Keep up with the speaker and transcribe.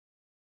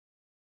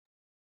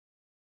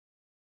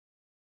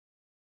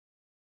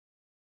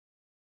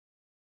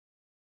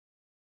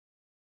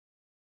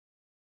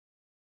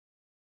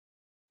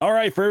All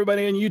right, for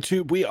everybody on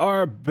YouTube, we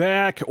are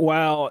back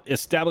while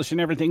establishing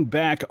everything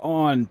back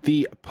on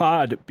the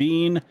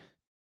Podbean.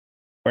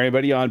 For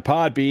anybody on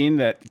Podbean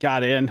that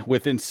got in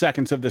within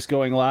seconds of this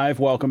going live,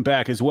 welcome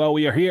back as well.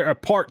 We are here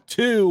at part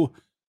 2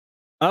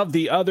 of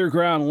the Other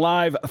Ground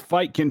Live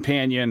Fight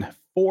Companion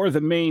for the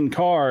main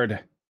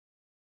card.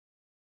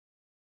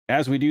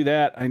 As we do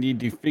that, I need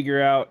to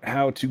figure out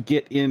how to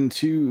get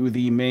into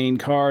the main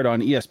card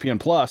on ESPN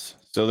Plus.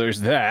 So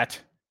there's that.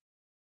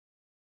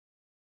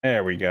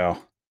 There we go.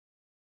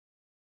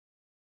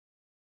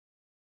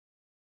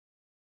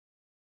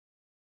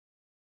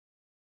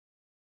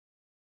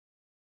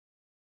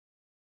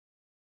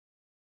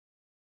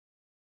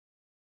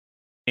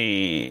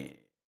 And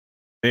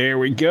there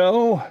we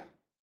go.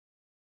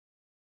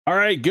 All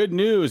right, good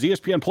news.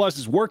 ESPN Plus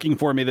is working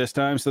for me this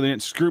time, so they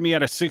didn't screw me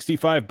out of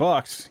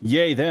 $65.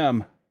 Yay,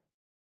 them.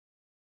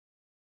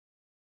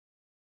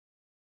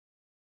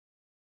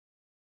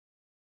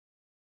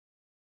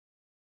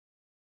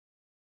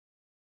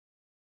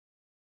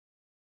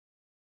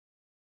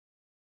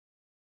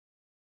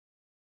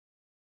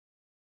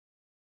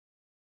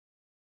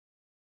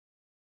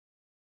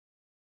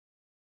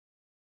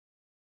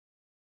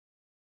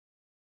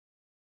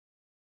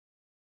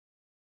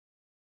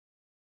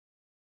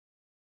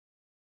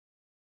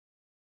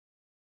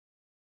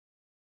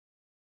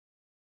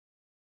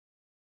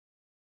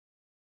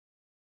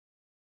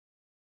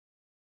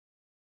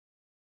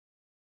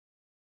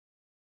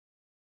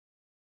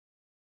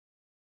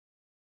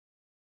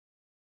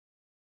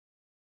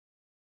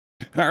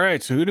 All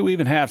right, so who do we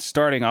even have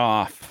starting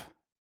off?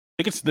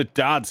 I think it's the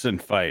Dodson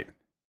fight.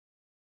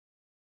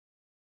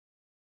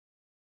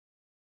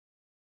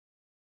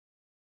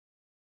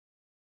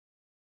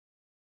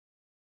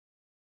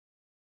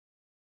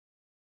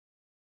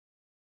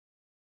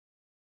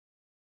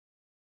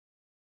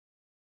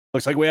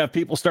 Looks like we have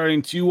people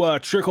starting to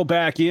trickle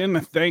back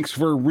in. Thanks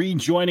for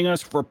rejoining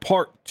us for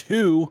part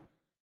 2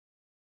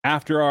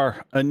 after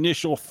our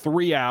initial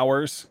 3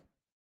 hours.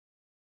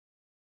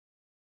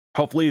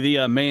 Hopefully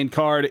the main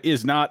card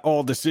is not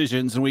all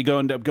decisions and we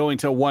end up going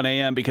till 1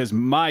 a.m. because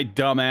my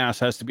dumb ass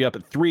has to be up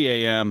at 3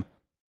 a.m.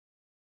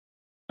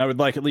 I would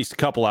like at least a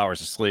couple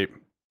hours of sleep.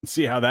 Let's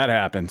see how that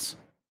happens.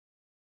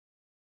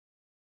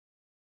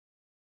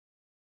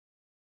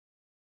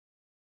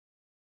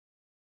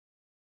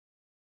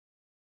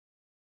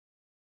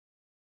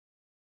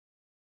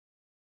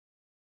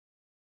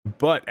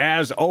 But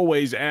as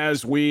always,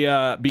 as we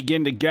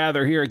begin to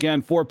gather here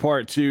again for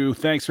part 2,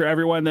 thanks for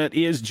everyone that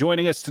is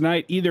joining us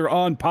tonight, either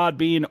on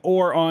Podbean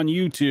or on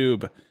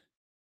YouTube.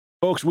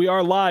 Folks, we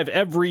are live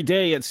every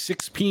day at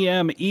 6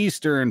 p.m.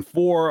 Eastern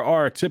for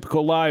our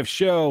typical live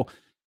show.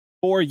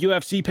 For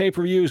UFC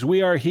pay-per-views,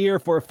 we are here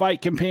for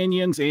Fight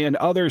Companions, and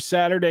other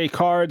Saturday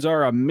cards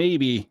are a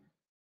maybe,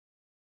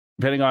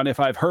 depending on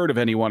if I've heard of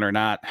anyone or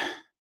not.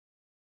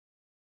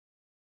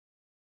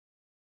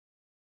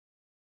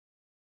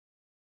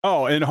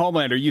 Oh, and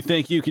Homelander, you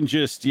think you can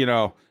just,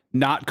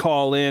 not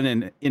call in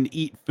and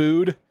eat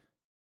food?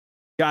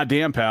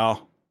 Goddamn,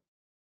 pal.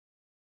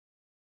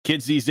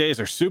 Kids these days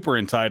are super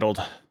entitled.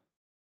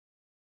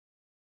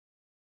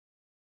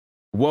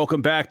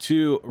 Welcome back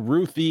to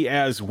Ruthie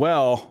as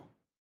well.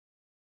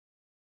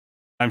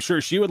 I'm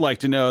sure she would like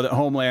to know that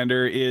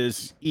Homelander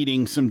is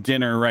eating some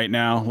dinner right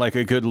now like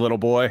a good little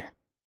boy.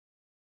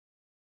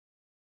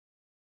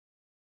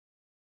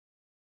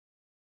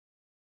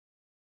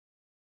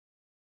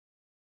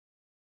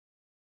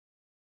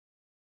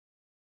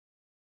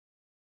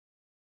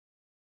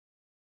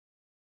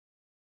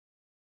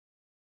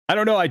 I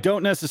don't know. I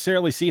don't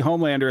necessarily see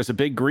Homelander as a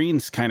big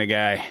greens kind of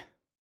guy.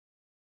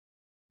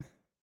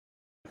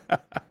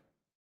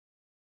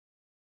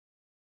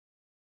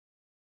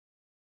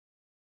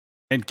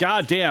 And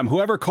goddamn,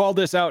 whoever called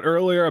this out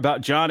earlier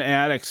about John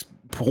Addict's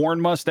porn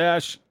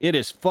mustache, it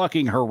is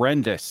fucking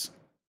horrendous.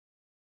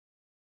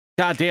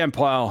 Goddamn,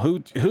 Paul,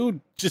 who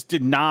just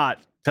did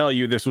not tell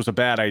you this was a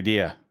bad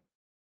idea?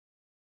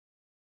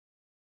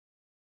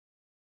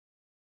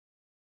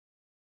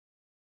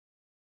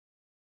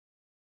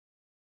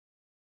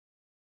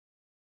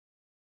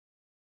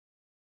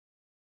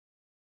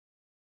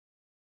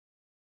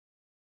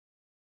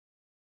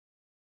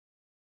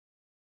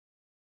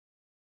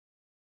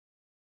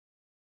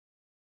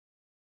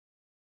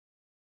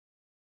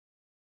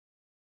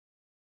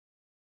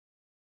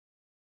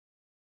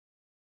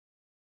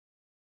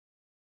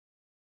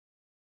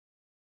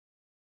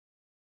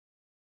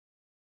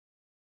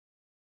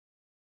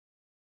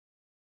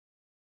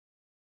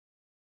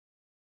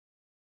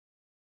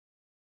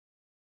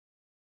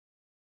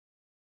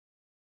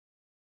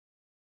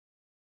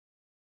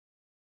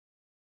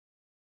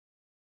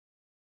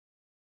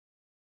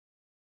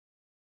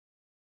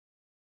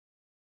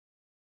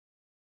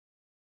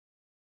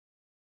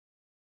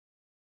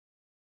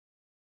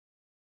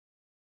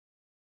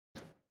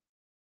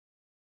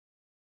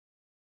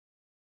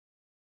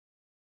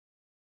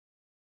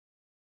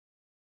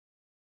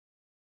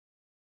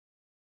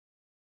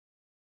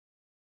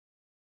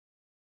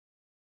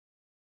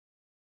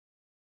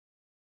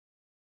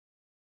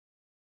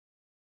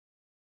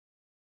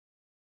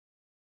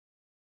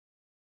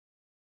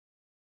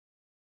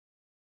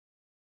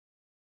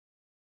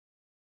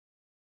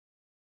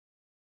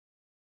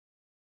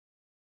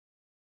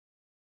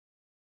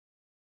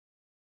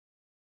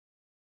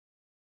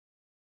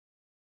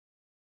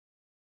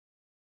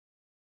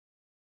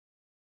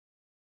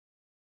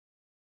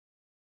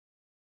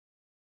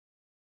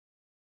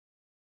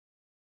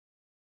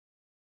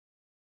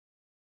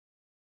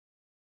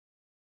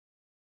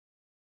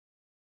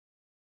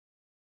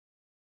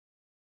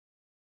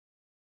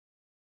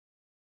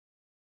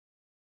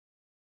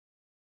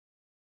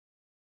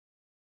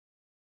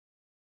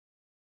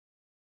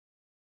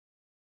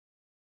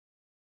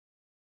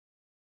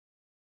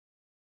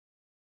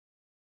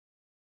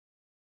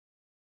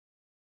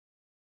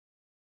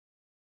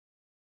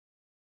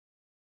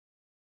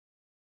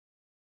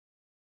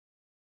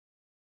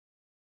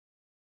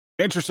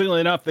 Interestingly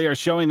enough, they are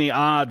showing the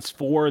odds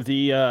for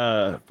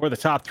the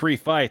top three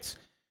fights.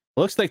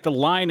 Looks like the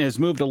line has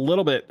moved a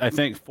little bit, I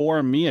think,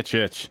 for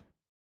Miocic.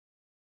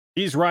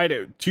 He's right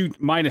at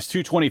minus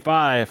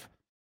 225.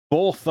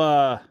 Both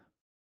no,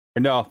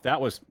 that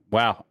was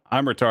wow,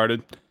 I'm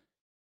retarded.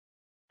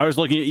 I was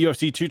looking at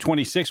UFC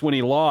 226 when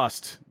he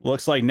lost.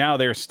 Looks like now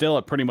they're still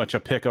at pretty much a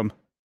pick 'em.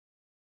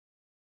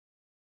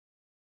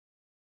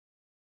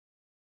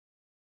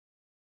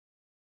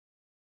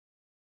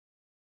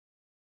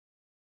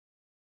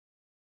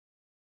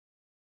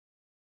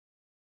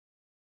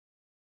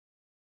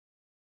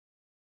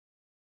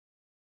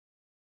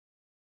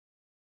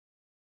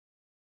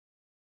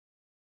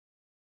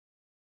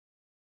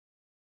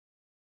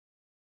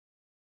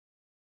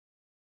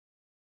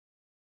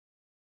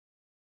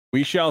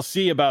 We shall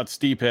see about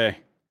Stipe.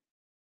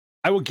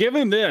 I will give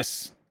him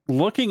this.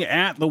 Looking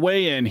at the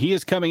weigh-in, he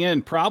is coming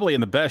in probably in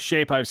the best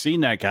shape I've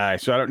seen that guy.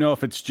 So I don't know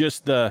if it's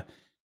just the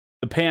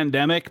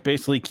pandemic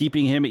basically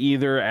keeping him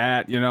either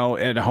at,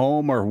 at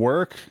home or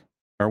work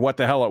or what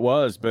the hell it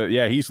was. But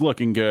yeah, he's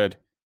looking good.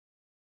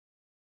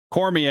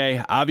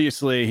 Cormier,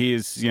 obviously,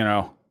 he's,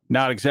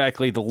 not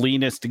exactly the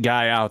leanest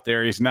guy out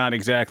there. He's not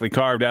exactly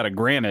carved out of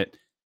granite.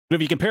 But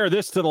if you compare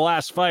this to the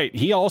last fight,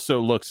 he also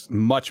looks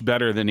much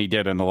better than he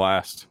did in the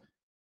last.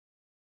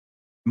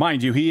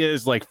 Mind you, he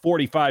is like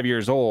 45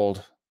 years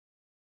old.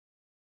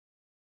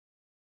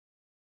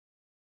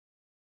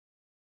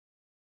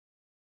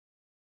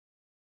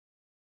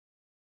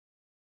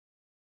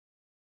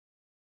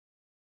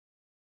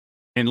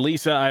 And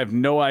Lisa, I have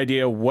no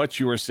idea what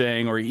you were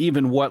saying or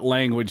even what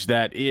language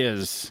that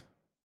is.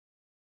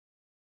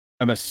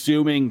 I'm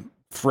assuming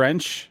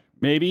French,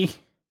 maybe.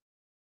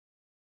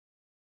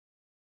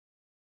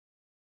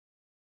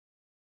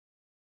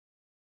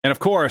 And of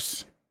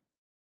course,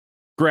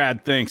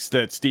 Grad thinks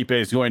that Stipe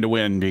is going to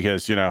win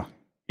because,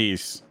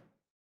 he's,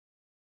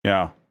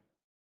 a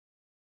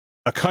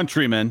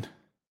countryman.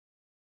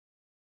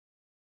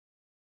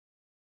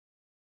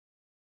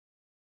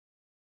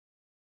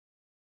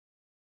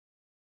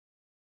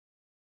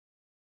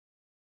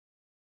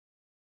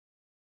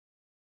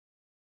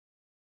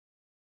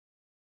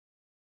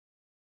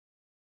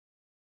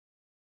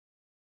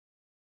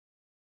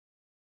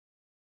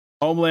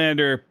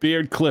 Homelander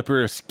beard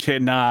clippers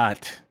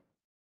cannot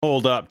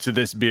hold up to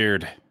this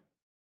beard.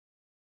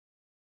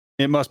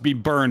 It must be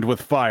burned with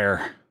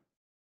fire.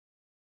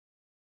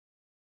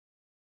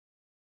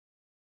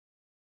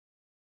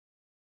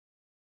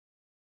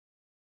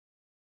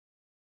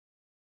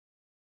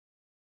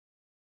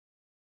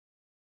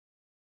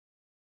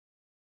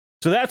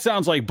 So that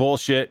sounds like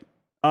bullshit.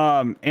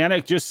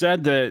 Anik just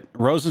said that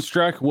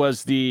Rosenstruck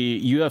was the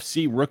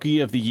UFC Rookie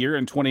of the Year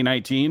in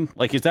 2019.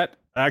 Like, is that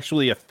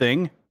actually a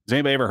thing? Has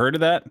anybody ever heard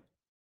of that?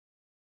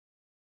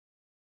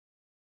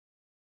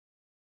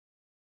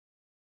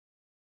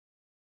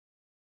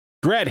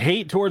 Dread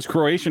hate towards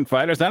Croatian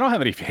fighters. I don't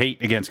have any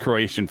hate against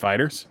Croatian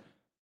fighters.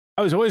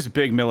 I was always a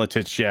big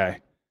Miocic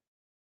guy.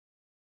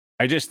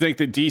 I just think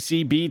that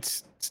DC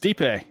beats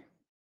Stipe.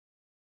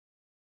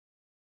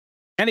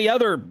 Any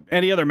other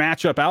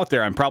matchup out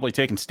there, I'm probably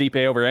taking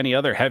Stipe over any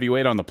other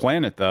heavyweight on the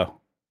planet, though.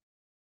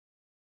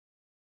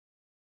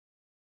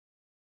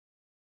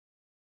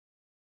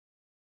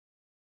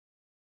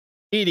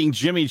 Eating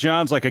Jimmy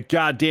John's like a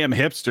goddamn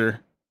hipster.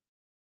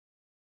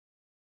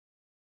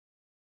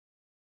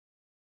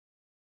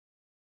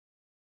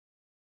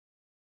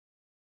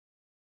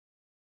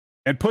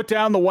 And put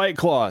down the White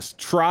Claws.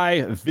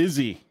 Try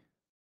Vizzy.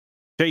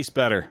 Tastes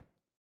better.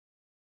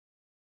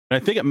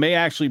 And I think it may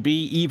actually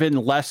be even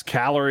less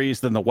calories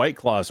than the White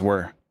Claws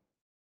were.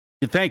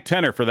 You thank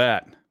Tenor for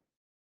that.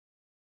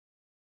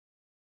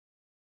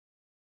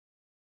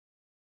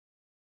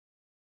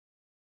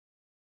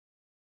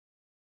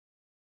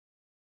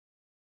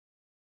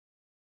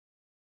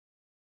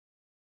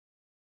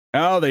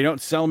 Oh, they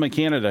don't sell them in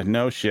Canada.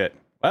 No shit.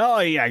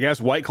 Well, yeah, I guess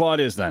White Claw it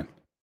is then.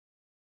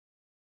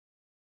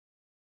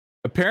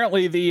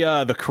 Apparently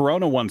the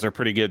Corona ones are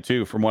pretty good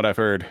too, from what I've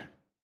heard.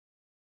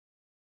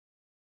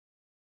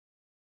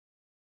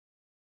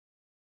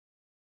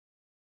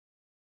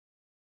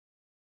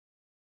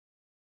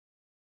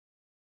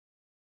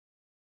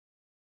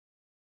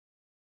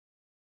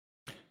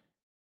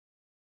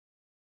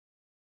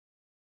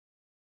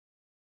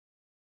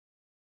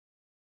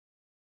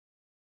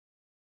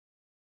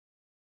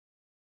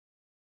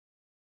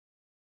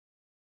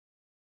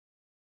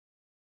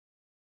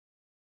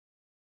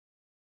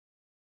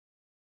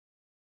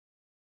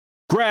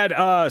 Brad,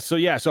 so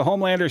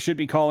Homelander should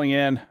be calling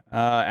in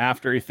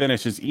after he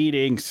finishes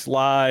eating.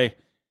 Sly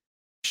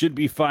should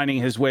be finding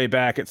his way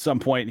back at some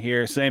point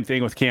here. Same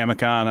thing with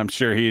Kamikon. I'm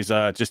sure he's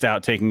just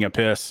out taking a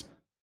piss.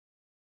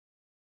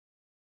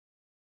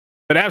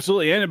 But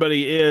absolutely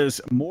anybody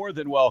is more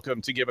than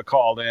welcome to give a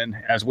call in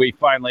as we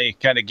finally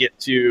kind of get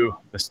to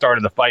the start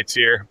of the fights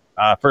here.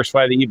 First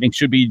fight of the evening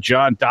should be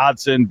John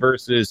Dodson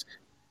versus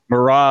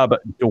Merab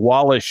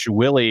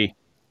Dwalishvili.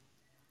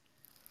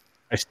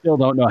 I still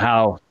don't know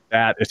how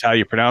that is how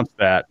you pronounce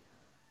that.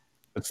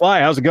 But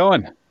Sly, how's it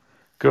going?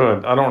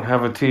 Good. I don't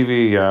have a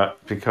TV yet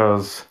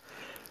because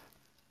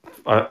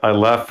I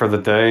left for the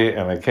day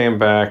and I came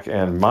back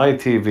and my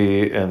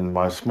TV in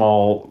my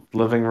small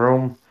living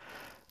room,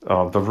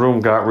 the room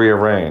got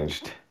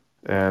rearranged.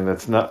 And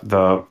it's not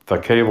the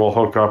cable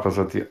hookup is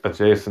at the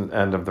adjacent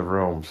end of the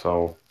room.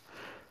 So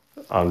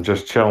I'm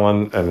just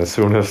chilling. And as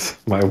soon as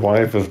my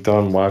wife is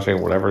done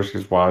watching whatever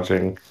she's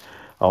watching,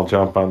 I'll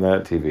jump on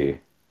that TV.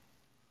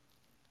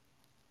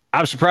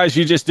 I'm surprised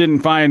you just didn't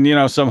find,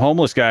 some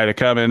homeless guy to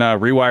come and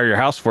rewire your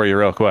house for you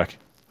real quick.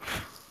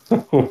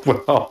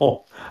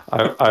 Well,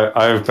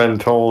 I've been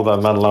told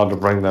I'm not allowed to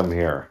bring them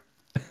here.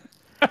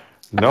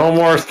 No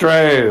more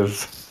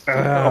strays.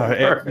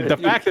 The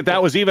fact that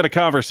that was even a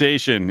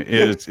conversation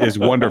is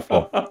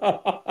wonderful.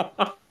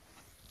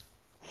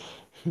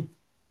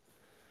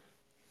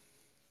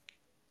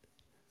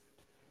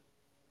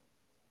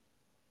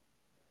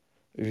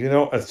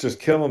 It's just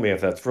killing me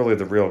if that's really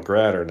the real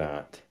grad or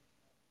not.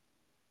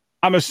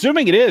 I'm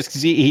assuming it is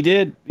because he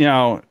did,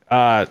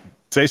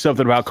 say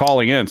something about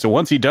calling in. So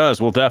once he does,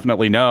 we'll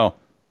definitely know.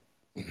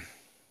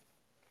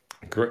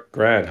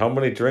 Grad, how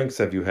many drinks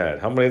have you had?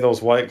 How many of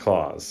those White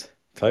Claws?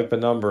 Type a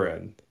number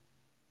in.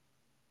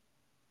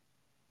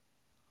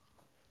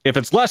 If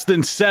it's less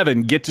than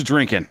 7, get to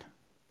drinking.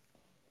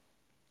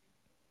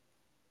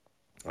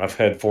 I've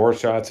had 4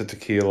 shots of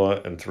tequila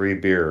and 3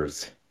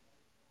 beers.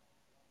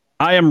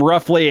 I am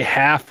roughly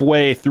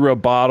halfway through a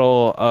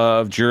bottle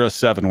of Jura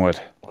 7-Wood.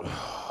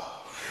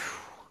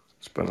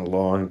 It's been a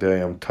long day.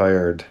 I'm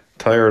tired.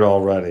 Tired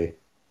already.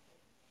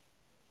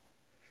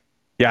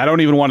 Yeah, I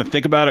don't even want to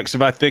think about it because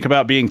if I think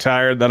about being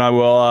tired, then I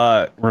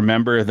will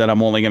remember that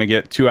I'm only going to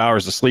get 2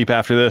 hours of sleep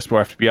after this before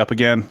I have to be up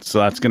again. So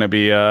that's going to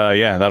be,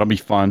 that'll be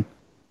fun.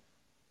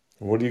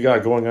 What do you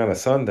got going on a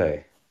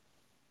Sunday?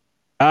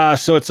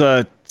 So it's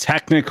a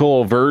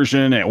technical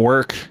version at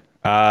work.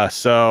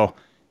 So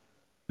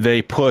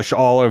they push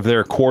all of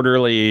their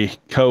quarterly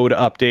code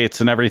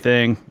updates and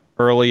everything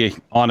early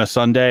on a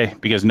Sunday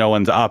because no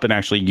one's up and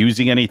actually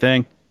using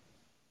anything.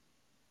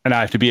 And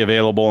I have to be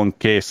available in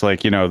case,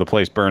 the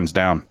place burns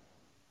down.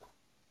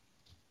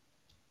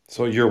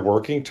 So you're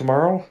working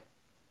tomorrow?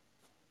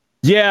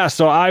 Yeah,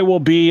 so I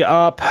will be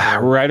up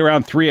right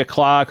around 3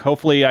 o'clock.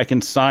 Hopefully I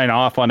can sign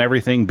off on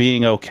everything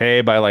being okay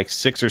by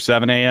 6 or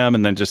 7 a.m.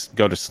 and then just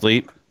go to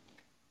sleep.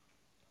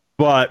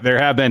 But there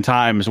have been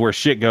times where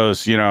shit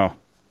goes,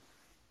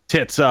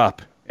 tits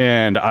up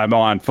and I'm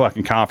on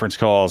fucking conference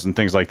calls and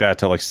things like that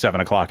till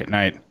 7 o'clock at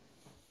night.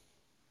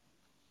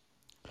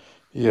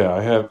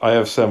 Yeah, I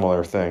have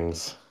similar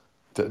things.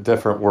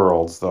 Different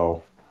worlds,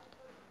 though.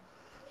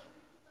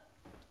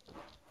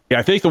 Yeah,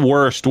 I think the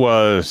worst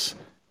was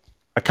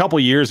a couple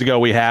years ago.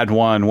 We had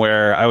one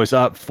where I was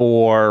up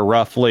for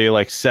roughly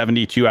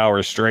 72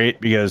 hours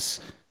straight because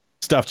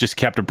stuff just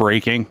kept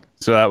breaking.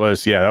 So that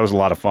was a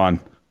lot of fun.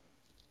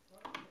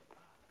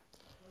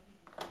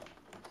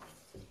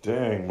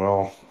 Dang,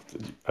 well,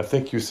 I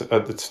think you said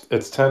it's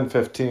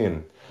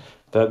 10:15.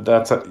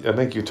 I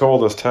think you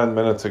told us 10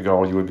 minutes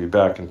ago you would be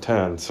back in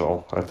 10,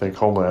 so I think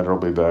Homelander will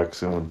be back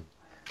soon.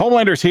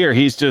 Homelander's here.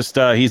 He's just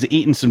he's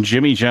eating some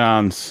Jimmy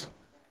John's.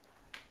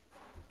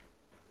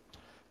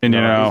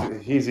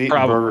 And he's eating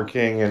Burger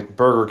King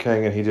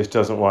and he just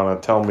doesn't want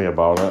to tell me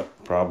about it,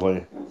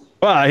 probably.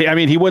 Well, I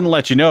mean, he wouldn't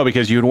let you know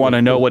because you'd want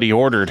to know what he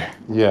ordered.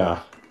 Yeah.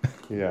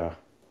 Yeah.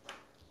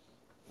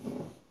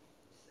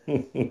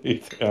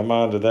 I'm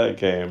on to that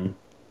game.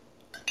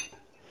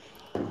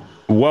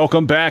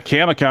 Welcome back,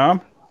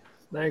 Kamicom.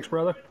 Thanks,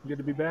 brother. Good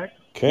to be back.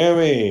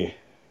 Cammy.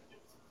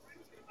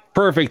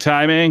 Perfect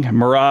timing.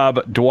 Marab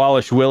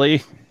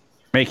Dwalishvili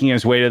making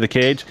his way to the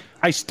cage.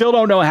 I still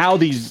don't know how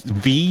these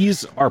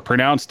V's are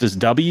pronounced as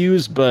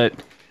W's, but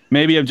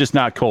maybe I'm just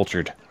not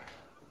cultured.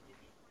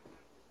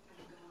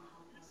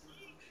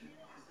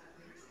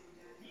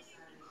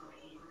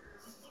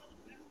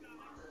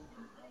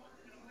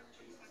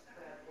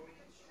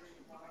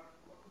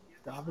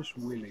 Davish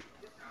Willie.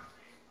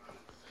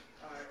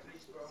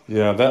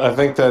 Yeah, I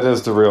think that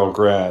is the real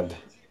grad.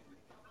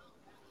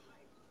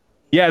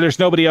 Yeah, there's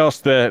nobody else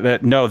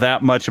that know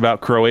that much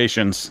about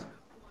Croatians.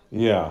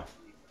 Yeah,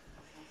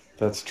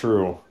 that's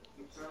true.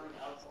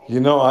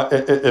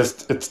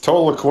 It's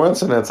total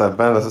coincidence I've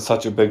been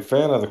such a big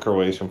fan of the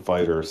Croatian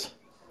fighters.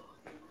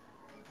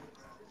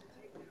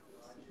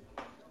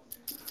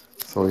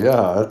 So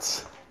yeah,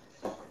 it's...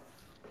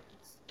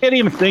 Can't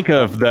even think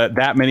of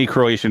that many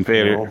Croatian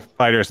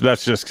fighters.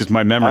 That's just because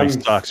my memory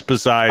sucks.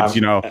 Besides,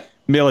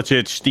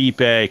 Miocic,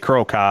 Stipe,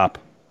 Krokop.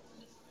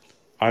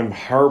 I'm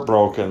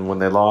heartbroken when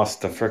they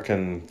lost the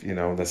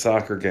frickin', the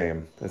soccer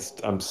game.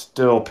 I'm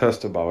still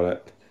pissed about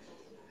it.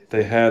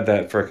 They had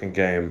that frickin'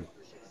 game.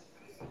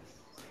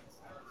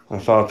 I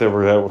thought they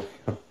were...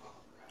 It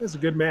was a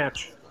good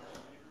match.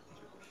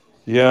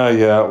 Yeah,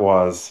 it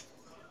was.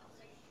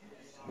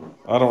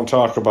 I don't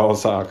talk about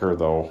soccer,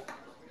 though.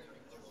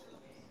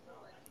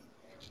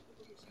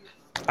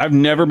 I've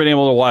never been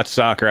able to watch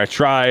soccer. I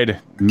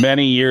tried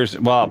many years,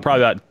 probably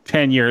about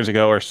 10 years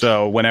ago or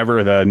so,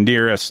 whenever the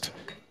nearest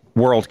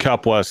World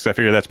Cup was. I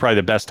figured that's probably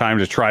the best time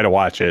to try to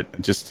watch it.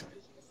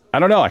 I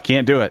don't know. I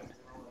can't do it.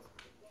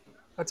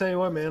 I tell you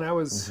what, man, I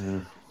was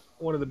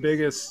one of the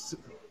biggest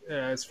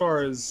as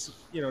far as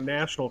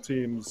national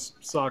teams,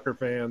 soccer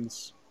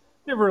fans.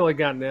 Never really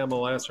gotten to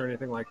MLS or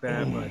anything like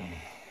that, but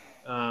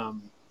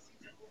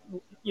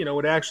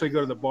would actually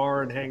go to the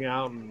bar and hang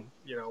out and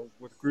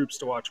with groups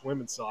to watch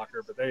women's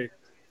soccer. But they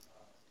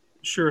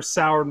sure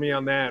soured me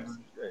on that.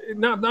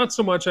 Not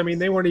so much. I mean,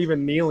 they weren't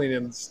even kneeling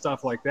and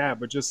stuff like that,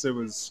 but just it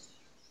was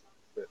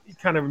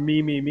kind of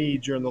me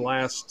during the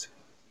last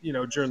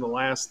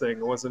thing.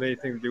 It wasn't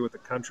anything to do with the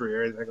country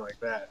or anything like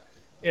that.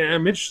 And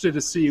I'm interested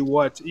to see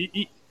what,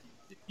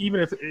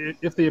 even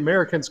if the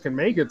Americans can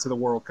make it to the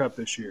World Cup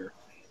this year,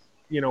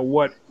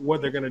 what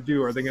they're going to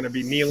do. Are they going to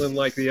be kneeling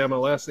like the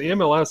MLS? The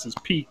MLS is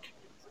peak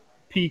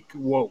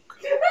woke,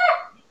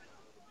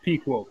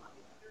 peak woke.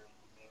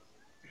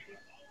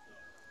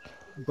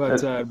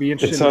 But it'd be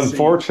interesting. It's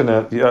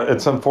unfortunate. Yeah,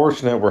 it's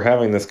unfortunate we're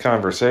having this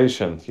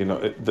conversation.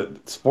 The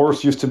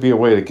sports used to be a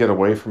way to get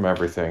away from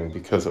everything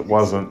because it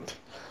wasn't.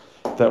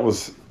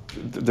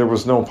 There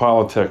was no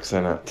politics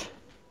in it.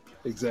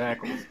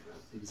 Exactly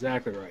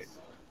right.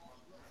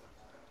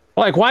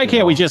 Like, why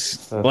can't we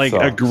just That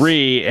sucks.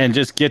 agree and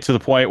just get to the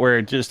point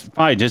where just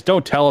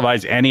don't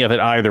televise any of it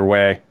either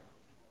way.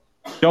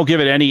 Don't give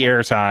it any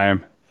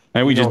airtime,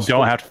 and we just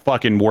don't have to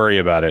fucking worry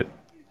about it.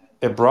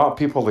 It brought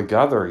people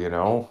together,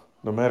 no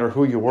matter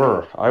who you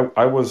were.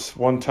 I was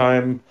one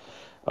time,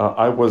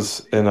 I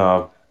was in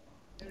a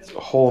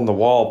hole in the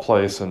wall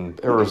place in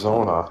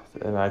Arizona,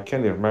 and I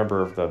can't even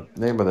remember the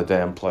name of the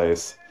damn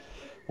place,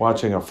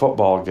 watching a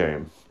football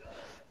game.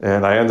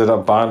 And I ended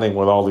up bonding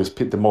with all these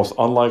the most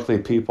unlikely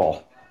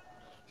people,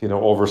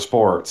 over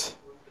sports.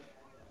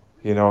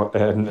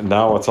 And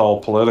now it's all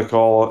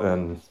political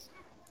and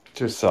it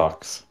just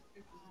sucks.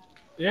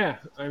 Yeah,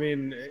 I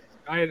mean,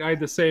 I had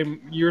the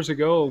same years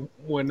ago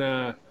when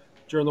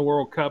during the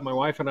World Cup, my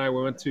wife and I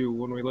went to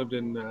when we lived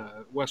in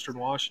Western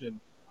Washington.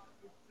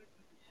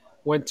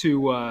 Went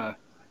to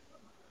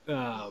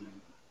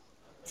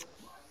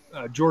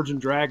Georgian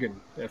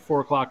Dragon at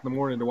 4:00 in the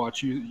morning to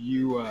watch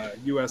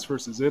U.S.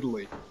 versus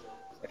Italy.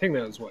 I think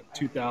that was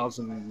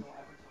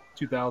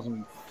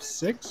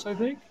 2006, I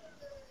think,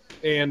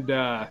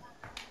 and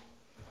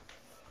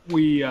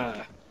we.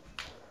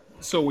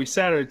 So we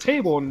sat at a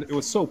table, and it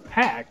was so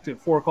packed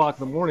at 4:00 in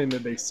the morning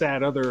that they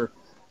sat other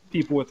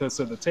people with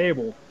us at the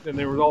table, and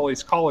there was all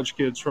these college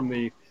kids from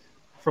the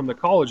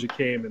college that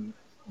came, and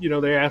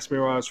they asked me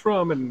where I was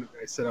from, and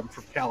I said I'm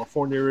from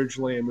California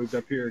originally and moved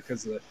up here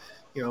because the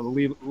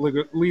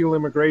legal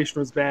immigration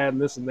was bad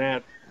and this and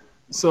that.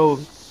 So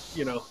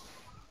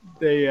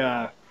they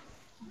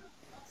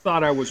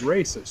thought I was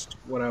racist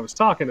when I was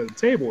talking at the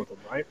table with them,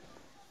 right?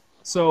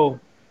 So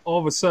all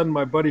of a sudden,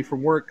 my buddy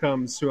from work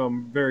comes, who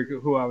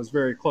I was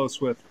very close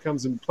with,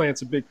 comes and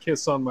plants a big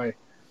kiss on my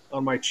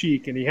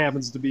cheek, and he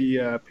happens to be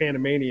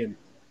Panamanian.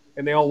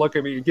 And they all look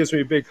at me, he gives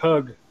me a big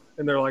hug,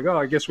 and they're like, "Oh,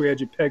 I guess we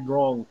had you pegged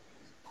wrong."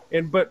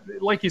 But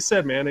like you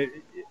said, man,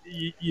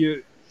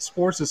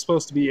 sports is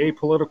supposed to be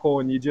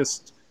apolitical, and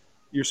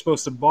you're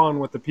supposed to bond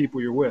with the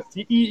people you're with.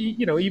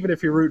 Even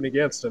if you're rooting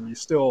against them, you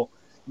still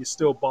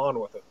bond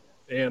with them,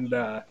 and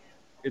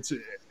it's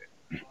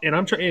and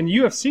I'm trying. And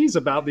UFC is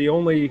about the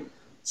only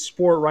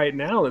sport right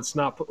now that's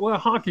not. Well,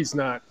 hockey's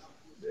not.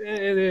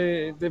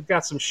 They've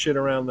got some shit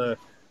around the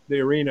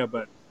arena,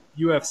 but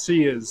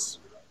UFC is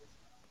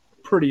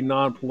pretty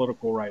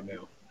non-political right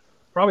now.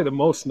 Probably the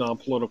most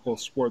non-political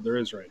sport there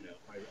is right now.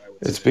 I would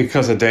It's say.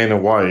 because of Dana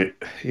White,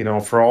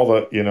 for all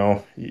the,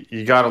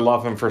 you got to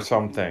love him for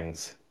some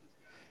things.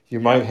 You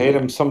might hate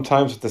him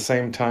sometimes at the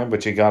same time,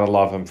 but you got to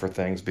love him for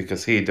things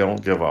because he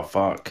don't give a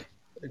fuck.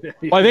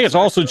 Well, I think it's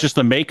also just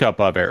the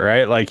makeup of it,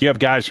 right? Like, you have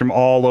guys from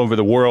all over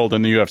the world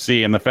in the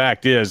UFC, and the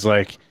fact is,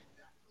 like,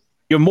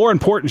 you have more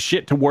important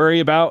shit to worry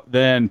about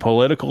than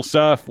political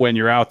stuff when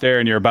you're out there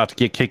and you're about to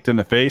get kicked in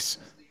the face.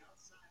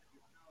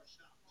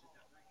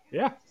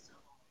 Yeah.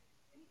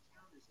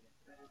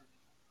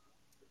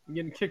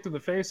 Getting kicked in the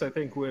face, I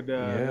think, would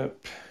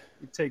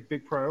take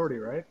big priority,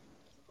 right?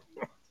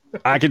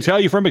 I can tell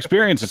you from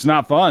experience, it's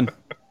not fun.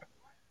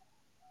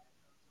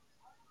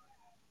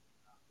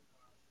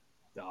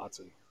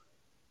 Dotson.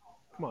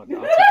 Come on,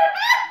 Dotson.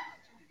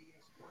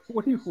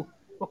 What do you...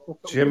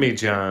 Jimmy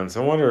Johns.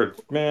 I wonder,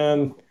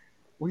 man.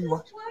 What are you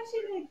watching?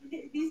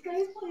 These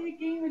guys play a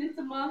game and it's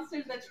a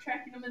monster that's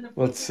tracking them in the.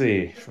 Let's see.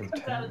 It just comes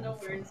out of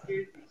nowhere and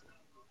scares me.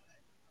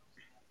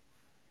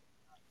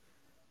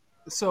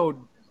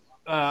 So,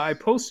 I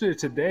posted it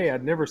today.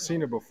 I'd never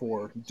seen it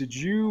before. Did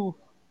you?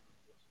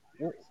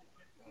 Let's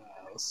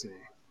see.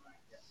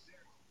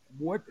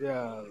 What?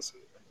 Let's see.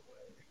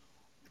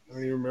 I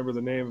don't even remember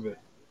the name of it.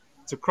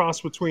 It's a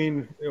cross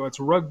between. It's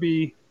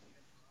rugby.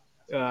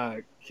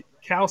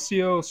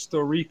 Calcio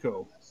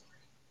Storico.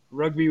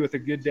 Rugby with a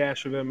good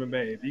dash of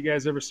MMA. Have you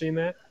guys ever seen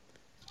that?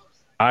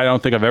 I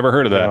don't think I've ever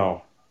heard of that.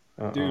 No.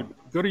 Dude,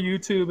 go to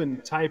YouTube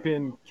and type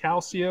in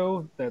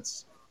Calcio.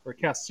 Or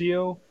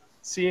Calcio,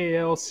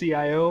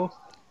 Calcio,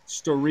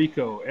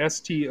 Storico,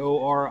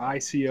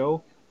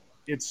 Storico.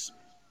 It's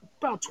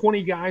about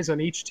 20 guys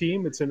on each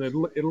team. It's in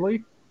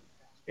Italy,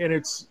 and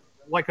it's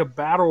like a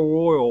battle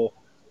royal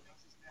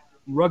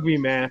rugby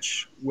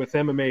match with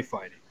MMA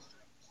fighting.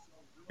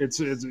 It's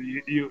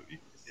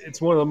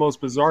one of the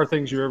most bizarre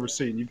things you've ever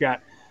seen. You've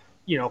got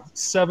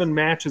 7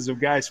 matches of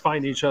guys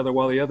fighting each other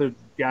while the other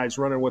guys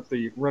running with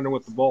the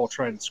ball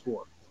trying to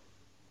score.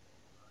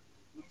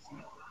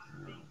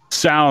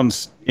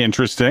 Sounds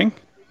interesting.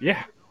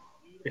 Yeah.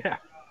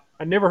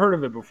 I never heard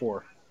of it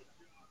before.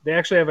 They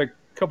actually have a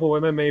couple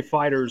of MMA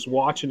fighters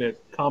watching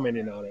it,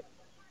 commenting on it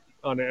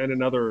in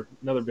another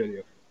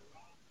video.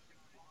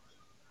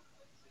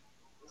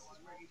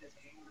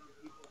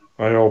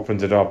 I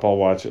opened it up. I'll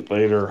watch it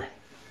later.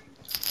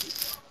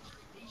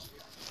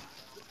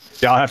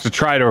 Yeah, I'll have to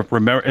try to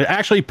remember.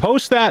 Actually,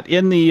 post that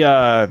in the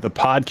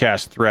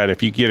podcast thread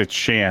if you get a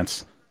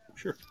chance.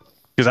 Sure.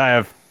 Because I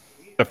have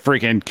the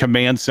freaking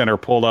command center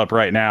pulled up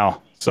right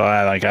now, so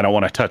I don't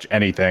want to touch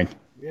anything.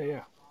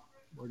 Yeah.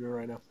 We're doing it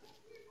right now.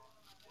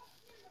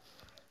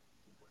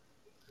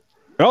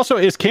 Also,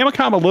 is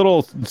Kamicom a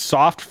little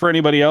soft for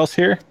anybody else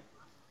here?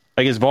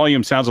 Like his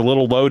volume sounds a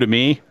little low to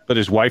me, but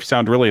his wife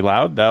sounded really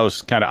loud. That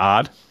was kind of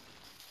odd.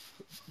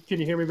 Can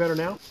you hear me better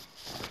now?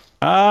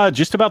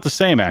 Just about the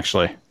same,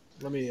 actually.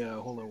 Let me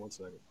hold on 1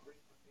 second.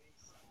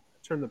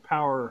 Turn the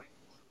power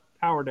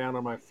down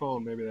on my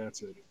phone. Maybe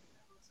that's it.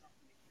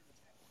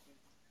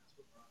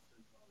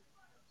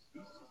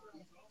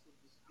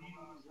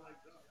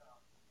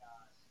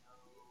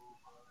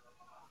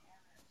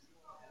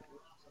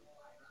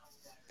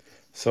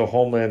 So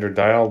Homelander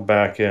dialed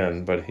back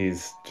in, but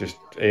he's just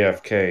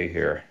AFK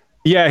here.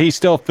 Yeah, he's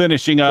still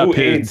finishing up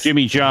his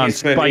Jimmy John's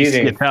He's been spicy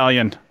eating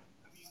Italian.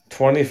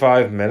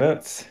 25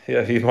 minutes?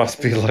 Yeah, he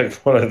must be like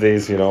one of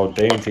these,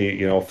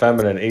 dainty,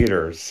 feminine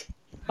eaters.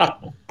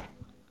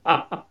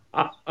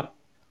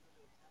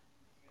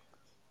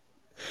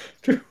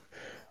 Dude,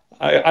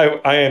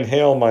 I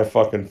inhale my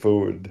fucking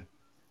food.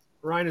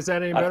 Ryan, is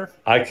that any better?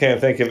 I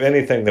can't think of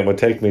anything that would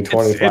take me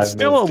 25 minutes. It's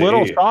still a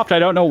little soft. I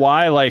don't know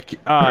why. Like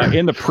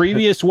in the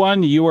previous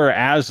one, you were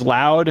as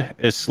loud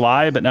as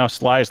Sly, but now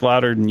Sly is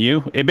louder than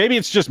you. Maybe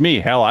it's just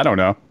me. Hell, I don't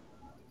know.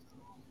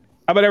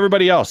 How about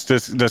everybody else?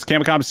 Does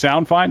Kamicom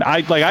sound fine?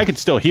 I can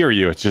still hear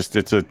you. It's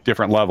a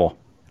different level.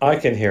 I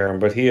can hear him,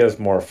 but he is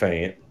more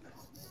faint.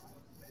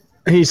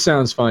 He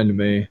sounds fine to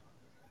me.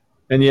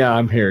 And yeah,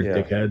 I'm here,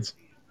 dickheads.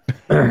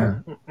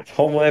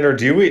 Homelander,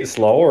 do you eat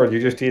slow or do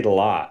you just eat a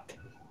lot?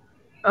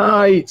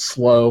 I eat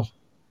slow.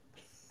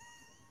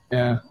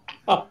 Yeah.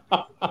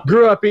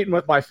 Grew up eating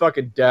with my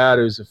fucking dad,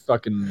 who's a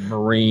fucking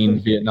Marine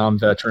Vietnam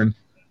veteran.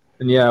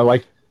 And yeah,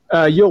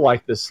 you'll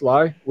like this,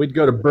 Sly. We'd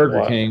go to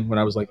Burger King when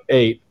I was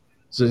 8.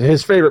 So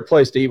his favorite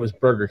place to eat was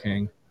Burger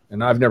King.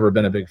 And I've never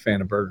been a big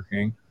fan of Burger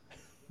King.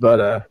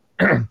 But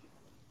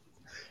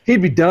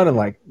he'd be done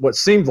in what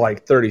seemed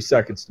like 30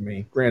 seconds to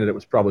me. Granted, it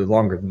was probably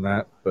longer than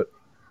that. But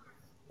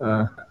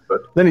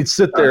then he'd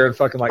sit there and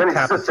fucking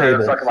tap the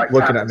table,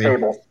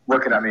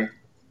 looking at me.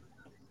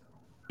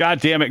 God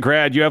damn it,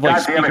 Grad! You have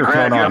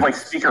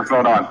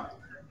speakerphone on.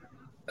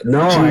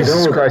 No,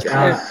 Jesus I don't. Christ.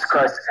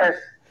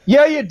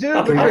 Yeah, you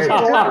do. Because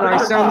Dalton and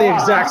I sound the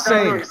exact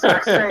same.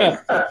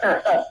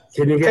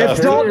 Can you get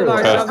If Dalton and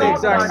I sound the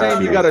exact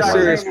same, you got a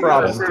serious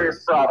problem.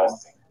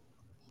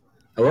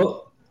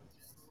 Hello?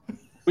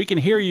 We can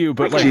hear you,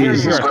 but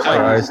Jesus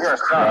Christ.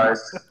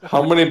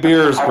 How many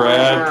beers,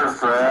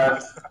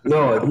 Brad?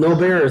 No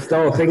beers.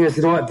 No, the thing is,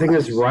 Thing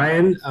is,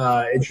 Ryan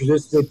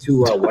introduced me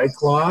to White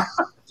Claw,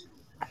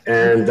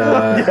 and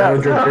I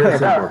don't drink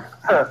beers anymore.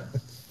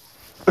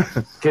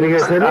 Can you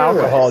guys hear me?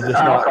 Alcohol, just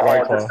not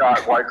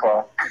White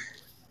Claw.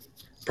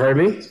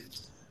 Pardon me?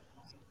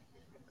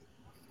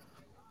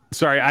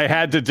 Sorry, I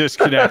had to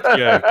disconnect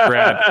you,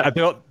 Brad.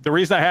 The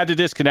reason I had to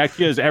disconnect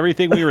you is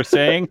everything we were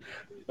saying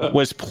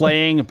was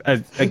playing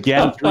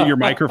again through your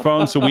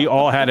microphone, so we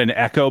all had an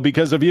echo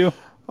because of you.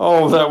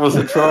 Oh, that was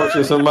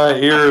atrocious in my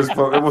ears,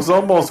 but it was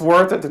almost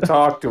worth it to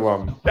talk to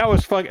him. That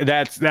was fucking.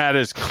 That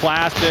is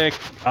classic,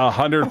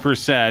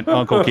 100%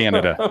 Uncle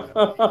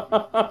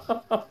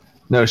Canada.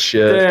 No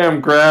shit. Damn,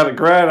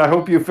 Grad, I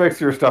hope you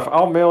fix your stuff.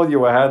 I'll mail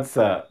you a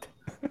headset.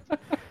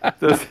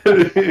 Does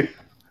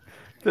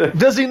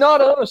he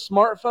not own a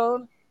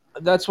smartphone?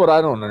 That's what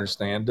I don't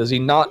understand. Does he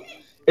not?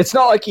 It's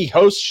not like he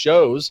hosts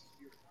shows.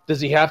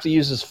 Does he have to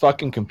use his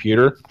fucking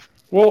computer?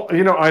 Well,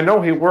 I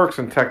know he works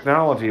in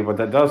technology, but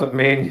that doesn't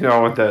mean,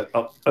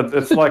 that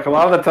it's like a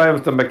lot of the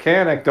times the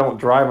mechanic don't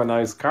drive a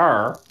nice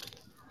car.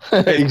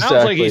 Exactly. It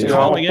sounds like he's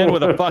calling in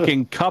with a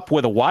fucking cup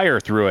with a wire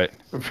through it.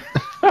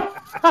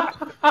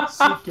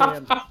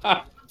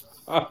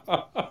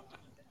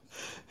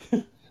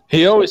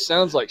 He always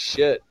sounds like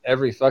shit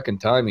every fucking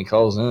time he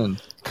calls in.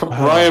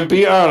 Ryan,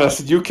 be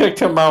honest. You kicked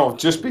him out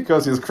just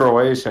because he's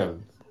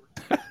Croatian.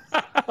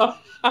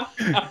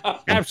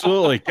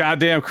 Absolutely.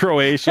 Goddamn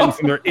Croatians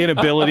and their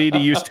inability to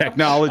use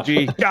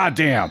technology.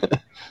 Goddamn.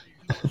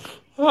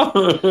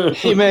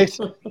 He makes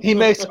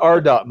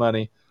RDOT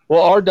money.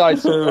 Well,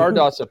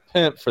 RDOT's a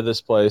pimp for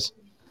this place.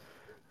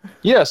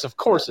 Yes, of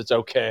course it's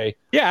okay.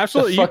 Yeah,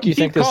 absolutely. The fuck you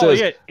think this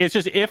is? It's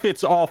just if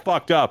it's all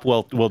fucked up,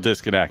 we'll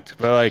disconnect.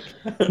 But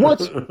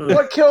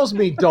what kills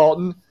me,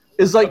 Dalton,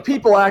 is like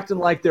people acting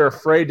like they're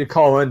afraid to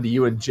call into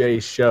you and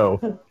Jay's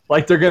show.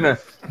 Like they're gonna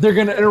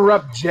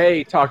interrupt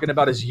Jay talking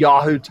about his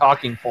Yahoo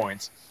talking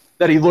points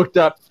that he looked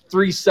up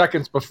 3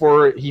 seconds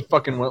before he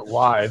fucking went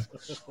live.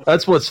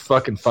 That's what's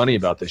fucking funny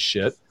about this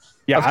shit.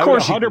 Yeah, of I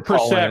course would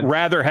 100%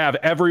 rather have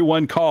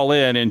everyone call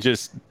in and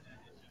just,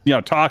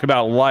 talk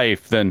about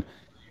life than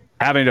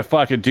having to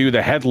fucking do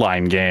the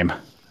headline game.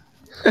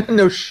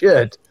 No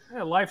shit.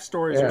 Yeah, life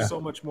stories are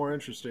so much more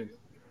interesting.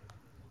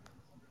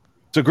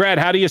 So, Grad,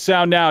 how do you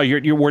sound now?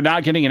 We're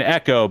not getting an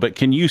echo, but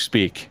can you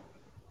speak?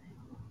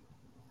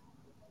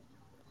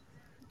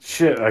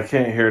 Shit, I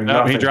can't hear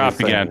nothing. Oh, he dropped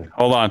he's again. saying.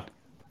 Hold on.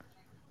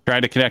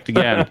 Trying to connect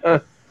again.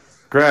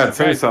 Grad,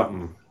 say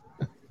something.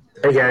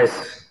 Hey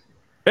guys.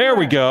 There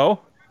we go.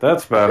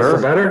 That's better. Is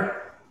it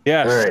better?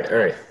 Yes. All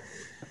right.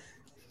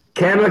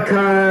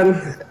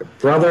 Kamicon,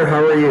 brother,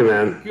 how are you,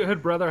 man?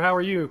 Good, brother. How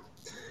are you?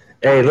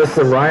 Hey,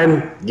 listen,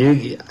 Ryan,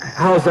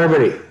 how's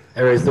everybody?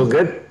 Everybody's still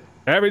good?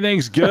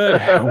 Everything's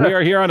good. We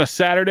are here on a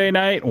Saturday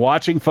night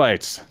watching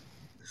fights.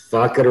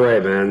 Fucking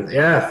right, man.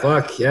 Yeah,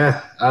 fuck,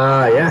 yeah.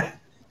 Yeah.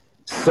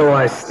 So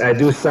I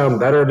do sound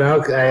better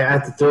now. I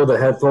have to throw the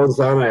headphones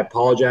on. I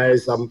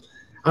apologize. I'm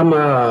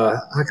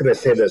how can I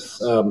say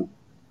this?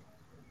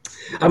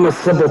 I'm a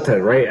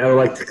simpleton, right? I don't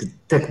like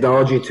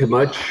technology too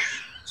much.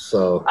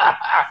 So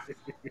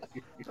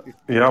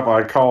Yep,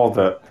 I called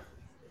it.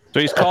 So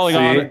he's calling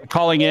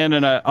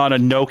in on a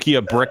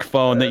Nokia brick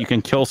phone that you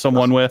can kill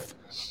someone with.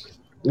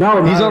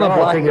 No, he's on a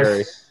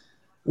BlackBerry.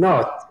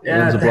 No, he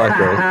owns a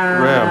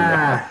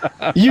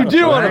BlackBerry. You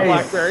do own a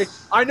BlackBerry.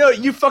 I know.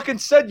 You fucking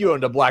said you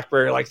owned a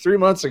BlackBerry like 3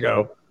 months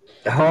ago.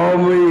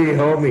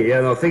 Homie. Yeah,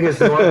 no, thing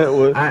is,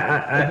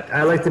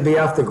 I like to be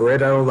off the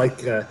grid. I don't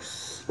like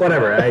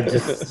whatever. I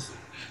just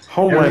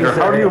Homelander,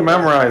 how do you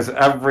memorize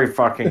every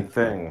fucking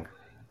thing?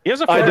 He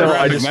has a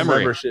I just memory.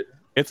 remember shit.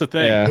 It's a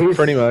thing. Yeah,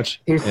 pretty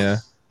much.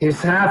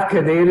 He's half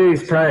Canadian.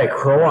 He's probably a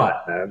Croat,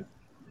 man.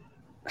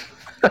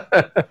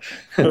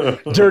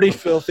 Dirty,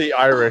 filthy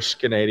Irish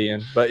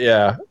Canadian, but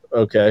yeah,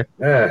 okay.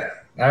 Yeah,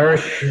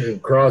 Irish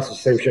and Croats, the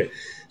same shit.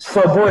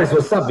 So, boys,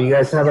 what's up? You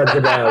guys have a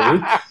good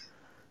week?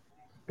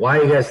 Why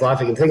are you guys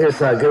laughing? You think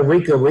it's a good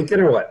week, good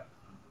weekend, or what?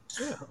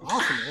 Yeah,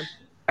 awesome, man.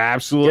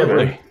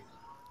 Absolutely. Yeah, man.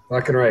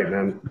 Fucking right,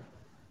 man.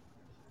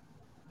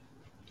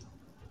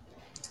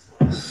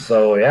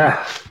 So,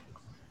 yeah.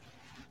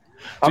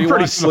 I'm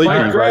pretty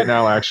sleepy right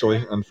now,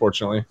 actually,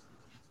 unfortunately.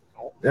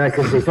 Yeah,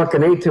 because you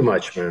fucking ate too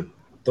much, man.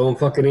 Don't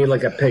fucking eat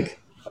like a pig.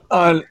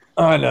 I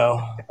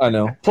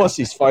know. Plus,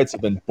 these fights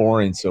have been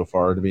boring so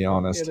far, to be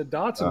honest. Yeah, the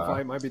Dodson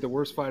fight might be the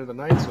worst fight of the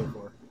night so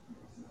far.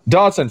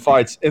 Dodson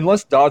fights,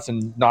 unless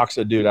Dodson knocks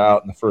a dude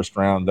out in the first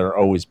round, they're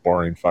always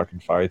boring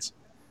fucking fights.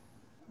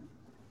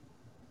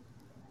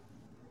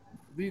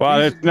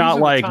 Well, it's not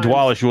like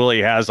Dwalish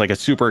Willie has like a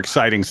super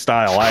exciting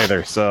style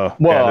either. So,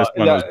 well,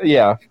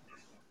 yeah,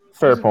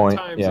 fair point.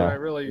 Times yeah, that I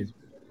really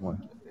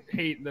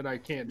hate that I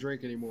can't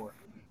drink anymore.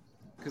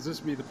 Because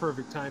this would be the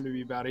perfect time to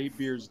be about 8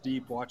 beers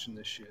deep watching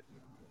this shit.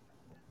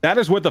 That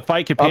is what the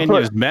fight companion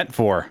is meant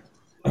for.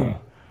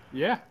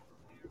 Yeah.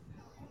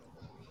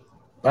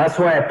 That's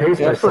why I pace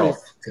myself.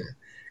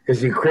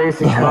 Because you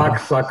crazy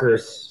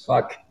cocksuckers.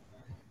 Fuck.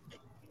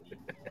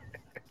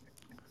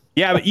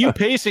 Yeah, but you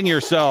pacing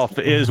yourself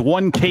is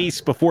one case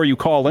before you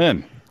call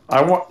in.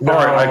 I've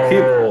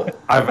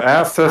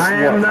asked this.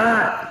 I am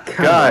not.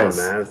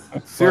 Guys,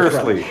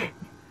 seriously.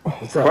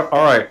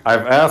 All right,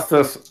 I've asked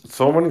this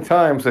so many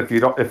times. If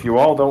you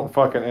all don't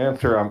fucking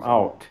answer, I'm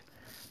out.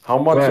 How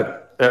much?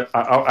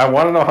 I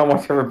want to know how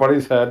much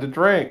everybody's had to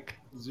drink.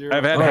 0.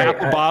 I've had half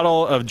a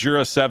bottle of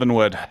Jura 7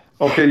 Wood.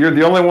 Okay, you're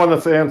the only one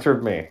that's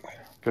answered me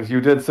because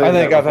you did say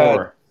that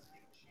before.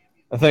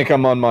 I think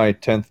I'm on my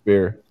 10th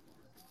beer.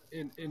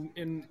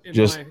 In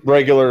just my,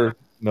 regular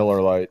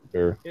Miller Lite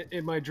beer.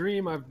 In my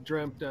dream, I've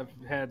dreamt I've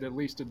had at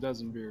least a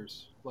dozen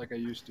beers like I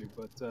used to,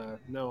 but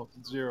no,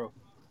 0.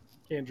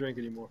 Can't drink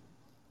anymore.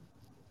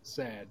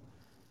 Sad.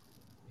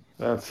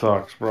 That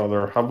sucks,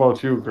 brother. How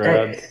about you,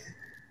 Grad? Hey,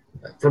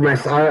 for my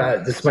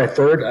this is my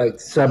third.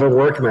 So I've been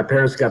working. My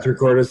parents got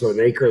 3/4 of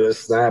an acre.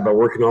 This and that. I've been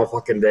working all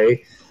fucking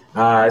day.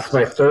 It's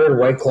my third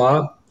White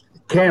Claw.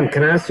 Cam,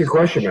 can I ask you a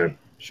question, man?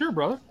 Sure,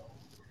 brother.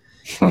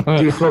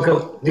 Do you smoke a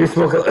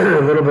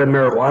little bit of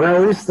marijuana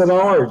at least at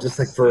all, or just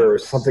like for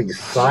something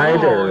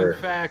side? Or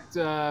in fact,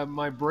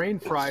 my brain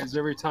fries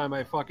every time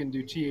I fucking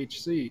do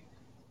THC.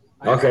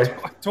 Okay.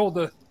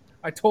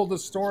 I told the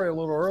story a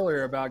little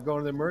earlier about going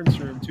to the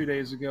emergency room 2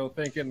 days ago,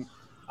 thinking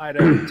I had a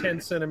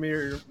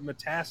 10-centimeter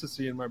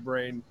metastasis in my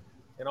brain,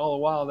 and all the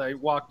while I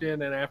walked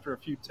in, and after a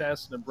few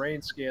tests and a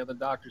brain scan, the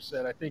doctor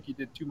said, "I think you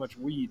did too much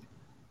weed,"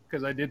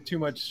 because I did too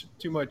much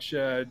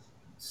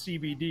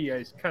CBD.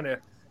 I kind of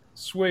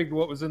swigged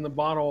what was in the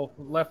bottle,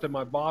 left in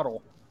my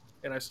bottle,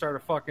 and I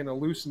started fucking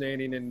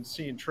hallucinating and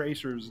seeing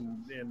tracers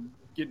and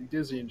getting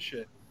dizzy and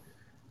shit.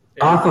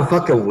 Off of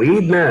fucking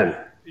weed, man.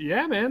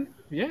 Yeah, man.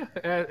 Yeah,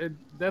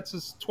 that's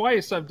just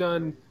twice I've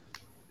done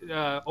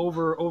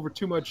over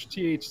too much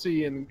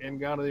THC and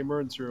gone to the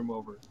emergency room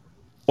over it.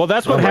 Well,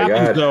 that's what Oh my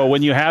happens God. though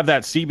when you have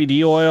that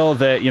CBD oil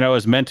that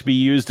is meant to be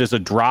used as a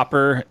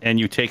dropper, and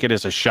you take it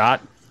as a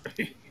shot.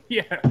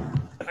 Yeah,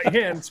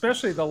 and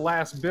especially the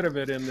last bit of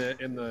it in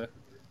the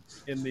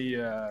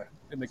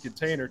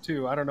container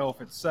too. I don't know if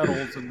it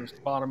settles and the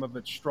bottom of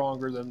it's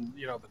stronger than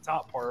the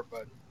top part,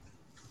 but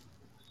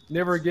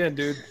never again,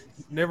 dude.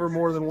 Never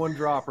more than one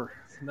dropper.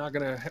 Not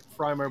gonna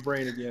fry my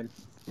brain again.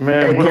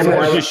 Man, Hey, What,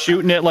 Kevin, just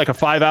shooting it like a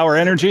 5-hour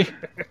energy.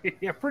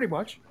 Yeah, pretty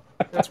much.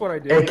 That's what I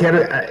hey,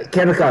 did.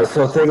 Chemical.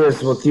 So, thing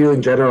is, with you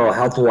in general,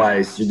 health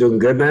wise, you doing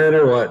good, man,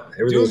 or what? Doing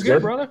Everything's good,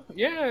 good. brother.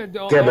 Yeah,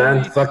 Good,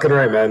 man. Fucking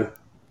right, man.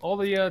 all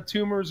the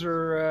tumors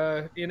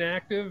are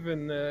inactive,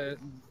 and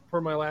per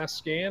my last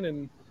scan,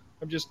 and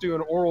I'm just doing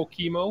oral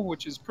chemo,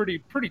 which is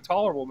pretty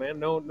tolerable, man.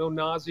 No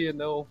nausea,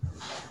 none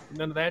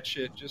of that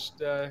shit.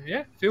 Just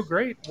yeah, feel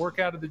great. Work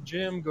out at the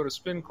gym, go to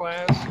spin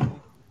class,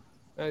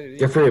 and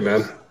Good for you,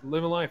 man. just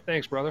living life.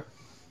 Thanks, brother.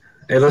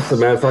 Hey, listen,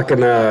 man. Fucking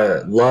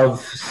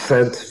love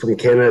sent from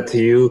Canada to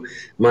you.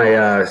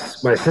 My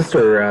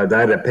sister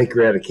died of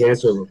pancreatic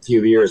cancer a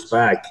few years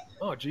back,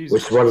 Oh which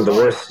Jesus, is one of the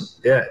sorry.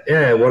 worst.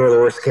 Yeah, one of the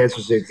worst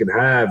cancers you can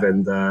have.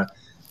 And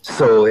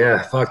so,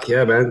 yeah, fuck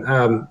yeah,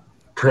 man.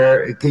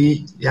 Prayer.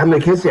 How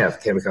many kids do you have,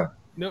 Chemical?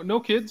 No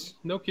kids,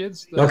 no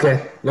kids.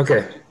 Okay.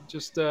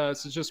 Just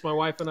it's just my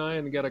wife and I,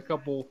 and got a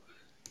couple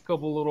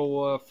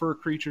little fur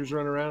creatures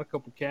running around, a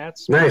couple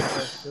cats, but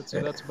Nice.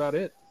 that's about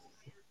it.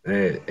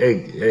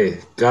 Hey,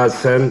 God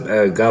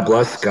send, God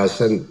bless, God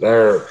send,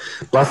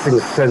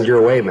 blessings send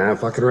your way, man.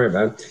 Fucking right,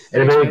 man. Thanks,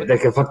 Anybody man.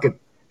 that can fucking,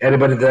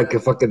 anybody that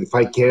can fucking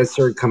fight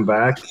cancer and come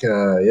back,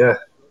 yeah. Doing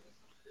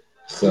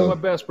my So,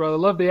 best, brother.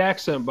 Love the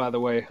accent, by the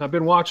way. I've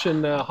been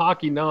watching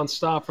hockey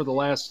nonstop for the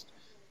last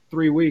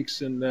 3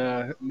 weeks, and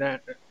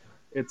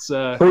it's who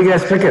are you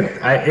guys picking?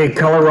 Hey,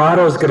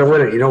 Colorado is gonna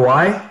win it. You know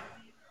why?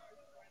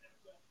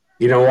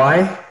 You know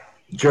why?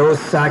 Joe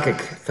Sakic,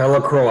 fellow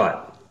Croat.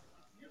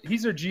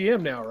 he's their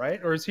GM now, right?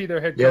 Or is he their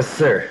head Yes, coach?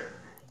 sir.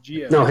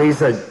 GM. No,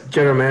 he's a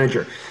general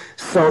manager.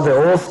 So the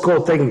old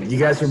school thing, you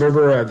guys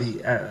remember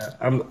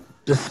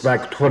this is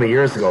back 20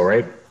 years ago,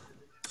 right?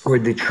 Where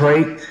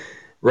Detroit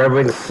Red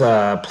Wings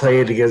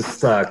played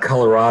against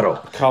Colorado.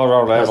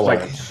 Colorado That was like,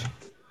 Avalanche.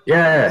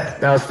 yeah,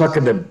 that was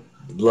fucking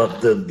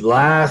the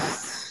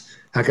last.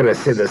 How can I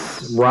say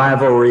this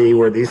rivalry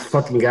where these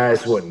fucking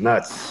guys went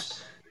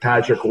nuts?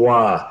 Patrick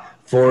Waugh,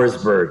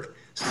 Forsberg,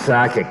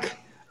 Sakic,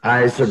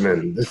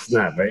 Eiserman, this and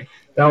that, right?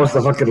 That was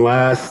the fucking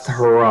last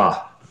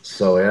hurrah.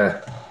 So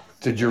yeah.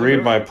 Did you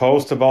read my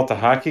post about the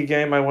hockey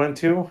game I went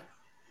to?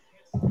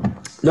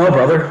 No,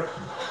 brother.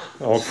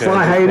 Okay,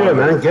 Sly, how just you doing,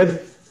 man? wondered.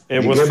 Good.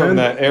 It You was good, from man?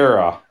 that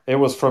era. It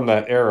was from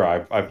that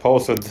era. I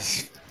posted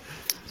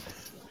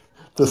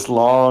this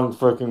long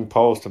freaking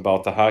post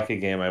about the hockey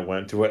game I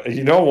went to.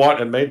 You know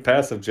what? It made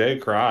Passive J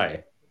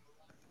cry.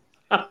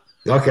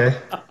 Okay.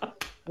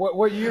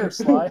 What year,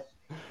 Sly?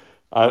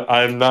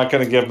 I'm not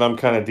going to give them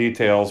kind of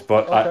details,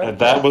 but Okay.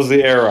 that was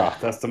the era.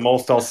 That's the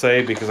most I'll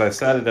say because I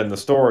said it in the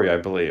story, I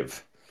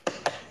believe.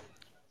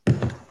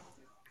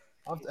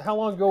 How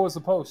long ago was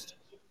the post?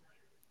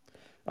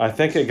 I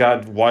think it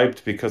got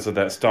wiped because of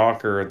that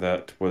stalker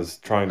that was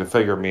trying to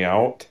figure me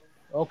out.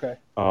 Okay.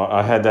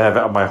 I had to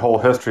have my whole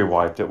history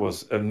wiped. It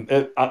was, and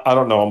I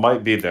don't know, it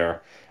might be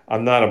there.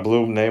 I'm not a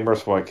Bloom namer,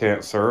 so I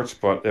can't search,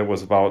 but it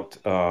was about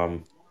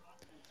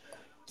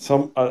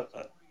some.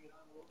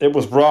 It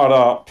was brought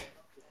up.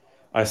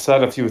 I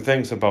said a few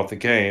things about the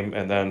game,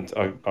 and then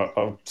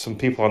some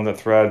people on the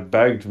thread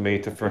begged me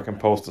to frickin'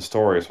 post a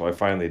story, so I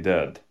finally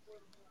did.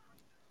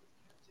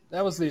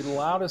 That was the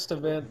loudest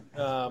event.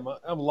 I'm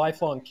a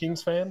lifelong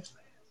Kings fan,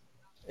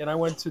 and I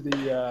went to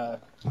the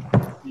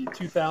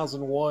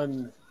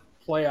 2001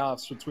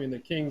 playoffs between the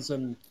Kings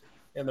and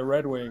the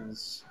Red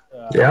Wings.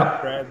 Yeah.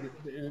 Brad,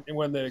 and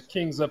when the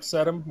Kings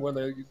upset them, when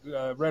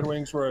the Red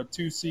Wings were a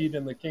 2 seed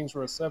and the Kings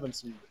were a 7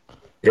 seed.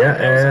 Yeah.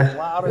 That was the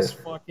loudest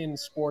fucking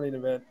sporting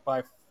event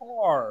by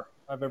far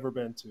I've ever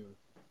been to. It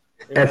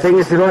And the was thing is,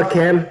 just you know what,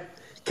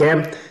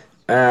 Cam,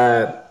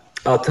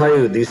 I'll tell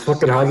you, these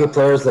fucking hockey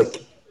players,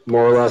 like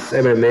more or less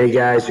MMA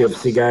guys,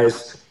 UFC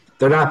guys,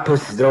 they're not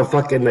pussies. They don't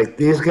fucking like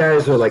these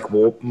guys are like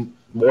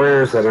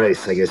warriors on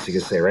ice, I guess you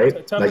could say, right?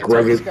 Like toughest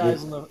rugged.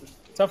 guys and the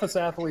toughest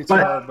athletes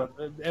are, But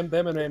but and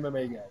them and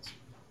MMA guys.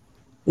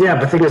 yeah,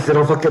 but the thing is, they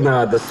don't fucking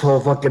this whole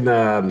fucking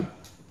and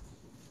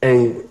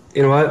you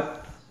know what?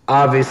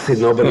 Obviously,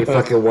 nobody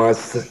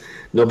wants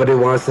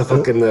to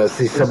fucking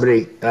see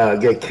somebody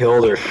get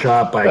killed or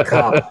shot by a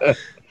cop.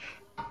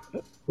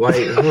 Why?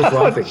 Who's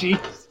Oh, laughing?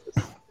 jeez.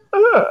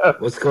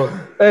 What's going?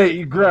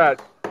 Hey,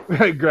 Grat.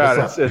 Hey, What's Grat,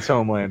 up? it's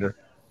Homelander.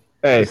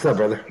 Hey, What's up,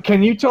 brother?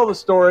 can you tell the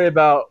story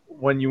about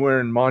when you were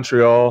in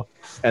Montreal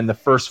and the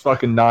first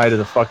fucking night of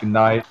the fucking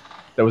night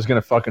that was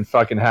gonna fucking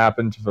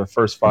happen for the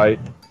first fight?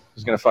 It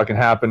was gonna fucking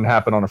happen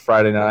on a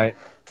Friday night.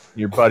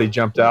 Your buddy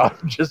jumped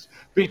out and just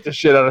beat the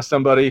shit out of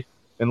somebody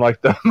in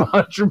like the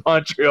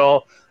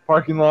Montreal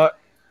parking lot.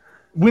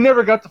 We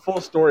never got the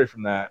full story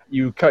from that.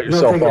 You cut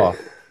yourself off.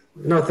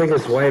 No, thing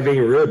is, why being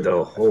rude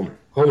though? Home.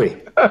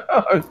 homie.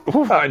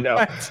 I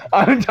know.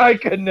 I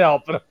couldn't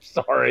help it. I'm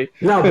sorry.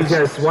 No,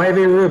 because why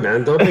be rude,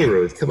 man? Don't be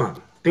rude. Come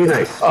on. Be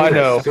nice. Be I nice.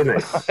 know. Be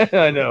nice.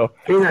 I know.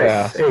 Be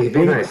nice. Yeah. Hey,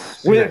 be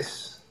nice. Be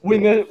nice.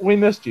 We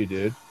missed you,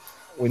 dude.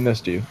 We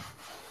missed you.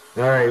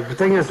 All right. The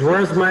thing is,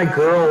 where's my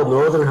girl,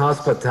 Northern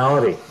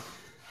Hospitality?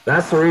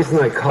 That's the reason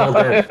I called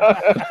in.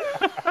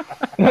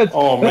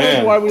 Oh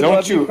man, why we don't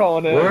love you you?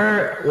 calling in.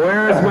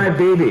 Where is my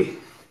baby?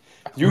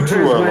 You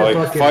two Where's are my like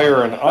fucking-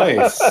 fire and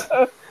ice.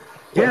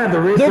 Yeah, the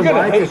They're reason gonna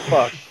why. hate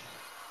fuck.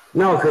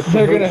 No, because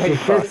They're gonna hate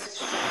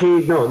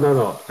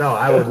no.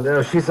 I wouldn't.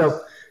 No, she's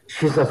a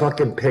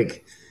fucking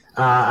pig.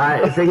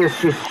 I think it's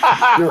she's.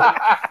 No,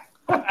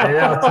 and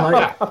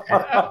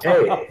I'll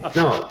tell you. Hey,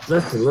 no,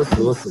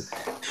 listen.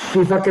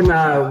 She fucking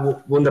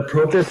when the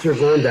protests are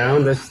going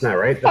down, this is not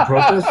right. The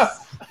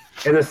protests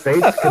in the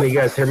States. Can you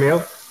guys hear me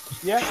out?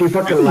 Yeah. She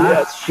fucking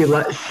laughed. She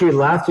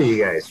laughed at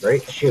you guys,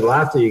 right? She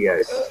laughed at you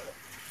guys.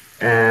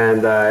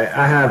 And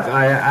I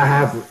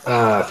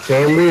have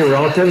family and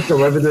relatives that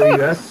live in the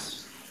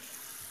U.S.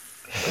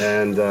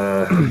 And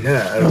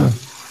yeah.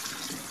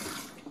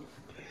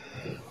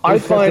 I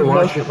Who's find fucking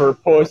most watching? of her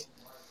posts.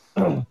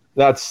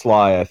 That's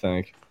Sly, I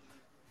think.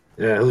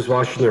 Yeah, who's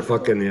watching their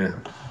fucking No,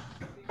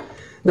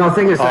 the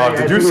thing is,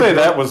 Did you say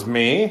that was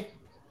me?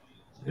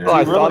 Yeah. Well,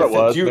 I Do you thought really it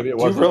was. Do you, Maybe it do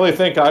you wasn't. really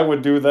think I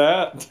would do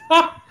that?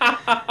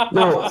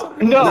 No,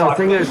 No, the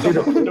thing is, you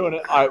know, doing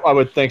it. I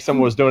would think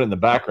someone was doing it in the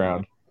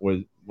background.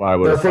 I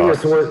would the have thing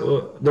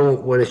thought. is,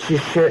 when she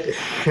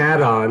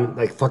shat on,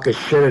 like fucking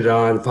shitted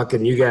on,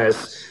 fucking you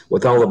guys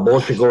with all the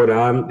bullshit going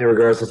on in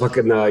regards to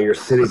fucking your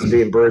cities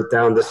being burnt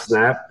down, this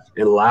snap,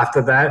 and laughed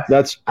at that.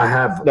 That's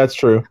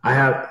true. I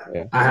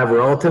have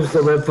relatives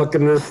that live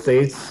fucking in the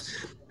States.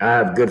 I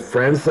have good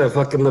friends that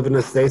fucking live in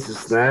the States.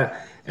 It's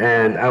that,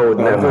 and I would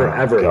never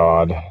ever.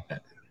 God.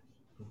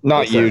 Not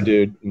What's you, that?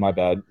 dude. My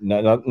bad.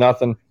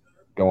 Nothing.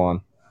 Go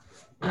on.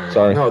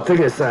 Sorry. No, the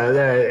thing is,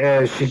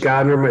 she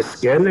got under my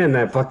skin, and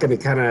I fucking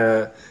kind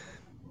of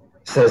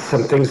says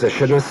some things I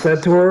shouldn't have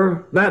said to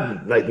her.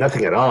 Not like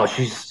nothing at all.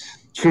 She's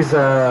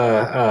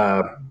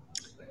a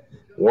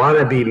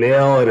wannabe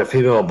male in a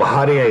female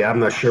body. I'm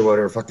not sure what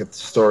her fucking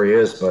story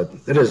is, but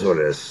it is what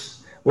it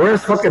is.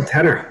 Where's fucking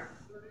Tenor?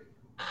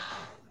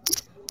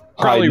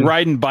 Probably Hiding.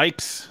 riding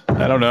bikes.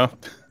 I don't know.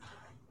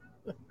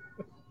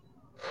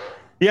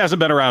 He hasn't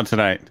been around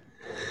tonight.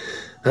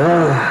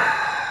 I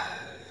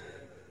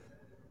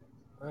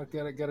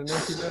got an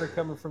empty letter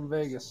coming from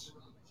Vegas.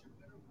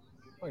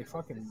 Oh, you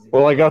fucking.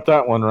 Well, I got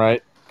that one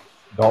right.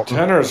 Dalton.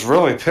 Tenor's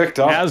really picked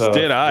up As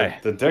did I.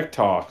 the dick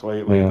talk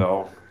lately, Yeah.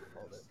 though.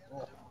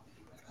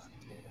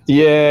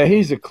 Yeah,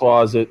 he's a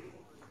closet.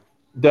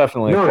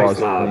 Definitely a No, closet.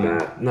 he's not, queen.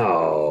 man.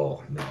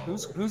 No.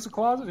 Who's the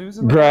closet? Who's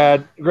in the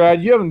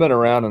Grad, you haven't been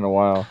around in a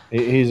while.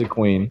 He's a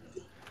queen.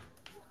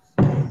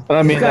 And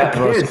I mean He's that got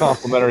in the most kids.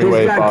 complimentary He's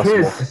way got possible.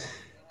 kids.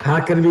 How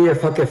can he be a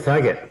fucking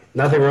faggot?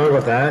 Nothing wrong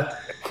with that.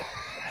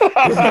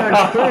 He's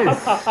got kids.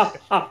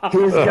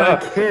 He's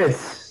got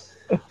kids.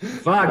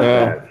 Fuck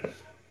that.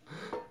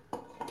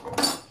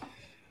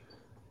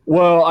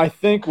 Well, I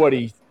think what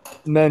he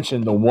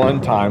mentioned the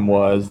one time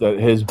was that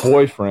his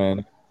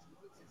boyfriend,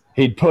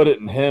 he'd put it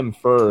in him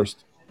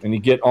first, and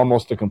he'd get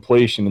almost to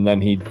completion, and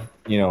then he'd,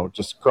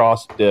 just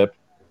cross dip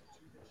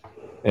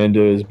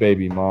into his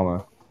baby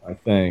mama, I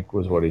think,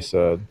 was what he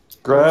said.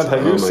 Grad,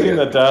 have you my seen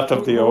God. the death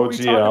of the What are we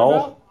talking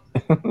OGL?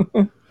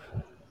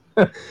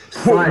 about?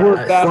 Sly,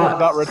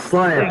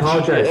 I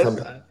apologize.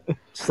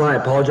 Sly, I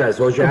apologize.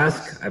 What did you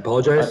ask? I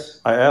apologize.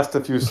 I asked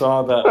if you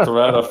saw that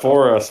thread of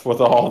Forrest with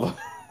all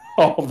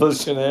the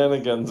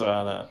shenanigans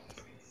on it.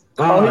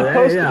 Oh, he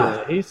posted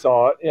yeah. it. He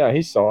saw it. Yeah,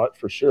 he saw it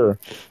for sure.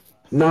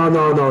 No.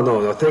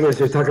 The thing is,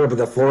 you're talking about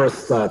the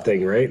forest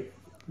thing, right?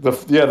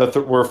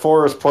 Where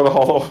Forrest put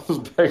all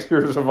those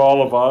pictures of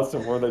all of us,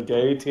 and we're the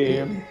gay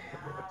team.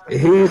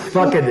 He's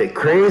fucking a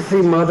crazy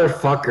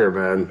motherfucker,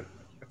 man.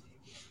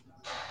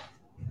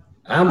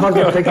 I'm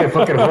fucking thinking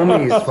fucking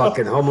homies,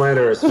 fucking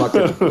Homelander is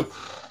fucking.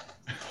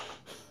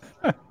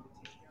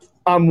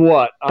 I'm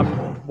what?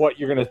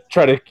 You're going to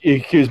try to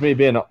accuse me of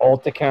being an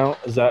alt account?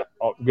 Is that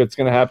what's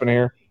going to happen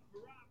here?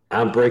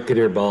 I'm breaking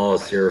your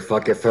balls. You're a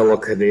fucking fellow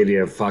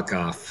Canadian. Fuck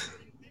off.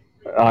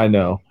 I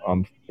know.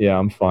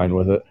 I'm fine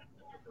with it.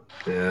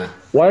 Yeah.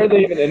 Why are they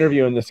even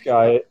interviewing this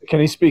guy?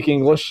 Can he speak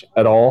English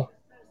at all?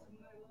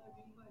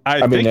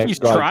 I think he's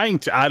trying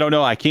to. I don't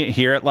know. I can't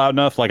hear it loud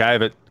enough. Like I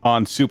have it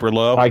on super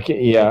low. I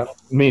can. Yeah,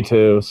 me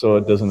too. So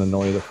it doesn't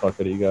annoy the fuck out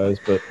of you guys.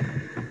 But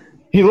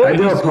he's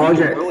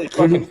apologize. really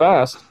fucking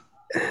fast.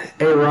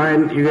 Hey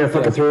Ryan, you're gonna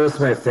fucking throw this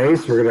in my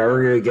face. We're gonna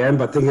argue again.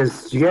 But the thing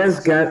is, you guys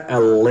got a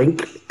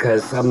link?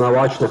 Because I'm not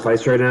watching the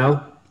fights right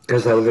now.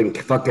 Because I live in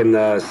fucking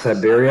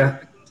Siberia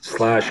 /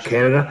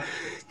 Canada.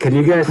 Can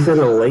you guys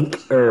send a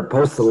link or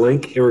post a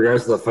link in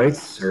regards to the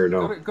fights or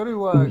no? Go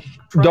to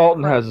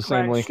Dalton has the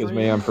same link as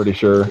me. I'm pretty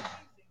sure.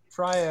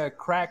 Try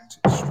cracked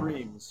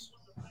streams.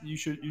 You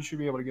should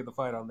be able to get the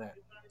fight on that.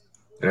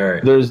 All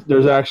right.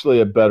 There's actually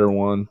a better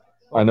one.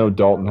 I know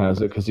Dalton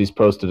has it because he's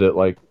posted it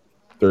like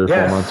 3 or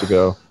 4 months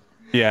ago.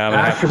 Yeah, I'm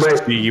gonna have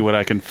to see what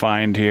I can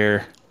find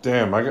here.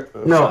 Damn, I got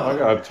No. something I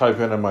gotta type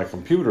in on my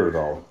computer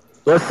though.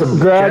 Listen,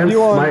 Grad,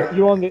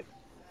 gents,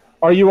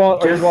 are you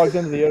Just- logged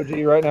into the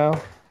OG right now?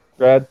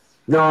 Grad?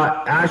 No,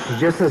 actually,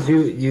 just as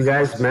you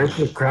guys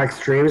mentioned, crack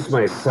streams.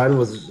 My son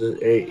was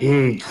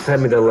he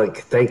sent me the link.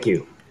 Thank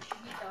you.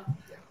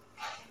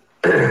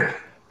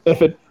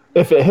 If it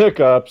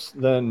hiccups,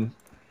 then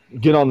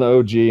get on the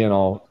OG and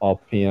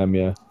I'll PM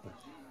you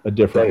a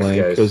different Thanks,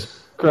 link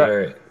guys. All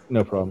right.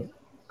 no problem.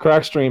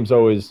 Crack streams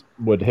always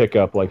would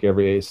hiccup like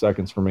every 8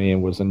 seconds for me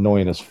and was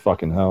annoying as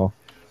fucking hell.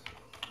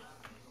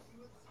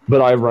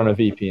 But I run a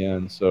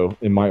VPN, so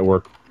it might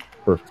work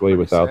perfectly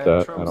without sad.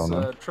 that. Trump's, I don't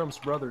know. Trump's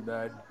brother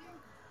died.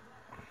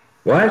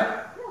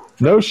 What?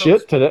 No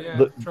shit today.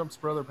 Yeah, Trump's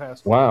brother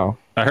passed away. Wow.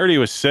 I heard he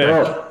was sick.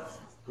 Bill.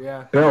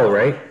 Yeah. Bill,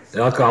 right?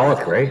 The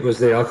alcoholic, right? Was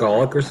the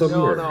alcoholic or something?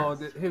 No.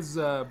 His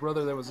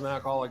brother that was an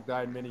alcoholic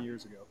died many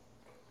years ago.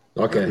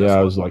 Okay. Yeah,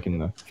 I was like in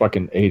the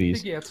fucking I think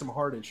 80s. he had some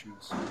heart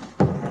issues.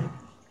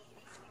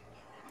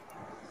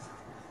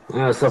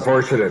 It's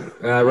unfortunate.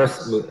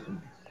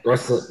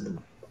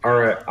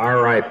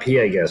 R.I.P.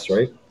 I guess,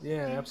 right?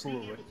 Yeah,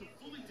 absolutely.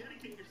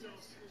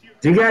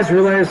 Do you guys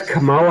realize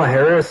Kamala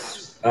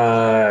Harris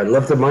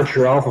lived in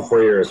Montreal for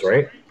 4 years,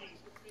 right?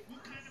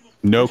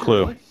 No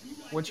clue.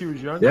 When she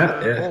was younger Yeah,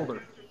 or yeah.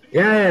 older?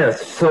 Yeah.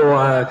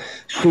 So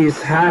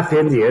she's half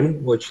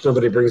Indian, which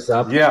nobody brings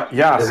up. Yeah,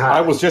 yes. And half-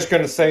 I was just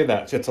gonna say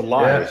that. It's a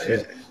lie.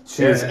 Yeah,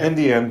 She's yeah.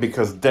 Indian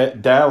because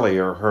Dali,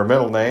 or her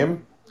middle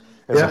name,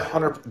 is Yeah.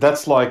 100.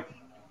 That's like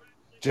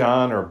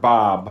John or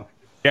Bob.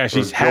 Yeah,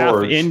 she's Or half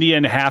George.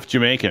 Indian, half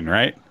Jamaican,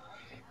 right?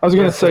 I was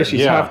going to say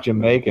she's Yeah. half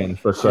Jamaican,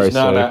 for She's Christ's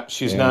not. sake.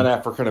 She's Yeah. not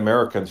African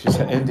American. She's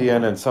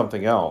Indian and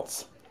something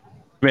else.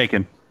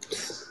 Jamaican.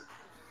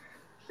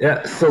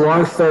 Yeah. So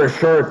long story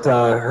short,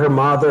 her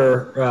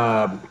mother.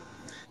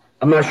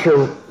 I'm not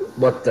sure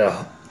what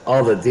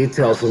all the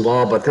details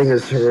involved, but the thing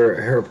is,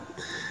 her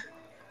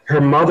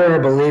mother, I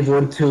believe,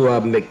 went to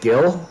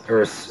McGill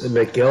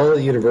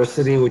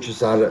University, which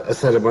is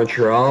outside of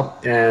Montreal,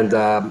 and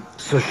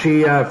so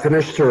she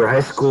finished her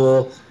high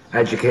school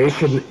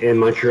education in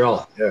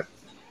Montreal. Yeah.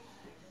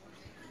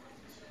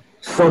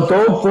 So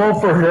don't vote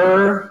for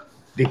her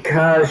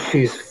because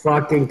she's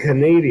fucking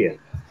Canadian.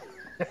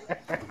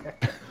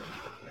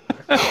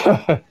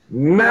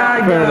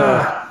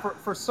 MAGA.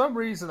 For some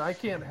reason, I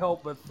can't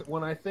help but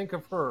when I think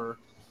of her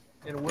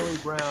and Willie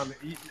Brown,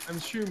 I'm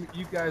sure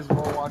you guys have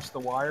all watched The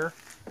Wire.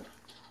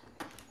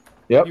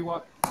 Yep. You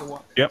watch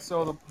Yep.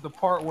 So the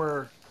part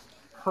where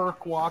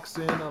Herc walks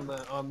in on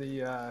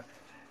the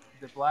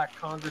black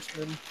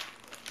congressman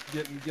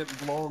getting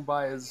blown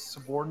by his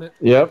subordinate.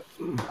 Yep.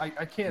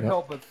 I can't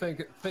help but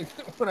think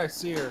when I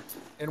see her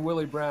and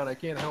Willie Brown, I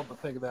can't help but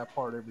think of that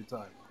part every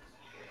time.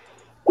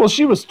 Well,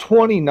 she was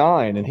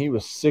 29 and he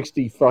was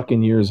 60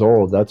 fucking years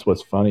old. That's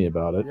what's funny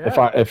about it.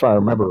 Yeah. If I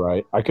remember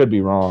right, I could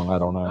be wrong. I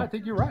don't know. I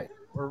think you're right,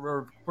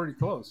 or pretty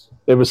close.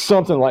 It was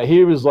something like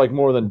he was like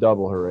more than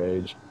double her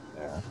age.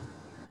 Yeah.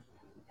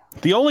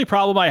 The only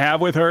problem I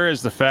have with her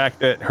is the fact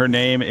that her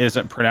name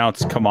isn't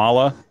pronounced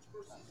Kamala.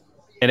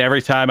 And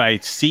every time I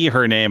see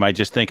her name, I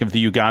just think of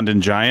the Ugandan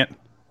giant,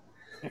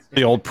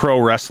 the old pro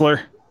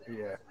wrestler.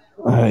 Yeah.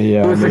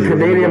 Yeah. He was a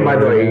Canadian, by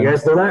the way. You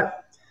guys know that?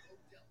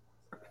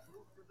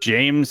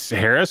 James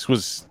Harris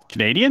was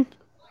Canadian?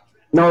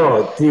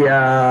 No,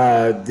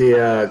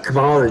 the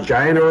Kamala the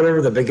Giant or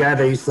whatever, the big guy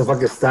that used to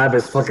fucking stab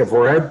his fucking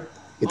forehead.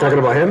 You talking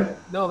about him?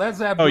 No, that's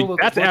Abdullah. Oh,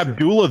 that's the Butcher.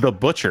 Abdullah the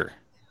Butcher.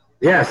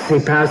 Yes, he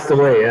passed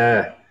away.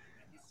 Yeah,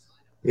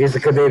 he's a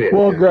Canadian.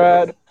 Well,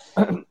 Grad,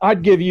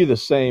 I'd give you the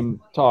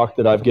same talk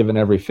that I've given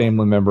every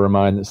family member of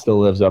mine that still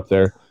lives up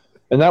there.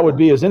 And that would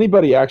be, is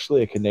anybody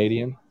actually a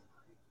Canadian?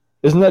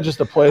 Isn't that just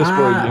a place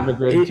where you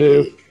immigrated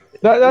to?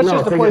 That's no,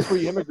 just a place where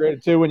you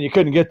immigrated to when you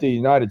couldn't get to the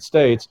United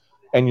States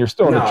and you're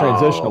still in a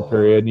transitional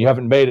period and you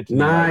haven't made it to the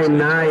United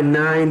States.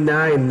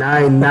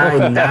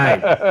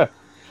 9999999.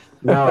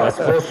 No, that's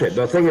bullshit.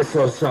 The thing is,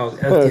 so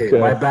okay.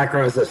 My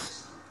background is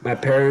this. My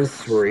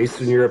parents were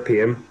Eastern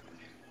European.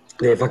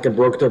 They fucking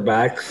broke their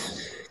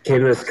backs, came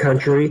to this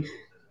country,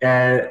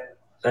 and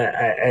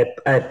I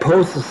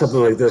posted something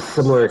like this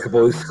similar a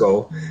couple weeks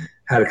ago.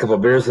 Had a couple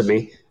of beers with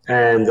me,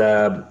 and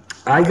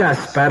I got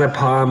spat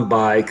upon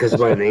because of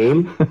my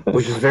name,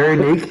 which is very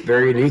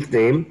unique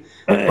name,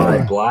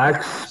 by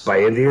blacks, by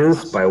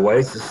Indians, by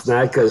whites. It's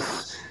not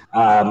because,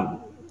 I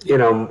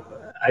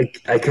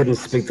couldn't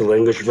speak the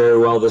language very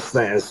well. This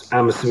and that.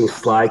 I'm assuming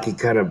Sly could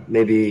kind of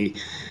maybe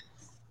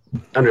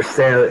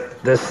understand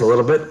this a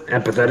little bit,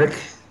 empathetic.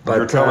 But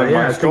You're telling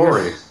my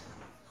story.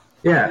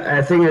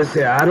 I think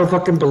I don't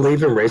fucking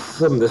believe in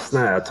racism. This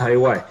and that. I'll tell you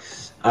why.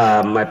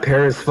 My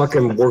parents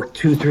fucking worked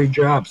 2-3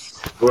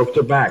 jobs, broke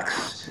their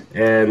backs,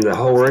 and the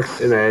whole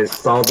works. And I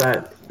installed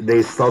that. They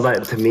installed that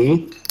into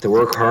me to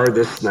work hard.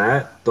 This and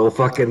that. Don't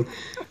fucking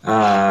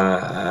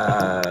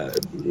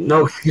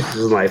no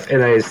excuses in life.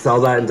 And I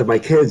installed that into my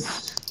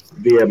kids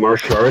via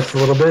martial arts a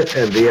little bit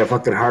and via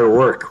fucking hard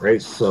work,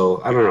 right?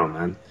 So I don't know,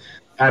 man.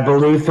 I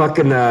believe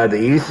fucking the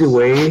easy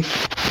way.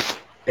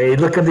 Hey,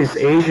 look at these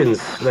Asians,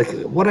 like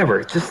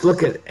whatever. Just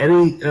look at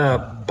any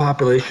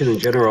population in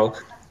general.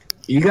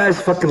 You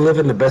guys fucking live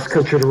in the best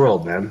country in the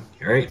world, man.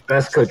 All right,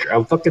 best country.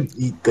 I'm fucking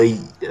the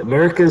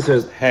Americans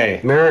are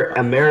Hey.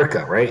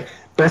 America, right?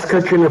 Best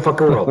country in the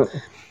fucking world.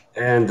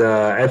 And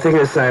I think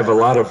I have a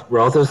lot of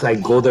relatives. I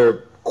go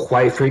there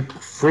quite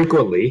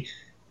frequently,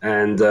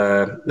 and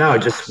no,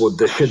 just with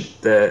the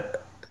shit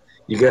that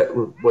you get,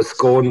 what's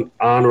going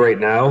on right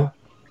now,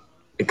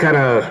 it kind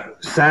of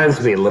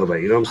saddens me a little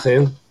bit. You know what I'm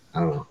saying?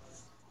 I don't know.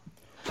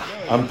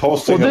 I'm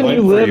posting Well, a didn't link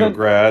you for live you, in-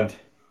 Grad.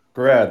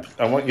 Grad,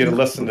 I want you to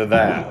listen to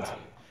that.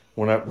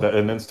 An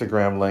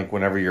Instagram link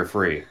whenever you're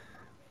free.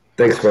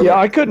 Thanks, brother. Yeah,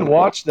 I couldn't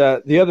watch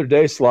that the other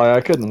day, Sly.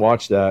 I couldn't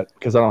watch that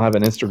because I don't have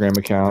an Instagram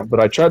account. But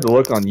I tried to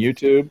look on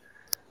YouTube.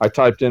 I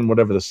typed in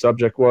whatever the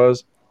subject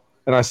was,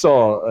 and I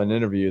saw an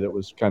interview that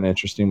was kind of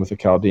interesting with a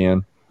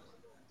Chaldean.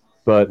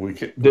 But We is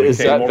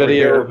came that over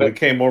video? here. We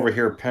came over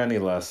here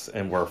penniless,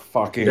 and we're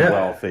fucking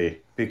wealthy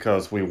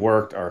because we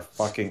worked our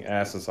fucking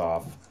asses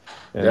off,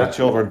 and the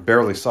children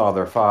barely saw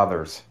their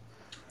fathers,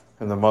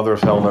 and the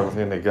mothers held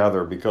everything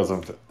together because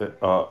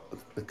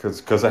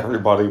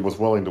everybody was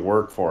willing to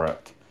work for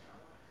it.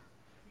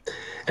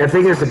 I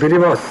think it's the beauty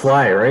about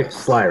Sly, right?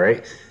 Sly,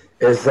 right?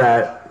 Is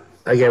that,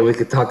 again, we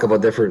could talk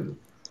about different,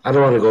 I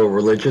don't want to go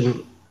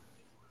religion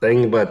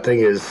thing, but thing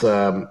is,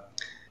 I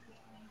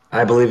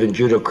believe in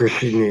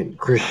Christianity,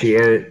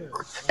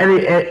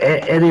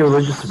 any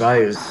religious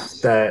values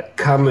that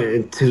come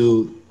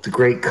into the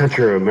great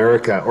country of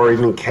America or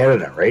even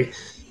Canada, right?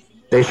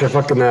 They should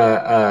fucking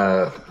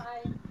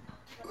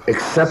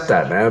accept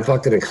that, man.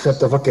 Fucking accept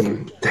the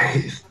fucking.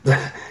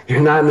 You're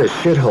not in the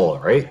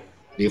shithole, right?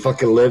 You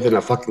fucking live in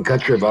a fucking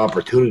country of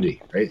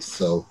opportunity, right?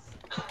 So.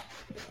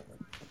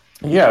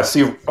 Yeah.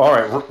 See, all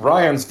right.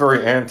 Ryan's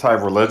very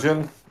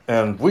anti-religion,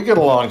 and we get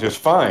along just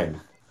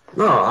fine.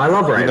 No, I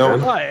love Ryan,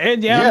 man.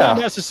 And I'm not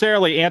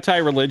necessarily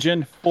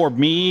anti-religion. For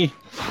me,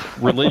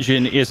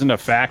 religion isn't a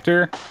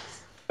factor.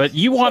 But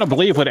you want to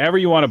believe whatever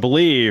you want to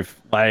believe.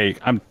 Like,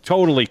 I'm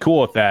totally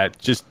cool with that.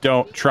 Just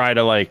don't try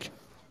to, like,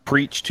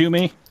 preach to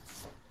me.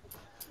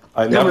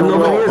 I never will,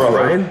 brother.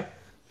 Ryan.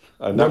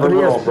 I never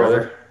will,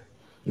 brother.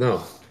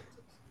 No.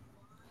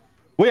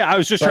 Well, yeah, I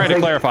was just trying to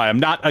clarify. I'm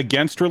not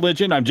against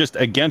religion. I'm just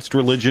against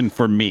religion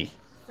for me.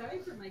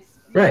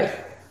 Right.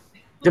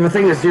 Yeah, the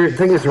thing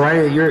is,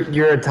 Ryan,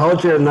 you're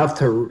intelligent enough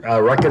to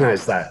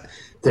recognize that,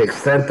 to the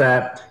extent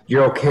that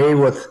you're okay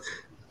with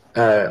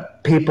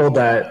people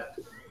that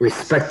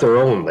respect their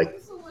own, like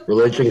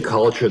religion,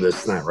 culture,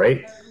 this and that,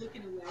 right?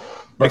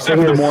 Except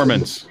for the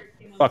Mormons.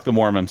 Fuck the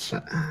Mormons.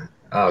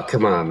 Oh,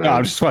 come on, man. No,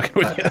 I'm just fucking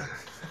with you.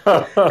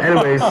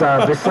 Anyways,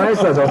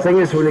 besides that, the thing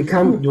is, when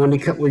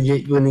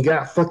you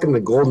got fucking the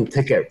golden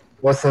ticket,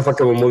 what's that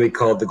fucking movie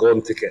called? The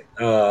Golden Ticket.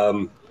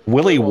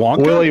 Willy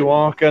Wonka? Willy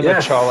Wonka and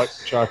the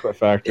Chocolate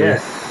Factory.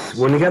 Yes.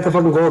 When you got the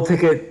fucking golden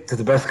ticket to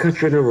the best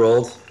country in the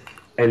world,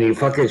 and you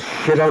fucking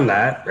shit on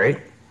that, right?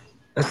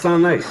 That's not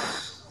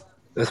nice.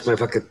 That's my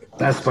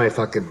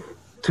fucking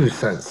 2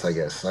 cents, I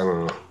guess. I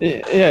don't know.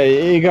 Yeah,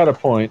 you got a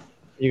point.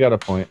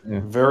 Yeah.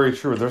 Very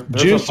true. There's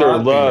Juicer a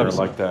loves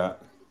like that.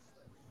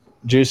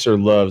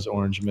 Juicer loves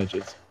orange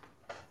midgets.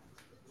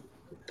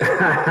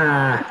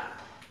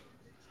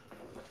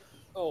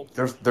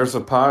 There's a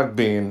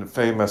Podbean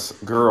famous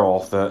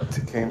girl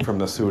that came from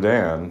the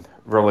Sudan,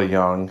 really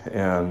young,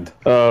 and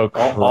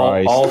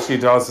all she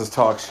does is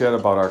talk shit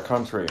about our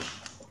country.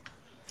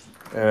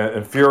 And it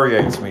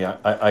infuriates me.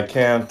 I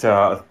can't.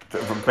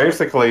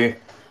 Basically,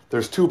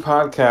 there's 2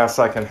 podcasts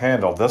I can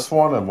handle. This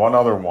one and one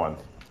other one.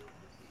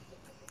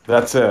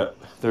 That's it.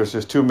 There's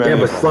just too many. Yeah,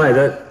 but Sly,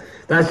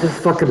 that's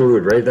just fucking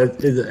rude, right?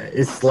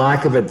 It's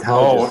lack of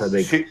intelligence.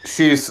 I think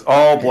she's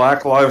all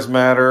Black Lives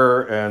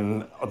Matter,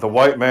 and the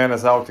white man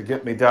is out to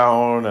get me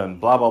down, and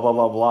blah blah blah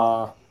blah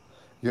blah.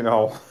 You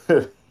know.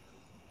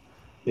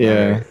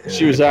 Yeah,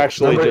 she was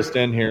actually just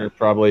in here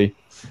probably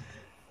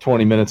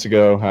 20 minutes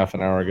ago, half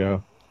an hour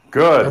ago.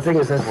 Good. The thing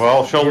is,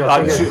 well,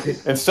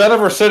 instead of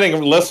her sitting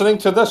and listening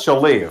to this,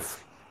 she'll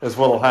leave. Is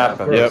what'll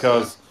happen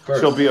because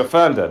she'll be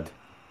offended.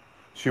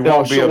 She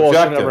won't be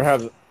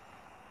objective.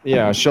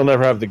 She'll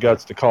never have the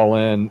guts to call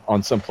in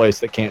on some place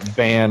that can't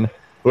ban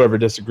whoever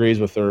disagrees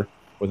with her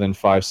within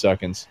 5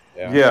 seconds.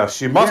 Yeah,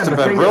 she must have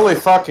been really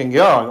fucking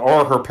young,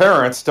 or her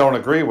parents don't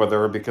agree with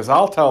her, because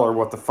I'll tell her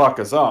what the fuck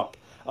is up.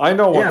 I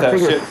know what that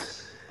shit.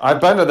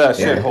 I've been to that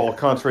shithole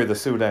country, the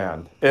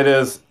Sudan. It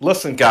is.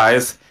 Listen,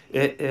 guys,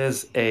 it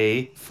is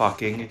a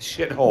fucking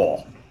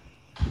shithole.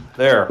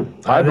 There.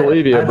 I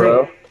believe you,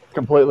 bro.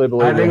 Completely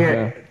believe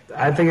you.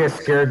 I think it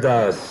scared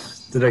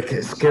Did I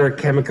scare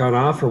Chemicon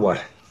off or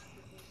what?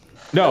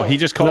 No, he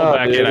just called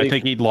back in. I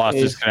think he'd lost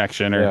his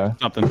connection or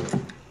something.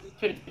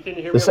 Can you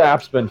hear me? This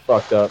app's been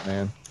fucked up,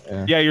 man.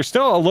 Yeah, you're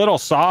still a little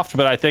soft,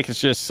 but I think it's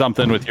just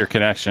something with your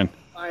connection.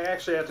 I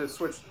actually had to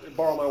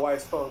borrow my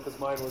wife's phone because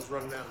mine was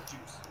running out of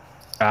juice.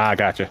 Ah,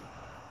 gotcha.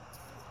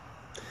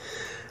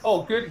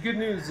 Oh, good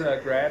news,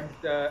 Grad.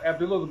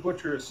 Abdullah the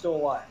Butcher is still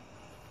alive.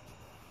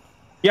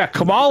 Yeah,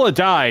 Kamala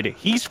died.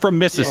 He's from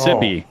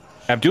Mississippi.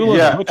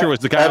 Abdullah the Butcher was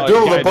the guy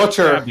Abdullah the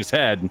Butcher stabbed his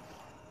head.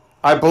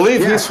 I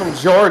believe he's from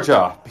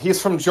Georgia.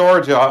 He's from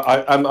Georgia.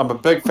 I'm a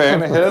big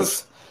fan of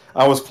his.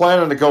 I was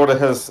planning to go to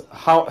his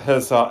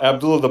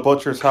Abdullah the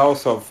Butcher's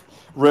house of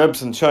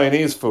ribs and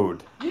Chinese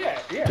food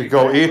Yeah. to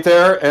go eat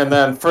there, and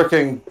then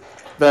freaking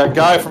that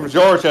guy from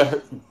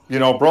Georgia,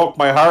 broke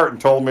my heart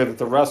and told me that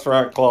the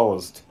restaurant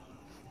closed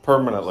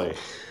permanently.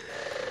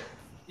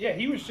 Yeah,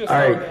 he was just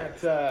All on right.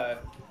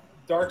 that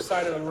Dark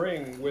Side of the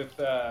Ring with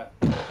the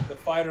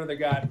fighter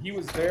that he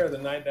was there the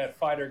night that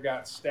fighter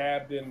got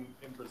stabbed in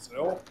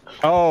Brazil.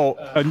 Oh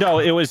no,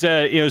 it was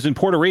in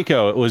Puerto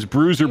Rico. It was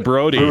Bruiser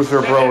Brody.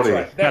 Bruiser Brody.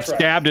 That's right. That's got right.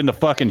 stabbed in the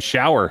fucking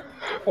shower.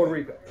 Puerto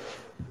Rico.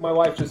 My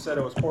wife just said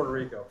it was Puerto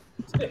Rico.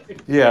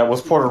 Yeah, it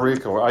was Puerto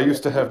Rico. I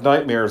used to have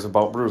nightmares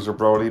about Bruiser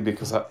Brody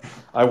because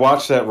I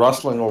watched that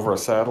wrestling over a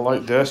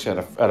satellite dish at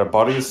a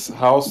buddy's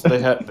house. I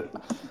had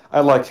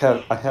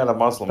a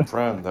Muslim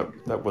friend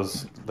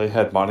they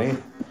had money,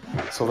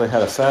 so they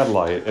had a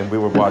satellite and we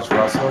would watch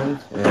wrestling,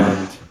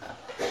 and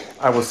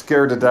I was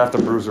scared to death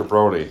of Bruiser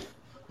Brody,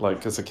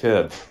 like as a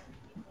kid.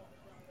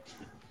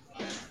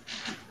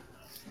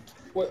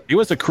 He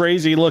was a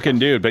crazy looking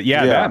dude, but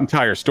yeah, that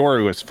entire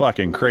story was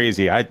fucking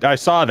crazy. I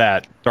saw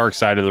that Dark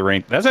Side of the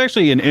Ring. That's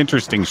actually an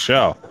interesting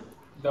show.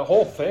 The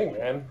whole thing,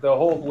 man. The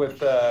whole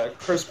with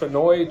Chris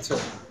Benoit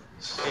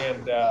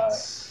and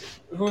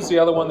who's the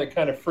other one that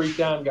kind of freaked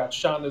out and got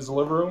shot in his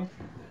living room?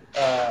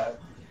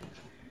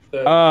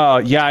 Oh,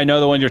 yeah, I know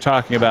the one you're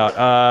talking about.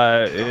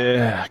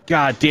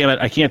 God damn it,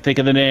 I can't think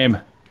of the name.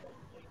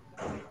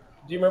 Do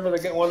you remember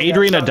the one?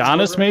 Adrian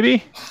Adonis,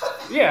 maybe?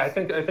 Yeah, I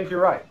think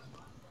you're right.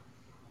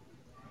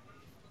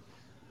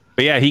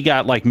 But yeah, he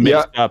got like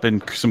mixed up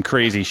in some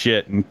crazy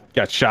shit and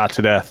got shot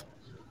to death.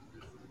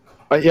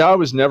 Yeah, I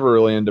was never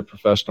really into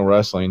professional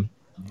wrestling.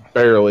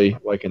 Barely,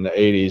 like in the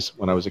 80s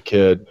when I was a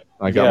kid.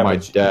 I got my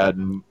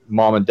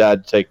mom and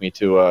dad to take me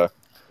to a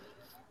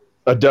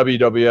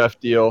WWF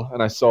deal,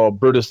 and I saw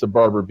Brutus the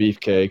Barber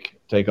Beefcake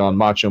take on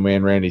Macho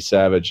Man Randy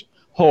Savage.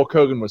 Hulk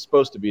Hogan was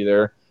supposed to be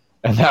there,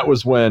 and that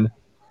was when,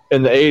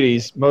 in the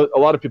 80s, a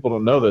lot of people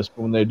don't know this,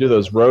 but when they do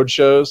those road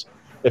shows,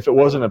 if it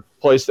wasn't a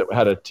place that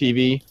had a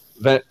TV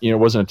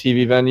wasn't a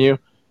TV venue,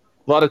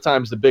 a lot of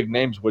times the big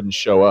names wouldn't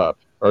show up,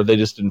 or they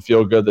just didn't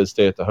feel good. They'd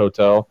stay at the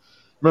hotel.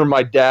 Remember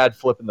my dad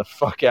flipping the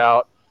fuck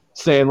out,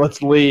 saying,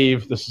 "Let's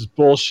leave. This is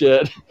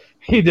bullshit."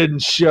 He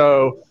didn't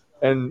show,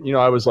 and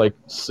I was like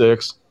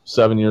 6,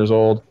 7 years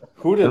old.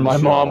 Who didn't And my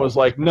show? mom was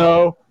like,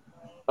 "No,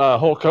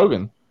 Hulk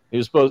Hogan." It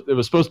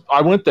was supposed.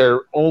 I went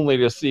there only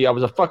to see. I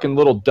was a fucking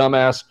little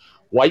dumbass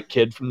white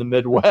kid from the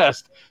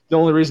Midwest. The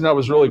only reason I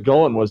was really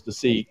going was to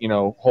see,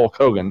 Hulk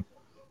Hogan,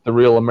 the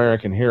real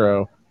American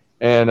hero.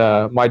 And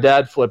my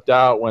dad flipped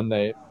out when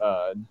they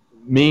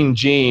Mean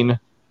Gene,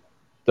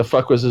 the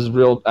fuck was his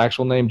real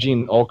actual name,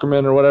 Gene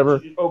Okerman or whatever,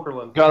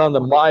 Okerlund, got on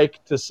the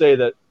mic to say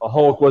that a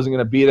Hulk wasn't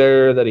going to be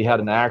there, that he had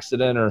an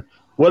accident or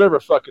whatever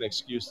fucking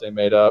excuse they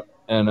made up.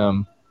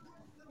 And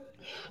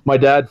my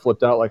dad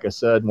flipped out, like I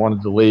said, and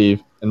wanted to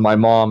leave, and my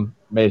mom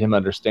made him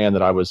understand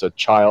that I was a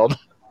child.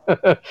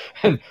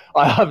 And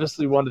I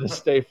obviously wanted to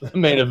stay for the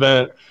main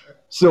event,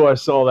 so I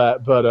saw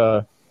that.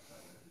 But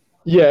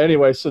yeah,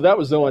 anyway, so that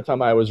was the only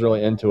time I was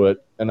really into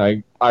it. And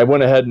I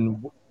went ahead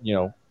and,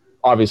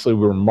 obviously we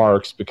were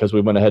marks because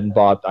we went ahead and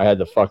I had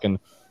the fucking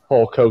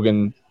Hulk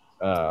Hogan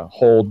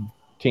hold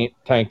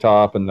tank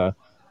top and the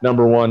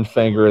 #1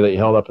 finger that he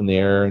held up in the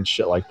air and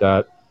shit like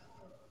that.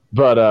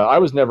 But I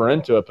was never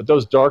into it. But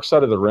those Dark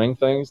Side of the Ring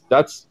things,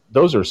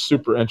 those are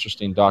super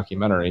interesting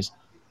documentaries.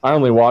 I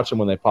only watch them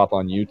when they pop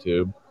on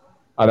YouTube.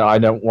 I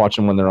don't watch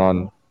them when they're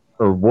on,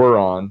 or were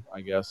on,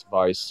 I guess,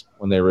 Vice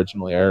when they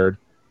originally aired.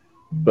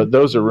 But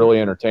those are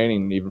really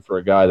entertaining, even for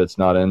a guy that's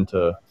not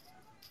into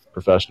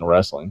professional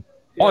wrestling.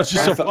 Oh, it's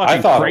just so fucking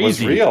I thought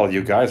crazy. It was real,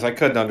 you guys. I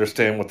couldn't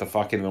understand what the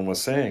fucking one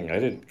was saying.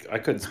 I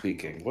couldn't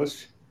speak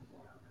English.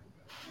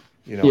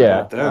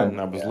 Back then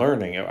I was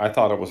learning. I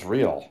thought it was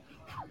real.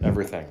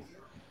 Everything.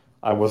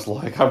 I would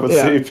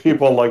see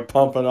people like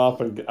pumping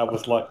up, and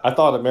I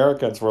thought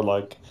Americans were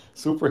like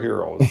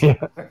superheroes.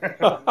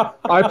 Yeah.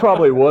 I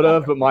probably would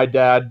have, but my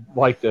dad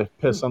liked to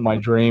piss on my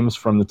dreams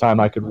from the time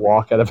I could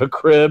walk out of a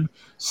crib.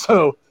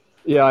 So,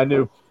 yeah, I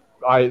knew.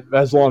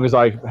 As long as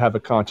I have a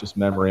conscious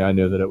memory, I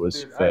knew that it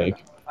was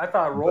fake. I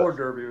thought roller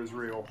derby was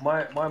real.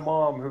 My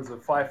mom, who's a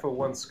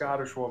 5'1"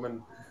 Scottish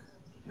woman,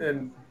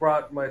 and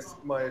brought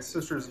my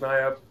sisters and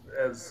I up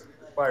as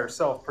by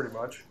herself, pretty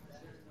much.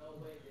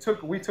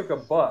 We took a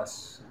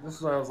bus. This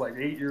is when I was like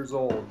 8 years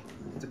old,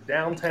 to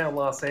downtown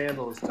Los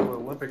Angeles to the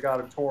Olympic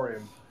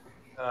Auditorium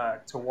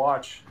to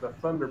watch the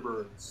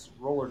Thunderbirds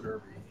roller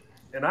derby,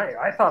 and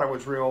I thought it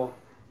was real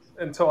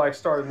until I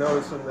started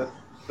noticing that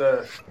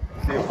the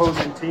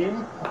opposing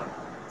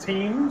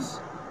teams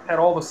had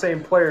all the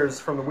same players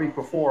from the week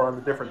before on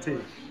the different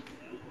team.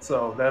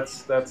 So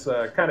that's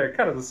kind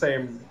of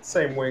the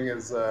same wing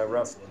as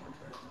wrestling.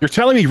 You're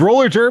telling me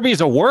roller derby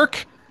is a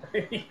work?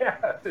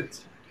 Yeah,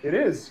 it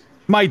is.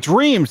 My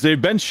dreams,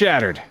 they've been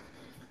shattered.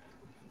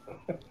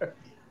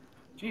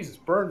 Jesus,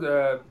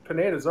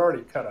 Pineda's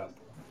already cut up.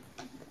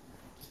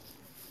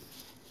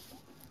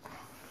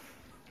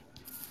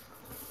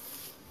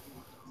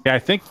 Yeah, I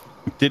think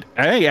I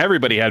think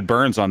everybody had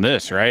Burns on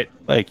this, right?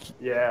 Like,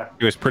 Yeah.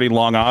 it was pretty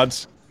long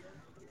odds.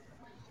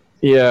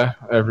 Yeah,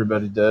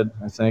 everybody did.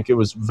 I think it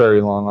was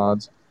very long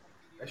odds.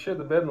 I should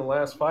have been in the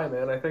last fight,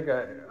 man. I think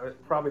I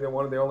probably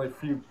one of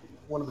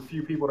the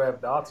few people to have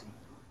Dotson.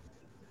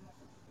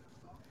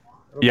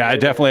 Yeah, I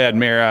definitely had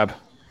Merab.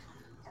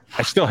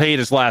 I still hate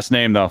his last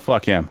name though.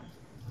 Fuck him.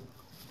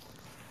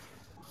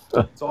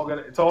 It's all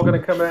gonna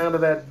come down to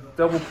that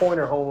double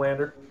pointer,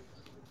 Homelander.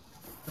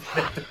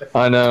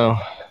 I know.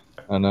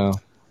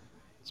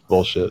 It's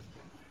bullshit.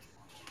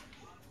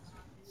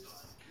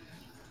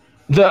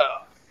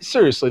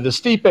 Seriously, the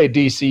Stipe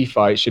DC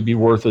fight should be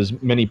worth as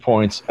many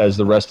points as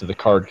the rest of the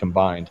card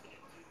combined.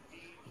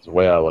 That's the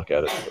way I look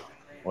at it. But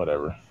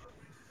whatever.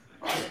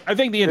 I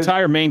think the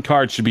entire main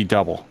card should be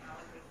double.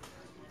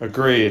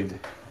 Agreed.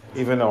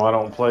 Even though I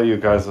don't play you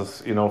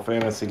guys'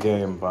 fantasy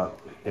game, but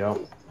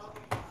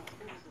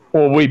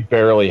Well, we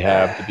barely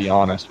have, to be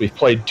honest. We've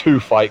played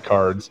 2 fight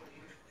cards,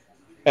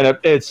 and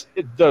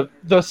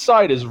the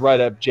site is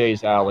right up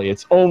Jay's alley.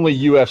 It's only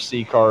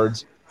UFC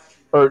cards.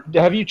 Or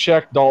have you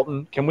checked,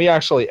 Dalton? Can we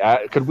actually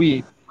add? Could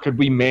we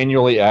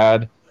manually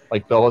add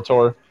like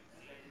Bellator?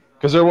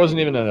 Because there wasn't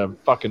even a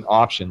fucking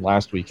option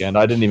last weekend.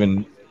 I didn't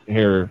even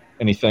hear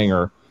anything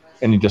or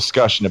any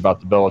discussion about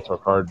the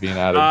Bellator card being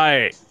added.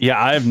 I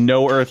have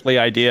no earthly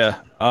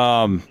idea.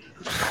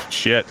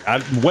 Shit.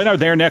 When are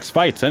their next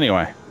fights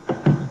anyway?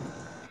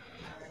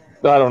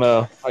 I don't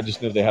know. I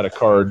just knew they had a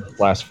card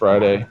last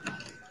Friday,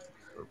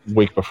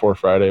 week before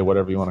Friday,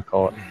 whatever you want to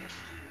call it.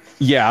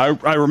 Yeah,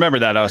 I remember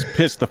that. I was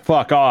pissed the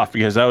fuck off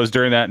because that was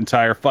during that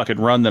entire fucking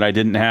run that I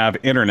didn't have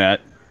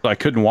internet, so I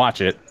couldn't watch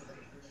it.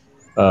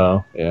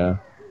 Oh, yeah.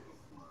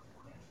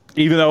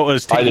 Even though it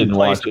was taking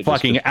place a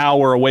fucking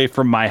hour away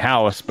from my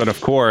house, but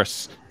of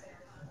course,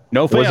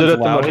 no fans allowed. Was it at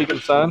allowed. the Mohegan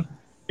Sun?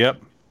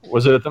 Yep.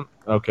 Was it at them?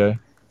 Okay.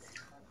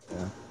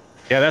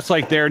 Yeah, that's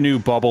like their new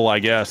bubble, I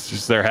guess.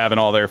 Just they're having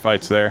all their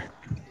fights there.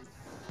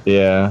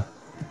 Yeah.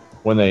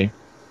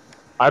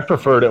 I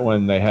preferred it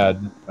when they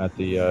had at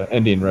the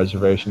Indian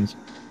reservations.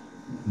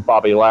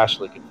 Bobby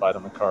Lashley could fight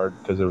on the card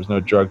because there was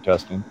no drug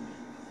testing.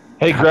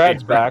 Hey,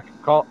 Grad's back.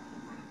 Call.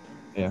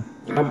 Yeah.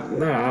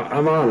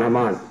 I'm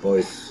on,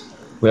 boys.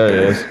 There he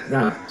is.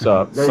 No. What's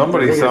up?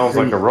 somebody sounds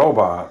like a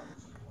robot.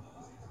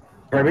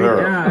 I mean,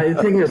 yeah,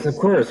 the thing is, of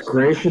course,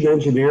 creation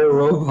engineer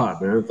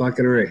robot, man.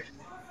 Fucking right.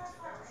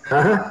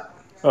 Huh?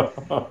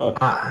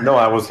 No,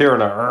 I was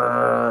hearing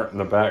a in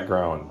the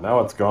background. Now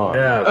it's gone.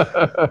 Yeah.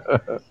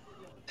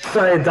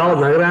 So, hey,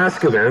 Dalton, I'm going to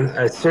ask you, man,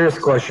 a serious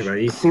question, man.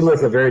 You seem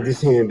like a very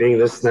decent human being,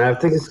 this and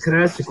that. Can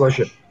I ask you a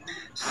question?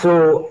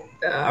 So,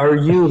 are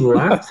you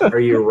left? Are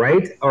you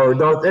right? Or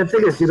no, the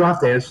thing is, you don't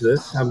have to answer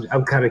this.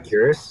 I'm kind of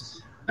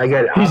curious.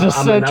 Again, He's a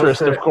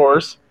centrist, of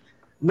course.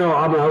 No,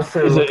 I'm an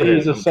outsider.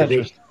 He's a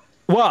centrist.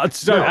 Well,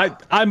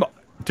 I'm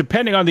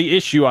depending on the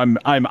issue. I'm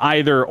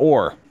either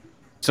or.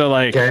 So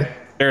like,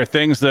 there are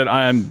things that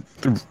I'm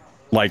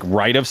like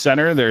right of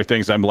center. There are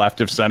things I'm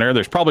left of center.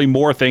 There's probably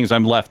more things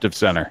I'm left of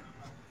center.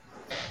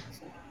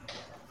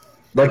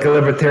 Like a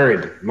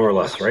libertarian, more or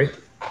less, right?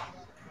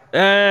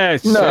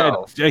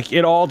 No.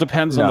 It all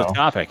depends on the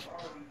topic.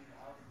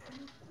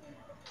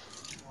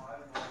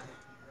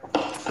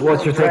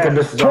 What's your take on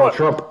Mr. Donald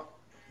Trump?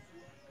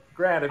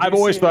 I've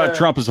always thought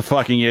Trump is a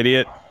fucking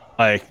idiot.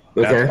 Like,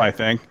 that's my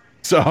thing.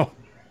 So,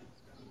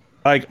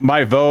 like,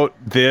 my vote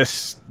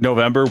this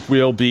November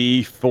will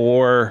be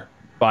for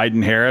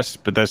Biden-Harris,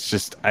 but that's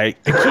just, I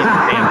can't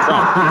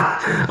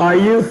stand Trump. Are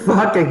you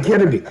fucking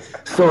kidding me?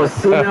 So a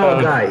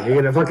senile guy,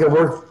 you're gonna fucking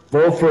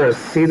vote for a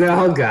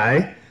senile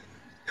guy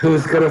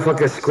who's gonna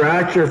fucking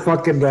scratch your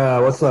fucking,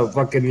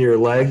 your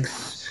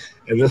legs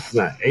and this and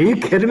that. Are you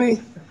kidding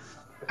me?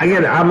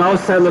 Again, I'm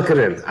outside looking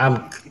in.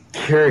 I'm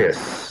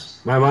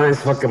curious. My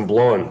mind's fucking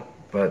blowing,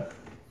 but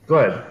go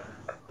ahead.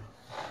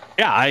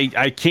 Yeah,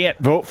 I can't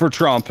vote for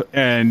Trump,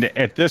 and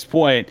at this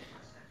point,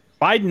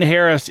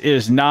 Biden-Harris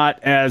is not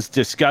as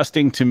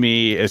disgusting to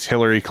me as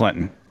Hillary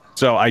Clinton.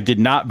 So I did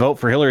not vote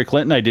for Hillary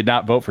Clinton. I did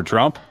not vote for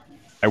Trump.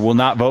 I will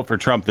not vote for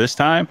Trump this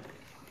time.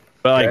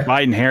 But like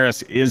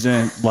Biden-Harris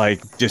isn't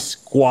like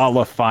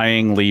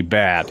disqualifyingly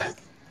bad.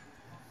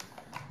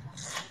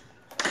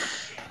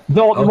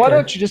 Dalton, why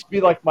don't you just be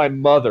like my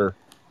mother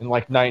in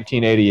like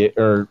 1988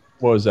 or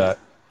what was that?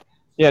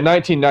 Yeah,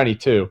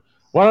 1992.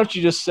 Why don't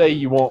you just say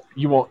you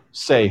won't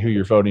say who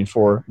you're voting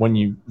for when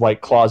you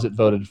like closet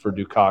voted for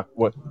Dukakis?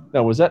 What?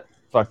 No, was that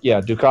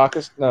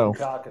Dukakis? No,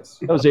 Dukakis.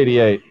 That was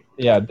 88.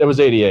 Yeah, that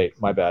was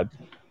 88. My bad.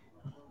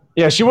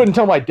 Yeah, she wouldn't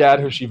tell my dad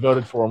who she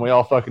voted for, and we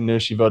all fucking knew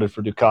she voted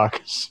for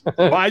Dukakis.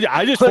 Well,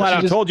 I just flat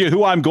out told you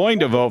who I'm going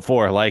to vote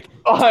for. Like,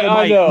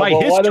 I know. My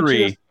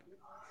history.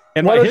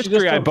 In my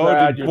history, I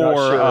voted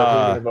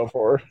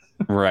for.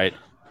 Right.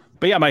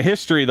 But yeah, my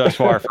history thus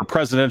far for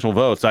presidential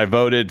votes, I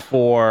voted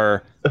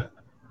for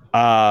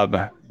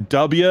W,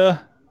 then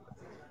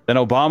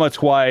Obama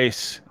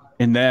twice,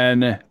 and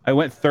then I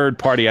went third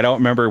party. I don't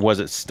remember, was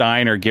it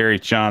Stein or Gary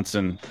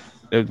Johnson?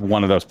 It was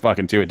one of those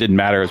fucking two. It didn't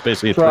matter. It was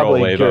basically a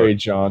throwaway vote. Gary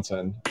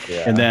Johnson.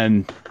 Yeah. And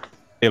then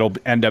it'll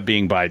end up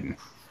being Biden.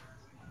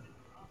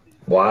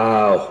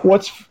 Wow.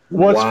 What's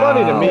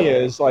funny to me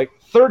is like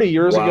 30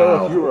 years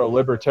ago, if you were a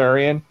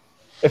libertarian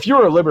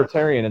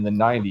in the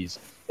 90s,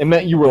 it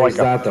meant you were like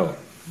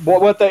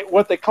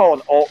what they call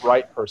an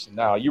alt-right person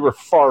now. You were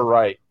far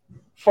right.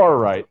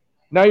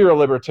 Now you're a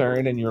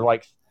libertarian and you're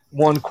like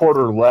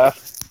 1/4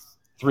 left,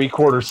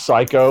 3/4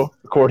 psycho,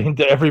 according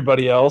to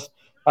everybody else.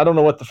 I don't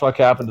know what the fuck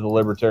happened to the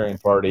Libertarian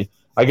Party.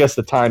 I guess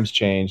the times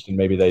changed and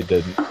maybe they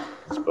didn't.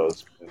 I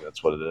suppose maybe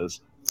that's what it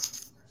is.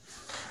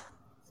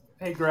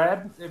 Hey,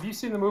 Grad, have you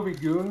seen the movie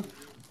Goon?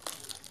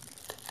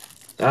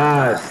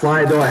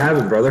 Sly, no, I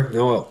haven't, brother.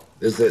 No,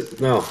 is it?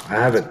 No, I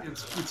haven't.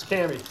 It's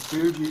Cammy,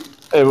 dude.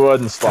 It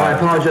wasn't Sly. I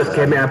apologize,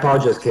 Kimmy. I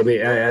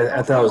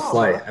thought it was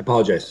Sly. I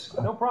apologize.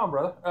 No problem,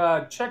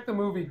 brother. Check the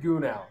movie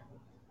Goon out.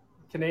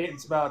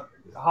 It's about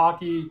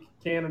hockey,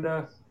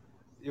 Canada.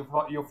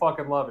 You'll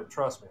fucking love it.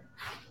 Trust me.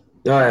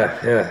 Oh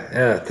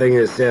yeah. Thing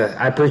is,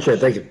 I appreciate it.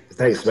 Thank you.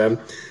 Thanks, man.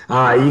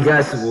 You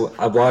guys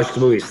have watched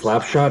the movie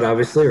Slapshot,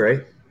 obviously,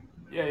 right?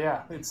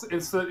 Yeah.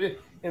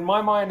 In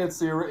my mind,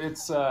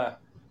 Slapshot's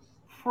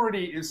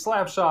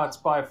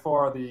by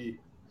far the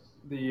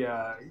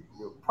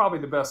probably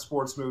the best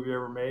sports movie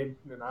ever made,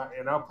 and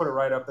I'll put it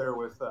right up there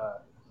with.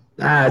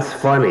 It's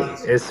funny.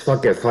 It's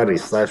fucking funny.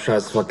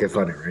 Slapshot's fucking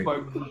funny, right?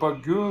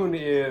 But Goon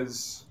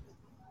is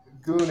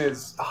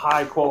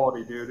high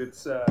quality, dude.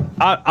 It's.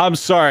 I'm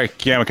sorry,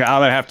 Kamika.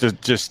 I'm gonna have to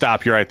just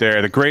stop you right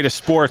there. The greatest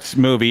sports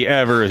movie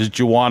ever is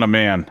Juwanna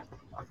Man.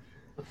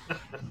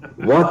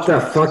 What the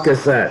fuck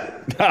is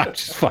that?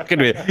 Just fucking.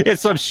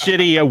 It's some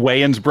shitty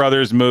Wayans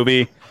Brothers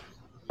movie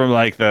from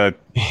like the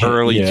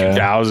early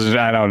 2000s.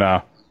 I don't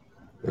know.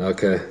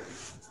 Okay.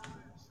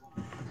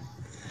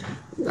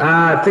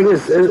 Thing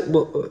is,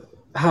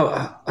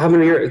 how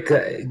many years?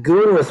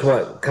 Goon was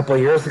what? A couple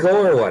of years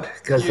ago or what?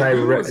 Because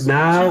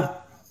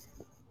now.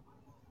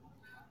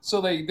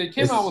 So they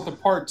came out with a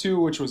part 2,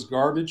 which was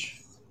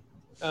garbage.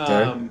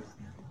 Okay.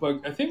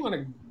 But I think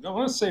I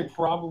want to say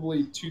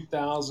probably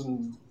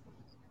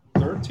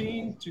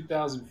 2013,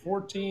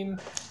 2014.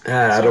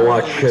 I don't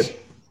watch shit.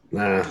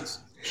 Nah.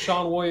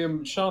 Sean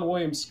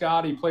William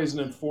Scott. He plays an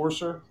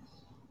enforcer.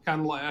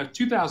 Kind of like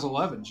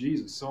 2011.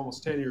 Jesus,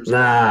 almost 10 years.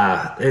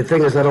 Nah. The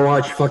thing is, I don't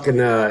watch fucking.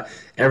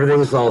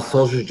 Everything's all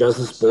social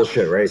justice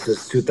bullshit, right?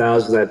 Since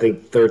 2000, I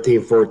think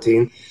 13,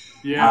 14.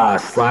 Yeah.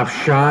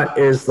 Slapshot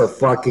is the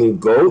fucking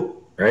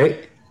GOAT,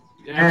 right?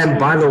 Yeah, and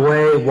by the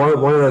way,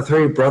 one of the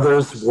 3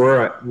 brothers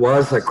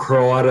was a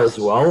Croat as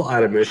well,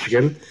 out of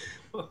Michigan.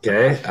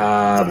 Okay.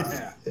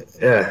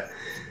 Yeah.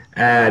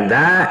 And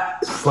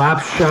that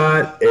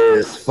Slapshot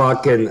is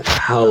fucking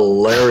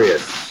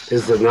hilarious.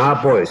 Is it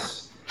not,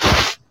 boys?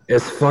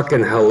 It's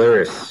fucking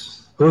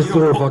hilarious. Who's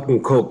doing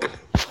fucking coke?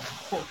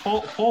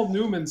 Paul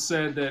Newman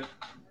said that,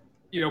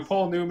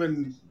 Paul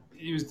Newman,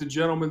 he was the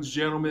gentleman's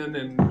gentleman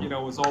and,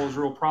 was always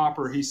real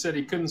proper. He said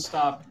he couldn't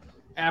stop,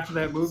 after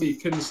that movie, he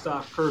couldn't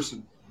stop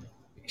cursing.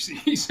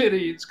 He said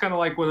it's kind of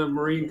like when a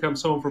Marine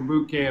comes home from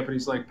boot camp and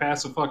he's like,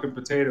 pass the fucking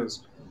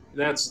potatoes.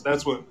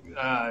 That's what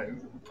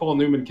Paul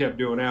Newman kept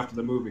doing after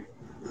the movie.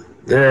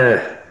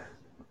 Yeah.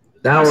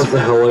 That was a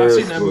hilarious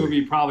I've seen that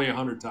movie probably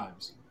 100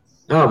 times.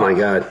 Oh, my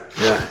God.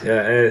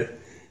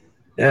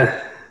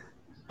 Yeah.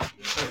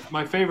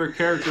 My favorite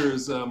character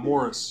is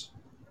Morris.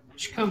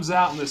 She comes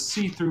out in this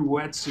see-through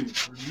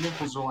wetsuit. Her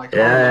nipples are like,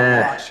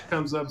 oh, she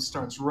comes up and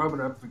starts rubbing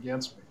up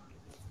against me.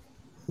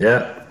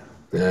 Yeah.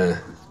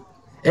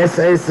 It's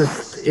a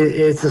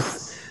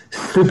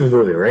stupid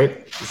movie, right?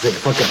 It's like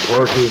fucking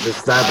porky,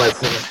 just that, but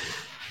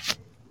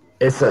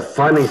it's a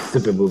funny,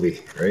 stupid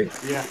movie, right?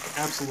 Yeah,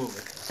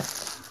 absolutely.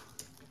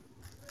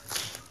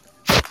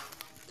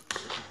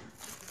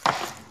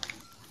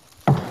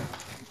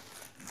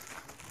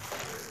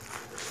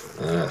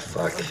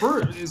 Fuck.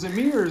 Is it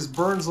me or does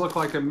Burns look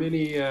like a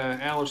mini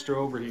Alistair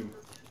Overeem?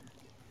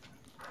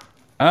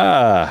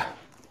 I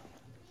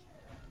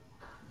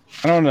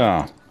don't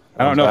know.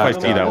 I don't know if I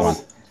see that one.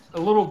 A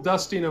little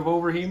dusting of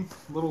Overeem.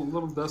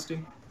 Little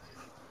dusting.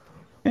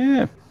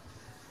 Yeah.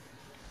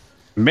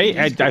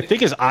 I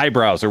think his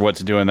eyebrows are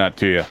what's doing that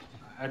to you.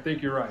 I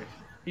think you're right.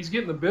 He's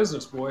getting the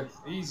business, boy.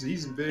 He's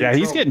in big Yeah,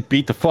 he's trouble. getting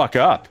beat the fuck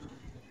up.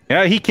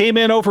 Yeah, he came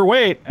in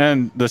overweight,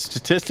 and the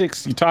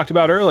statistics you talked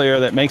about earlier,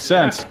 that makes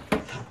sense.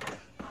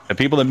 The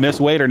people that miss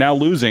weight are now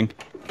losing.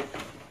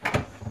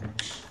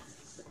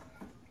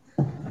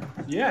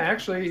 Yeah,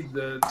 actually,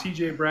 the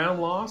TJ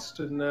Brown lost,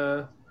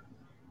 and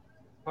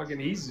fucking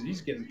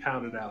he's getting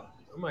pounded out.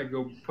 I might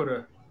go put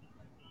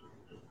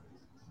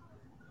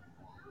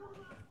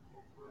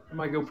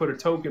a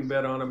token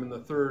bet on him in the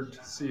third,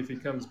 see if he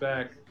comes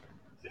back.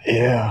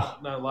 Yeah,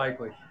 not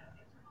likely.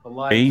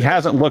 He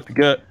hasn't looked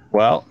good.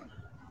 Well,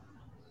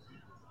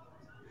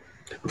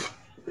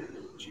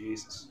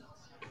 Jesus.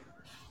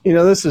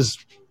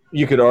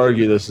 You could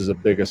argue this is the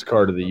biggest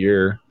card of the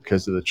year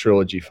because of the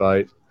trilogy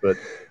fight, but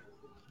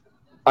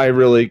I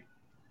really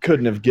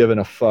couldn't have given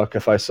a fuck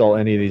if I saw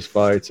any of these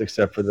fights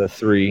except for the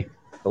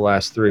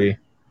last 3.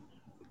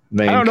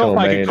 I don't know if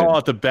I could call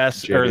it the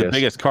best or the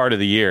biggest card of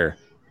the year.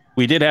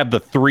 We did have the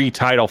 3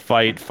 title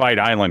Fight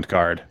Island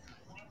card.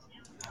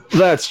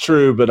 That's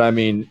true, but I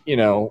mean,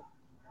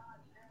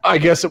 I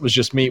guess it was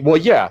just me. Well,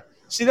 yeah.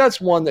 See,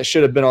 that's one that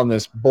should have been on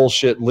this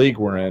bullshit league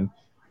we're in.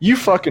 You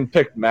fucking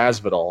picked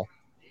Masvidal.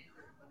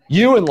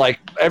 You and like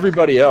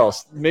everybody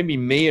else, maybe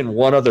me and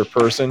one other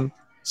person,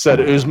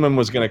 said Usman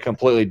was going to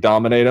completely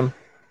dominate him.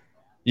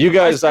 You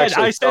guys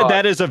I said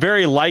that is a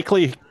very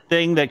likely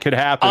thing that could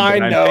happen. I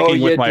know I'm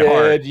picking you with my did.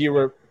 heart. You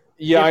were.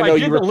 Yeah, I know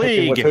you were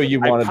picking with who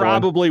you wanted. I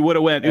probably would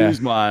have went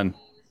Usman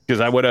because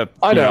I would have.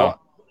 I know.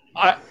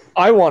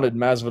 I wanted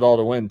Masvidal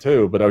to win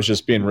too, but I was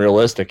just being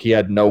realistic. He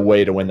had no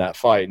way to win that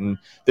fight, and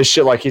this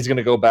shit like he's going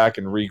to go back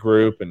and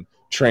regroup and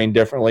train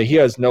differently. He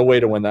has no way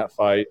to win that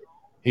fight.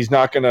 He's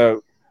not going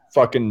to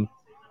fucking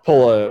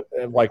pull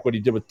like what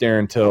he did with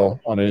Darren Till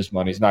on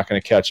Usman. He's not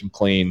going to catch him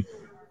clean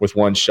with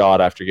one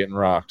shot after getting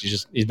rocked.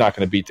 He's not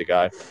going to beat the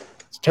guy.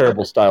 It's a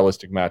terrible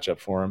stylistic matchup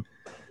for him.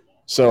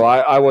 So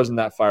I wasn't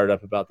that fired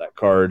up about that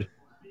card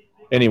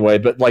anyway.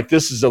 But like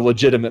this is a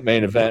legitimate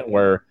main event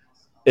where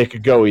it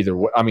could go either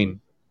way. I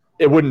mean,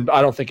 it wouldn't.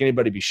 I don't think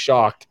anybody would be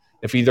shocked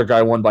if either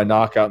guy won by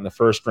knockout in the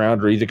first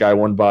round or either guy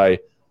won by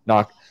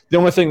knock. The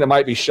only thing that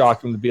might be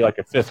shocking would be like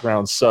a 5th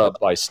round sub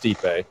by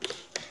Stipe.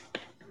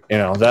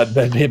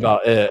 That'd be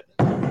about it.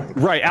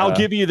 Right. I'll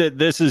give you that.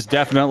 This is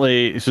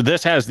definitely so.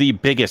 This has the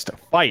biggest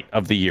fight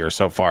of the year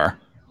so far.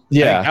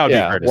 Yeah.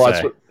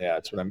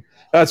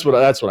 That's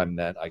what I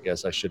meant. I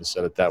guess I should have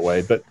said it that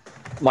way. But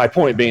my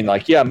point being,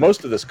 like, yeah,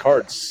 most of this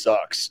card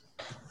sucks.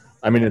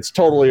 I mean, it's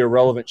totally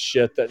irrelevant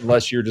shit that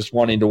unless you're just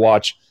wanting to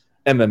watch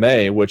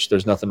MMA, which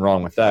there's nothing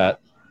wrong with that.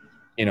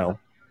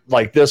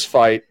 Like this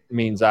fight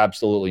means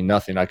absolutely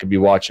nothing. I could be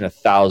watching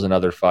 1,000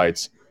 other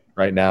fights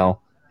right now,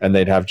 and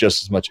they'd have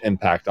just as much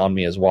impact on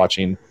me as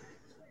watching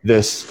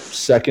this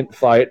second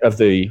fight of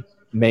the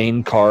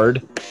main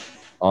card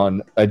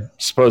on a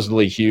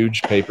supposedly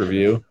huge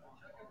pay-per-view.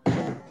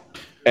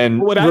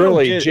 And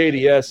really,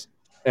 JDS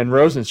and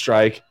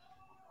Rosenstrike,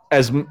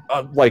 as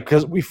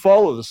because we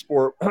follow the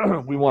sport,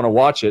 we want to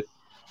watch it.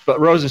 But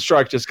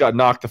Rosenstrike just got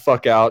knocked the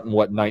fuck out in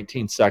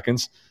 19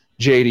 seconds.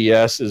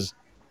 JDS is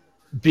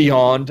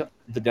beyond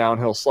the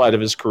downhill slide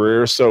of his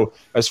career. So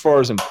as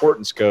far as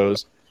importance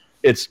goes,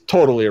 it's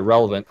totally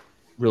irrelevant,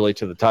 really,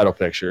 to the title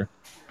picture.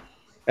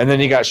 And then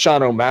you got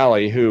Sean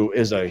O'Malley, who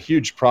is a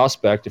huge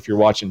prospect if you're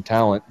watching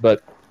talent,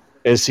 but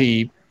is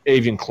he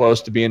even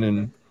close to being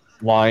in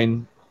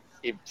line,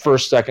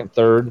 first, second,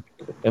 third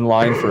in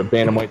line for a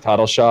bantamweight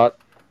title shot?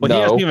 Well, he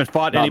hasn't even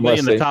fought anybody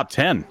in the top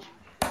 10.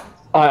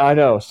 I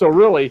know. So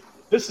really,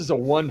 this is a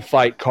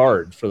one-fight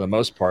card for the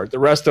most part. The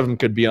rest of them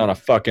could be on a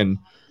fucking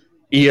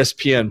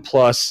ESPN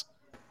Plus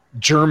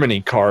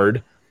Germany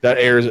card that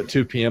airs at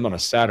 2 p.m. on a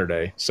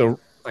Saturday. So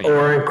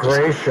or in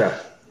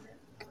Croatia.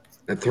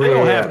 They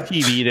don't have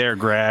TV there,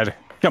 Grad.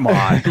 Come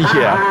on.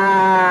 Yeah.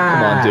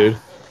 Come on, dude.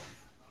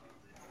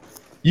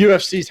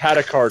 UFC's had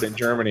a card in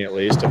Germany at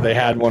least. Have they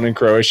had one in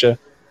Croatia?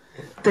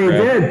 They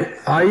did.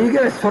 Are you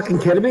guys fucking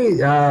kidding me?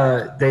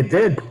 They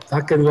did.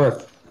 Fucking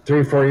what?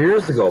 3-4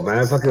 years ago,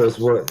 man. Fucking it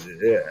was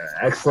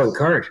excellent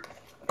card.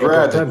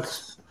 Grad.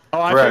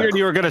 I figured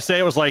you were going to say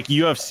it was like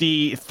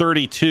UFC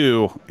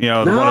 32, one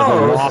of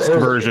the lost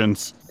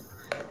versions.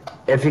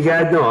 If you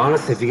guys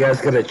honestly, if you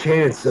guys got a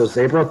chance, it was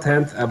April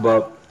 10th,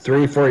 about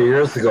 3-4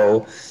 years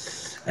ago,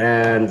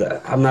 and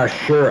I'm not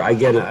sure.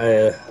 Again,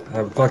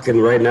 I'm fucking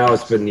right now.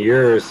 It's been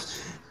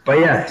years, but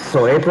yeah.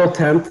 So April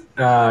 10th,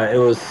 it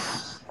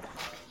was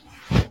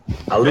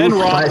Ben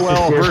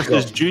Rothwell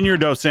versus Junior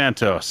Dos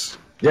Santos.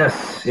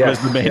 Yes, was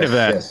the main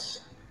event.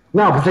 Yes.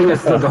 No, the thing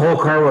is, the whole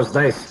card was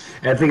nice.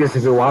 And the thing is,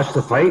 if you watch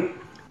the fight,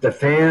 the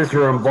fans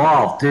were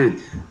involved, dude.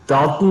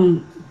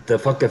 Dalton, the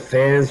fucking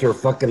fans were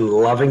fucking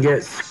loving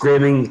it,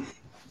 screaming.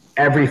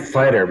 Every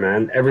fighter,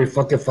 man. Every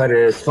fucking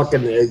fighter is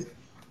fucking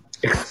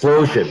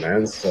explosion,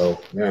 man.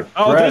 So, yeah.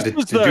 Oh, Brad, this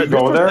was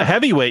the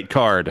heavyweight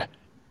card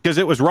because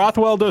it was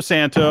Rothwell Dos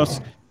Santos,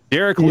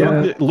 Derek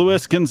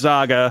Lewis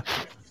Gonzaga,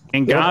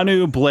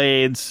 Ngannou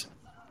Blades,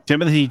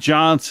 Timothy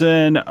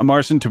Johnson,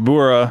 Marcin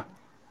Tybura.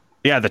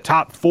 Yeah, the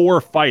top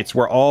 4 fights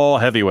were all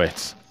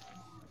heavyweights.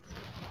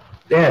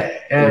 Yeah,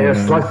 and it was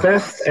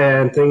slugfest.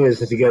 And thing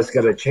is, if you guys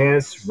got a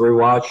chance,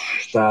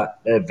 rewatch that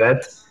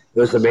event. It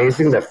was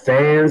amazing. The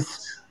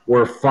fans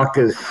were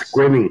fucking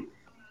screaming,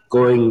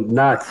 going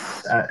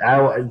nuts.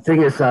 The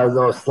thing is,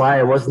 though,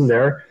 Sly wasn't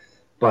there,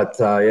 but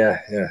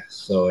yeah.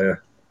 So yeah.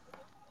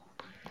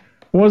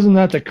 Wasn't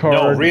that the card?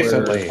 No,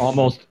 recently.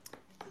 Almost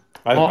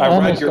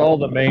all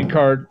the main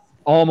card.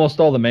 Almost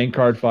all the main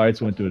card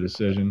fights went to a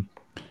decision.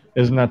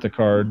 Isn't that the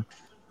card?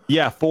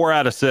 Yeah, 4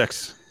 out of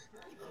 6.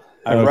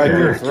 I read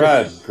your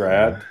thread,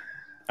 Grad.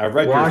 I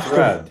read your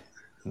thread.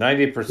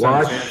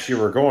 90% chance you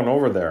were going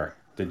over there.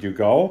 Did you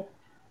go?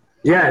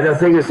 Yeah, the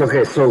thing is,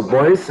 okay, so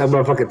boys, I'm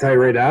going to fucking tell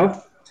you right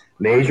now.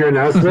 Major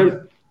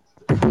announcement.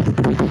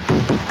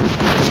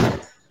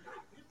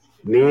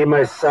 Me and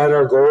my son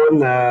are going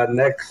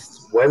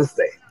next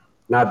Wednesday.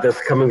 Not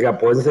this coming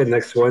up Wednesday,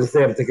 next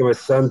Wednesday. I'm taking my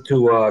son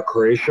to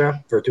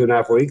Croatia for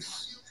 2.5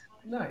 weeks.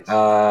 Nice.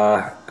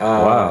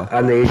 Wow.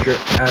 On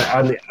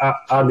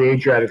the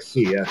Adriatic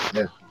Sea,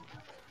 yeah.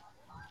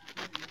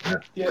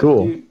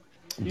 Cool.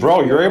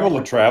 Bro, you're able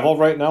to travel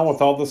right now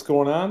with all this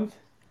going on?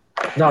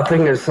 No,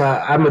 thing is,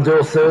 I'm a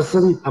dual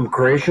citizen. I'm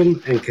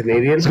Croatian and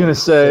Canadian. I was gonna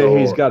say so,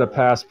 he's got a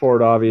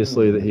passport,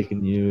 obviously, that he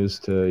can use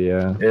to.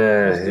 Yeah.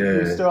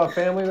 You Yeah. still have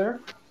family there?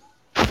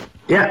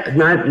 Yeah,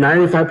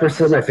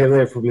 95% of my family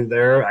are from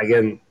there.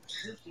 Again,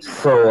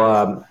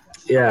 so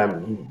yeah,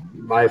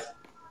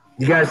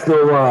 you guys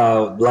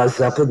know Led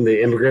Zeppelin,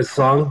 the Immigrant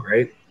Song,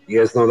 right? You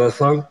guys know that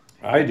song?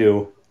 I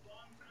do.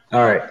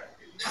 All right.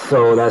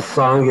 So that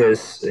song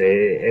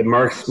it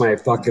marks my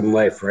fucking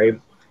life, right?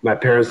 My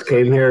parents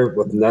came here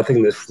with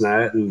nothing, this and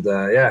that, and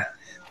yeah.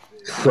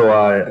 So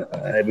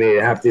I made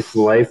a half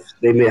decent life.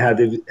 They made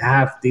a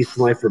half decent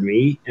life for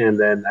me, and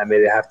then I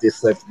made a half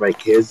decent life for my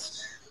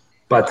kids.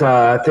 But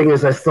thing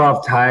is, I still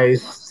have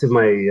ties to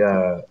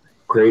my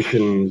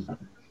Croatian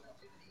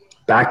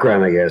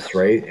background, I guess,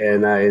 right?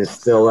 And I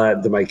instill that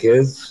into my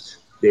kids.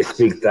 They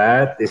speak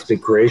that. They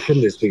speak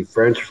Croatian. They speak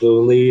French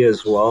fluently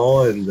as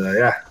well. And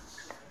yeah,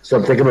 so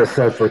I'm taking my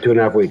son for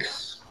 2.5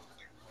 weeks.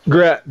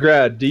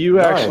 Grad, do you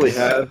actually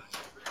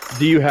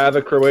Nice. have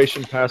a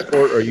Croatian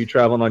passport, or are you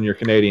traveling on your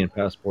Canadian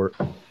passport?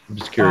 I'm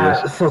just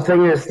curious. So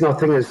thing is,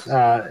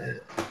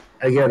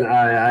 again,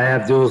 I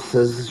have dual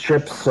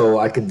citizenship, so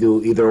I could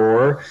do either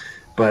or.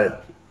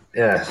 But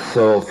yeah,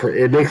 so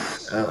it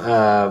makes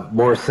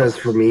more sense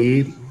for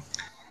me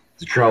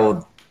to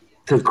travel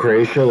to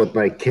Croatia with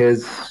my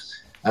kids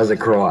as a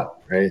Croat,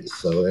 right?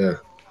 So yeah.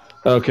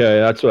 Okay,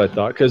 that's what I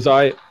thought. Because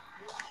I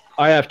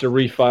have to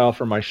refile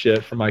for my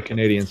shit for my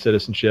Canadian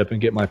citizenship and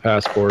get my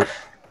passport.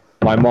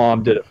 My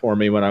mom did it for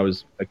me when I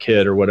was a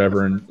kid or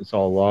whatever, and it's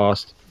all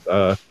lost.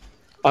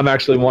 I'm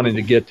actually wanting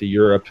to get to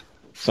Europe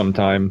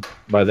sometime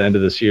by the end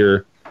of this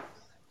year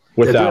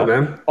without Yeah, do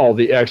it, man. all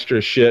the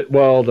extra shit.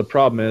 Well, the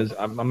problem is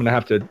I'm going to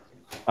have to.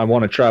 I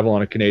want to travel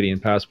on a Canadian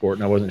passport,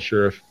 and I wasn't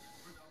sure if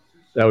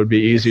that would be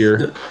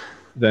easier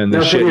than the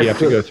No, shit thing you is, have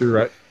to go through.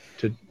 Right?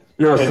 To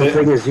no, so the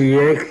thing is,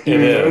 It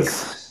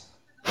is.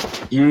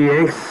 you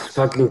Yanks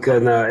fucking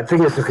can. I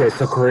think it's okay.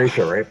 So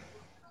Croatia, right?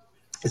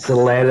 It's the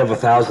land of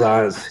 1,000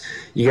 islands.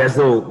 You guys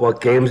know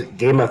what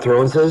Game of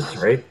Thrones is,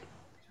 right?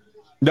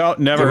 No,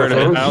 never Game of heard of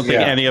it. I Thrones? don't think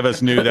Yeah. any of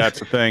us knew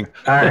that's a thing.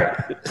 All right.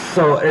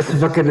 So it's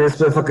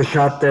been fucking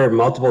shot there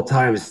multiple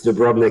times,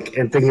 Dubrovnik.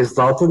 And thing is,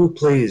 Dalton,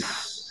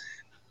 please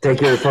take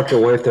your fucking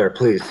wife there,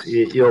 please.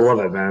 You'll love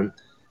it, man.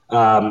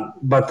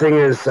 But thing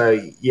is,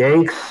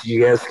 Yanks,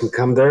 you guys can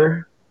come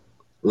there.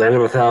 Land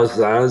of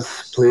 1,000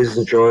 islands. Please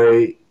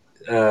enjoy.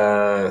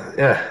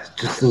 Yeah,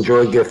 just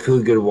enjoy good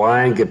food, good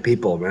wine, good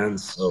people, man.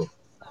 So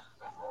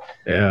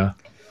yeah.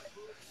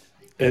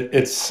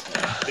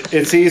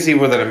 It's easy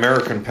with an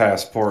American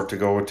passport to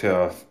go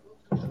to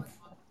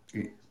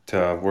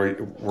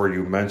where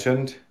you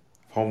mentioned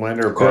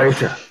Homelander, but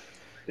Croatia.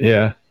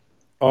 Yeah.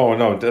 oh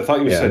no, I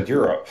thought you Yeah. said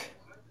Europe.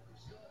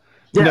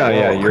 Yeah, No,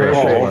 yeah, well, Europe.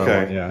 Croatia. Oh, Well,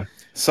 okay. yeah.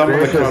 Some of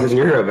the Croatia's in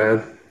Europe,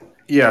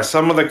 man.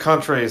 some of the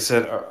countries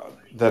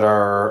that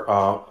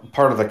are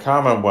part of the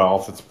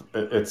Commonwealth,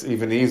 it's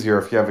even easier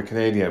if you have a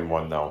Canadian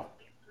one, though.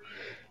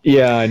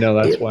 Yeah, I know.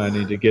 That's Yeah. why I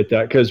need to get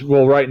that. Because,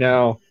 well, right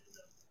now,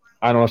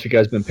 I don't know if you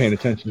guys been paying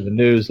attention to the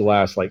news the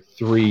last like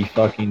 3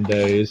 fucking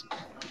days,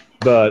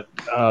 but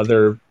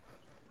they're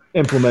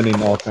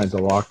implementing all kinds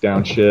of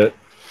lockdown shit.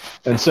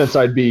 And since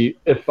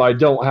if I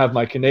don't have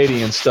my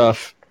Canadian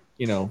stuff,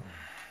 you know,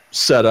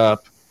 set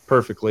up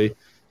perfectly,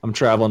 I'm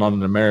traveling on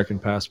an American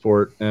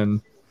passport,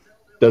 and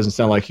doesn't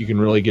sound like you can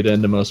really get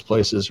into most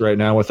places right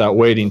now without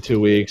waiting 2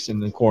 weeks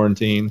and then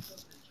quarantine.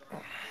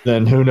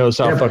 Then who knows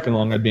how Yep. fucking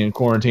long I'd be in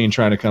quarantine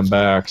trying to come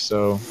back.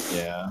 So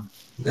yeah.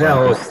 Yeah,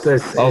 well,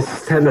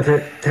 it's 10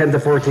 to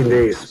 14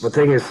 days. But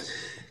thing is,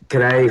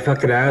 can I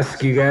fucking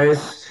ask you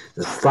guys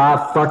to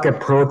stop fucking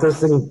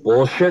protesting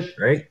bullshit,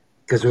 right?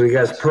 Because when you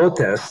guys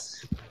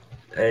protest,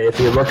 if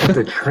you look at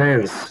the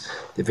trends,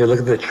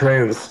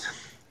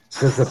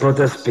 since the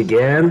protest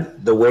began,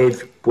 the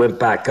wave went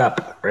back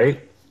up, right?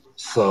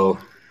 So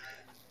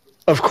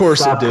Of course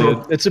Stop it did.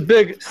 pro- It's a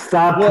big.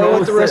 stop Well,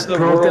 what the rest of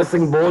the world.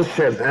 protesting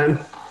bullshit, man.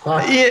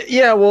 Fuck.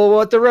 Yeah, well,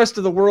 what the rest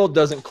of the world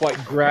doesn't quite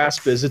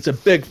grasp is it's a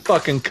big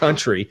fucking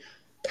country.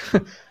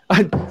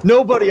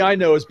 Nobody I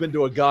know has been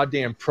to a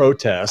goddamn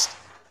protest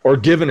or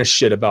given a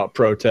shit about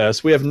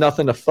protests. We have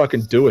nothing to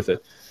fucking do with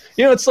it.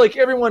 You know, it's like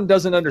everyone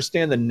doesn't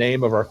understand the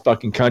name of our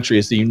fucking country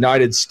is the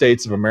United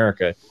States of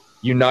America.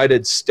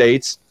 United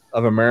States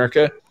of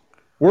America.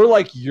 We're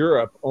like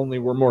Europe, only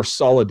we're more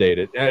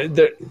solidated.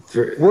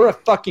 We're a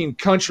fucking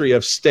country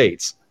of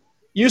states.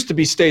 Used to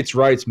be states'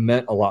 rights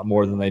meant a lot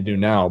more than they do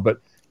now, but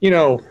you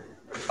know,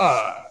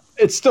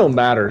 it still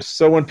matters.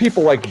 So when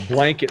people like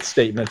blanket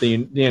statement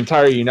the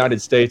entire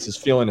United States is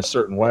feeling a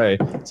certain way,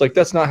 it's like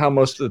that's not how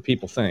most of the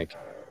people think.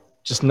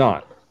 Just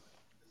not.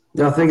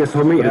 No, thing is,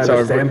 homie, But I it's our-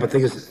 understand. But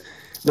thing is,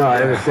 no,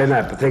 I understand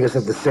that. But thing is,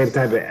 at the same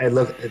time, I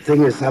look. The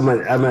thing is, I'm a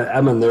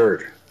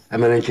nerd.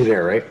 I'm an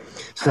engineer, right?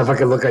 So if I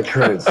can look at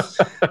trends,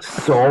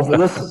 so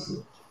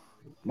listen,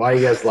 why are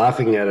you guys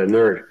laughing at a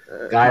nerd?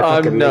 Guy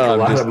fucking make a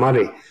lot of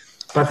money.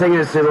 But thing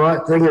is, you know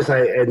what? Thing is,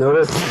 I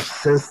noticed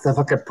since the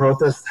fucking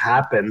protest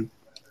happened,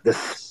 the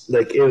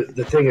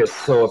thing is,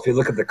 so if you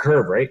look at the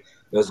curve, right?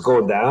 It was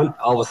going down.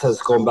 All of a sudden,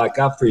 it's going back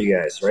up for you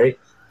guys, right?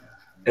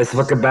 It's a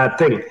fucking bad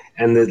thing.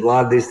 And a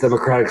lot of these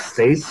democratic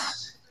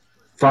states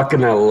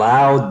fucking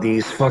allowed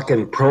these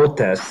fucking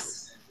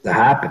protests to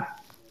happen.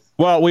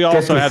 Well, we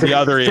also have the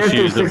other 50,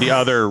 issues of 60. the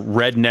other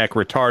redneck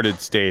retarded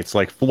states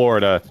like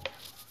Florida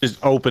just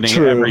opening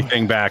True.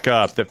 everything back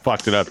up that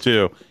fucked it up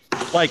too.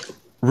 Like,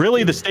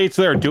 really, the states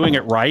that are doing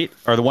it right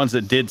are the ones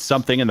that did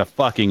something in the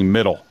fucking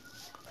middle.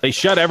 They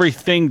shut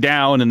everything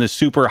down in the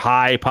super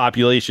high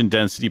population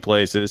density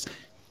places,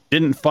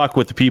 didn't fuck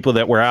with the people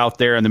that were out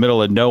there in the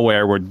middle of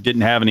nowhere where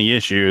didn't have any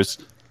issues.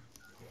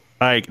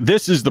 Like,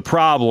 this is the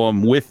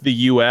problem with the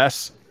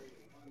US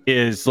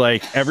is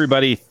like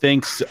everybody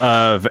thinks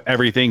of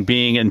everything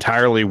being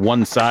entirely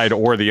one side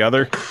or the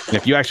other. And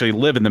if you actually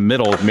live in the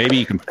middle, maybe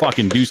you can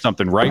fucking do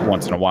something right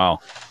once in a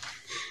while.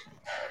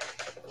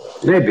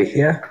 Maybe,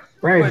 yeah.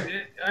 Right.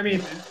 But I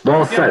mean, Well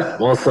yeah, said.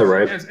 Well said,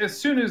 right? as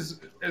soon as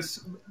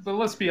but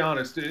let's be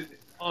honest,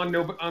 on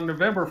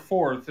November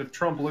 4th, if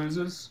Trump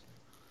loses,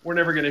 we're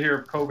never going to hear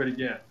of COVID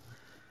again.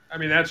 I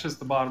mean, that's just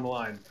the bottom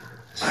line.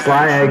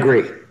 Sly, I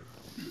agree.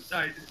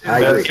 I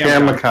agree.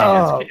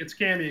 It's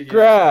Cammy again.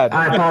 Grad.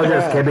 I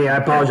apologize, Kimmy. I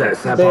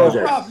apologize. I No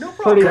apologize. problem. No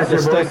Pretty problem.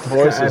 distinct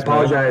voices, I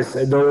apologize.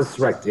 No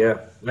disrespect. Yeah,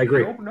 I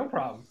agree. No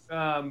problem.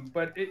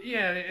 But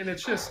and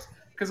it's just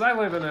because I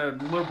live in a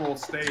liberal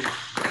state,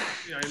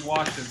 in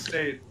Washington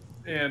State,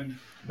 and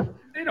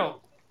they don't,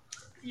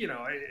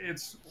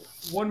 it's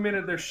 1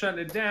 minute they're shutting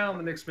it down,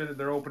 the next minute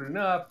they're opening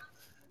up.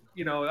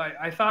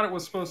 I thought it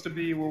was supposed to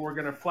be where we're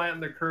going to flatten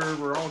the curve,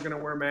 we're all going to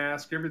wear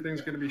masks, everything's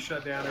going to be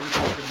shut down,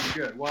 everything's going to be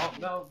good. Well,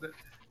 no.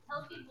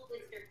 Tell people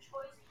it's their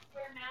choice to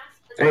wear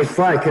masks. Hey,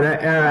 Sly,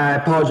 I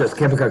apologize,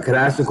 Kevin. Can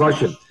I ask you a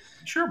question?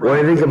 Sure, bro.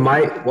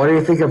 What do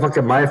you think of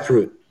fucking my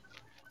fruit?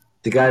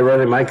 The guy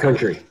running my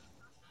country.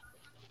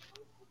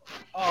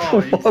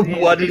 Oh,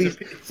 What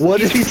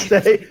did he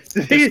say?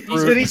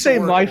 Did he say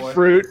my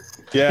fruit?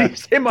 Yeah. Did he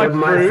say my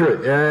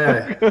fruit?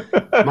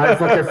 Yeah. My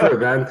fucking fruit,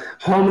 man.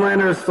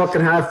 Homelanders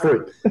fucking have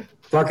fruit.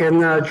 Fucking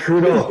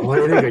Trudeau. What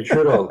do you think of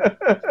Trudeau?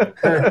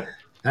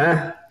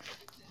 Huh?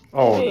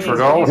 Oh,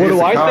 Trudeau, What he's do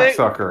a I think?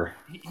 cocksucker.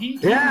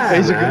 Yeah,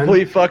 He's a man.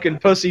 complete fucking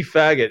pussy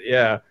faggot.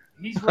 Yeah.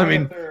 He's right I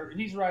mean- up there.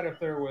 He's right up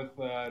there with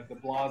De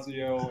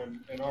Blasio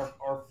and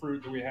our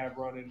fruit that we have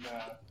running.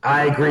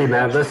 I agree,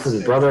 man.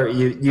 Listen, brother,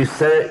 you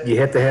said it. You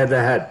hit the head of the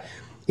head.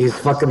 He's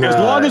fucking. As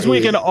long as we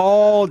can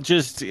all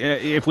just,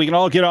 if we can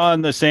all get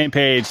on the same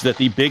page that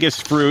the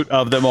biggest fruit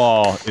of them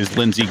all is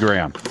Lindsey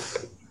Graham.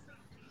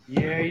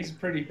 Yeah, he's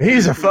pretty.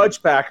 He's a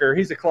fudge packer.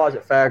 He's a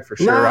closet fag for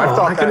sure. No, I've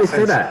thought how can that you say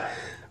since- that?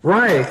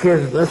 Right,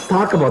 kid, let's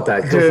talk about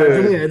that. 'Cause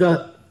Dude.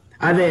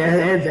 I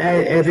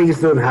think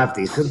he's doing half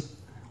decent.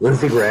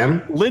 Lindsey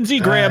Graham. Lindsey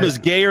Graham is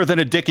gayer than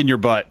a dick in your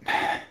butt.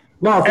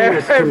 Well, can we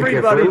Everybody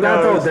confirm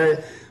that, though?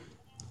 knows.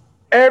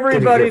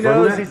 Everybody Can you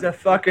confirm knows that? he's a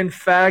fucking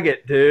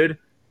faggot, dude.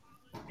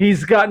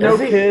 He's got no Is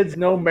he? kids,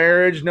 no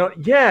marriage, no.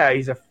 Yeah,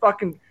 he's a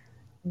fucking.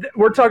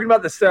 We're talking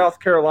about the South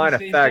Carolina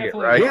He's faggot,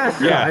 definitely- right?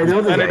 Yes, Yeah, I know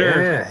the guy.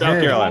 Senator, Yeah, South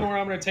The Carolina. one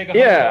where I'm going to take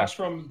Yeah. $100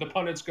 from the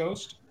pundit's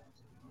ghost.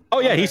 Oh,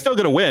 yeah, he's still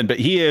going to win, but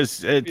he is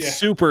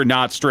super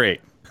not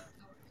straight.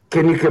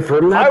 Can you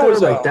confirm that? I though?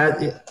 was, like that.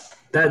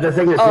 The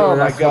thing is, Oh,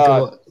 that's my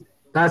God. fucking-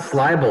 that's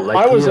libel. Like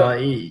I was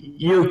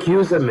you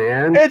accuse a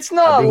man. It's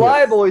not of being a-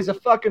 libel. He's a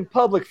fucking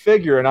public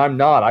figure, and I'm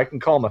not. I can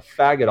call him a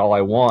faggot all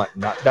I want.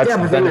 That's Yeah, the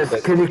but then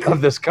benefit can you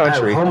of this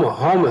country.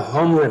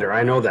 Homelander,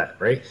 I know that,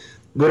 right?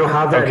 We don't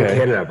have that in Okay.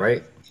 Canada,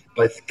 right?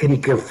 But can you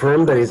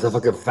confirm that he's a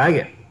fucking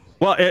faggot?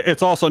 Well,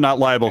 it's also not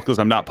liable because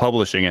I'm not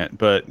publishing it,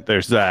 but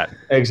there's that.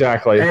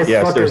 Exactly. It's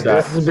Yes, fucking- there's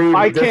that. This is being,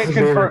 I this can't is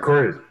being confirm.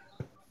 recorded.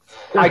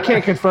 I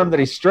can't confirm that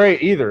he's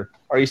straight either.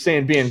 Are you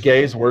saying being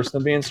gay is worse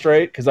than being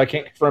straight? Because I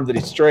can't confirm that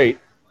he's straight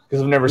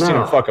because I've never seen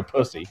No. him fuck a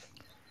pussy.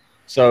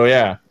 So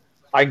yeah,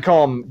 I can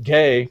call him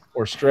gay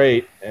or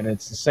straight, and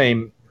it's the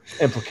same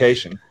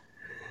implication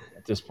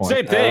at this point.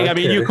 Same thing. I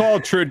mean, Okay. you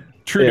called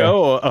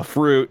Trudeau a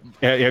fruit.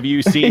 Have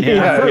you seen him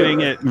Yeah.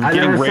 getting I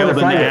getting never said railed in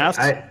the faggot.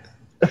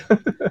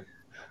 ass?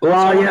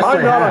 Well, yes, I'm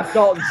I not have. on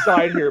Dalton's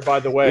side here, by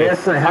the way.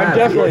 Yes, I I'm have.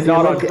 definitely If you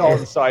not on look at-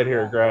 Dalton's side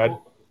here, Grad.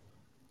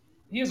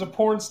 He has a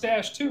porn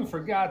stash too. For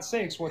God's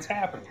sakes, what's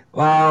happening?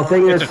 Well, the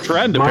thing It's is, a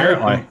trend,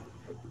 apparently.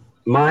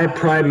 My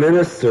prime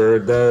minister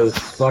does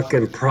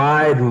fucking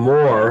pride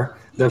more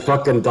than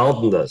fucking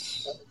Dalton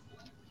does.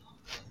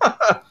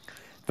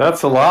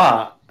 That's a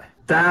lot.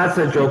 That's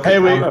a joke. Hey,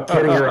 I'm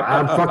kidding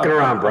around. I'm fucking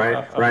around,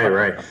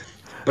 right.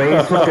 But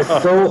he's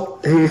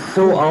fucking he's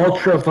so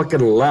ultra fucking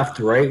left,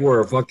 right?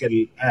 Where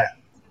fucking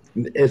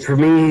it's for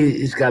me,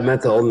 he's got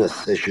mental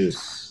illness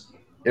issues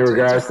in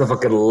regards to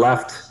fucking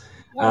left,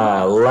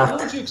 What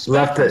would you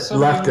expect from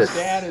somebody whose leftist.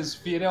 dad is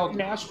Fidel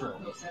Castro?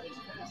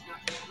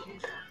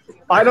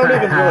 I don't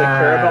even really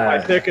care about my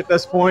pick at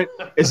this point.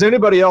 Is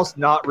anybody else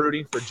not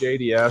rooting for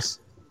JDS?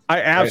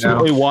 I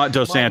absolutely want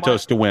Dos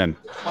Santos to win.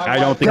 I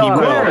don't think he God,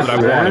 will, of but I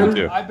course, want him man.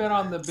 to. I've been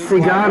on the big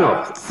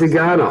Cigano.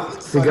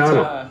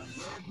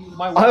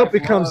 I hope he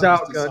comes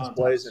out guns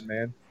blazing,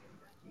 man.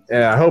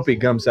 Yeah, I hope he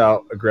comes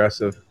out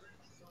aggressive.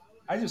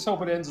 I just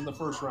hope it ends in the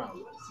first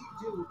round.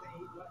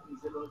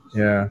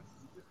 Yeah.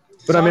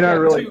 But So I mean,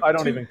 I've got I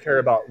don't even care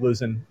about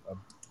losing a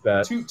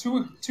bet.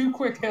 two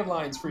quick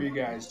headlines for you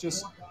guys.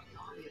 Just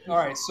all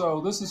right.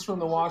 So this is from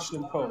the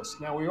Washington Post.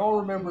 Now we all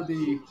remember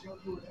the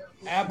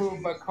Abu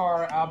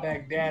Bakr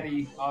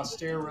al-Baghdadi,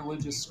 austere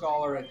religious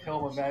scholar at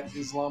helm of that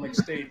Islamic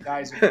State,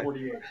 dies at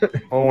 48.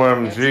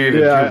 OMG, did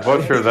Yeah, you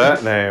butcher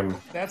that name?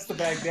 That's the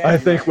Baghdadi. I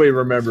think guy. we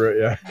remember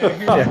it.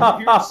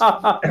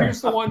 Now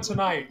here's the one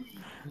tonight.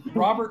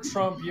 Robert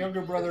Trump,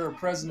 younger brother of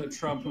President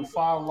Trump, who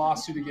filed a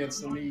lawsuit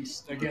against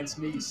Nice,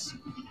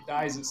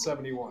 dies at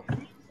 71.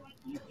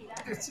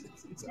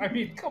 I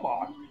mean, come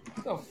on,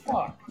 what the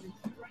fuck?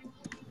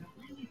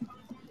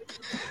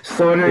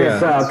 So it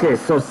is okay.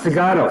 So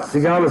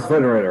Cigano's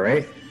fighting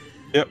right?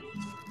 Yep.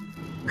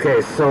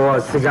 Okay, so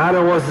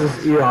Cigano was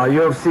this,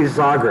 UFC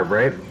Zagreb,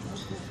 right?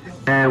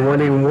 And when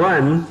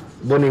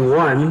he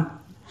won,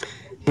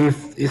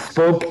 he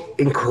spoke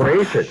in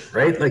Croatian,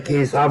 right? Like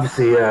he's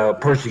obviously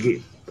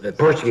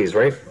Portuguese,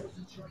 right?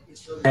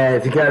 And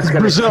if you guys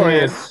got Brazilian.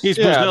 a chance, He's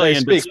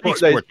Brazilian, but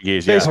speaks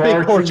Portuguese. They Yeah.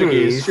 speak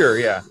Portuguese, sure,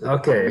 yeah.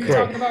 Okay, Are you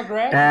talking about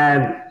Greg?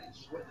 And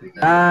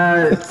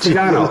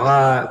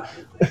Cigano,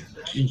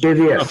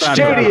 JDS.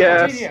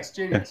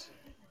 JDS.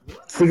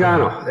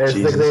 Cigano. His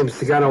nickname is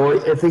Cigano. Well,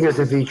 the thing is,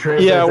 if you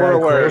translate Yeah, we're that in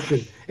aware.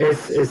 Croatian,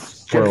 it's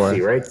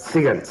gypsy, right?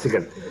 Cigan.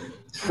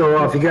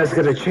 So if you guys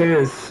get a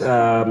chance,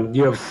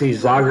 UFC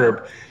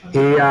Zagreb,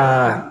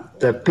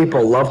 the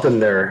people loved him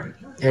there.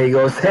 And he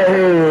goes,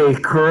 "Hey,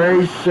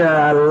 Croatia,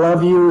 I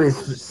love you." He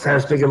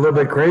starts speaking a little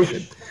bit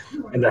Croatian,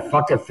 and the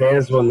fucking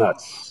fans went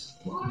nuts.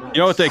 You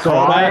know what they So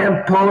call I that?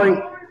 am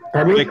pulling.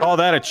 Pardon They me? call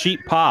that a cheap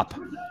pop.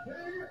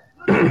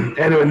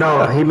 Anyway,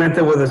 no, he meant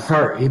it with his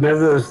heart.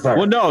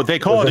 Well, no, they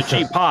call it a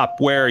cheap pop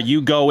where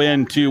you go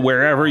into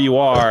wherever you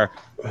are.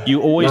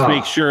 You always No.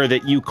 make sure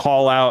that you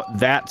call out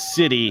that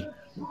city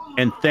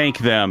and thank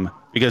them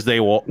because they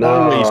will No,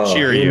 always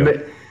cheer he you. ma-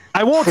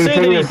 I won't See, say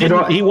thing that is, you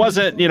know- he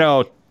wasn't,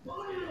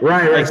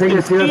 Right, like I think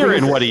it's sincere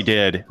in what he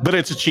did, but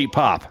it's a cheap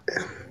pop.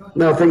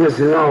 No, the thing is,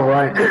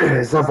 right?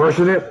 It's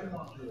unfortunate.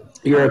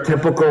 You're a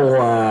typical.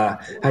 How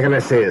can I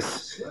say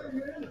this?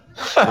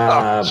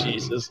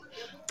 Jesus.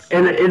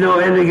 In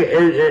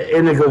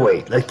a good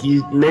way. Like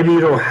maybe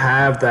you don't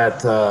have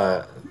that.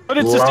 But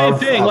it's the same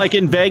thing. Like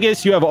in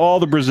Vegas, you have all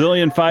the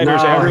Brazilian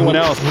fighters, No, everyone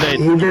he- else. That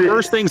he did it-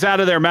 first things out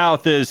of their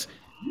mouth is,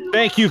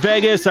 "Thank you,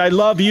 Vegas. I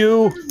love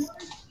you."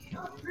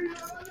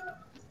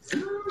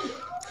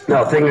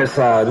 No, thing is,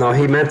 no,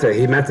 he meant it.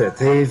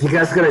 If you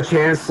guys get a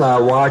chance,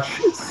 watch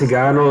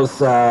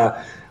Cigano's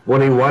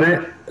when he won it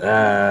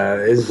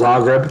in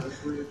Zagreb,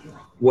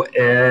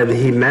 and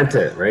he meant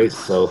it, right?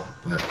 So,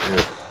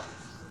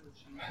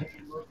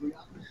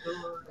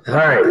 all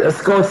right,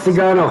 let's go,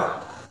 Cigano.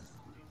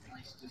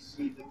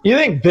 You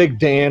think Big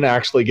Dan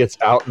actually gets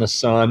out in the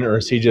sun, or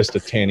is he just a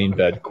tanning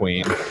bed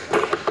queen?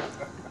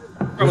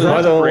 Probably Am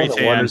I the only spray one that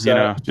tan, wonders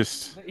that?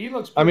 just He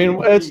looks. I mean,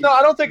 pretty it's not.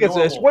 I don't think it's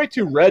normal. way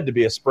too red to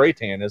be a spray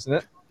tan, isn't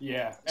it?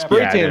 Yeah. Spray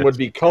Yeah, it tan is. would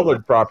be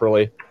colored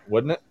properly,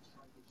 wouldn't it?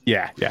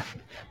 yeah.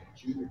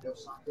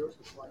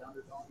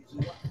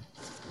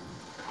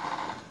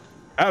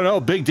 I don't know.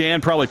 Big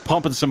Dan probably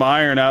pumping some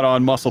iron out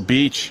on Muscle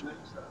Beach.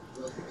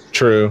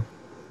 True.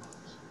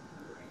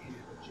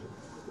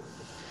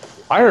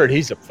 I heard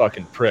he's a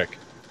fucking prick.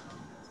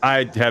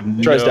 I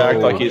have Tries to act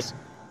like he's.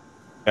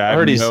 I have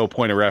heard he's- no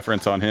point of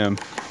reference on him.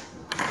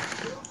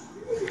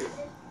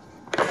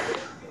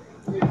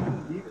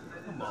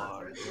 Come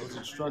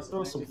on,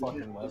 throw some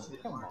fucking level.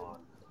 Come on.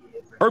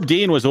 Herb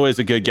Dean was always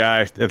a good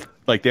guy.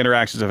 Like the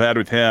interactions I've had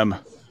with him.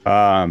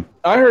 I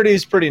heard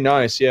he's pretty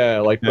nice, yeah,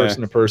 like Yeah.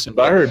 person to person.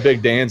 But I heard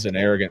Big Dan's an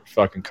arrogant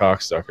fucking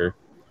cocksucker.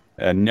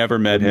 I never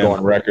met Didn't go him.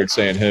 on record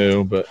saying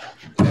who, but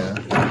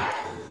yeah.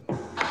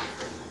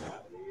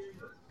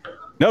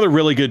 Another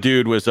really good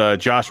dude was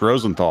Josh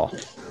Rosenthal.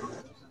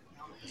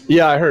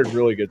 Yeah, I heard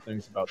really good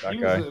things about that He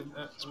guy. was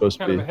Supposed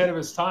to kind of be ahead of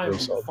his time real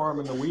solid.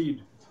 farming the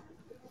weed.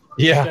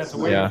 Yeah, Had to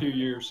wait a yeah, few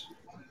years.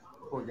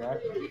 Poor guy.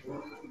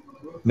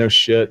 no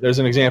shit. There's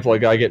an example of a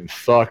guy getting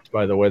fucked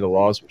by the way the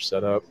laws were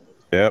set up.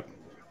 Yep.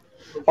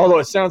 Although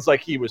it sounds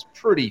like he was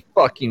pretty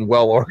fucking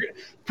well organized,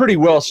 pretty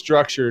well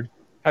structured.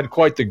 Had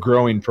quite the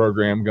growing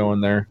program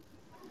going there.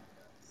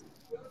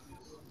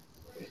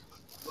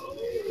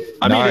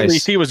 I mean, at Nice.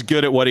 least he was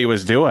good at what he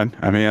was doing.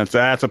 I mean,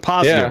 that's a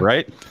positive, Yeah.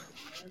 right?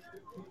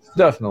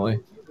 Definitely.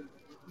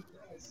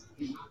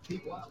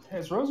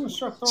 Has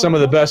Rosenstruck thrown Some of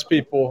the a- best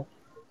people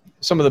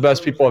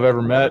I've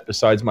ever met,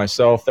 besides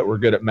myself, that were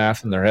good at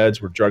math in their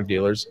heads, were drug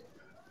dealers.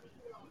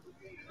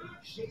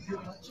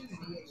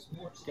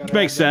 Gotta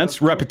Makes add that sense. up,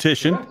 too.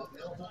 Repetition.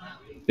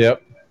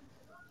 Yep.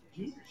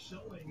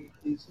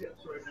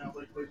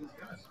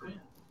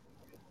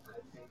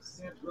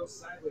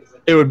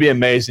 It would be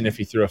amazing if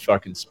he threw a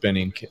fucking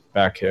spinning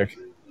back kick,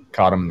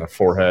 caught him in the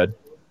forehead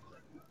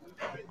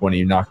when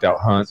he knocked out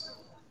Hunt.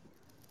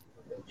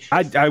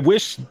 I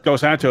wish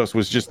Dos Santos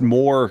was just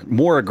more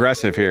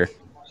aggressive here.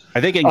 I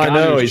think I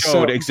know, Ngannou he's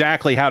showed so-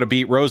 exactly how to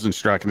beat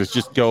Rosenstruck, and it's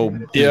just go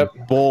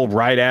Yep. bull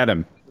right at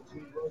him.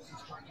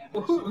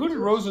 Well, who did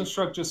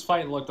Rosenstruck just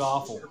fight and looked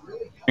awful?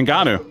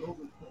 Ngannou.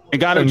 And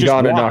Gatto And just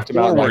Gatto walked knocked him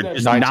out in forward, like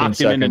just 19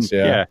 knocked him in. seconds,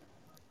 yeah.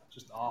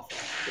 Just awful.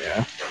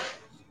 Yeah.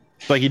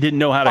 It's like he didn't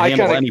know how to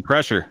handle any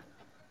pressure.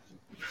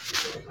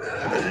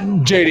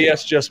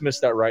 JDS just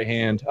missed that right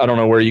hand. I don't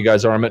know where you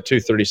guys are. I'm at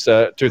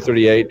 238,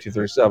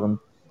 237,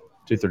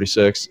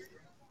 236.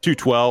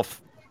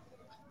 212.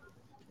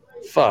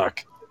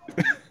 Fuck.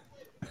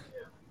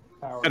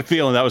 I had a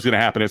feeling that was going to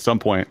happen at some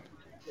point.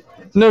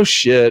 No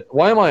shit.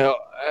 Why am I?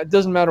 It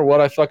doesn't matter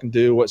what I fucking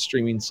do, what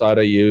streaming site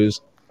I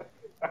use.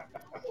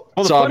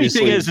 Well, the funny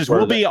thing is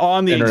we'll be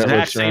on the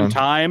exact same around.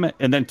 time,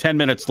 and then 10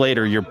 minutes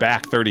later, you're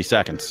back 30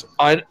 seconds.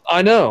 I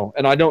know,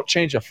 and I don't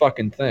change a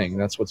fucking thing.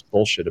 That's what's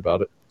bullshit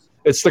about it.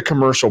 It's the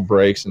commercial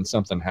breaks and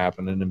something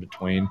happening in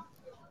between.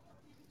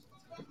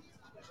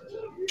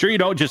 Sure you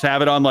don't just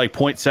have it on like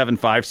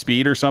 0.75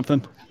 speed or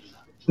something?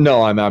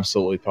 No, I'm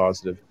absolutely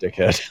positive,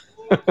 dickhead.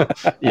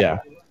 Yeah.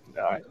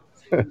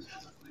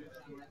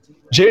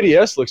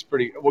 JDS looks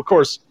pretty... Well, of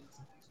course,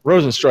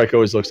 Rosenstrike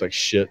always looks like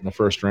shit in the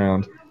first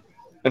round.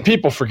 And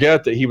people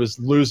forget that he was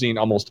losing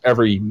almost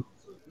every...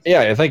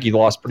 Yeah, I think he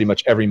lost pretty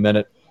much every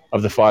minute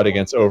of the fight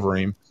against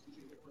Overeem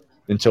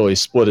until he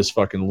split his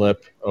fucking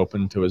lip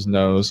open to his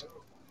nose.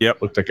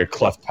 Yep. Looked like a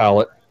cleft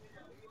palate.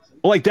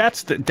 Well, like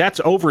that's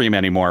Overeem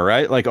anymore,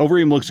 right? Like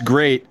Overeem looks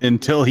great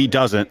until he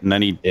doesn't, and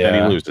then he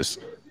loses.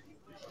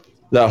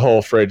 That whole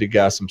afraid to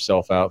gas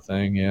himself out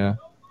thing, yeah.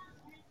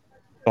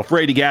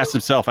 Afraid to gas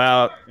himself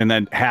out and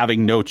then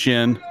having no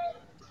chin.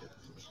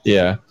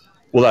 Yeah.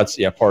 Well, that's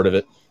part of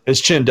it.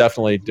 His chin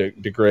definitely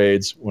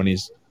degrades when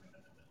he's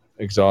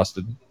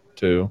exhausted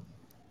too,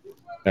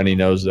 and he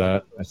knows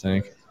that. I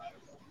think.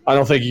 I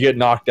don't think you get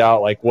knocked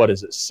out like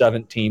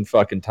 17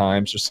 fucking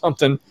times or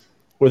something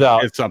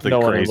without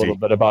knowing crazy. A little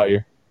bit about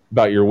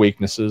your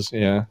weaknesses.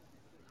 Yeah.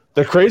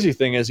 The crazy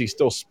thing is he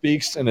still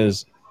speaks and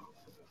is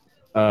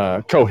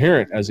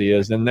coherent as he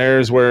is, and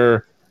there's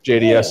where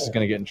JDS is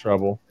going to get in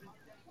trouble.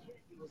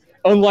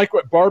 Unlike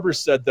what Barber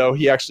said, though,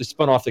 he actually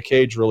spun off the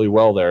cage really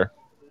well there.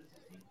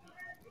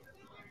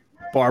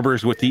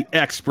 Barber's with the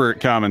expert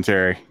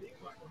commentary.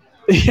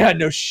 Yeah,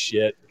 no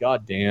shit.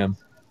 God damn.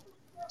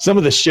 Some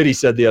of the shit he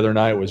said the other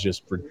night was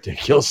just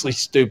ridiculously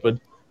stupid.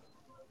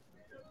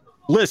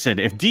 Listen,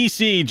 if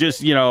DC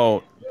just,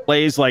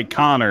 plays like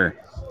Connor,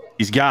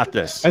 he's got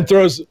this. And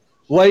throws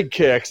leg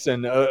kicks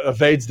and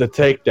evades the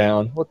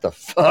takedown. What the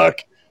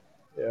fuck?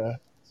 Yeah.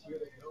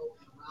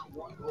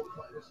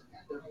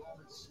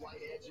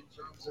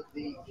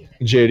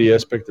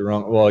 JDS picked the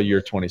wrong... Well,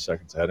 you're 20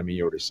 seconds ahead of me.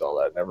 You already saw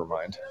that. Never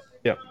mind.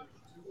 Yep.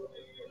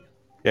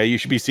 Yeah, you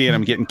should be seeing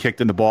him getting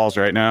kicked in the balls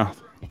right now.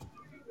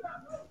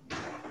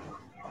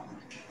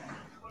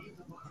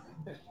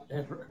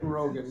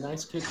 Rogan,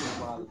 nice kick in the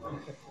body.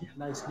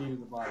 Nice knee to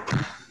the body.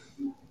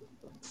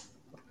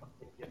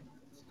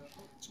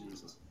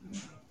 Jesus.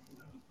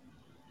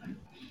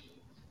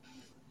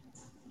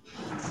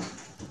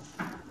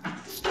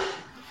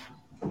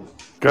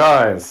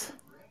 Guys,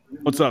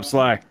 what's up,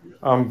 Sly?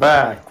 I'm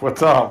back.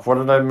 What's up? What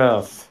did I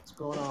miss? What's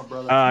going on,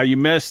 brother? You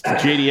missed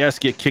JDS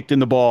get kicked in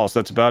the balls.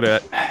 That's about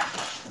it.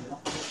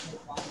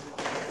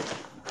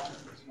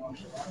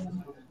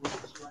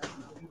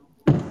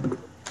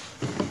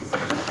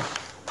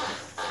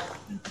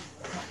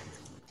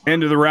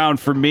 End of the round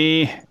for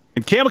me.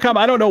 And Camicom,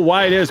 I don't know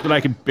why it is, but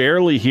I can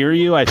barely hear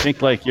you. I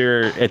think like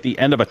you're at the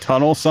end of a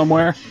tunnel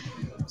somewhere.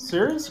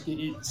 Serious?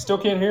 You still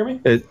can't hear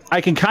me? I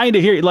can kind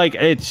of hear you. Like,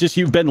 it's just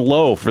you've been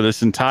low for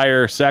this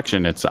entire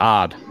section. It's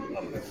odd.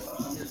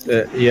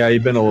 Yeah,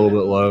 you've been a little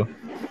bit low.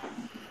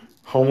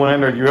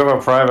 Homelander, you have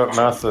a private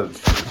message.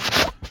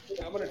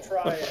 I'm going to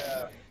try...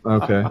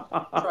 Okay.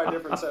 Try a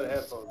different set of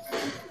headphones.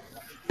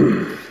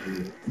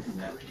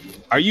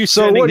 Are you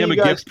sending him a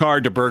gift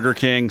card to Burger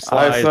King?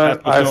 I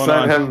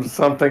sent him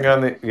something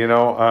on the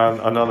on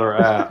another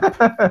app.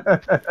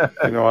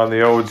 On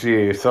the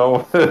OG.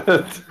 So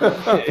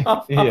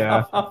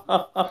yeah.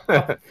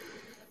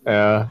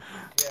 Yeah.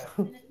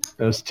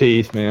 Those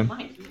teeth,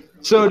 man.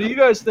 So do you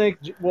guys think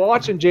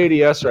watching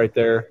JDS right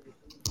there?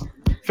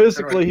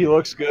 Physically he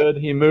looks good.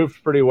 He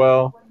moved pretty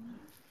well.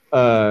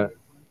 Do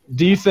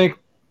you think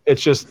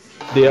it's just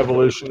the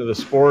evolution of the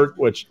sport,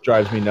 which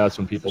drives me nuts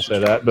when people say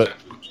that, but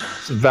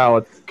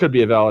could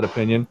be a valid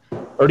opinion,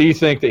 or do you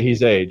think that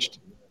he's aged?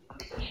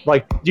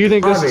 Like, do you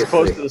think this is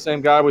close to the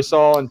same guy we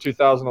saw in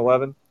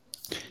 2011?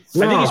 I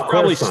think he's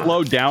probably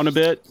slowed down a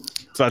bit,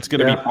 so that's going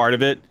to be part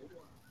of it.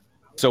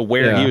 So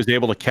where he was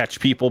able to catch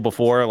people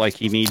before, like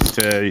he needs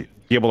to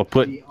be able to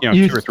put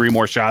 2 or 3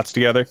 more shots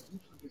together.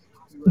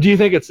 Do you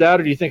think it's that,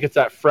 or do you think it's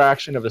that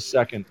fraction of a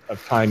second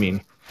of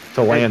timing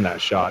to land that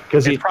shot?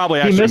 Because he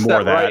probably he missed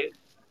more that right.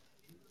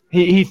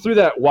 He threw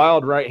that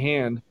wild right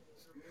hand.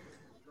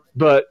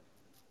 But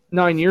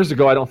 9 years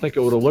ago, I don't think it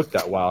would have looked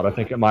that wild. I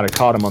think it might have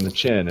caught him on the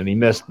chin, and he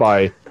missed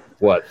by,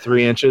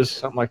 3 inches,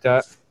 something like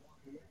that?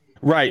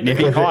 Right, and if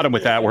he caught him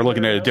with that, we're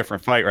looking at a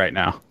different fight right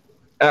now.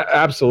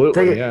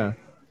 Absolutely, yeah.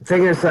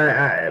 Thing is,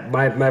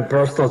 my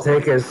personal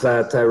take is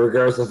that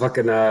regards to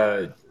fucking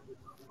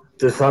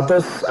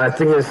DeSantos, I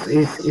think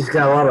he's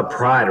got a lot of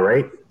pride,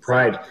 right?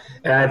 Pride.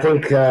 And I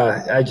think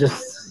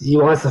he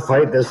wants to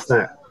fight this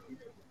night.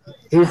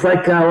 He's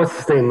like what's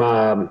his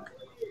name?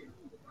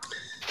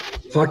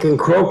 Fucking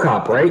Crow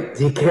Cop, right?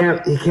 He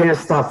can't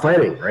stop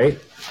fighting, right?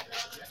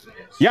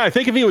 Yeah, I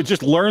think if he would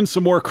just learn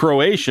some more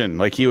Croatian,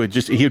 like he would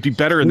be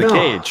better in the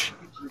cage.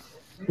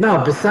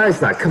 No, besides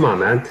that, come on,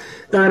 man.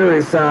 No,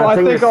 anyways, well, I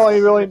think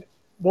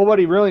what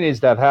he really needs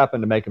to have happen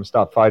to make him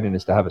stop fighting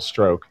is to have a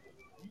stroke.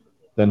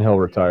 Then he'll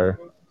retire.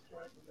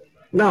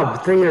 No, the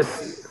thing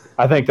is,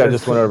 I think that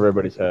just went over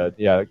everybody's head.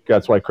 Yeah,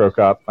 that's why Crow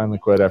Cop finally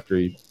quit after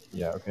he.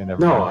 Yeah, okay,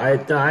 never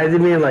mind. I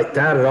didn't mean like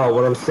that at all.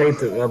 What I'm saying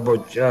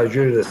about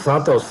Junior Dos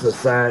Santos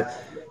is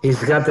that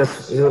he's got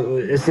this.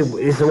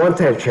 He's a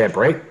one-time champ,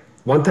 right?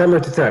 One time or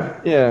two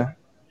time? Yeah.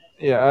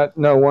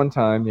 No, one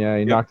time. Yeah,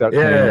 he knocked out.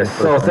 Yeah.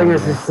 So the thing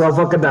is, he's so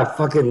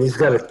fucking. He's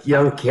got a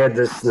young kid,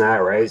 this and that,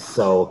 right?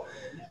 So,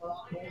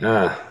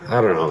 I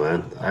don't know,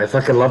 man. I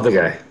fucking love the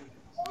guy.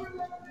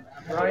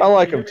 I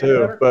like him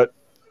too, but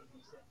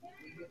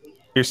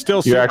you're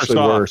still you're super actually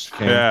soft. worse.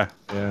 King.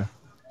 Yeah.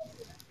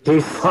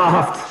 He's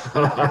soft.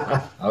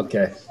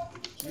 Okay.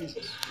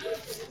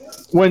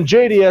 When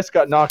JDS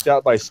got knocked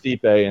out by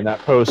Stipe in that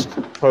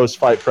post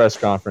fight press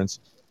conference,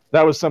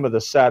 that was some of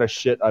the saddest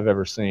shit I've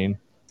ever seen.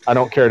 I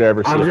don't care to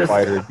ever see a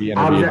fighter be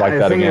interviewed like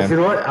that again. You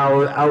know what?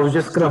 I was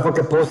just gonna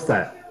fucking post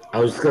that. I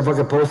agree.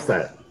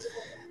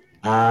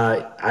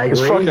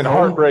 It's fucking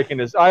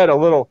heartbreaking. I had a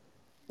little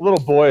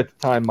boy at the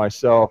time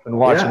myself, and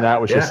watching that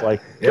was just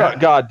like,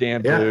 God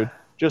damn, dude,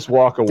 just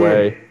walk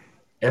away. Dude,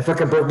 it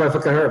fucking broke my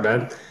fucking heart,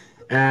 man.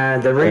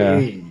 And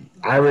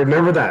I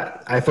remember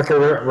that. I fucking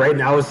right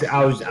now. I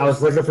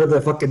was looking for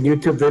the fucking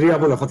YouTube video.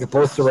 I'm gonna fucking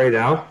post it right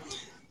now,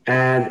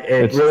 and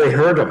it really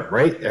hurt him.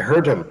 Right? It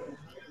hurt him.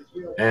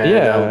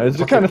 And, it's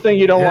the kind of thing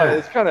you don't want.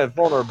 It's kind of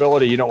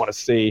vulnerability you don't want to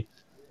see.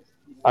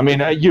 I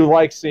mean, you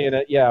like seeing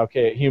it. Yeah,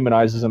 okay, it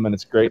humanizes him and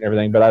it's great and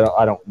everything. But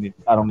I don't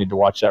need to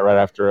watch that right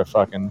after a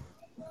fucking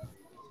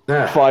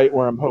fight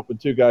where I'm hoping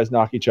two guys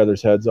knock each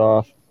other's heads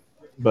off.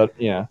 But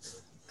yeah.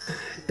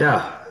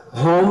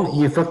 Home,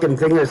 you fucking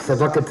thing is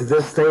fucking to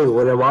this day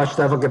when I watch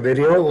that fucking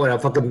video, when I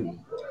fucking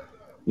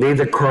need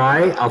to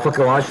cry, I'll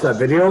fucking watch that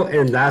video,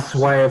 and that's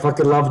why I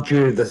fucking love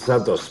Junior Dos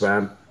Santos,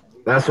 man.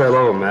 That's why I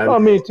love him, man. Oh,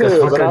 me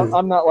too. But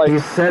I'm not like he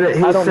said it.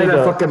 He said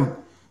it. Fucking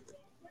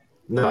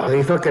no.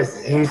 He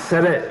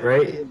said it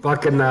right.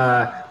 Fucking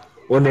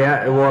when they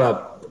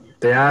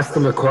asked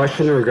him a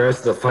question in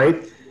regards to the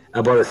fight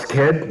about his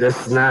kid,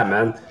 this and that,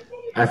 man.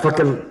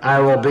 I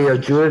will be a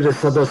Junior Dos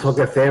Santos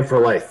fucking fan for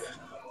life.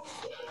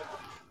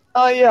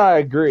 Yeah, I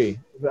agree.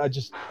 I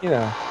just,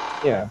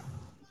 yeah.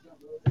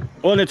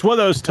 Well, and it's one of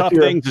those tough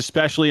things,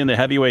 especially in the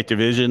heavyweight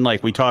division.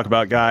 Like we talk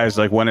about guys,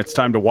 like when it's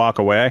time to walk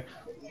away.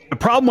 The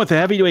problem with the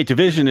heavyweight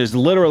division is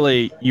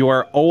literally you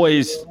are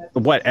always,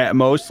 at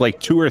most, like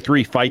 2 or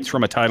 3 fights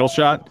from a title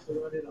shot.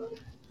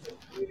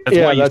 That's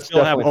why you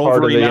still have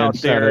Overeem out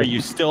there. You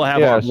still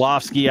have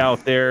Arlovsky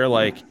out there.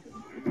 Like,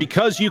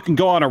 because you can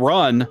go on a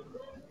run,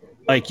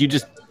 like you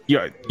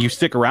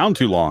stick around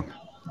too long.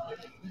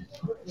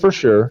 For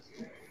sure.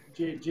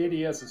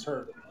 JDS is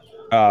hurt.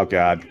 Oh,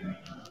 God.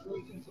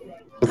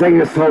 I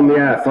think it's home,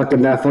 I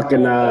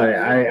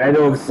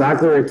know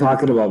exactly what you're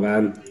talking about,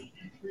 man.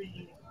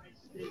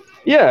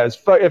 Yeah,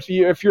 if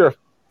you're a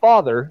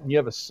father and you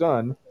have a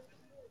son,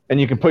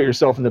 and you can put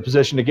yourself in the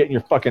position to get in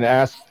your fucking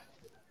ass.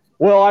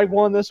 Well, I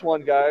won this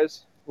one,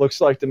 guys. Looks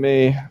like to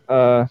me.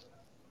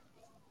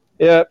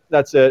 Yep,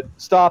 that's it.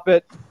 Stop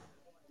it.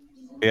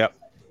 Yep.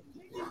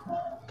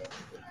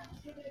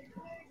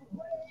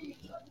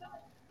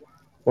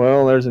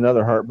 Well, there's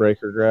another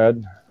heartbreaker,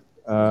 Grad.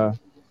 Fuck.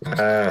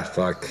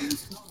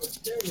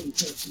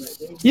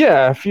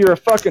 Yeah, if you're a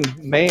fucking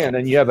man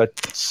and you have a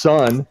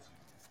son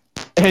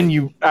and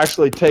you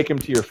actually take him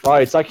to your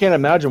fights, I can't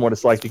imagine what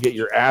it's like to get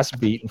your ass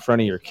beat in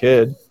front of your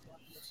kid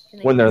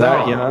when they're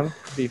that young.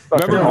 It'd be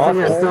fucking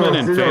awful. Coleman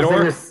and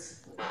Fedor?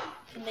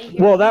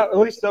 Well, at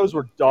least those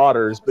were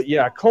daughters, but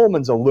yeah,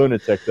 Coleman's a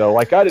lunatic though.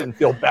 Like, I didn't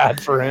feel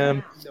bad for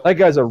him. That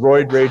guy's a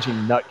roid raging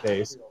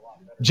nutcase.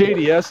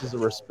 JDS is a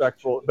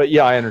respectful, but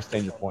yeah, I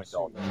understand your point,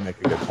 Dalton. You make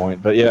a good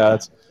point, but yeah,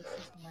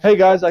 hey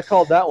guys, I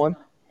called that one.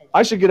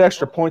 I should get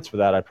extra points for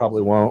that. I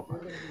probably won't.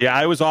 Yeah,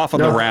 I was off on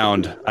the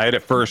round. I had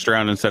it first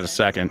round instead of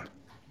second.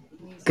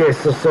 Okay,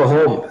 so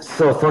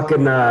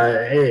fucking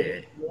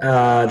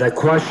the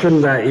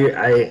question that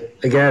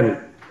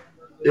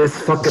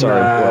it's fucking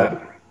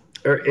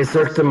it's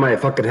irked in my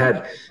fucking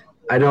head.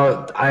 I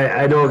know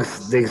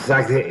the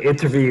exact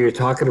interview you're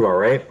talking about,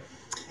 right?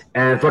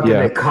 And fucking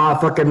they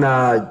caught fucking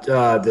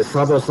the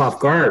Santos off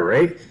guard,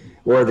 right?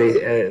 Where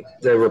the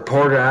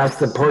reporter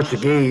asked in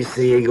Portuguese,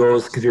 he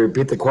goes, "Could you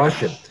repeat the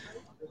question?"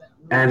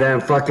 And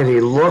then fucking he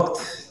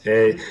looked,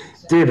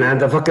 dude, man,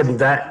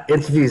 that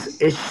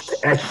interview's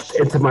etched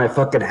into my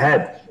fucking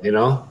head,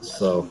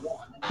 So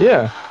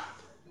yeah,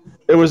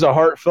 it was a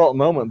heartfelt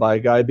moment by a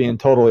guy being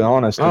totally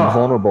honest and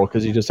vulnerable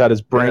because he just had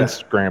his brain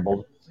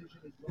scrambled.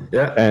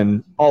 Yeah,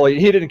 and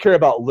he didn't care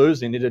about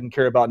losing. He didn't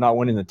care about not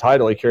winning the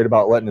title. He cared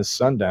about letting his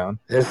son down.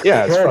 It's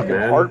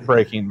fucking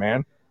heartbreaking,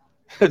 man.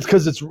 It's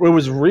because it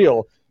was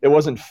real. It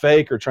wasn't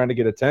fake or trying to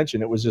get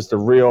attention. It was just a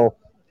real,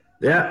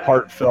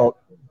 heartfelt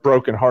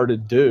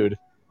broken-hearted dude.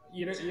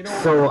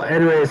 So,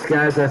 anyways,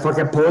 guys, I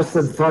fucking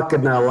posted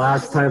fucking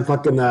last time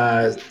fucking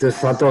Dos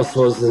Santos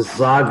was in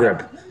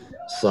Zagreb.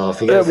 So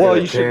if you guys Well, get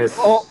a you should chance,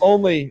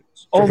 only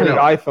check it out.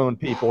 iPhone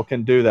people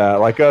can do that.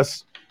 Like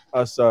us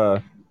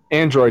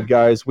Android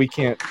guys, we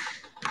can't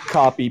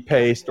copy,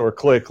 paste, or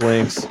click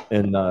links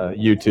in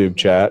YouTube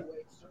chat.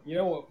 You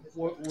know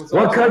what's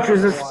What also country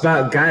is hard to this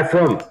watch? guy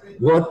from?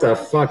 What the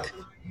fuck?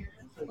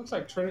 Looks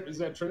like is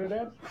that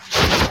Trinidad?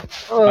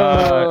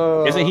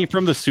 Isn't he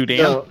from the Sudan?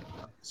 No,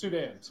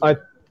 Sudan.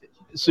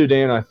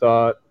 Sudan, I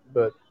thought,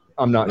 but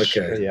I'm not Okay.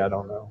 sure. Yeah, I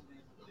don't know.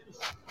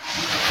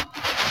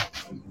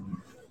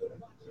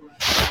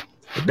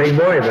 Big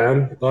boy,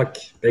 man. Fuck,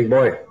 big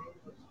boy.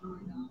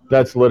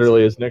 That's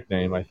literally his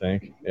nickname, I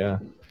think. Yeah.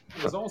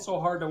 It was also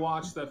hard to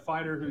watch that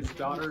fighter whose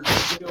daughter is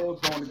still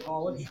going to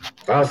college.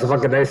 That was a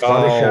fucking nice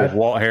body shot.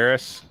 Walt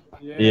Harris.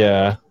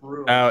 Yeah.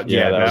 Brutal. Oh,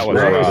 yeah, that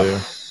was rough,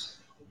 Nice.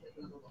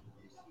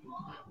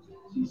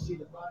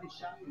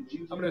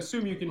 I'm going to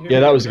assume you can hear. Yeah,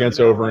 that me was good against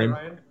now, Overeem.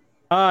 Ryan?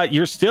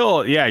 You're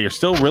still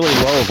really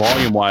low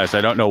volume wise.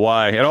 I don't know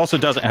why. It also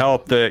doesn't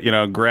help that,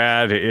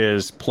 Grad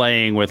is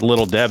playing with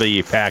Little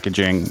Debbie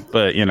packaging,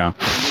 but I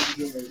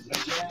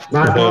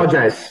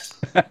apologize.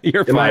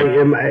 you're Am fine.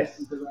 am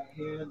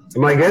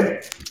I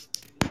good?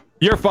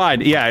 You're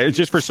fine. Yeah, it's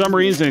just for some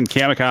reason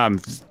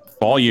Camicom's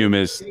volume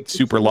is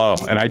super low,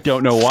 and I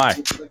don't know why.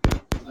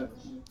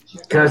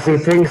 Because he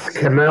thinks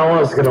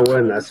Canelo is gonna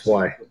win. That's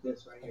why.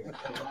 That's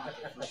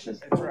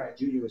right.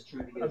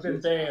 I've been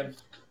banned.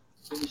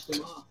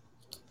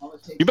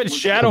 You've been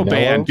shadow Canelo?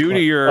 banned due to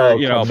your,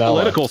 Canelo.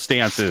 political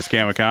stances,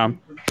 Camicom.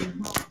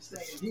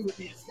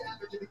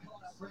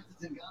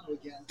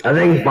 I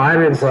think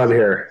Biden's on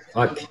here.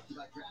 Fuck.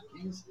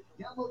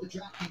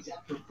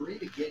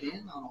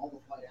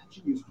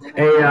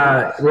 Hey,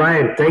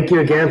 Ryan, thank you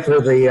again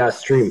for the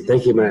stream.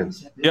 Thank you, man.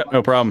 Yep,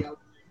 no problem.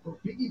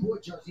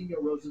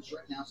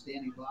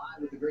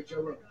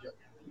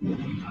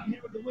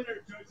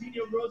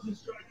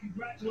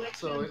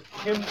 So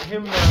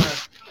him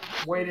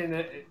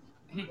waiting,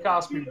 he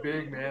cost me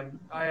big, man.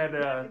 I had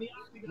a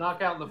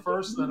knockout in the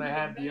first, then I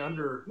had the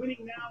under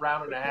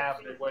round and a half,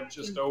 and it went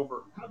just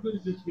over.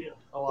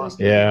 I lost.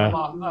 Yeah.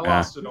 I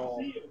lost it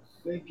all.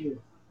 Thank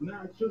you. No,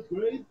 it's just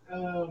great.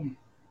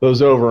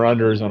 Those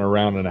over-unders on a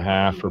round and a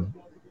half are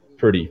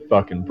pretty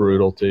fucking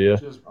brutal to you.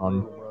 Just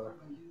brutal, brother.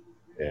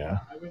 Yeah.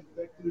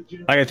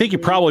 Like, I think you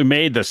probably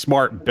made the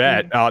smart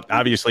bet.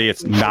 Obviously,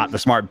 it's not the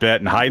smart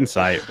bet in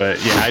hindsight, but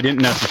yeah, I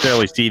didn't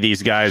necessarily see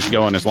these guys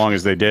going as long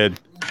as they did.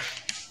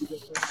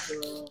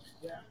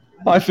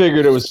 I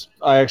figured it was.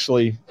 I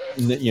actually,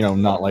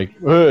 not like,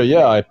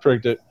 I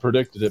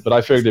predicted it, but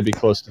I figured it'd be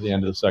close to the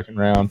end of the second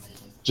round,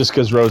 just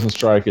because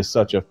Rosenstrike is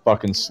such a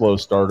fucking slow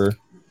starter.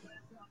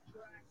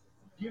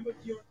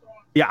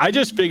 Yeah, I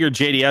just figured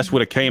JDS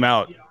would have came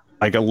out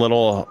like a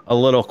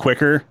little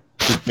quicker,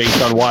 just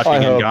based on watching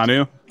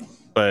Ngannou.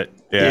 But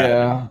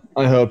yeah,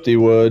 I hoped he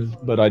would,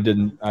 but I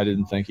didn't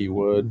think he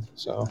would.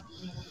 So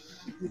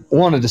I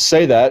wanted to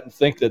say that and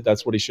think that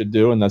that's what he should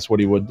do and that's what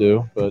he would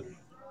do. But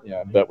yeah,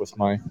 I bet with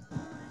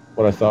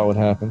what I thought would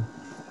happen.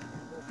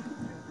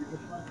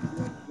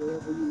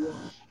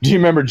 Do you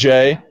remember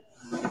Jay?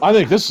 I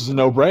think this is a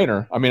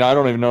no-brainer. I mean, I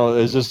don't even know.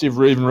 Is this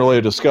even really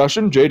a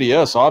discussion?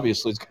 JDS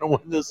obviously is going to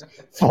win this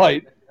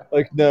fight.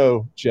 Like,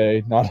 no,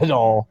 Jay, not at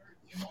all.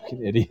 You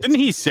fucking idiot. didn't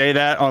he say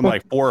that on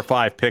like 4 or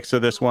 5 picks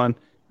of this one?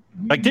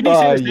 Like, didn't he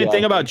say the same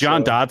thing about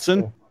John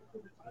Dodson?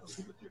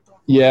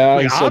 Yeah,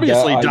 like,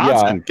 obviously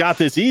Dodson got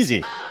this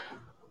easy.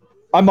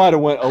 I might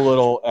have went a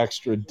little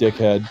extra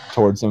dickhead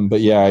towards him, but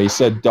yeah, he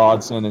said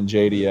Dodson and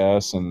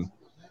JDS, and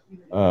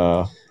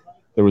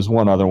there was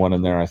one other one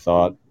in there, I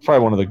thought.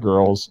 Probably one of the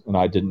girls, and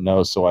I didn't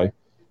know, so I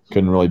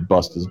couldn't really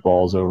bust his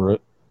balls over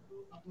it.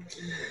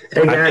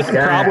 Hey guys, I think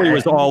he probably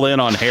was all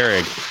in on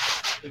Herrig.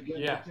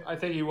 Yeah, I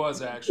think he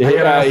was actually.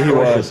 Yeah, he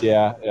was.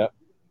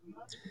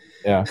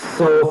 Yeah.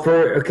 So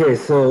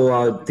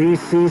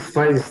DC's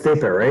fighting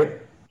Stipe, right?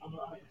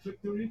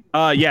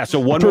 Yeah, so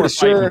one more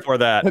fight before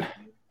that.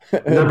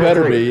 It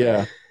better be,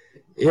 yeah.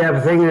 Yeah,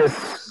 the thing is,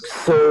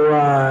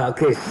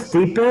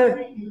 Stipe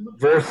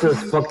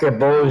versus fucking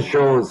Bones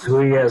Jones.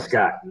 Who you guys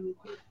got?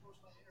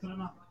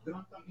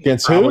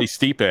 Against who? Probably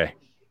Stipe.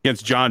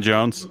 Against John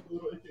Jones.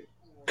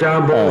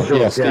 John Bones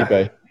Jones. Yeah,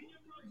 Stipe.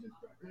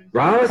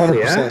 Honestly, 100%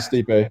 yeah.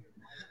 Stipe.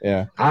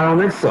 Yeah. I don't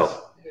think so.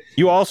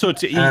 You also,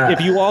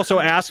 if you also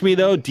ask me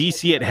though,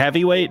 DC at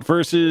heavyweight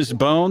versus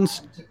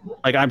Bones,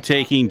 like I'm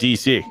taking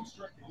DC.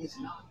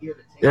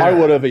 Yeah. I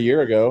would have a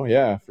year ago.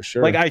 Yeah, for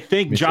sure. Like I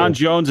think John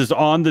Jones is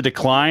on the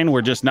decline.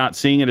 We're just not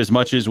seeing it as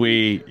much as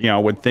we,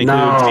 would think we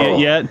would see it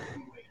yet.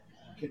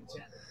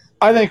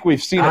 I think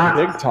we've seen it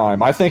big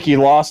time. I think he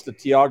lost to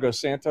Thiago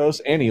Santos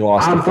and he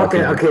lost to I'm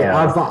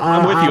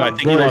with you. I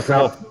think he lost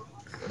both.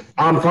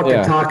 I'm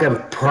fucking talking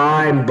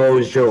prime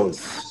Bones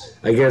Jones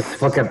against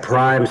fucking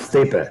prime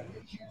Stipe.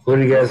 Who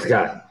do you guys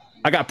got?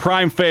 I got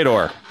prime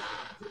Fedor.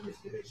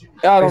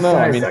 I don't know.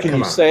 I mean, can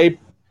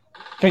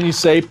you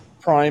say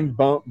prime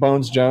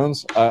Bones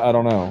Jones? I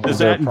don't know. Does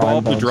that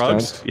involve the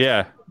drugs?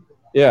 Jones?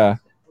 Yeah.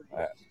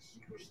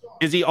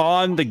 Is he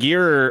on the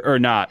gear or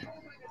not?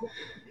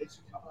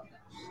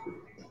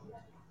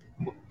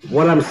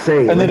 What I'm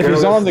saying. And then if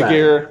he's on the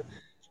gear,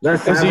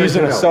 is he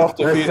using a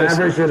self-defeat? Let's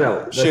average it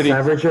out. Let's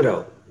average it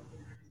out.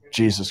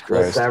 Jesus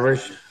Christ.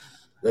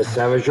 Let's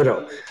average it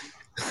out.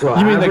 So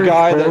you mean the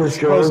guy that Bones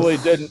supposedly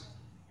Jones,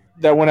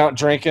 that went out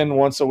drinking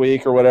once a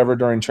week or whatever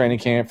during training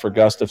camp for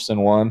Gustafsson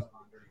won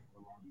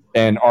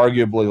and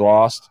arguably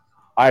lost?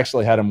 I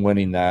actually had him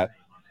winning that.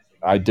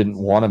 I didn't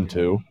want him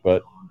to,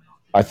 but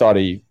I thought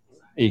he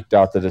eked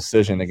out the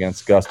decision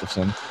against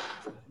Gustafsson.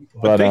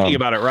 But thinking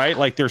about it, right?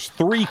 Like, there's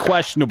 3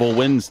 questionable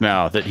wins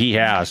now that he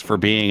has for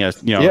being a,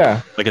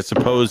 like a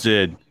supposed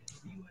the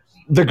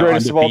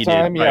greatest of all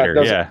time.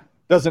 Fighter.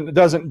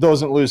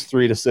 Doesn't lose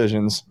 3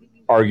 decisions,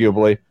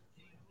 arguably.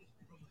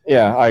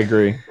 Yeah, I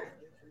agree.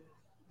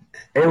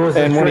 It was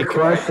a trick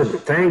question.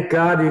 Thank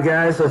God you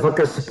guys are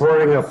fucking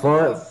supporting a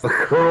croat.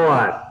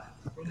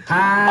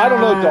 I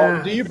don't know,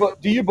 Dalton.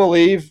 Do you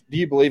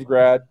believe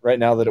Grad right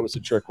now that it was a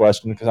trick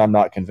question? Because I'm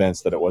not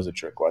convinced that it was a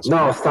trick question.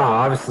 No, it's not.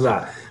 Obviously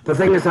not. The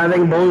thing is, I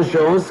think Bones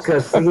Jones,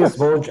 because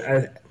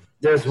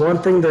there's one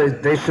thing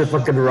that they should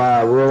fucking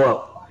rule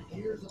out.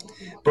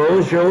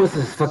 Bones Jones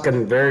is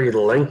fucking very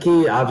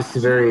lanky,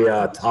 obviously very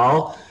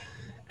tall,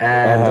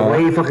 and the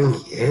way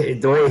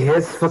he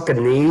hits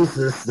fucking knees,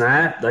 this and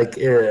that, like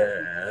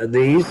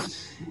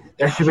knees,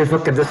 that should be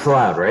fucking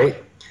disallowed,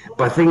 right?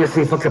 But the thing is,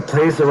 he fucking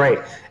plays it right.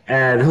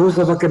 And who's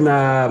the fucking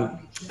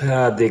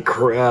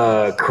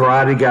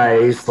karate guy I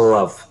used to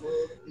love?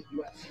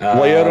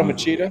 Lyoto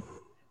Machida?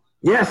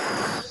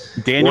 Yes.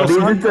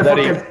 Danielson?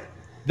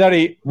 That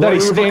he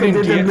standing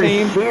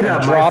guillotine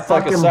and dropped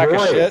like a sack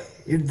of shit?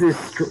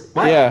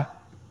 Yeah.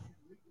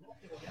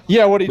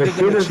 Yeah, what he did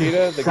to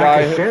Machida,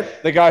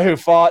 the guy who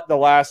fought the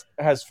last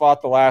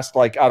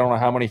like I don't know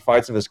how many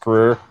fights of his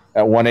career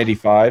at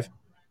 185.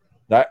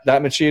 That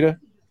Machida?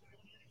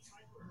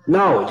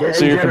 No,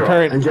 so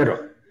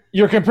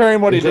you're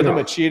comparing what he did to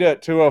Machida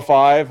at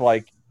 205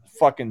 like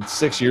fucking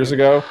 6 years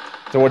ago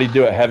to what he'd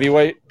do at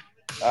heavyweight?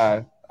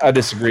 I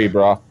disagree,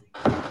 bro.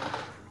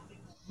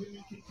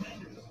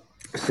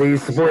 So you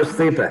support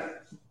Stipe?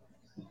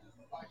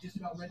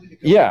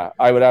 Yeah,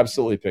 I would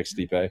absolutely pick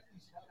Stipe.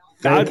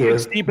 Thank you.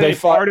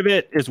 Stipe, part of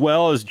it, as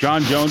well as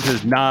John Jones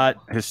has not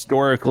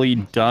historically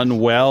done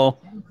well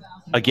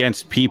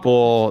against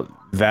people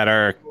that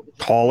are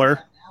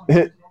taller.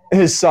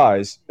 His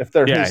size. If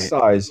they're his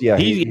size,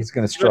 he's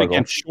going to struggle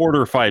against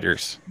shorter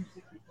fighters.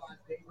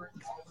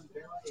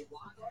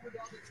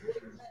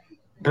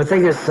 The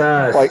thing is,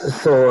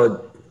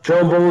 so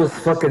Joe Bones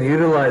fucking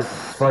utilized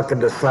fucking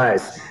the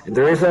size. And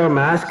there is a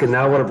mask, and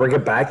now I want to bring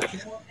it back.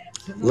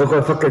 Look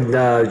what fucking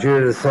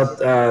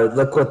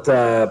look what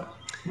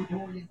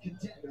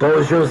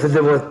Bones Jones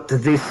did with the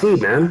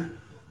DC, man.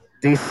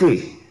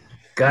 DC.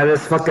 Got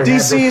his fucking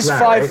DC's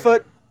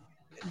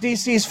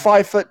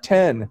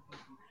 5'10",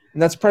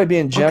 and that's probably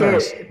being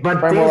generous. Okay, but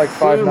probably more like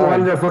 5'9".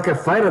 wanted to fucking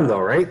fight him, though,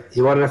 right?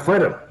 He wanted to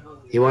fight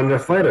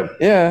him.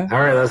 Yeah. All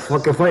right, let's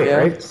fucking fight,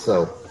 right?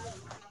 So.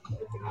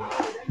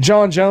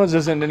 John Jones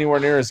isn't anywhere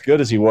near as good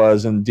as he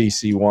was in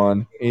DC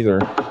 1 either.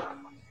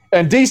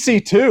 And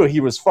DC 2, he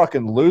was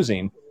fucking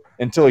losing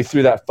until he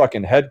threw that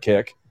fucking head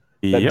kick.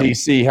 That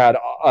DC had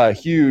a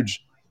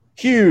huge,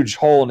 huge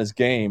hole in his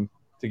game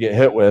to get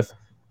hit with.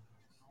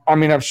 I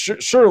mean, I'm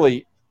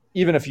surely,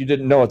 even if you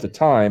didn't know at the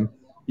time,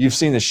 you've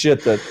seen the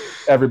shit that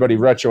everybody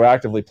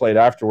retroactively played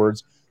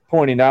afterwards,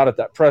 pointing out at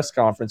that press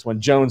conference when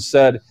Jones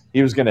said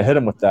he was going to hit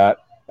him with that,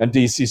 and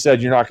DC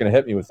said, "You're not going to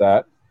hit me with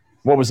that."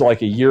 What was it,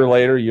 like a year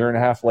and a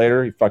half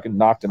later, he fucking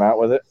knocked him out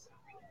with it?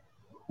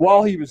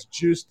 While he was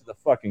juiced to the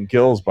fucking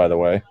gills, by the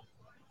way.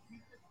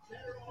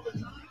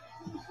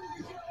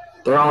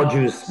 They're all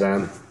juiced,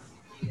 man.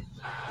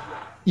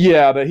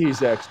 Yeah, but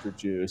he's extra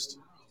juiced.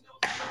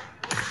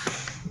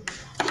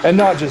 And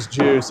not just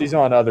juice, he's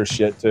on other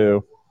shit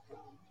too.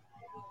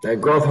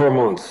 Growth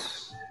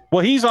hormones.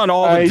 Well, he's on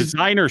all the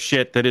designer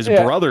shit that his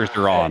brothers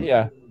are on.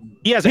 Yeah.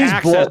 He has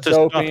access to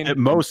stuff that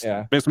most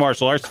mixed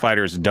martial arts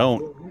fighters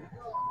don't.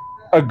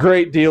 A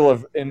great deal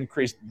of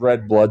increased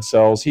red blood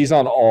cells. He's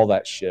on all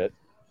that shit.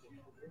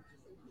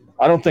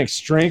 I don't think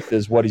strength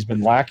is what he's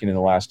been lacking in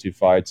the last 2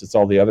 fights. It's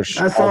all the other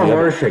shit. That's all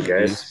horseshit,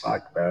 guys.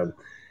 Fuck, man.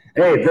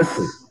 Hey,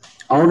 listen.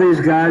 All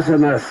these guys are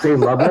on the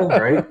same level,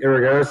 right?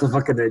 Regardless of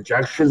fucking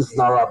injections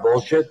and all that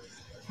bullshit.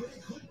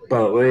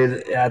 But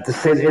at the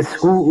same, it's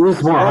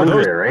who's more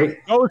hungry, right?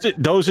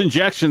 Those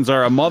injections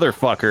are a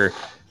motherfucker.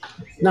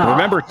 No,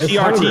 remember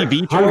TRT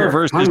Vitor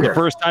versus the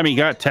first time he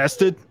got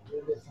tested?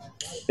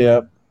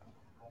 Yep.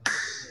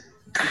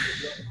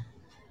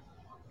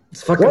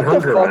 It's fucking what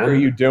hunger, the fuck man. are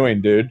you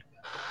doing, dude?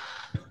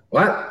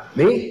 What?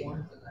 Me?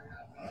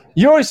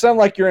 You always sound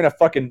like you're in a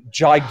fucking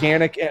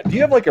gigantic. Do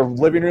you have like a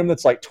living room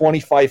that's like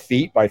 25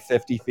 feet by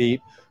 50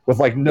 feet with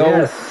like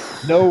no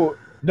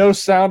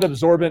sound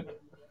absorbent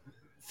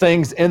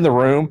things in the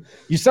room?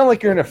 You sound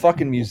like you're in a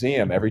fucking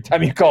museum every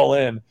time you call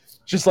in.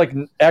 Just like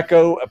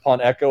echo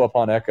upon echo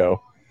upon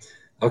echo.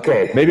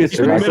 Okay. Maybe it's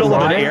in the middle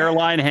of an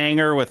airline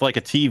hangar with like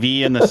a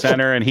TV in the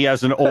center, and he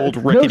has an old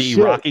rickety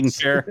rocking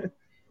chair.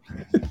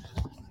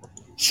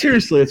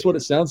 Seriously, it's what it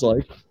sounds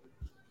like.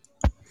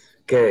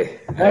 Okay.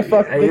 Did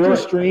your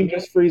stream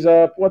just freeze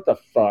up? What the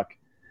fuck?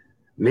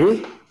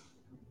 Me?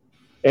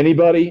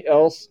 Anybody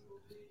else?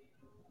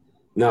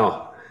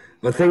 No.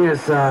 The thing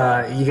is,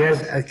 you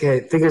guys.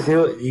 Okay. Thing is,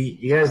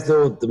 you guys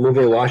know the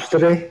movie I watched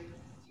today?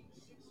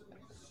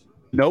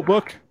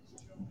 Notebook?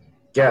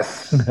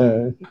 Yes.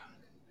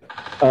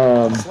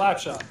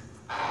 Slapshot.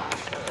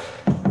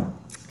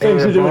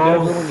 Things to do with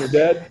Denver when you're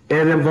dead.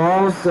 It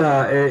involves.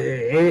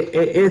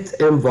 It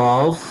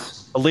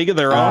involves A League of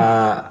Their Own?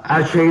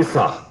 a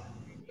chainsaw.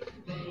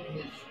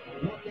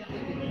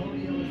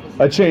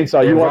 A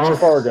chainsaw. You watched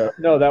Fargo?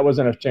 No, that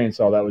wasn't a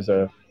chainsaw. That was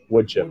a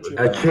wood chipper.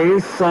 A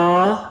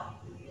chainsaw,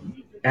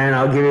 and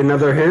I'll give you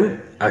another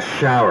hint: a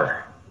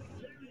shower.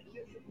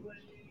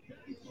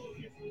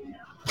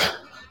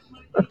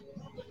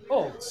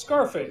 Oh,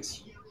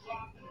 Scarface.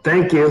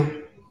 Thank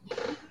you.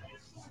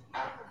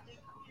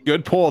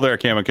 Good pull there,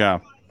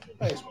 Kamikaze.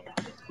 Thanks.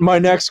 My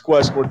next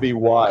question would be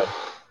why?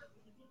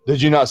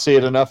 Did you not see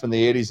it enough in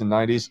the 80s and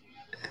 90s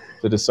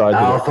to decide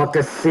I'll that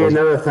fucking see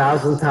another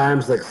 1,000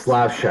 times like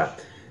Slapshot.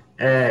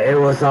 It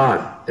was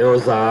on. It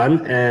was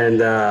on,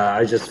 and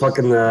I just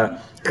fucking.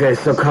 Okay,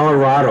 so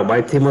Colorado.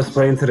 My team was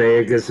playing today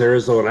against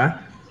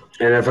Arizona,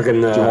 and I fucking.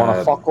 do you want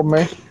to fuck with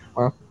me?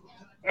 Huh?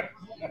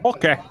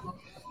 Okay.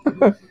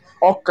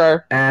 Okay.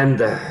 And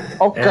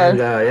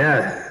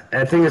yeah,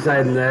 the thing is,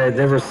 I'd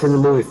never seen the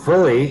movie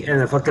fully,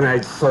 and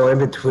I saw in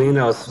between.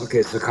 I was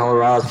okay. So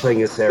Colorado's playing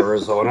against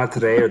Arizona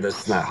today, or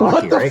this is not hockey,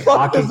 What the right? fuck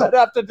Hockey. does that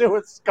have to do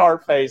with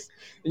Scarface?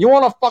 You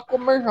want to fuck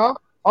with me, huh?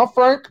 Huh,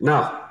 Frank?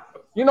 No.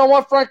 You know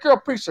what, Frank? You're a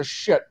piece of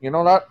shit. You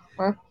know that?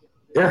 Huh?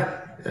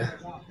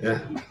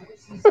 Yeah.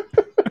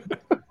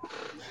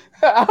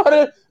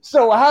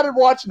 How did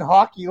watching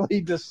hockey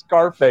lead to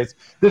Scarface?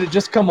 Did it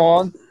just come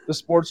on the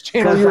sports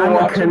channel you were I'm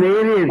watching? a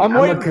Canadian. I'm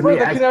waiting for the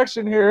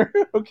connection here.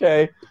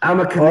 Okay. I'm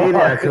a Canadian.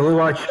 Right.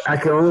 I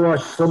can only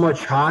watch so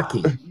much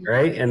hockey,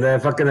 right? And then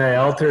I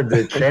altered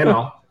the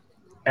channel,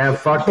 and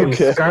fucking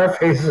Okay.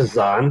 Scarface is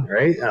on,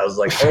 right? I was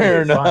like,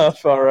 Fair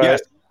enough. All right.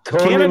 Yes.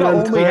 Tony Canada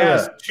Montana. only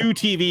has 2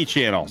 TV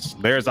channels.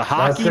 There's a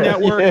hockey it.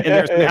 network and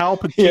there's an Al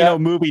Pacino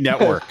movie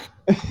network.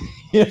 Did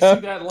you see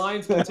that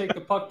linesman take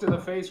the puck to the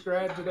face,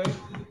 Grad,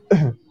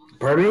 today?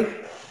 Pardon me?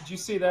 Did you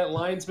see that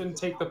linesman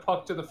take the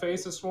puck to the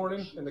face this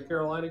morning in the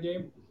Carolina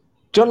game?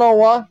 Do you know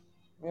what?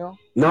 You know?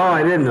 No,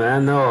 I didn't,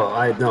 man. No,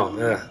 I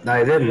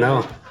didn't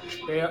know.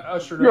 They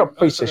ushered You're a him,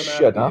 piece ushered of him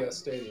shit, out huh? of the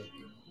stadium.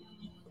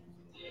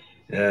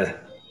 Yeah.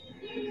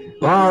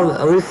 Well,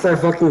 at least our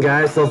fucking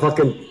guys don't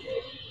fucking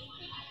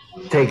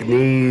take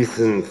knees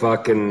and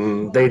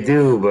fucking. They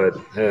do, but.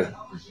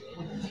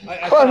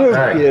 But who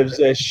Alright. gives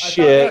a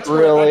shit, I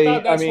really?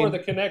 thought that's I mean, where the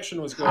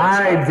connection was going.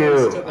 I Scarface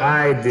do. to the-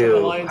 I to the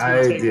do. linesman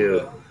I taking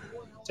do.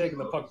 taking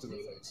the puck to the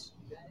face.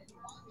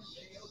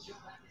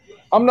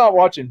 I'm not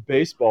watching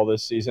baseball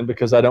this season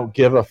because I don't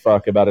give a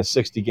fuck about a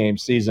 60-game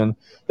season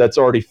that's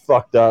already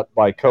fucked up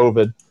by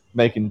COVID,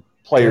 making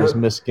players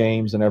miss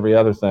games and every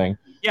other thing.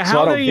 Yeah, So how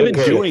I are don't they give even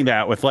a shit. doing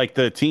that with like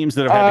the teams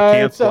that have had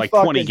to It's cancel a like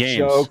 20 fucking games?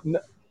 joke.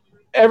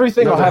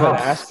 Everything No, will the have an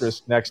Hawks.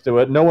 asterisk next to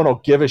it. No one will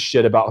give a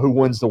shit about who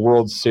wins the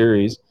World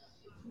Series.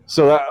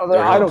 So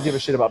I don't give a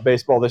shit about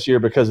baseball this year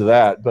because of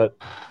that. But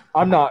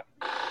I'm not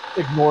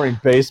ignoring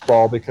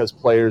baseball because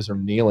players are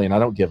kneeling. I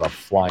don't give a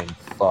flying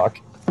fuck.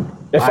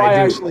 If I do.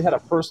 actually had a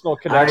personal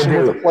connection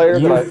I with do. a player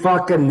You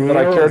fucking kneel that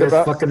I cared against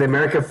about, fucking the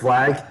American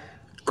flag,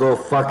 go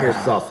fuck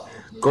yourself.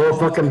 Go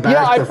fucking back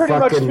yeah, I to pretty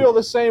much fucking feel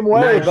the same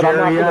way. Nigeria, But I'm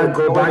not going to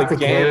go ignore back the to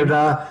game.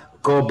 Canada,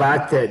 go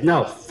back to...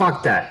 No,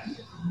 fuck that.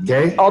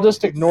 Okay? I'll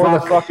just ignore the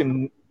Fuck.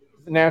 fucking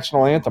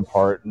national anthem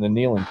part and the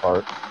kneeling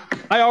part.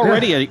 I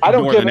already I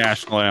don't ignore give the a-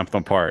 national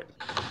anthem part.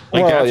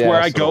 Like, Well, that's yeah,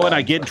 where I so go do and I.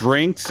 I get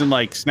drinks and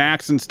like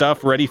snacks and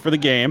stuff ready for the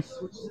game.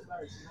 And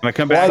I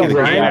come Well, I back don't and the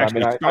do game that. I actually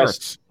mean,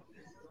 starts.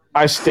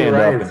 I stand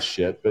Ryan. up and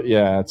shit, but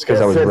yeah, it's because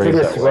I was The thing raised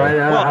is, that way. Ryan,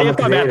 Well, I'm a if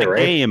I'm at Canadian, the right?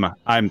 game,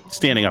 I'm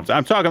standing up.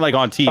 I'm talking like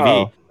on TV.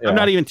 Oh, yeah. I'm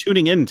not even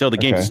tuning in until the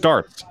game Okay.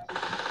 starts.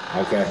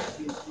 Okay.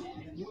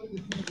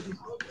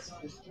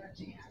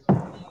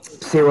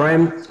 See,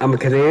 Ryan, I'm a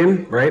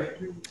Canadian, right?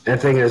 And the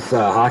thing is,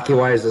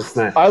 hockey-wise, it's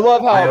not... I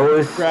love I how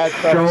always Brad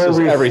show prefaces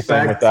everything with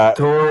respect that,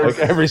 towards...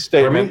 like every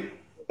statement.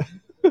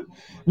 Pardon me?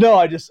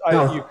 No,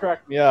 No. you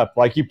crack me up.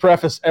 Like you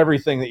preface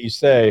everything that you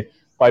say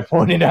by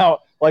pointing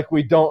out, like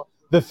we don't.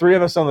 The three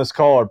of us on this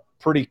call are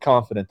pretty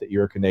confident that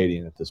you're a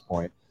Canadian at this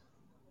point.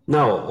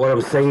 No, what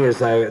I'm saying is,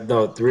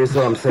 the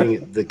reason I'm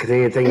saying the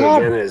Canadian thing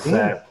God again is damn.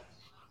 that...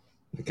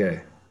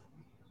 Okay.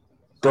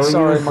 Don't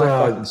Sorry, use my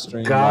fucking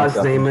stream God's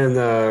locked up. name in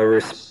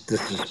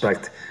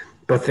disrespect.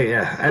 But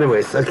yeah,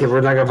 anyways, okay,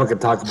 we're not gonna fucking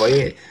talk about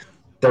it.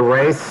 The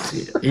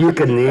race, you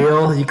can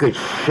kneel, you could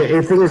shit.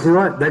 The thing is, you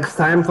know what? Next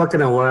time,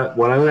 fucking, what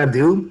I'm gonna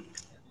do,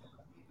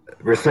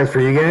 respect for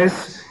you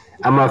guys,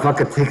 I'm gonna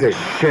fucking take a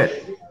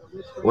shit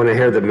when I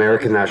hear the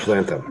American national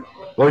anthem.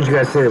 What would you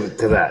guys say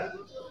to that?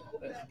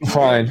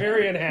 Fine.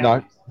 Very unhappy.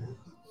 Not.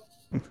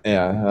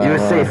 Yeah. You would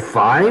say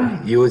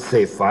fine? You would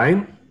say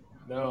fine?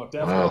 No,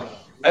 definitely Wow. not.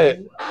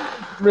 It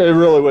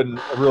really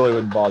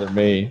wouldn't bother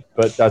me,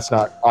 but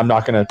I'm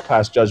not going to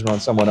pass judgment on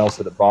someone else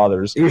that it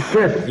bothers. You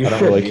should. I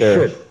don't really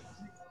care.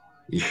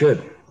 You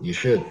should.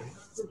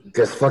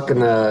 Because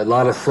fucking a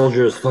lot of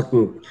soldiers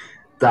fucking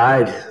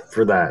died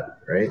for that,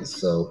 right?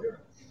 So.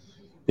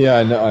 Yeah,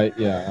 I know.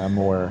 I'm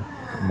aware.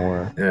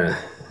 Yeah.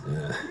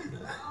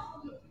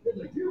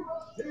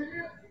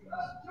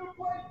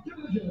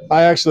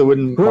 I actually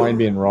wouldn't mind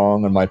being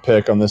wrong on my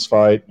pick on this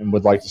fight, and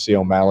would like to see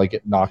O'Malley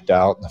get knocked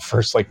out in the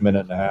first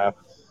minute and a half.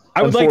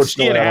 I would like to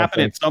see it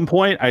happen at some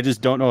point. I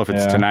just don't know if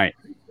it's tonight.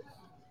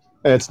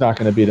 It's not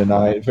going to be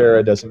tonight.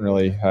 Vera doesn't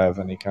really have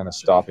any kind of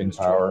stopping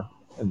power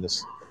in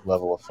this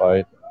level of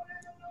fight.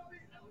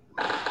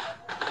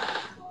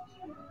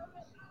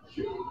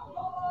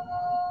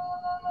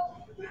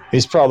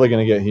 He's probably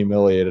going to get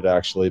humiliated,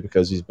 actually,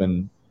 because he's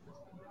been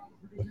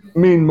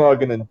mean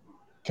mugging and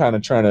kind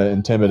of trying to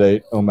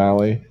intimidate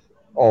O'Malley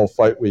all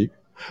fight week,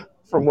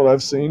 from what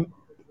I've seen.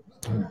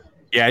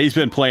 Yeah, he's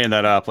been playing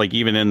that up, like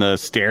even in the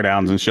stare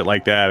downs and shit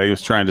like that. He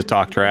was trying to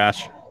talk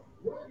trash.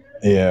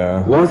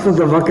 Yeah. What's with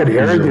the fucking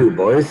hairdo,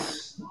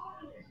 boys?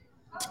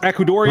 It's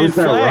Ecuadorian Who's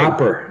that flag.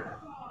 rapper?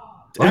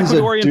 It's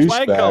Ecuadorian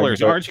flag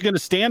colors. Aren't you going to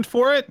stand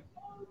for it?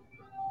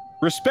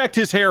 Respect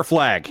his hair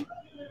flag.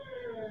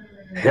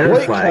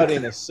 Weight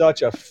cutting is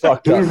such a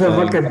fucked up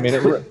thing. I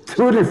mean,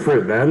 tutti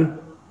fruit, man.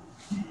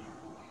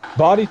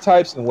 Body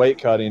types and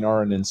weight cutting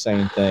are an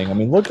insane thing. I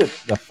mean, look at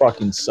the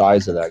fucking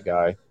size of that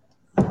guy.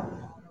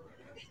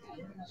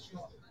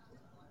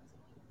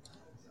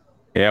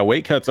 Yeah,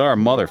 weight cuts are a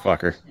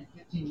motherfucker.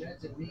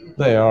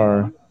 They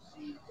are.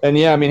 And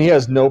yeah, I mean, he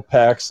has no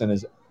pecs, and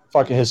his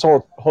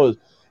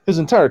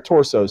entire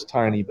torso is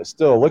tiny, but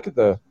still, look at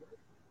the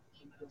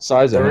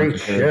size of him.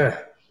 Yeah.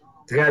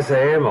 The guy's an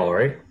animal,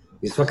 right?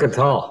 He's fucking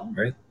tall,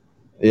 right?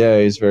 Yeah,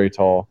 he's very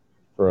tall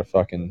for a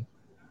fucking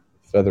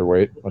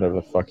featherweight, whatever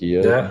the fuck he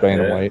is. Yeah,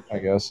 Bantamweight, I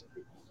guess.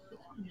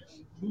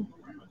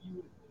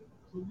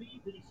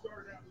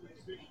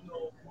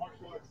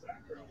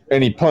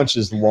 And he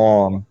punches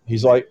long.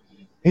 He's like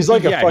a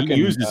fucking. He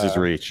uses his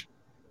reach.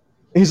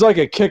 He's like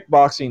a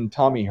kickboxing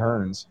Tommy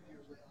Hearns.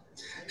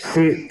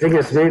 See, thing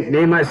is,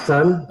 me and my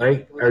son,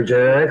 like our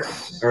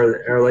genetics,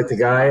 are like the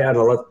guy on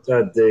the left,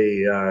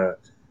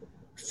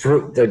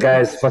 the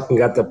guy's fucking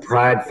got the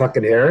pride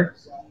fucking hair.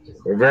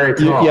 We're very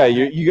tall.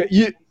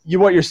 You.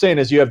 What you're saying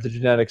is you have the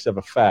genetics of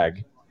a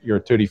fag. You're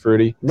a tutti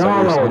frutti. No,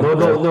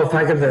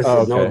 fagotism. Oh,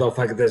 okay. No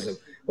fagotism.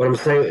 What I'm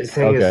saying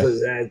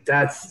is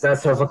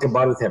that's our fucking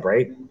body type,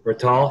 right? We're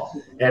tall.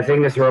 And the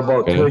thing is, we're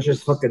about 2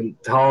 inches fucking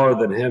taller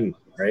than him,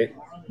 right?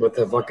 With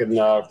the fucking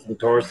from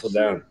torso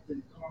down.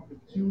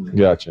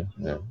 Gotcha.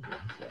 Yeah.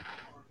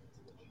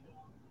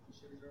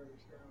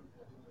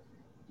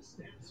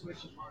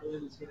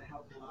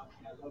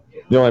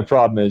 The only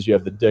problem is you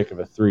have the dick of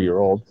a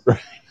 3-year-old.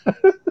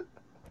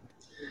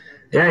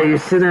 Yeah, you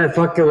seen that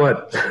fucking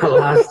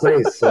last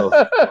night, so.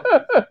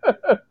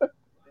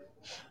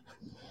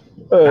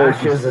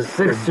 Actually, it was a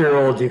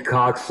 6-year-old, you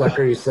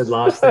cocksucker, you said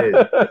last night.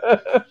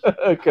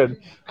 I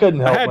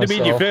couldn't help I had to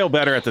make you feel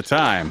better at the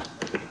time.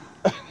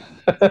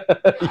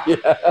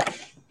 Yeah.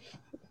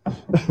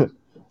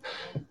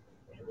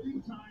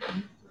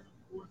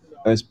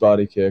 Nice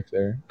body kick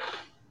there.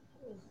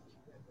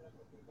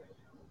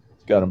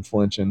 Got him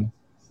flinching.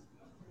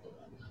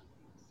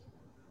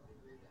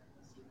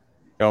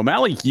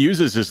 O'Malley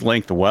uses his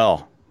length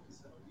well.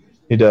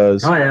 He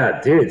does. Oh, yeah,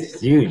 dude.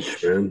 It's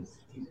huge, man.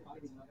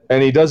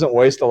 And he doesn't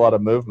waste a lot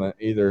of movement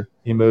either.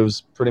 He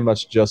moves pretty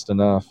much just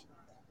enough.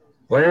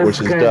 Which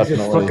is definitely...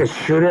 Just fucking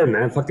shoot in,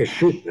 man. Fucking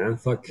shoot, man.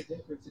 Fuck.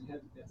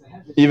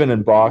 Even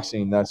in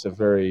boxing, that's a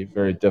very,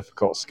 very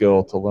difficult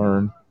skill to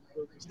learn.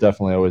 It's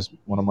definitely always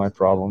one of my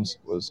problems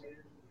was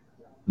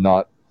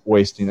not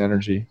wasting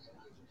energy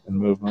and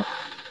movement.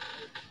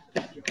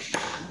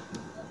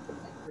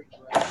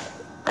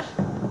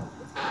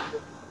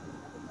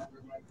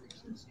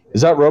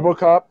 Is that RoboCop?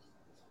 What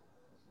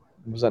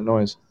was that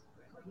noise?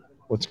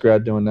 What's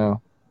Grad doing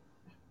now?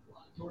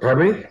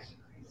 Pardon me?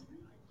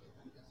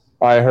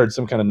 I heard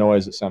some kind of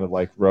noise that sounded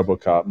like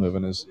RoboCop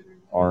moving his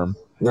arm.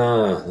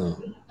 No.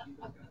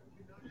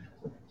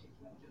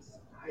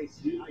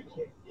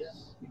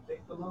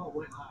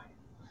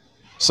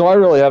 So I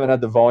really haven't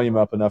had the volume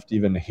up enough to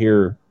even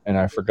hear, and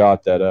I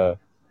forgot that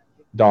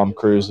Dom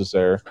Cruz is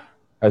there.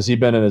 Has he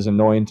been as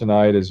annoying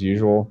tonight as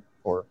usual?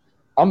 Or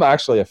I'm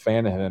actually a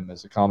fan of him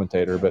as a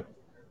commentator, but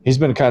he's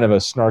been kind of a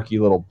snarky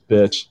little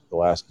bitch the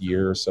last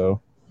year or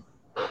so.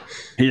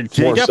 He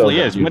definitely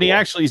is. When he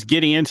actually is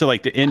getting into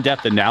like the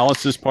in-depth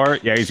analysis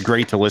part, yeah, he's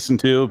great to listen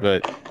to,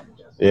 but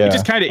he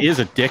just kind of is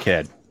a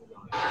dickhead.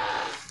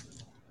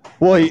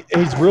 Well,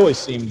 he's really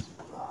seemed...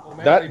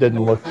 That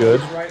didn't look good.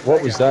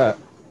 What was that?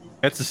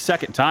 That's the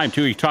second time,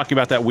 too. You're talking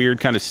about that weird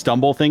kind of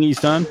stumble thing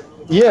he's done?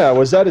 Yeah,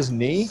 was that his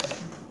knee?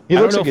 He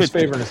looks like he's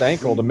favoring his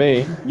ankle to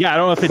me. Yeah, I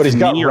don't know if it's his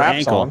knee or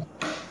ankle. On.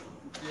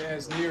 Yeah,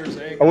 his knee or his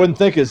ankle. I wouldn't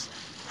think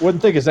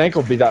his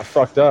ankle would be that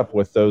fucked up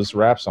with those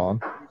wraps on.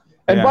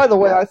 And by the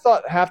way, I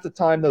thought half the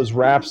time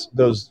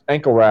those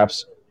ankle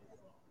wraps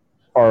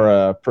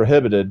are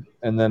prohibited,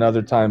 and then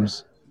other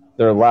times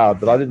they're allowed.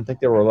 But I didn't think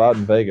they were allowed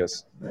in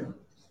Vegas.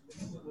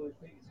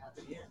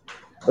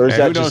 Or is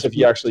Hey, who that just knows? if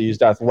you actually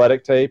used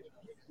athletic tape?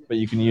 But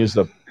you can use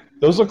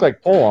those look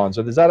like pull-ons.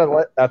 Is that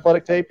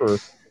athletic tape or?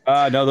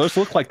 No, those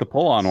look like the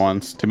pull-on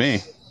ones to me.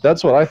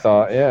 That's what I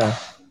thought. Yeah.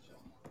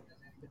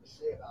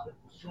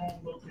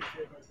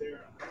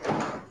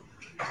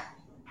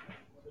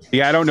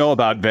 Yeah, I don't know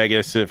about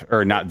Vegas,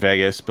 or not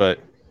Vegas, but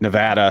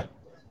Nevada.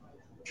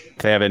 If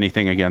they have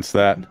anything against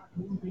that.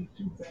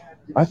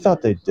 I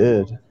thought they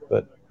did,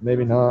 but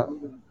maybe not.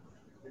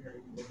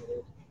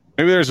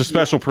 Maybe there's a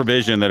special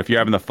provision that if you're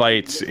having the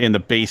fights in the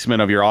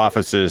basement of your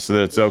offices,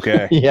 that's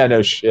okay. Yeah,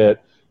 no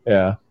shit.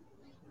 Yeah.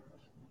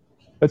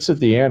 That's at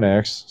the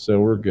annex, so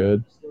we're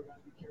good.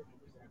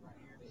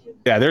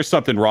 Yeah, there's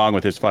something wrong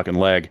with his fucking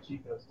leg.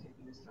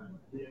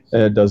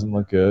 It doesn't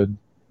look good.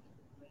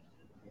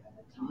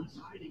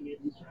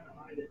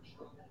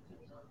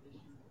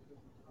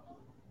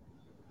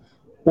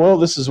 Well,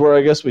 this is where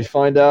I guess we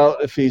find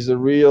out if he's a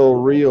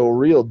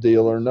real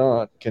deal or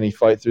not. Can he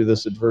fight through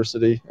this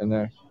adversity? And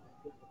there,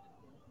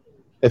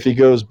 if he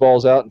goes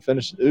balls out and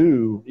finishes,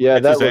 ooh, yeah,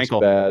 It's that his looks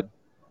ankle. bad.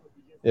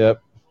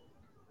 Yep.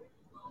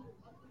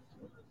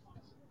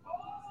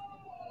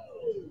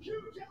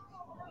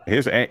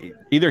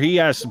 Either he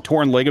has some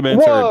torn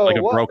ligaments or like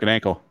a broken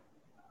ankle.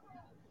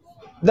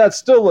 That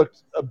still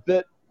looked a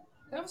bit.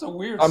 That was a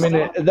weird. I mean,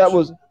 that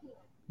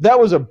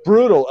was a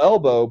brutal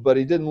elbow, but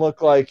he didn't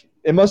look like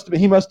it.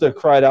 He must have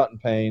cried out in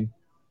pain.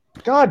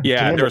 God,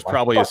 Yeah, damn there it, was my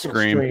probably a fucking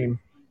scream.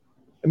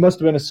 It must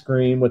have been a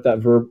scream with that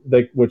verb,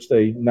 which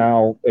they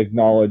now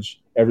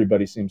acknowledge.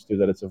 Everybody seems to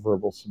that it's a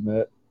verbal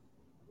submit.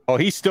 Oh,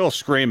 he's still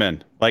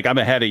screaming. Like, I'm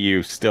ahead of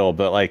you still,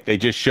 but like they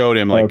just showed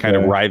him like kind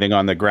of writhing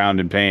on the ground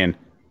in pain.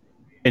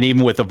 And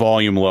even with the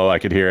volume low, I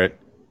could hear it.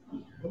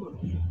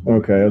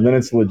 Okay, then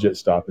it's legit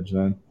stoppage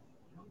then.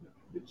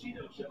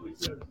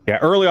 Yeah,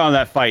 early on in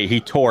that fight,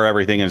 he tore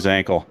everything in his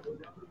ankle.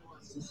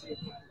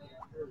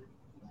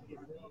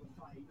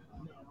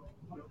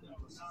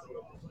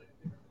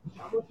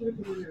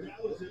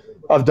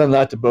 I've done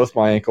that to both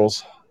my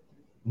ankles.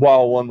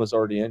 While one was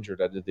already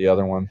injured, I did the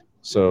other one.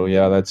 So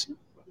yeah,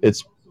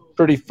 it's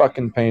pretty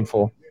fucking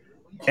painful.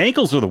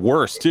 Ankles are the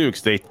worst too,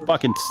 because they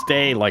fucking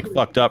stay like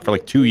fucked up for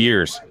like 2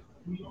 years.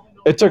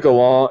 It took a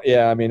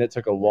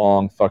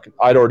long fucking.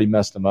 I'd already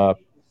messed them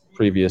up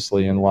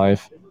previously in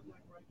life,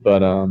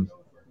 but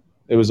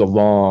it was a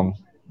long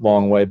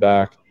way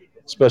back,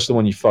 especially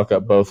when you fuck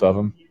up both of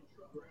them.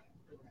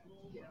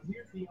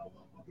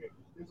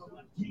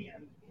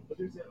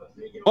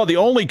 Well, the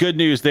only good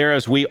news there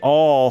is we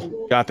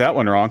all got that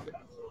one wrong.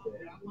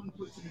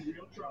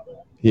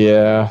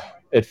 Yeah,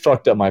 it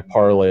fucked up my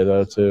parlay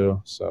though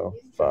too. So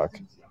fuck.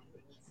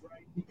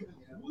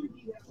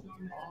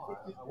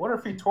 I wonder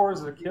if he tore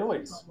his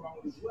Achilles.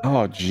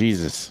 Oh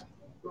Jesus,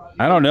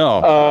 I don't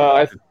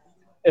know.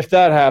 If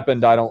that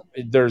happened, I don't.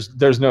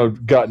 There's no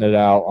gutting it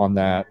out on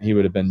that. He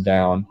would have been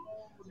down.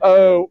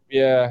 Oh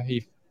yeah,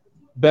 he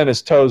bent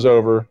his toes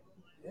over.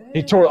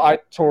 I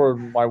tore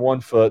my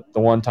one foot the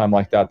one time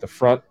like that. The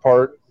front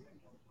part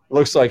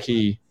looks like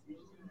he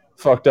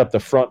fucked up the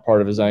front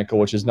part of his ankle,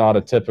 which is not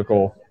a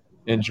typical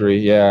injury.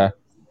 Yeah,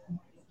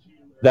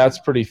 that's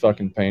pretty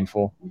fucking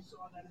painful.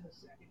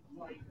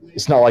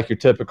 It's not like your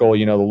typical,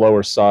 the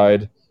lower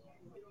side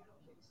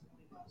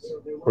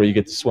where you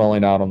get the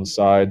swelling out on the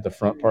side, the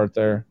front part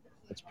there.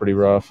 It's pretty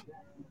rough.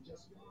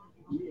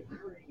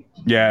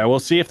 Yeah, we'll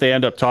see if they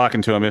end up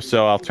talking to him. If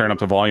so, I'll turn up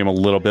the volume a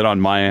little bit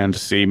on my end to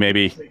see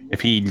maybe if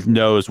he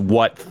knows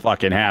what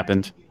fucking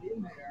happened.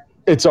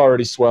 It's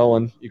already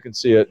swelling. You can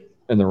see it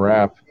in the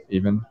wrap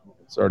even.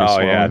 It's already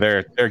swelling. Yeah,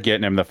 they're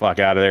getting him the fuck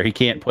out of there. He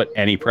can't put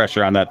any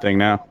pressure on that thing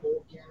now.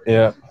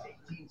 Yeah.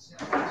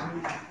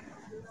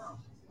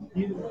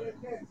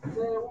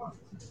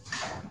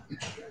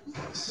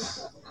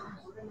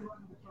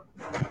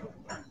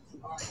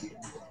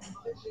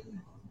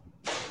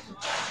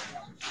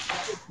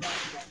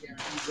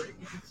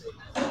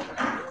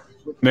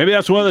 Maybe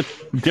that's one of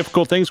the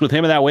difficult things with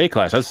him in that weight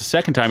class. That's the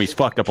second time he's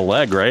fucked up a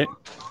leg, right?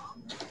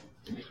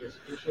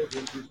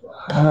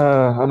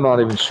 I'm not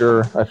even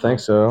sure. I think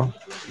so.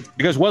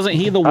 Because wasn't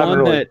he the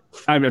one that,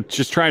 I'm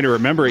just trying to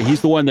remember it,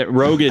 he's the one that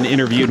Rogan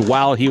interviewed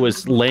while he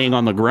was laying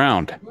on the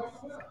ground.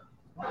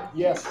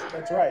 Yes,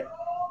 that's right.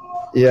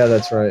 Yeah,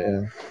 that's right.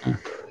 Yeah.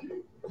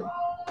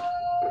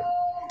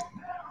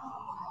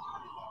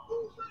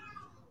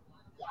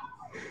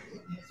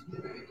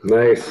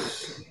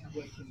 Nice.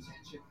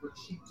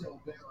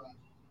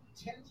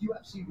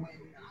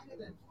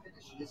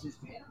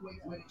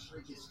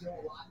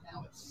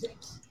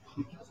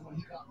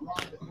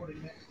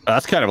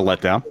 That's kind of a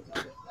letdown.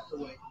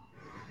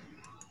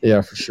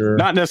 Yeah, for sure.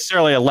 Not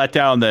necessarily a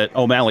letdown that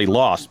O'Malley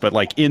lost, but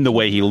like in the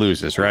way he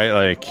loses, right?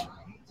 Like,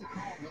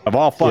 of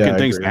all fucking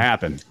things to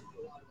happen.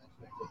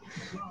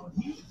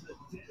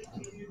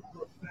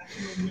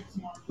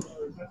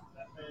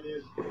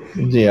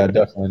 Yeah,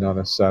 definitely not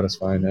a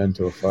satisfying end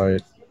to a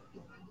fight.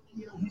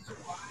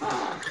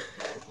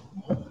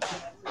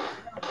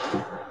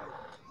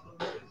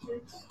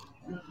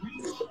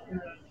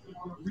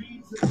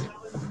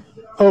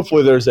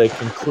 Hopefully there's a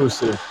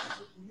conclusive,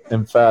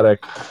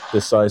 emphatic,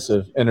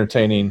 decisive,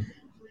 entertaining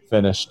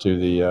finish to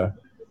the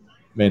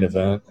main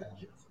event.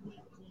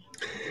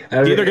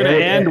 It's either going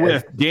to end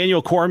with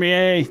Daniel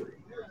Cormier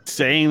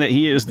saying that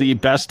he is the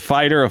best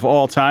fighter of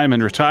all time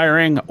and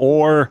retiring,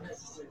 or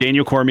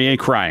Daniel Cormier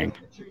crying.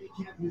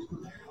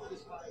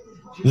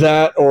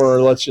 That,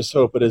 or let's just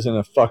hope it isn't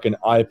a fucking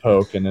eye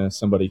poke and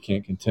somebody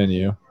can't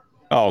continue.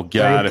 Oh,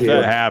 God, if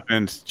that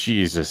happens,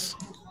 Jesus.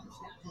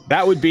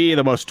 That would be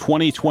the most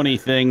 2020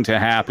 thing to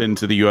happen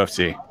to the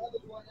UFC.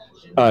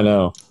 I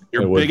know.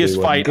 Your biggest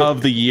fight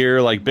of the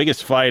year, like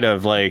biggest fight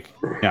of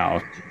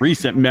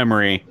recent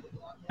memory,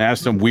 have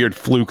some weird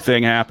fluke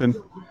thing happen.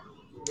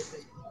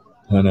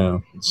 I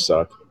know. It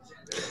sucked.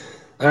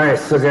 All right,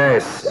 so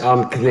guys,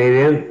 I'm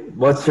Canadian.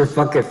 What's your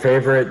fucking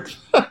favorite?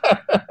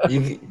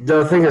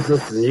 The thing is,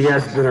 listen, you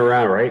guys have been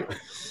around, right?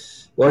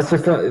 What's your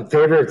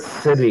favorite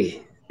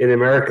city in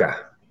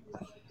America?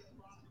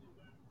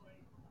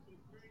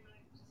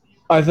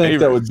 I think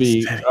that would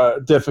be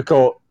a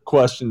difficult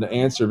question to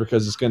answer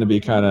because it's going to be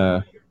kind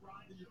of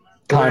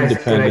time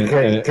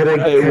dependent. Can I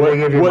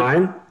give you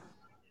mine?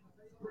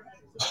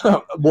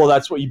 Well,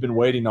 that's what you've been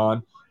waiting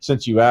on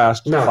since you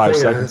asked 5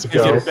 seconds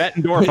ago. Is it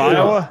Bettendorf,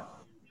 Iowa?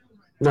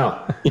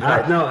 No.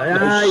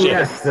 Yeah.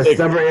 Yes, that's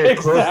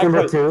close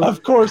number 2.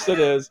 Of course it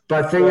is.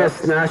 But thing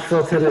is,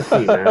 Nashville,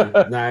 Tennessee, man.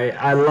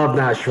 I love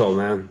Nashville,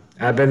 man.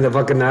 I've been to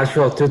fucking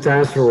Nashville 2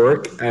 times for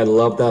work. I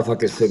love that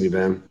fucking city,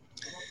 man.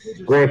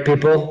 Great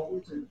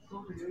people.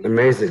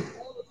 Amazing.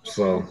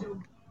 So,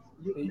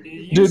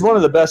 dude, one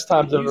of the best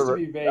times I've ever.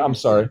 I'm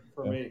sorry.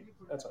 For me,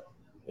 that's right.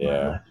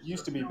 Yeah. It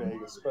used to be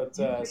Vegas, but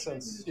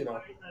since you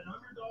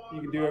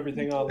can do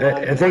everything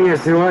online. The thing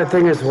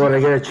is, when I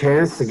get a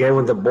chance, again,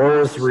 when the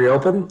borders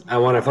reopen, I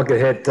want to fucking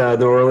hit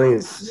New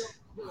Orleans.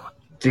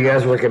 Do you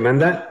guys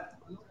recommend that?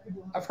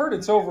 I've heard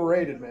it's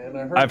overrated,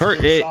 man. I've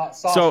heard it.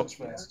 Sausage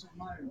fest.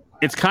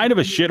 It's kind of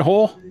a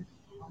shithole.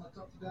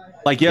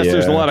 Like, yes,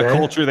 there's a lot of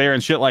culture there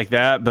and shit like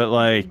that, but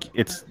like,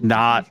 it's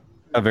not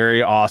a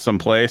very awesome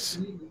place.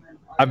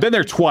 I've been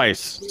there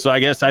twice, so I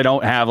guess I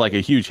don't have like a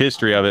huge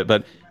history of it,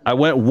 but I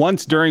went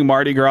once during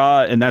Mardi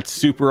Gras, and that's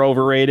super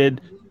overrated.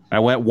 I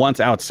went once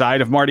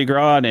outside of Mardi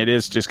Gras, and it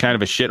is just kind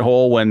of a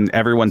shithole when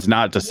everyone's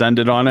not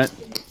descended on it.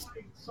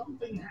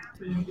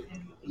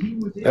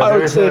 I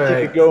would say if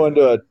you could go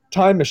into a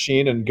time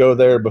machine and go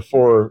there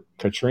before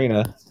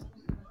Katrina.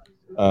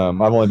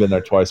 I've only been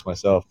there twice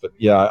myself, but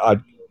yeah,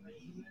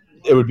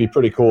 it would be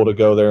pretty cool to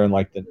go there. And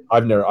like I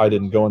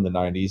didn't go in the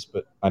 90s,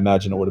 but I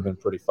imagine it would have been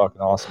pretty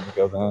fucking awesome to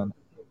go then.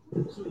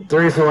 The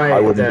reason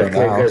why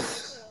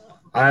because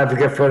I have a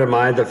good friend of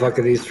mine that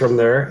fucking he's from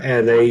there,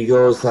 and he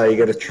goes, you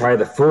got to try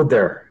the food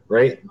there,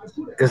 right?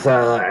 Because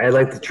I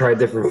like to try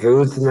different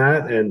foods and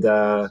that, and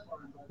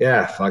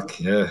fuck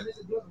yeah.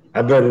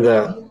 I've been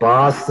to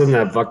Boston,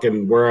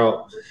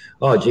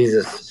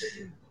 Jesus.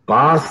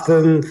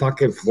 Boston,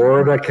 fucking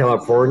Florida,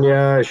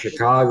 California,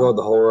 Chicago,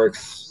 the whole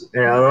works.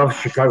 Yeah, I love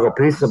Chicago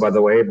pizza, by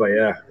the way, but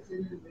yeah.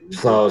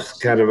 So I was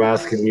kind of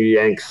asking you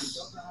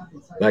Yanks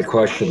that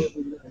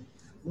question.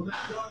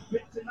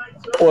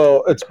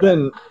 Well, it's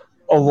been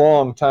a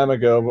long time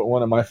ago, but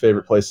one of my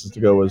favorite places to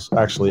go was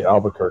actually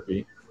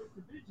Albuquerque.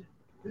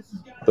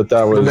 But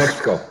that was New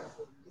Mexico.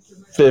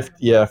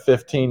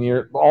 15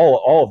 years.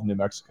 All of New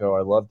Mexico,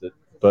 I loved it.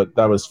 But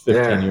that was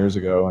 15 years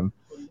ago, and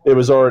it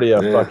was already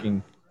a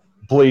fucking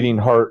bleeding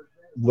heart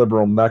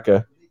liberal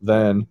mecca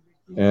then.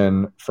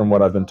 And from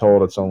what I've been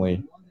told, it's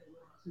only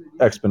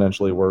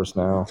exponentially worse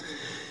now.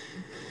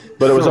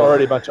 But it was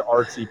already a bunch of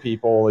artsy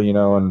people,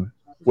 and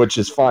which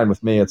is fine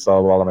with me. It's a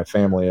lot of my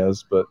family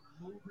is, but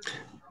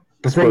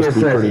it's supposed to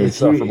be pretty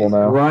insufferable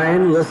now.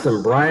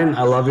 Brian,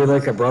 I love you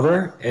like a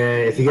brother.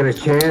 And if you get a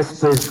chance,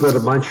 please go to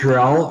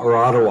Montreal or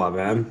Ottawa,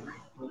 man.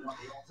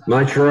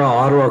 Montreal,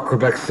 Ottawa,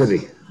 Quebec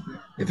City.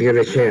 If you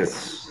get a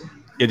chance.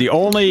 Yeah, the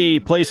only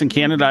place in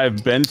Canada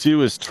I've been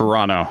to is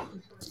Toronto.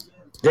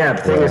 Yeah,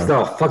 the thing is,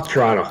 though, fuck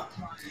Toronto.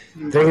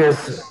 Thing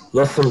is,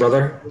 listen,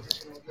 brother.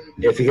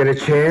 If you get a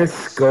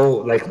chance, go,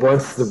 like,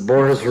 once the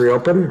borders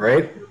reopen,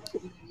 right?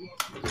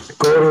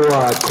 Go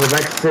to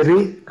Quebec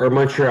City or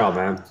Montreal,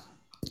 man.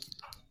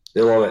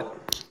 They love it.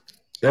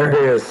 There he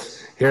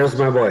is. Here's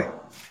my boy.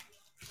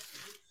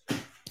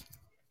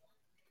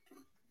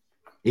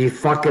 He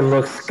fucking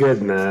looks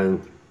good,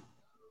 man.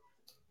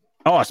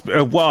 Oh,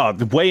 well,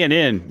 weighing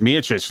in,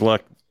 Miocic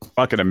looked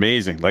fucking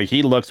amazing. Like,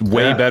 he looks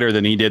way better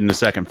than he did in the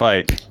second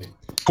fight.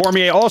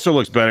 Cormier also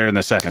looks better in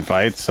the second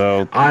fight,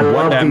 so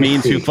what that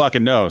means, who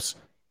fucking knows?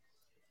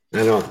 I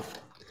know.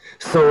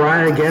 So,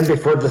 Ryan, again,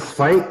 before this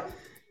fight,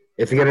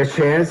 if you get a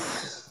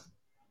chance,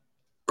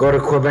 go to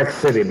Quebec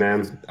City,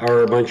 man,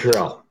 or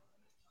Montreal.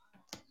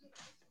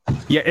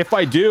 Yeah, if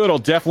I do, it'll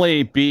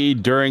definitely be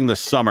during the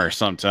summer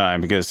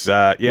sometime because,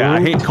 I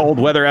hate cold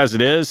weather as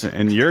it is,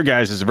 and your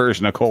guys'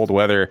 version of cold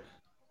weather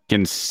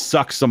can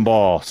suck some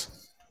balls.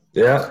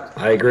 Yeah,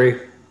 I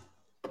agree.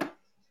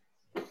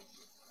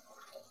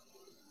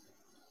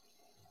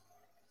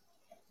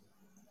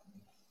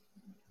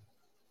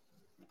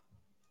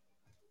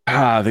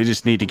 They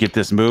just need to get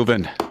this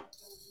moving.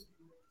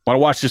 Want to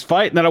watch this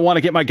fight, and then I want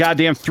to get my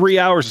goddamn 3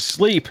 hours of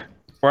sleep,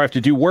 or I have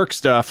to do work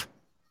stuff.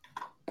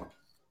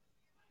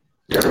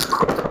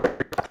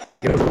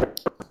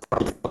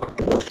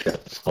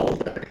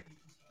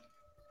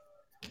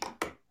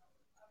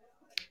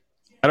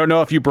 I don't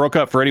know if you broke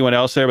up for anyone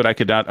else there, but I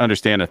could not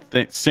understand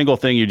a single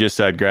thing you just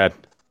said, Grad.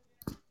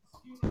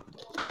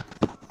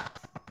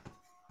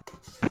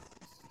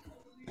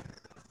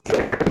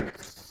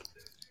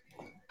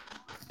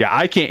 Yeah,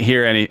 I can't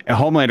hear any.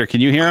 Homelander, can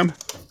you hear him?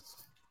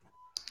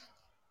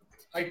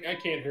 I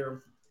can't hear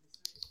him.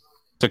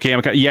 So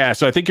yeah,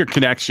 so I think your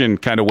connection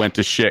kind of went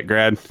to shit,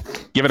 Grad.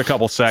 Give it a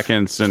couple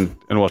seconds and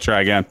we'll try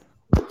again.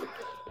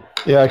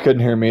 Yeah, I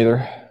couldn't hear him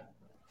either.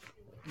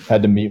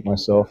 Had to mute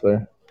myself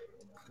there.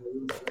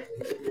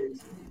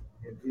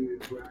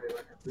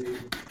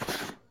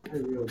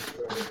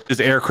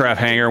 His aircraft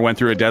hangar went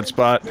through a dead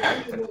spot.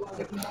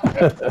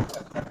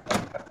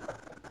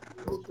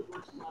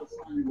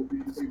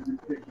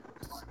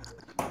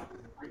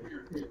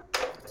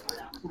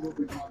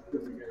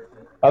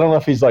 I don't know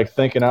if he's like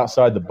thinking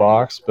outside the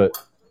box, but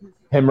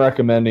him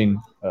recommending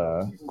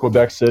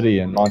Quebec City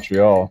and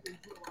Montreal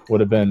would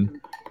have been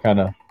kind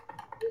of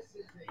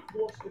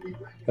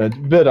a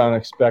bit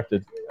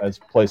unexpected as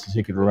places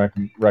he could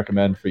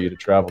recommend for you to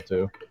travel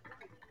to,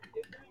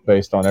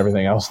 based on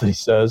everything else that he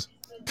says.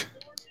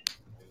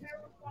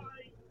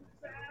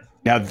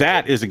 Now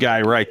that is a guy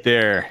right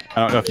there.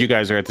 I don't know if you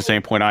guys are at the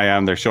same point I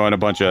am. They're showing a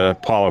bunch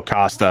of Paulo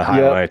Costa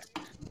highlights.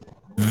 Yep.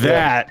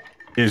 That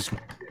is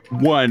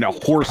one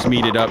horse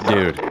meated up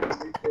dude.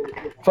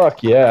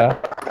 Fuck yeah.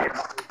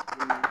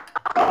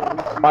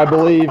 I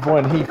believe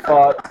when he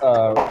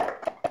fought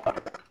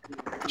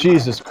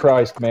Jesus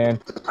Christ, man.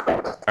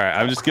 All right,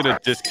 I'm just gonna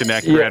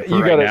disconnect Brad for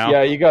right now.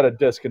 Yeah, you gotta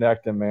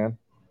disconnect him, man.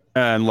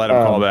 And let him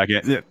call back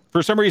in.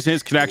 For some reason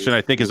his connection I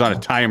think is on a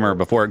timer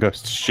before it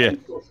goes to shit.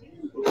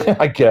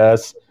 I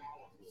guess.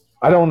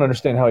 I don't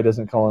understand how he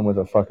doesn't call in with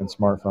a fucking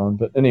smartphone.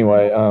 But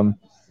anyway,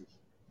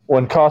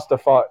 when Costa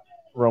fought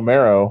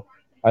Romero,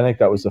 I think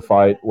that was the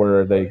fight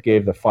where they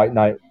gave the fight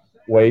night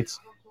weights,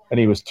 and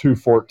he was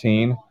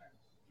 214.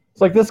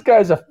 It's like, this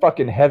guy's a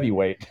fucking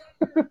heavyweight.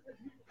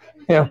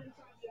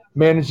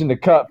 Managing to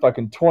cut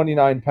fucking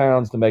 29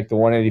 pounds to make the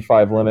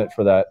 185 limit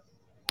for that.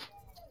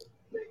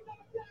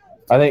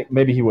 I think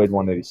maybe he weighed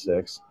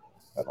 186.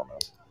 I don't know.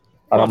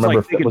 I don't remember.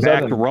 Like thinking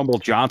back to Rumble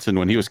Johnson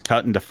when he was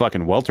cutting to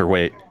fucking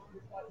welterweight.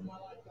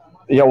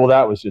 Yeah, well,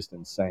 that was just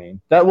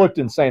insane. That looked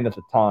insane at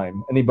the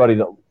time. Anybody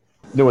that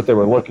knew what they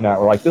were looking at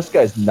were like, this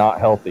guy's not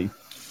healthy.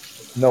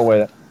 No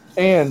way.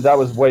 And that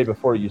was way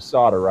before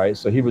USADA, right?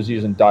 So he was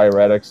using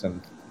diuretics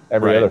and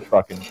every other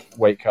fucking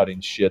weight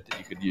cutting shit that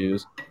you could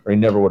use, or he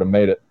never would have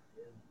made it.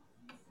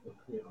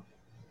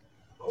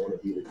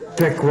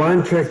 Check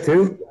one, check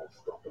two.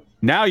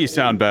 Now you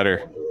sound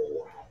better.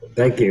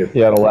 Thank you.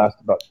 Yeah, it'll last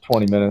about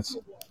 20 minutes.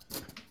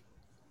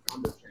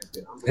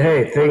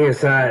 Hey, thing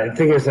is,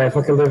 I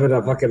fucking live in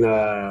a fucking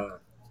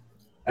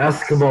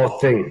Eskimo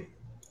thing.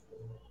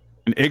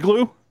 An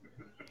igloo?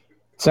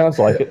 Sounds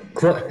like it.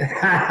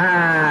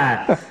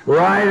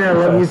 Ryan, I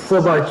love you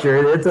so much.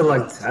 Your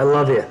intellect, I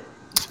love you.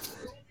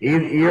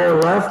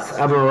 You're left,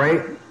 I'm a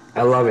right.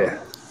 I love you.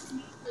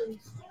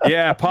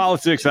 Yeah,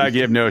 politics, I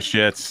give no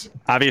shits.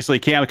 Obviously,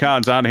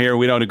 Camicon's on here.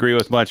 We don't agree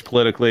with much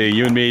politically.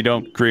 You and me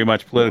don't agree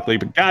much politically,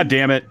 but god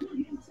damn it,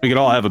 we can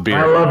all have a beer.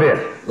 I love you.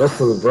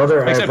 Listen,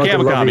 brother, except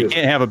Camicon, he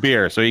can't have a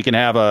beer, so he can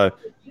have a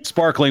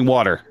sparkling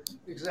water.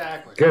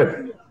 Exactly.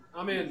 Good.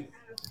 I'm in.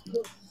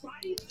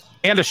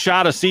 And a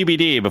shot of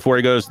CBD before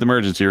he goes to the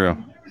emergency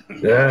room.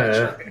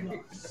 Yeah.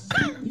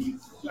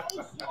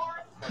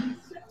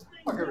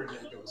 Fucking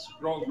ridiculous.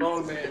 Grown man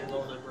going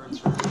to the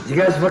emergency room. You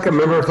guys fucking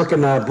remember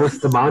fucking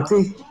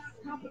Bustamante?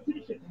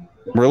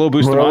 Murillo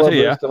Bustamante,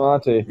 yeah.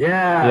 Bustamante.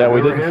 Yeah,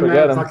 we didn't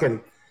forget him. Fucking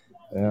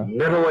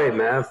middleweight,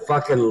 man.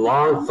 Fucking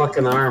long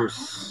fucking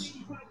arms.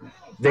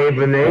 Dave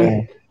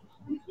Benet.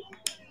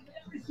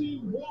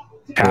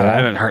 God,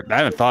 I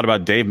haven't thought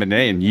about Dave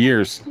Benet in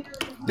years.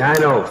 I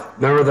know.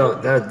 Remember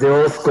the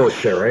old school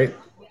shit, right?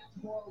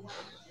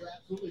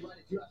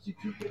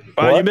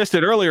 Well, you missed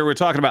it earlier. We are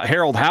talking about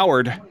Harold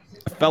Howard,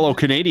 a fellow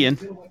Canadian.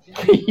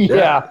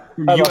 Yeah.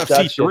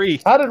 UFC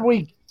 3.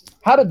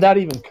 How did that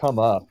even come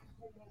up?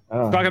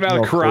 Talking about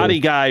a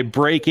karate guy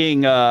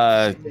breaking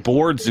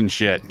boards and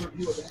shit.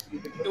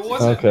 It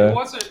wasn't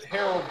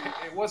Harold.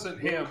 It wasn't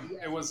him.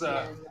 It was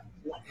a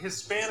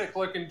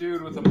Hispanic-looking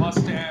dude with a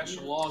mustache,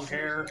 long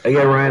hair.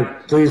 Again, Ryan,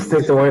 please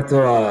take the wife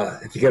to,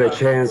 if you get a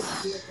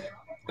chance,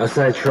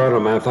 outside Toronto,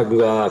 man. Fucking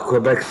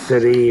Quebec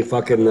City,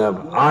 fucking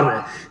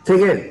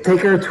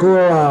take her to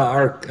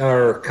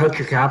our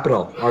country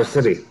capital, our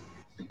city.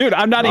 Dude,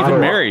 I'm not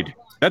even married.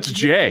 That's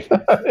Jay.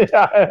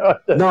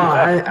 No,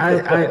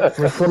 I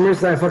for some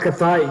reason I fucking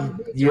thought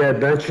you had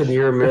mentioned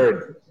you were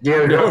married.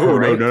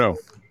 No.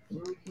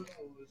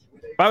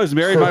 If I was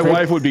married, my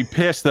wife would be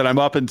pissed that I'm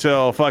up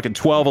until fucking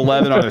 12,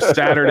 11 on a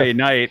Saturday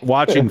night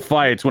watching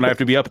fights when I have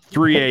to be up at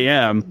 3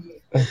 a.m.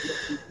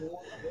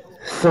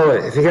 So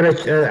if you're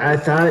gonna, I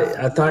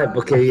thought,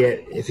 okay, yeah,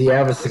 if you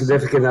have a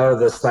significant other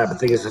this type of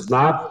thing, is if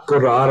not, go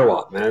to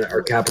Ottawa, man,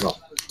 or Capital.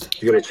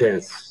 If you get a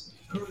chance.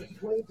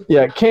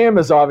 Yeah, Cam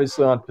is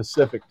obviously on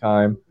Pacific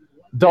time.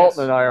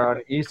 Dalton Yes. and I are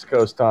on East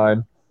Coast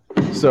time.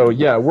 So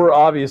yeah, we're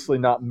obviously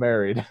not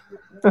married.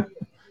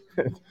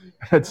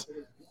 It's,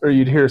 or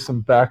you'd hear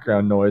some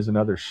background noise and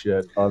other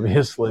shit.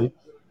 Obviously,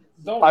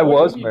 Dalton, I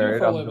what was do you do married.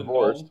 for a I'm living,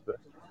 divorced.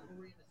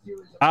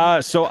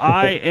 Dalton? So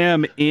I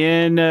am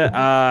in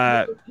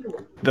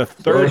the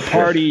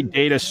third-party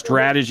data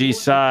strategy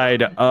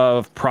side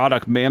of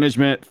product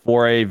management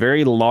for a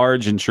very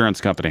large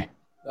insurance company.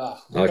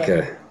 Ah,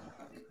 Okay.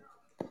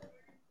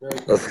 Very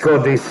cool. Let's go,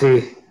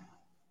 DC.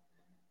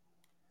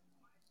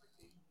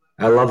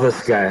 I love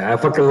this guy. I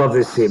fucking love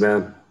DC,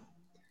 man.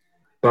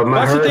 But my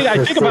That's the heart thing I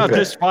is think about stupid.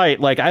 this fight.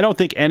 Like, I don't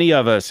think any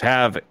of us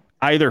have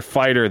either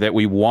fighter that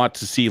we want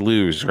to see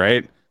lose,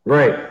 right?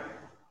 Right.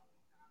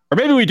 Or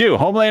maybe we do.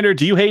 Homelander,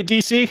 do you hate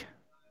DC?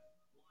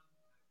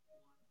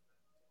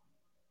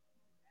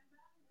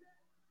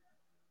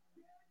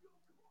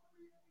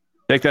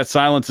 Take that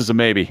silence as a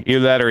maybe.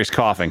 Either that or he's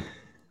coughing.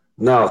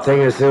 No,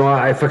 thing is, you know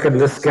what?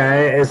 This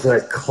guy is a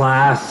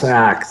class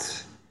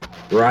act.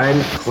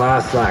 Ryan,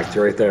 class act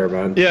right there,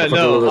 man. Yeah, fucking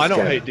love no, this I don't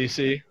guy. hate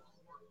DC.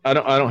 I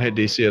don't hate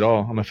DC at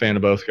all. I'm a fan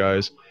of both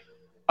guys.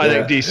 I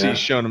think DC's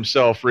shown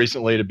himself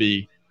recently to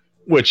be,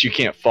 which you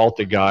can't fault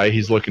the guy.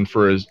 He's looking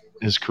for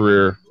his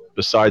career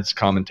besides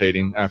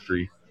commentating after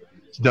he's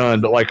done.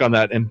 But like on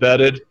that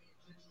Embedded,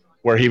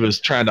 where he was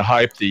trying to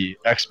hype the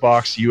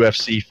Xbox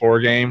UFC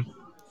 4 game.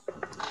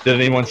 Did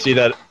anyone see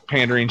that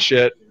pandering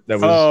shit? That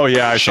was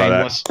I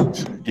shameless. saw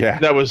that. Yeah.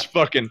 That was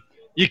fucking.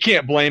 You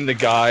can't blame the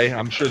guy.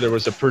 I'm sure there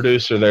was a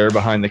producer there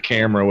behind the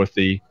camera with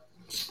the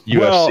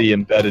UFC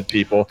embedded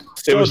people.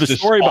 So it was the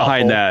story awful.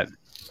 behind that.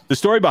 The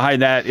story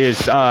behind that is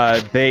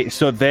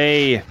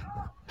they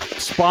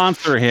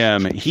sponsor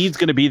him. He's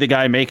going to be the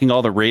guy making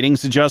all the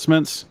ratings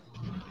adjustments.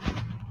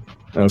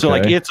 Okay. So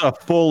like it's a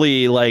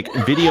fully like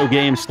video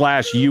game /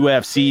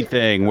 UFC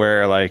thing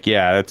where like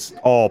it's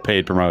all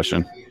paid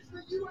promotion.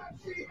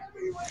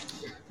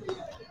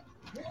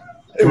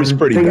 It was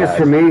pretty bad. bad.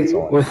 For me,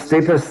 was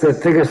stupid. The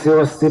thing is, it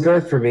was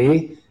stupid for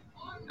me.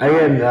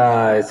 Again,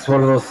 it's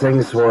one of those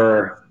things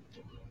where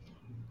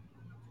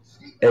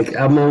like,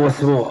 I'm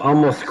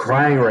almost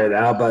crying right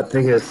now. But the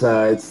thing is,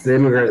 it's the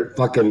immigrant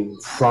fucking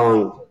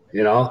song,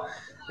 you know,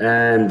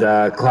 and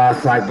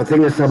class act. But the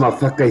thing is, I'm a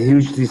fucking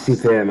huge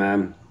DC fan,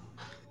 man.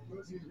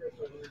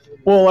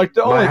 Well, like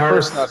the only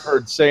person I've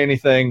heard say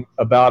anything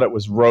about it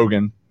was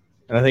Rogan,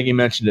 and I think he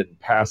mentioned it in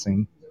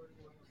passing.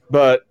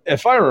 But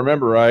if I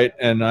remember right,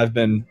 and I've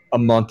been a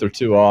month or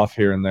two off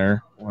here and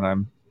there when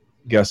I'm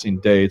guessing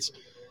dates,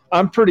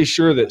 I'm pretty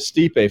sure that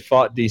Stipe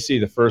fought DC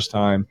the first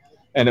time,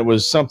 and it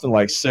was something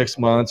like 6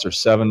 months or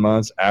 7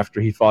 months after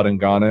he fought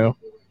Ngannou.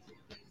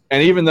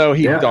 And even though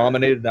he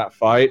dominated that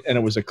fight and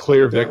it was a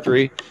clear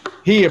victory,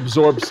 he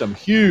absorbed some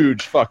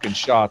huge fucking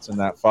shots in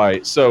that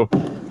fight. So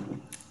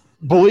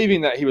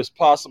believing that he was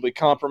possibly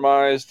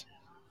compromised,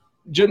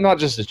 not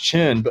just his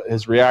chin, but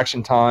his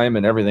reaction time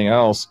and everything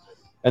else,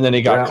 and then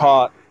he got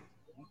caught.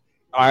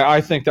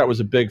 I think that was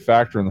a big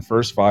factor in the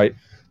first fight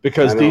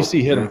because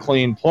DC hit him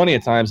clean plenty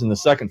of times in the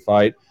second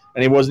fight,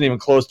 and he wasn't even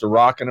close to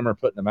rocking him or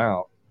putting him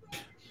out.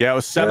 Yeah, it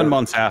was 7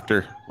 months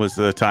after was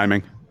the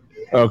timing.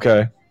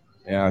 Okay.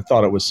 Yeah, I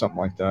thought it was something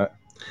like that.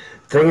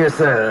 Thing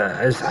is,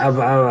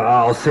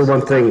 I'll say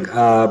one thing.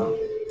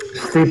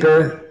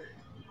 Stipe,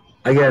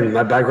 again,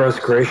 my background is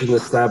creation,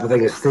 this type of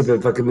thing.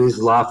 Stipe fucking means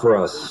a lot for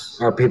us,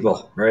 our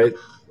people, right?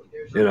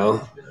 You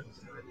know?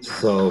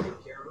 So.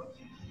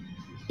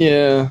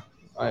 Yeah,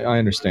 I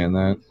understand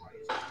that.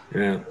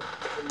 Yeah.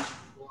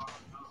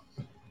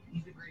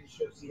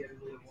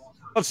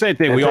 Well, same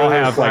thing. We all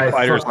have like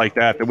fighters like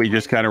that we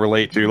just kind of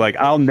relate to. Like,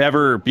 I'll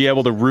never be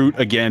able to root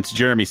against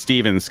Jeremy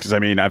Stevens because I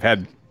mean I've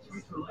had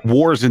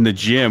wars in the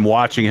gym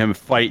watching him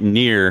fight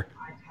near.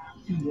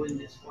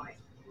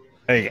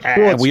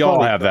 Hey, we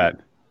all have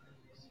that.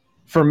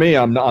 For me,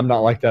 I'm not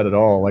like that at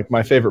all. Like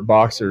my favorite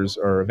boxers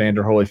are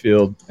Evander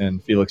Holyfield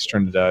and Felix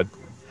Trinidad.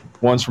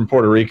 One's from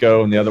Puerto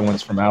Rico and the other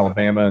one's from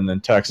Alabama and then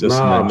Texas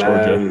and then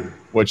Georgia,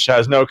 which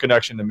has no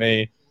connection to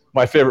me.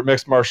 My favorite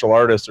mixed martial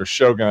artists are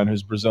Shogun,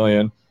 who's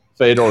Brazilian,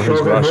 Fedor,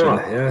 who's Russian,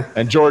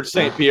 and George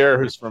St. Pierre,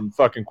 who's from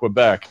fucking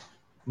Quebec.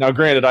 Now,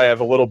 granted, I have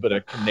a little bit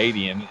of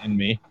Canadian in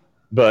me,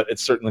 but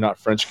it's certainly not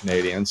French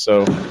Canadian.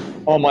 So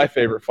all my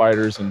favorite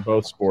fighters in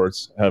both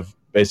sports have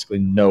basically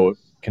no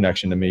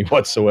connection to me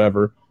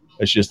whatsoever.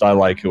 It's just I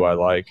like who I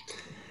like.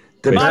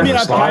 I mean,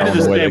 I'm kind of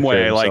the same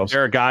way. Like,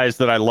 there are guys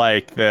that I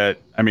like that,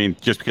 I mean,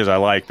 just because I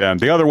like them.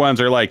 The other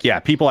ones are like,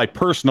 people I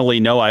personally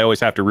know I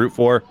always have to root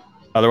for.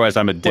 Otherwise,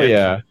 I'm a dick,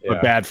 a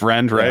bad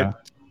friend, right? Yeah.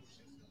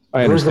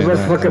 I understand. Who's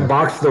the best fucking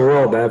boxer in the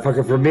world, man?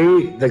 Fucking for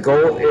me, the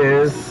goal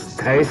is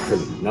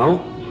Tyson. No?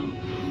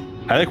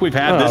 I think we've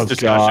had this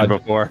discussion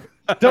before.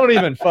 Don't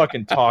even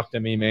fucking talk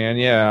to me, man.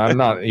 Yeah, I'm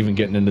not even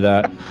getting into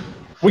that.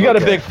 We got a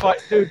big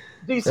fight, dude.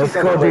 DC, let's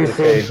go,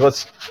 DC.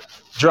 Let's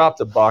drop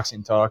the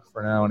boxing talk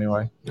for now,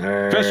 anyway.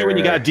 Especially when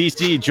you got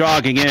DC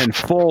jogging in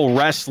full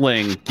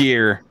wrestling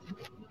gear,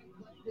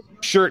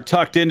 shirt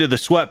tucked into the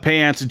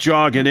sweatpants,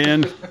 jogging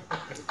in.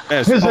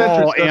 That's His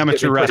all entrance does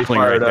amateur get me pretty wrestling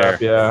right fired there.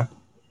 up,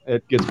 yeah,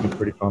 it gets me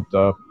pretty pumped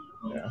up.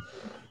 Yeah.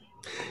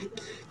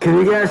 Can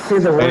you guys see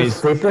the word And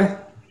he's- Stipe?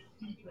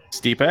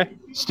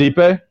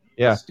 Stipe?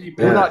 Yeah. Stipe.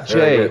 We're not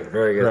very Jay, good,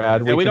 very good.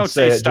 Brad. Yeah, we can don't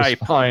say it just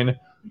Stipe. fine.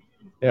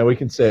 Yeah, we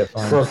can say it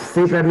fine. So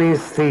Stipe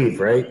means Steve,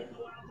 right?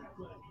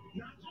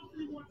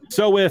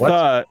 So with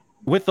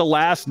the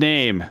last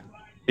name,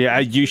 yeah,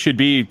 you should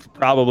be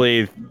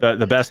probably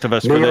the best of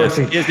us for this.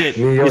 Miocic. Is it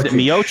Miocic.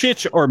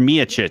 Miocic or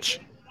Miocic?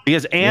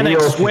 Because Anik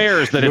Miocic.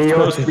 swears that it's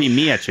supposed to be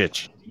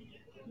Miocic.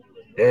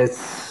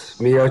 It's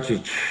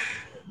Miocic.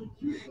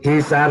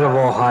 He's out of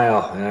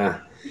Ohio, yeah.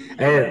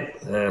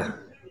 And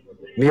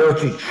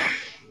Miocic.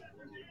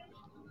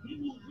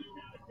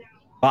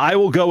 I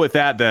will go with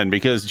that then,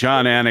 because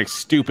John Anik's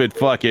stupid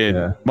fucking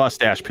Yeah.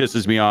 mustache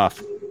pisses me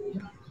off.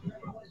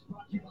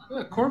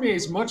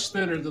 Cormier's much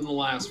thinner than the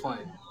last fight.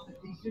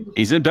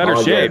 He's in better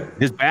Oh, shape. yeah.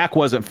 His back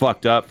wasn't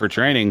fucked up for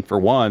training, for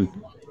one.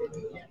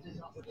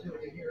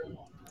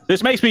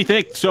 This makes me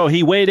think, so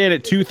he weighed in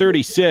at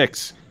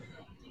 236.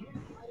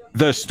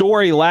 The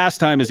story last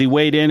time is he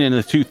weighed in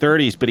the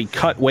 230s, but he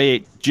cut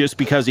weight just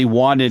because he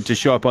wanted to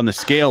show up on the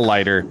scale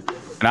lighter.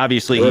 And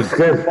obviously he Looks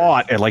good.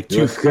 fought at like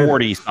Looks good.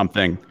 240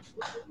 something.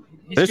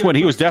 This one,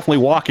 he was definitely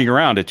walking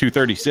around at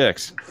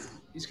 236.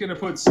 He's going to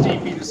put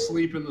Stipe to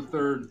sleep in the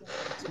third.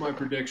 That's my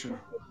prediction.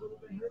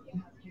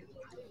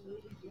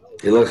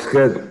 He looks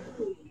good.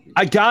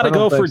 I gotta I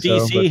don't go for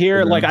think so, DC but, here.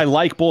 you know. Like, I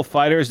like both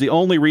fighters. The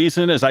only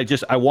reason is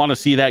I want to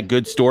see that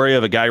good story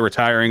of a guy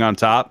retiring on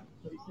top.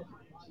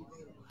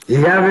 You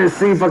haven't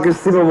seen fucking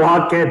Stephen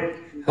walking.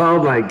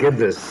 Oh my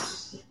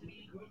goodness.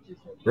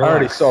 I already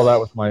Relax. saw that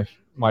with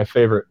my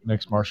favorite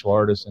mixed martial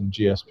artist in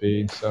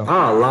GSP. So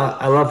Oh,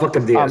 I love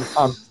fucking DS.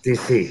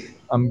 DC.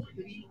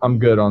 I'm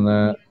good on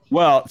that.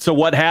 Well, so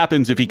what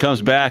happens if he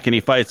comes back and he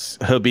fights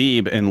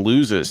Habib and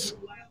loses?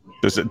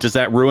 Does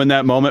that ruin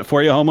that moment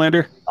for you,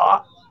 Homelander?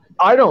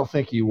 I don't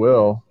think he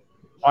will.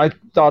 I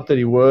thought that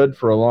he would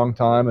for a long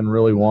time and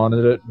really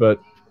wanted it, but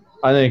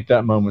I think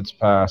that moment's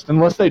passed.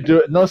 Unless they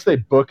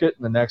book it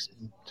in the next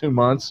 2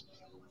 months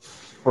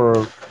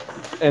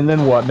and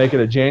then what? Make it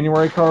a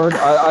January card?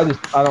 I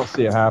don't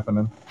see it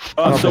happening.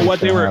 So what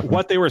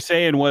they were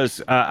saying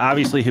was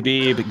obviously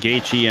Habib,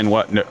 Gaethje,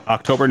 and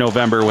October,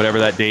 November, whatever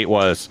that date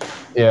was.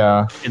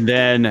 Yeah. And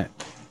then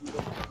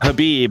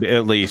Habib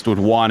at least would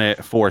want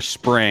it for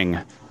spring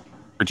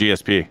for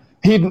GSP.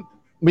 He'd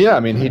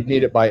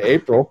need it by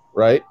April,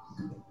 right?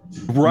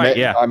 Right.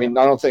 Yeah. I mean,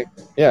 I don't think.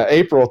 Yeah,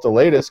 April at the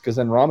latest, because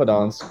then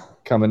Ramadan's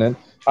coming in.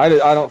 I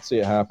don't see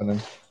it happening.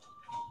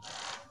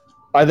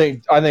 I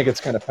think it's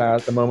kind of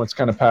past. The moment's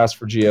kind of past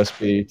for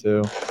GSP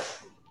too.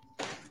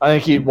 I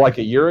think like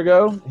a year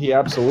ago, he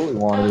absolutely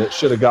wanted it.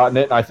 Should have gotten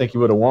it, and I think he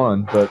would have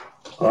won. But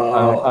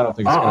I don't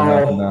think it's going to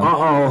happen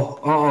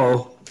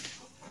now.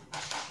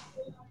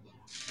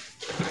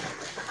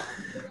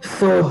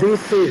 So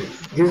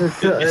DC, Is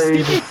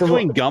Steve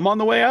doing gum on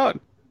the way out?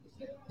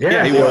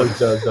 Yeah, he He was. always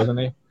does, doesn't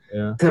he?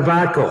 Yeah.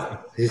 Tobacco.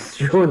 He's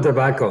chewing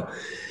tobacco.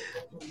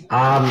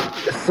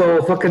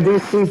 So fucking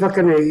DC,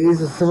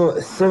 he's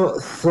a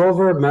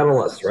silver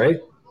medalist, right?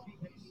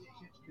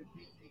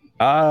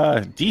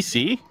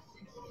 DC?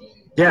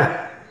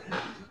 Yeah.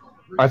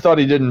 I thought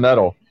he didn't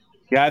medal.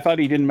 Yeah, I thought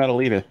he didn't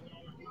medal either.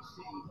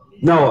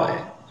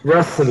 No,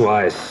 wrestling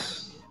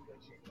wise.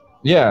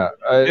 Yeah.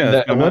 Yeah,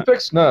 The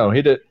Olympics? No,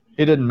 he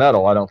didn't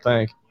medal. I don't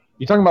think.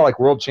 You talking about like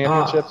world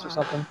championships or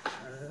something?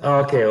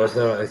 Okay,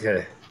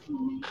 okay.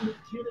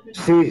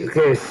 See,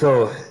 okay,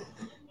 so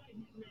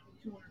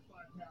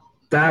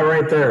that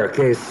right there.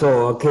 Okay,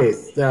 so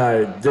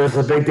there's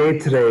a big day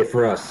today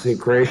for us in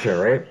Croatia,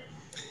 right?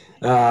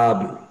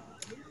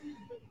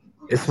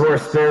 It's more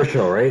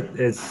spiritual, right?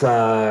 It's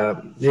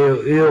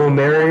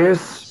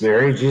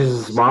Mary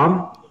Jesus'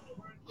 mom,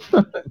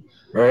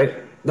 right?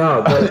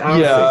 No,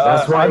 honestly, Yeah,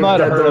 that's why. I might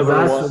have heard of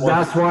her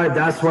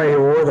That's why he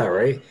wore that,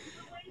 right?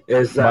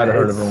 Is Might have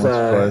heard of her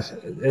once or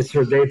twice. It's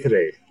her day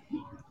today.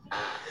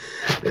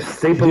 Do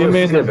you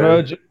mean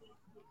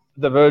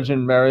the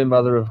Virgin Mary,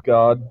 Mother of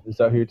God? Is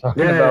that who you're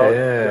talking about?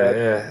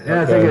 Yeah. I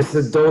Okay. think it's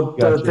the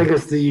Gotcha. thing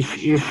is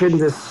you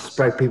shouldn't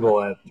disrespect people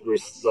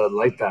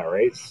like that,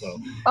 right? So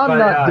I'm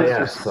not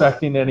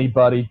disrespecting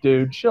anybody,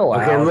 dude. Chill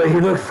Okay, out. look, he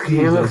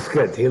looks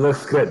good. He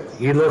looks good.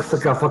 He looks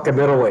like a fucking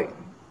middleweight.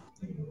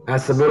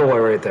 That's the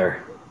middleweight right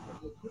there.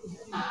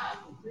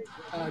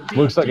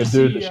 Looks like a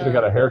dude that should have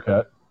got a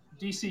haircut.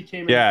 DC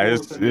came in. Yeah,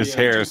 fourth in his the,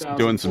 hair is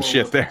doing some 2004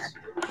 shit there.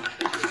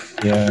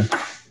 Yeah.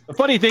 The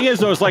funny thing is,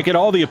 though, is like at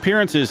all the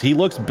appearances, he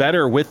looks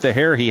better with the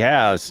hair he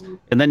has,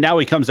 and then now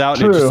he comes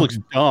out and it just looks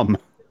dumb.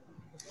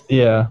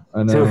 Yeah,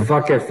 I know. Two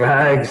fucking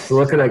fags.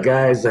 Look at that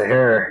guy's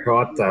hair.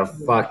 What the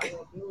fuck?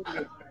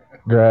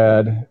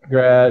 Grad,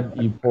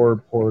 you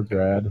poor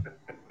grad.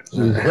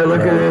 Jesus Hey,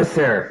 look at Christ. this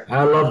hair.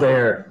 I love the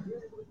hair.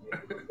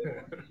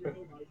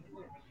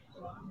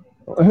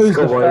 Who's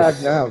the Go, boys.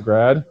 fag now,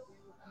 grad?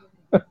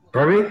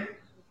 Pardon me?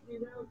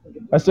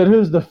 I said,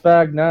 who's the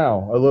fag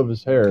now? I love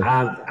his hair.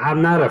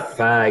 I'm not a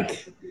fag.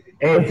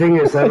 Hey, the thing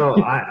is, I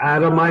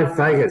don't mind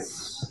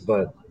faggots,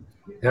 but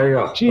there you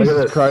go. Look at Jesus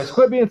this. Christ,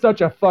 quit being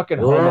such a fucking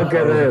homophobe. Look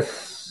at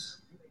this.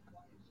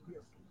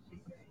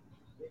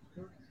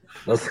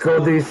 Let's go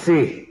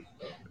DC.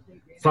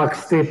 Fuck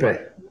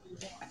Stipe.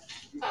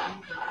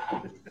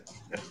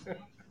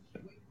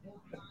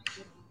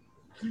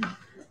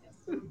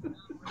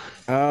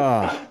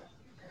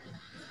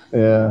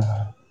 Yeah.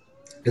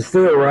 Let's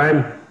do it,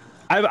 Ryan.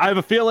 I have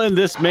a feeling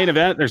this main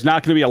event, there's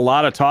not going to be a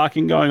lot of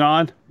talking going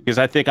on because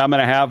I think I'm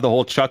going to have the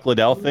whole Chuck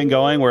Liddell thing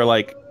going where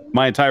like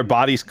my entire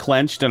body's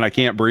clenched and I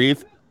can't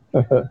breathe.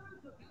 Yeah.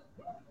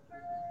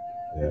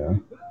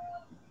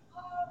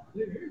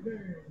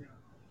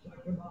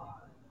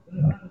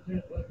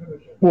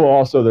 Well,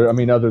 also, there. I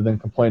mean, other than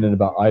complaining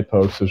about eye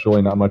pokes, there's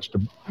really not much to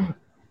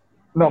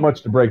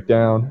break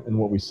down in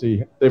what we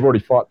see. They've already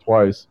fought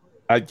twice.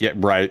 Yeah,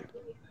 right.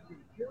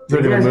 Do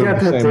you guys got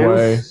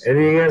tattoos?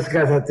 Any of you guys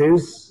got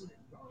tattoos?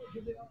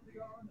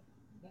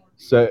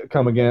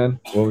 Come again?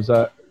 What was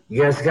that?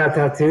 You guys got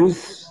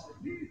tattoos?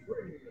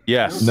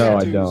 Yes. No,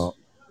 I don't.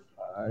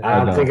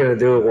 I'm thinking of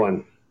doing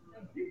one.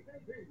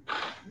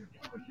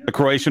 The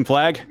Croatian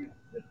flag?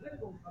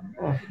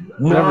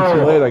 Never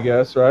too late, I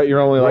guess, right?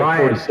 You're only like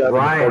Ryan, 47,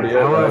 Ryan, 48.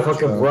 I want to right?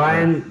 fucking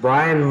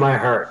Brian in my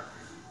heart.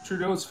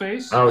 Trudeau's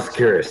face? I was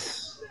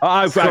curious.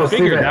 I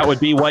figured that would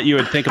be what you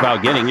would think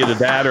about getting, either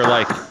that or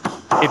like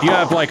if you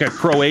have like a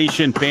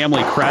Croatian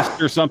family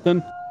crest or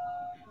something.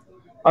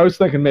 I was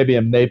thinking maybe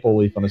a maple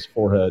leaf on his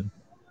forehead.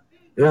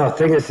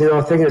 Thing is,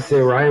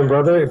 Ryan,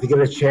 brother, if you get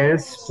a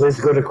chance, please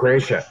go to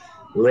Croatia.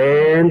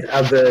 Land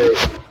of the...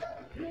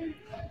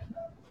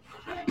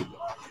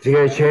 If you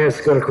get a chance,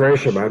 go to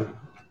Croatia, man.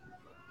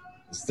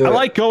 I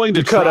like going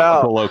to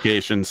tropical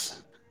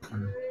locations.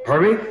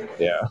 Pardon me?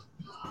 Yeah.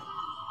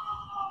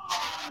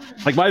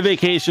 Like my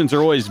vacations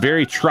are always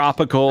very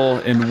tropical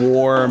and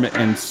warm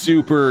and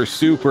super,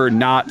 super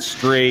not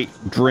straight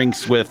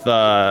drinks with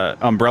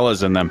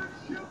umbrellas in them.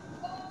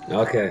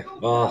 Okay.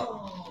 Well,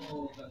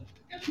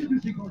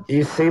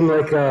 you seem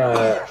like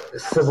a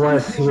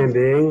civilized human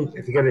being.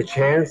 If you get a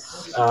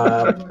chance,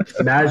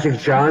 Magic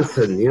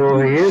Johnson, you know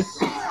who he is?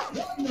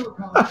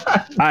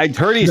 I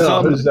heard he's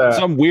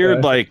some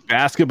weird like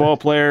basketball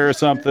player or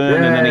something,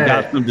 and then he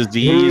got some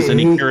disease and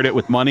he cured it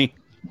with money.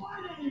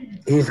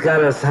 He's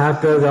got his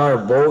 $500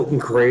 million boat in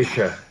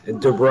Croatia, in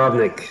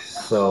Dubrovnik.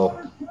 So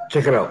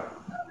check it out.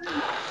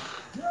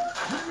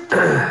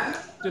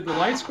 Did the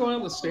lights go on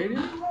in the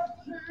stadium?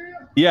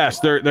 Yes,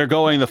 they're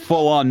going the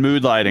full-on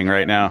mood lighting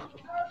right now.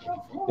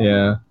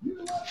 Yeah,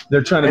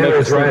 they're trying to make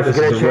us think this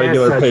is a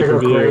regular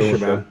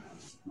pay-per-view.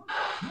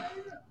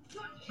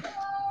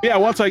 Yeah,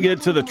 once I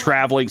get to the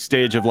traveling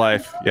stage of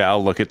life,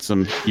 I'll look at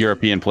some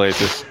European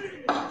places.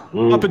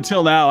 Up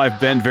until now,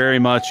 I've been very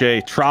much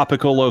a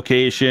tropical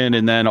location,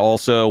 and then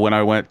also when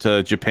I went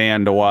to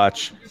Japan to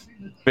watch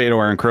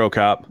Fedor and Crow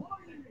Cop.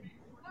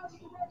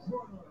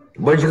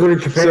 Where'd you go to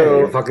Japan?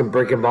 You fucking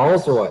breaking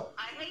balls or what?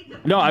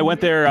 No, I went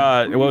there,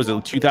 what was it,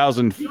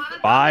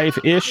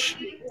 2005-ish?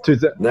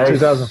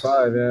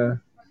 2005, yeah.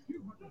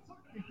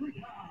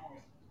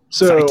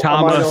 So,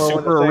 Saitama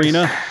Super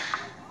Arena.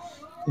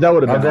 That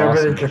would have been I've never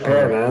awesome. been to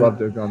Japan, man. I'd love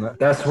to have gone that.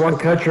 That's one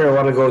country I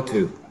want to go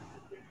to.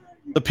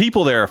 The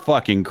people there are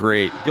fucking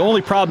great. The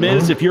only problem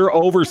is if you're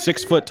over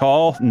 6 foot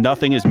tall,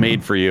 nothing is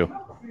made for you.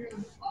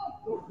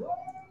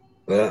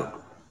 Yeah.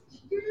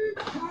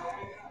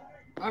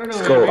 I don't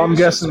know. Cool. I'm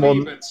guessing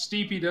but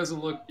Steepy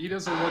doesn't look like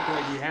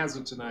he has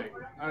it tonight.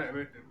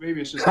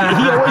 Maybe it's just He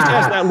always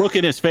has that look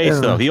in his face,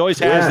 though. He always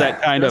has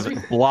that kind of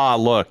blah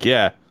look.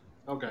 Yeah.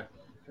 Okay.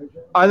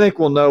 I think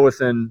we'll know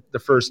within the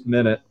first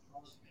minute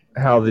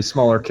how the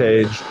smaller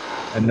cage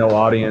and no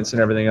audience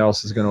and everything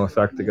else is going to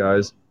affect the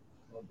guys.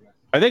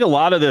 I think a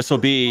lot of this will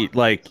be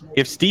like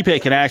if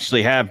Stipe can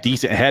actually have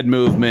decent head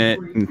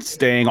movement and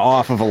staying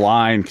off of a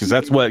line, because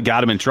that's what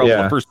got him in trouble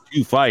the first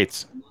 2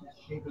 fights.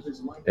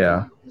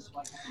 Yeah.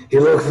 He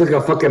looks like a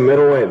fucking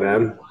middleweight,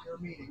 man.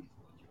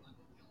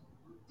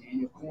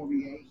 Daniel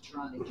Cormier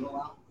trying to go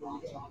out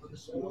on top of the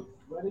sport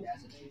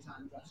as a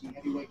daytime UFC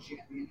heavyweight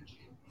champion.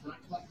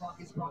 Tonight's fight clock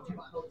is brought to you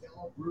by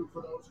Modelo, brewed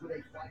for those with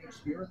a fighting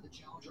spirit. The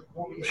challenger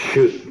Cormier.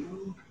 Shoot.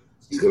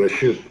 He's going to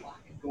shoot.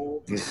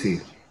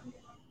 DC.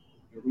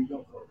 Here we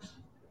go, folks.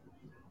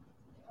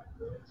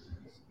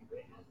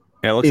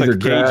 Yeah, it looks like the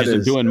cage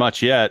isn't doing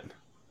much yet.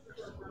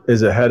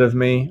 Is ahead of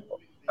me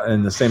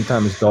in the same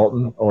time as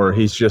Dalton, or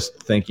he's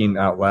just thinking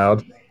out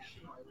loud?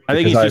 I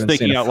think he's just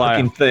thinking out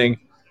loud. Thing.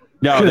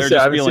 No, they're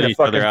just feeling each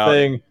other out.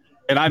 Thing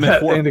and I'm at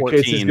 414.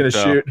 Indicates he's going to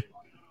shoot.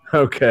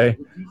 Okay.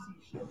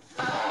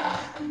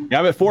 Yeah,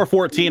 I'm at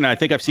 414, and I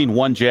think I've seen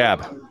one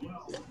jab.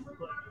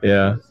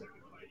 Yeah.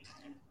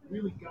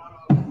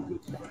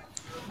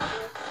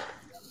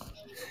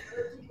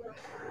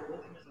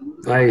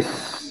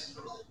 Nice.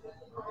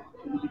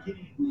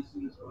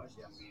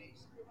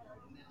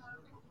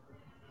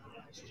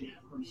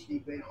 From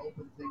Stipe to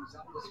open things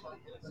up. This fight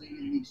happening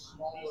in the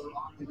smaller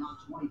octagon,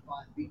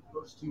 25 feet.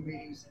 First 2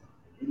 meetings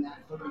in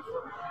that 31st.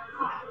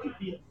 That could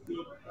be a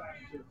big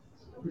factor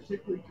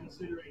particularly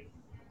considering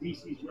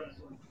DC's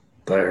wrestling.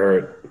 That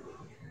hurt.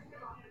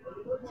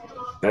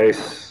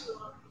 Nice.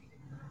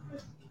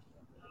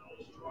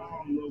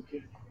 Strong low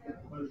kick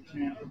by the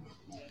champ.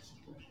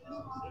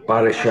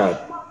 Body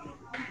shot.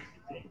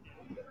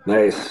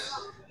 Nice.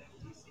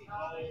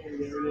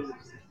 There it is.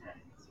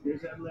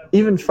 Here's that left.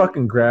 Even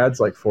fucking Grad's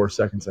like 4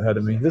 seconds ahead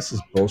of me. This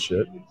is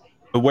bullshit.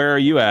 But where are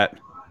you at?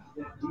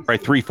 Right,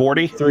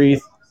 340?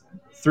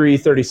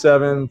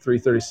 337,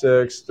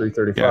 336,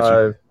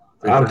 335.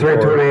 I'm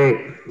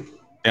 328.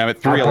 Yeah, I'm at I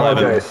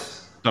 311.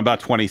 apologize. I'm about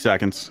 20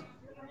 seconds.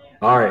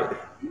 All right.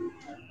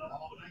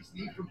 Nice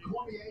knee from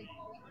Cormier.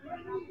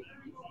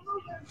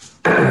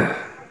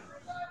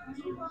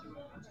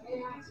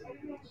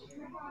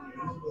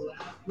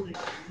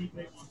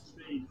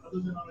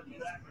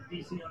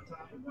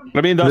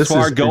 I mean, thus This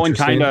far, is going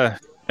interesting. kind of,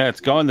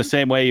 it's going the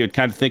same way you'd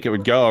kind of think it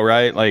would go,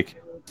 right? Like,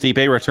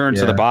 Stipe returned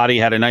to the Yeah. body,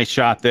 had a nice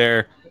shot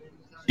there.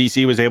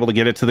 DC was able to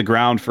get it to the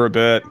ground for a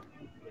bit,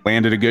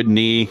 landed a good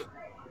knee.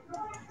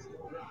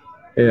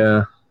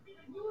 Yeah.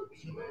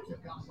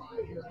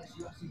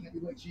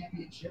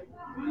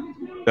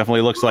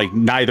 Definitely looks like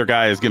neither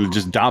guy is going to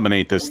just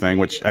dominate this thing,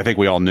 which I think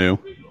we all knew.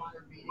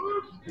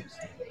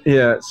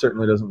 Yeah, it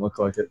certainly doesn't look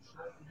like it.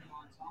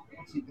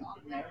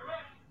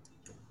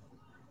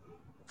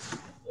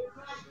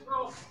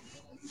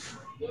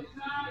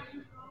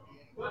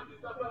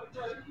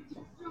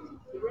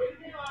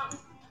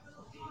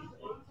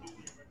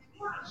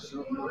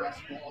 So the rest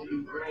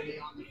volume early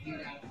on the feet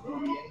out of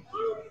Cormier,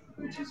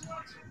 which is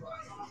not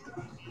surprising.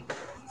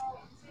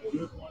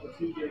 Good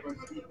 1-2 there by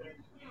Stipe.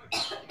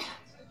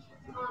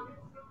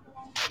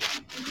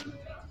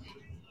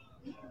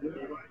 Good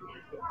right hand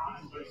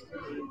behind by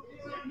Stipe.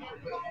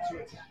 To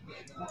attack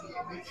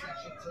Cormier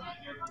midsection time.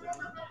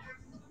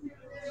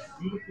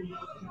 Beautiful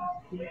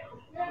little kick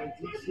by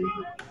DC.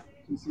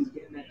 DC's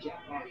getting that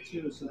jackpot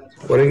too, so that's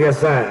What do you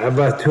guys at? I'm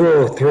about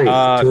 203,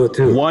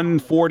 202.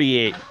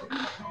 148.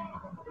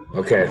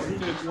 Okay.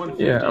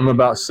 Yeah, I'm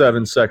about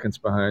 7 seconds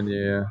behind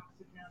you.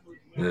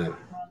 Yeah. Yeah.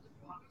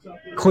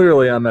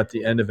 Clearly, I'm at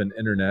the end of an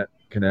internet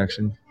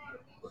connection.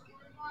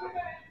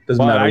 Doesn't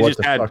Well, matter I what just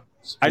the had- fuck.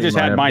 I just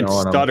stream had have mine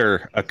going on.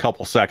 stutter a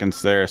couple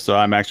seconds there, so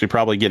I'm actually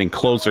probably getting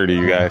closer to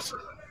you guys.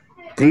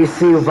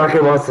 DC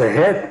fucking wants to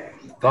hit?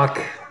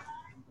 Fuck.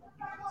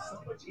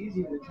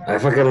 I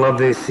fucking love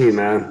DC,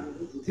 man.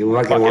 He fucking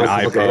Fucking wants to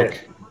eye fucking poke.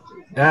 hit.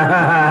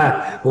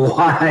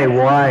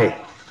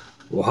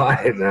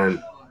 Why,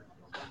 man?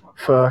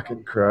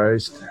 Fucking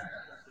Christ.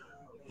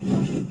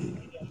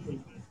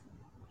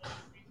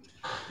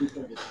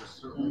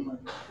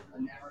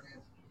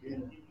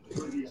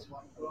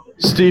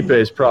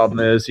 Stipe's problem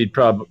is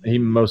he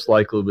most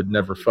likely would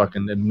never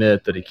fucking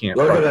admit that he can't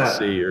Look at fucking that.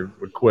 see or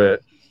would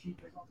quit.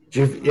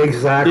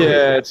 Exactly.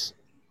 Yeah.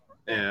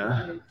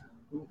 Yeah.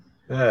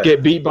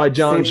 Get beat by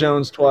John Steve-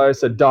 Jones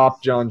twice,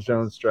 adopt John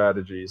Jones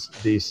strategies.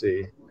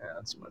 DC. Yeah,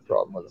 that's my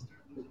problem with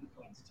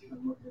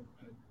him.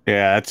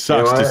 Yeah, it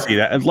sucks You know to what? see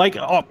that. And like,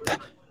 oh,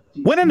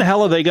 when in the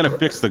hell are they going to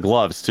fix the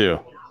gloves too?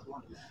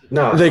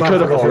 No, They stop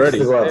could have fucking already.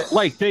 fixing the gloves.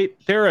 Like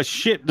they're a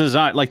shit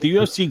design. Like the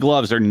UFC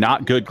gloves are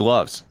not good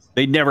gloves.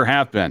 They never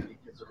have been.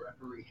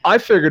 I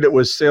figured it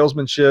was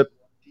salesmanship,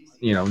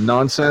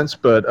 nonsense.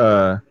 But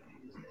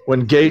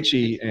when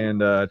Gaethje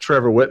and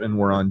Trevor Whitman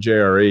were on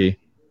JRE,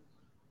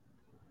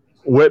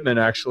 Whitman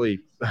actually,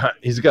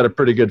 he's got a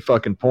pretty good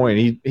fucking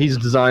point. He's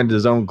designed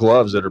his own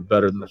gloves that are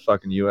better than the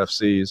fucking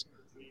UFC's.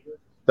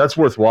 That's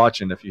worth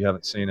watching if you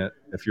haven't seen it,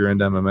 if you're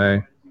into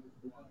MMA.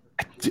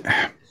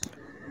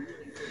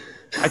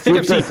 I think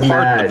I've seen Stipe's parts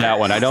mad. of that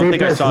one. I don't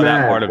think I Stipe's saw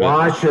that mad. part of it.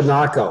 Watch your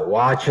knuckle.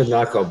 Watch your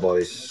knuckle,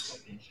 boys.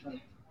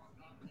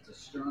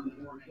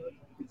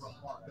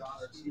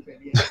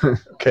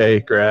 Okay,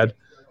 Grad.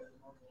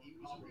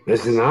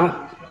 Is it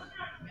not?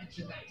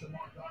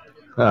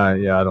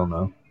 Yeah, I don't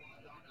know.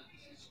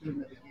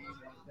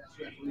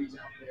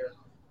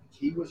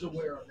 He was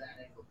aware of that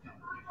angle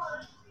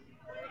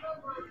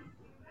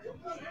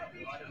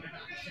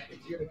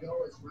seconds here to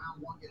go as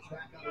round one gets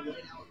back on the way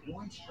now. A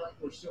groin strike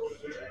or so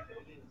here.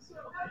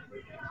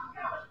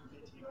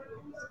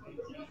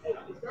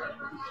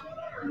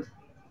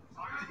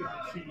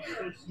 She's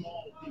so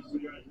small,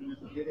 DC guys, man.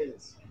 It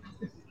is.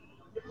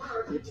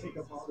 They take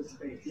up all the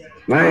space.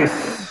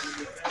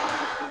 Nice.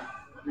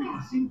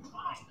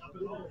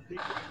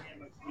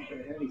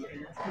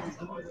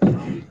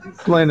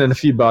 Landing a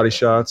few body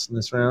shots in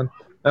this round.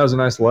 That was a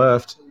nice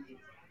left.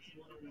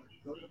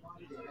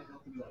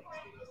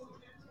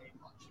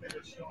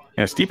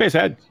 Yeah, Stipe's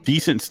had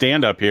decent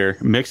stand up here,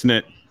 mixing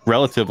it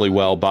relatively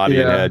well, body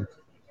and Yeah. head.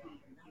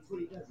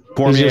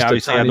 Cormier just a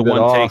obviously had tiny the bit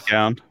one off.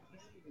 takedown.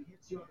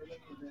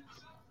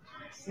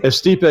 If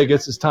Stipe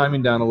gets his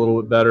timing down a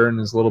little bit better and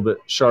is a little bit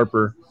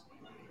sharper,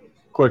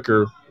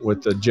 quicker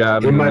with the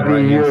jab He and might the be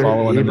right hand you.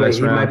 following a nice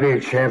He might round. be a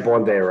champ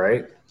one day,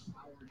 right?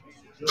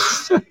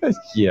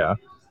 Yeah.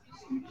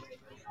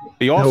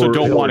 You also He'll-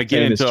 don't he'll want to get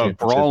retain his into a championship.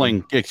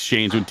 brawling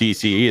exchange with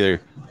DC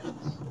either.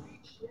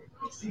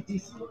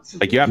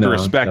 Like you have to No,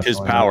 respect his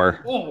definitely power.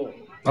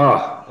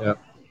 Oh, Yep.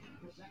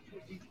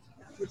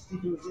 see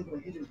if he was able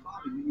to hit his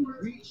body. When you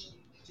reach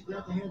to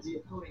grab the hands of the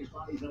opponent, his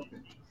body's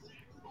open.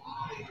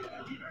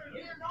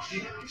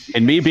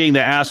 And me being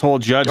the asshole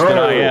judge that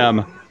I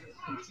am,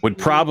 would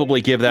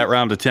probably give that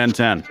round a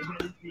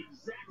 10-10.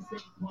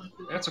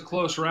 That's a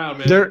close round,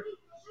 man.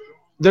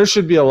 There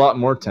should be a lot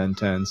more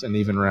 10-10s and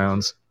even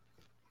rounds.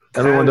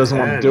 Everyone doesn't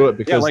want to do it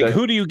because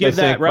who do you give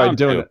that round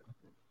to?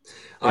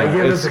 I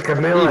give it to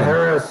Camila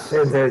Harris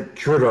and to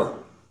Trudeau.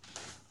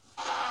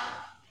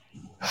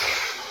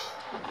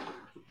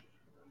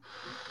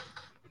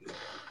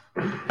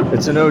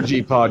 It's an OG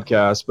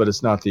podcast, but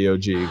it's not the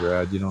OG,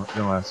 Brad. You don't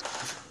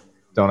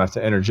have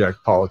to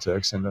interject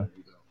politics into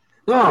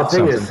No, the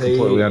thing is,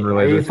 completely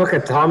unrelated. you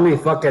fucking telling me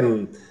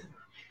fucking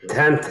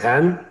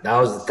 10-10? That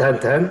was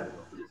 10-10?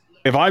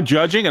 If I'm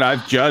judging, and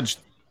I've judged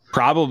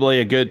probably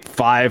a good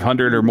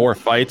 500 or more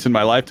fights in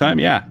my lifetime,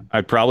 yeah,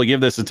 I'd probably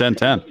give this a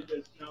 10-10.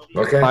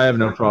 Okay. I have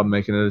no problem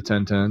making it a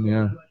 10-10,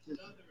 yeah.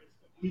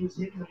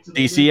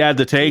 DC had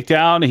the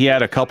takedown. He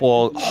had a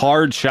couple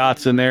hard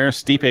shots in there.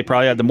 Stipe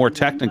probably had the more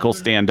technical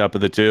stand-up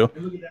of the two.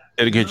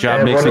 Did a good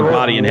job mixing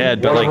body and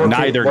head, but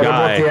neither guy. What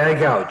about the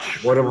egg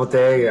ouch? What about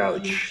the egg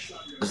ouch?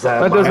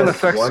 That doesn't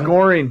affect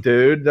scoring,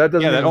 dude. That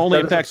only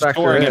affects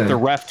scoring if the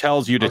ref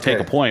tells you to take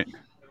a point.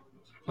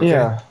 Okay,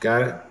 yeah.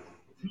 Got it.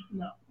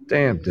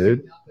 Damn,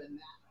 dude.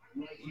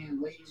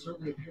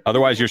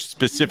 Otherwise, you're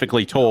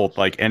specifically told,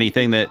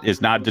 anything that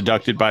is not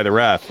deducted by the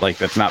ref,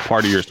 that's not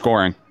part of your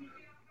scoring.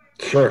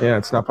 Sure. Yeah,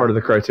 it's not part of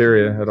the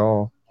criteria at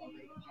all.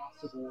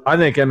 I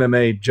think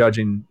MMA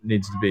judging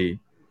needs to be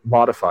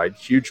modified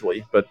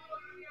hugely, but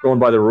going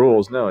by the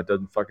rules, no, it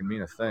doesn't fucking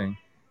mean a thing.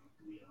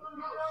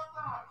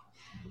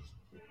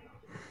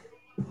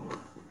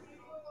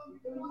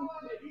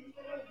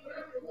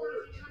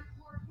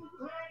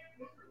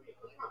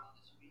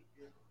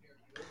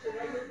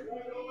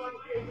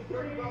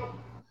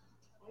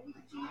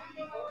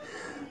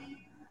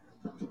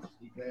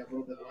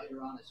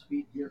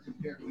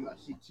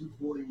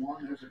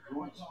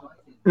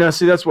 Now,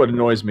 see, that's what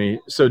annoys me.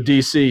 So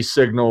DC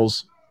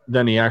signals,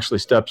 then he actually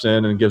steps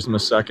in and gives him a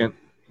second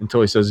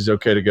until he says he's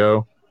okay to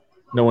go.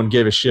 No one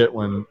gave a shit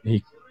when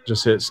he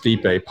just hit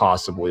Stipe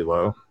possibly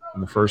low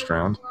in the first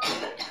round.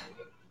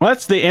 Well,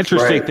 that's the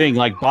interesting thing,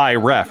 by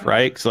ref,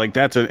 right? Because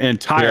that's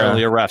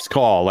entirely a ref's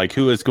call.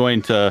 Who is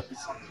going to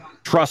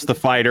trust the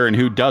fighter and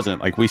who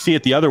doesn't? We see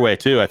it the other way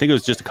too. I think it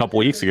was just a couple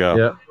weeks ago.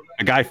 Yep.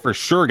 A guy for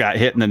sure got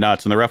hit in the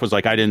nuts, and the ref was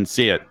like, "I didn't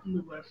see it."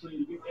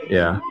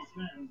 Yeah.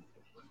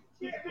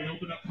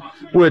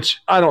 Which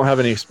I don't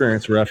have any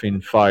experience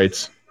reffing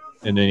fights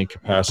in any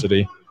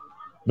capacity,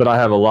 but I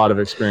have a lot of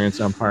experience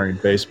umpiring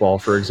baseball,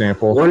 for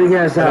example. What do you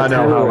guys have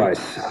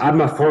time-wise?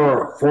 I'm a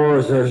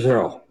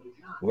 4-0.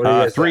 What do you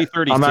guys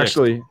 336. I'm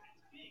actually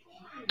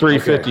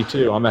 352.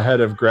 Okay. I'm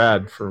ahead of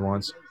Grad for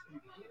once.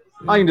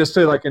 I can just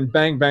say, in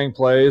bang bang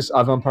plays,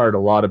 I've umpired a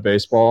lot of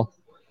baseball,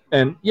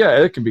 and yeah,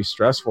 it can be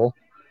stressful.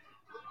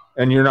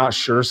 And you're not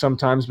sure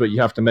sometimes, but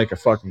you have to make a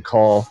fucking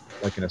call,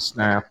 in a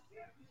snap.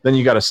 Then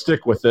you got to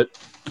stick with it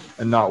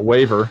and not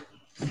waver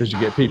because you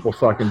get people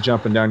fucking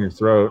jumping down your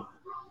throat.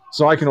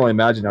 So I can only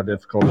imagine how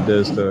difficult it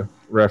is to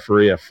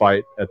referee a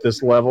fight at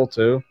this level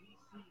too.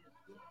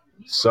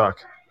 Suck.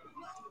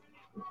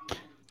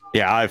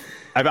 Yeah,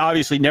 I've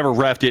obviously never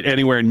reffed it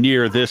anywhere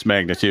near this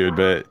magnitude,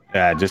 but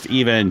just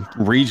even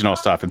regional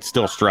stuff, it's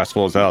still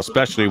stressful as hell,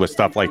 especially with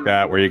stuff like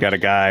that where you got a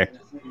guy,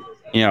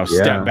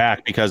 step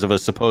back because of a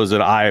supposed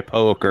eye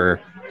poke or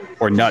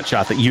nut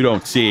shot that you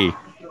don't see.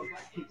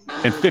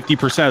 And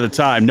 50% of the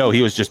time, no,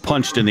 he was just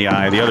punched in the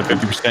eye. The other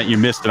 50%, you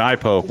missed an eye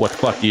poke. What the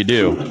fuck do you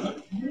do?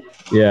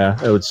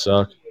 Yeah, it would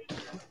suck.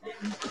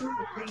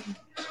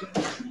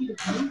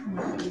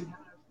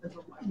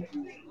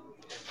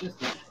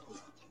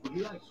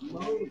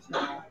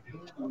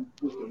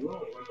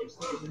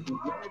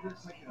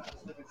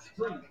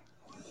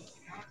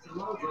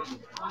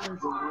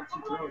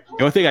 The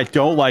only thing I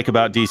don't like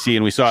about DC,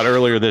 and we saw it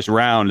earlier this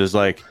round, is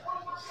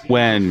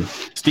when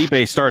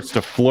Stipe starts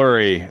to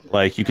flurry,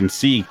 you can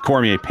see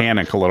Cormier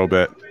panic a little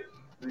bit.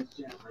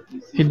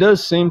 He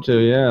does seem to,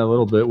 yeah, a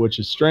little bit, which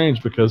is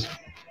strange because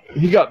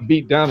he got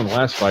beat down in the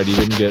last fight. He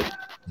didn't get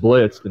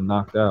blitzed and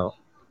knocked out.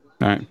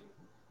 All right.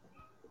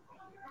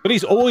 But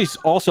he's always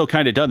also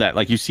kind of done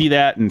that. You see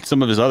that in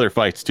some of his other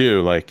fights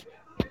too.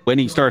 When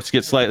he starts to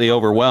get slightly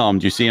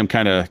overwhelmed, you see him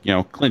kind of,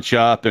 clinch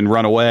up and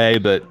run away.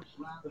 But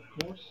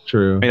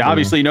true. I mean,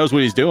 obviously he knows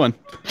what he's doing.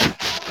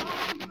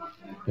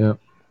 Yep.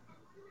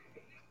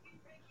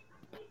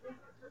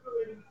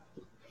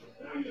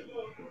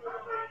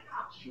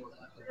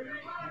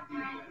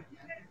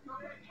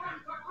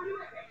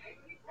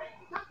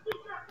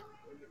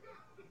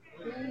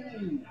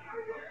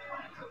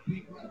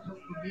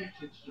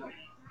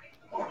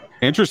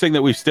 Interesting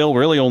that we've still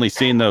really only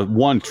seen the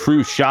one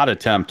true shot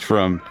attempt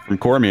from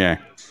Cormier.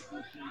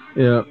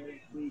 Yeah.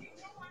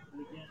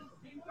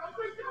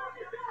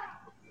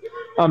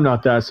 I'm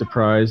not that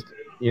surprised,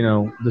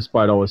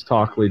 despite all his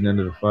talk leading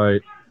into the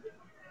fight.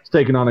 He's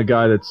taking on a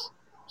guy that's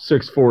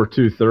 6'4",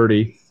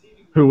 230,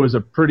 who was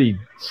a pretty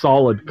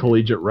solid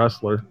collegiate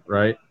wrestler,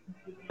 right?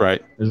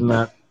 Right. Isn't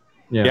that?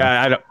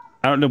 Yeah.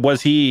 I don't know.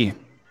 Was he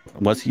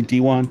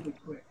D1?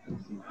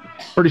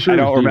 Pretty sure I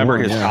he was don't remember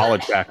D1, his yeah.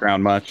 college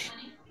background much.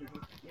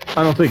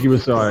 I don't think he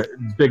was a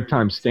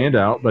big-time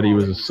standout, but he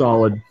was a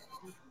solid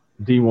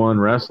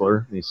D1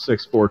 wrestler. He's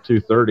 6'4",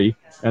 230,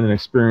 and an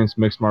experienced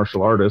mixed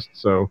martial artist.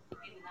 So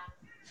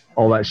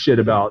all that shit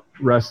about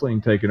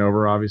wrestling taking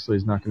over obviously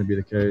is not going to be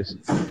the case.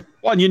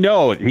 Well,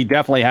 he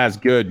definitely has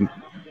good,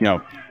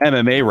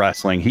 MMA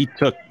wrestling. He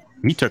took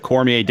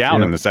Cormier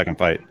down in the second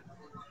fight.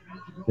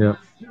 Yeah.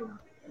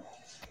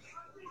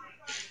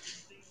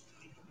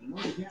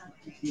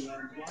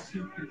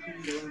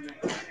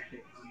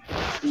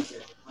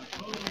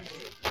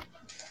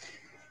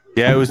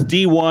 Yeah, it was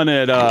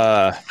D1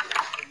 at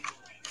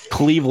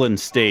Cleveland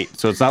State,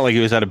 so it's not like he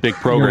was at a big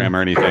program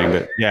or anything,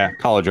 but yeah,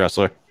 college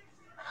wrestler.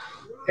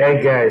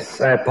 Hey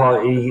guys, I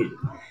apologize.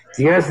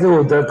 Do you guys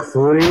know who Doug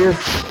Flutie is?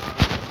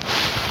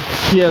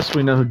 Yes,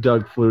 we know who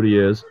Doug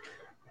Flutie is.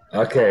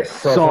 Okay,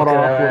 so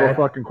Sawed-off little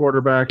fucking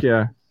quarterback,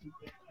 yeah.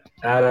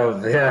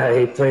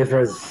 He played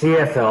for the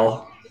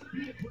CFL.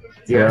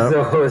 Do you guys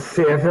know who the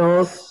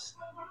CFL is?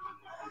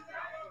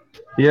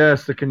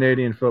 Yes, the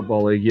Canadian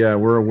Football League. Yeah,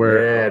 we're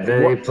aware. Yeah,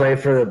 then he played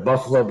for the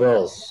Buffalo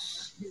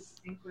Bills.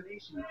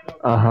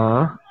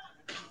 Uh-huh.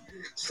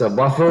 So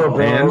Buffalo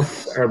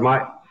Bills are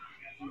my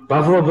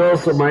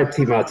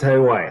team. I'll tell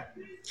you why.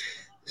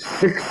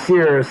 6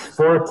 years,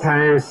 4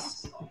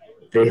 times.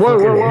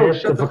 Whoa!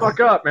 Shut the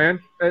fuck up, man.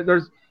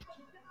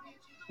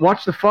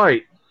 Watch the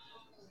fight.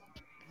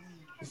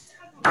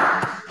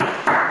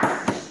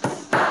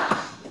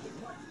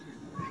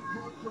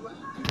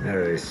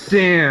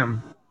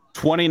 Damn.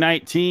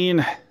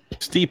 2019,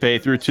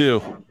 Stipe threw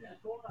 2. All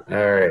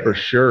right. For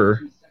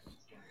sure.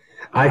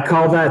 I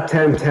call that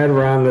 10-10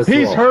 round as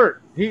He's well.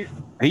 hurt.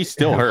 He's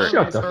still hurt.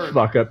 Shut the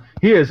fuck up.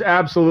 He is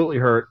absolutely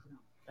hurt.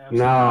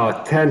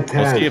 No, 10-10.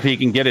 We'll see if he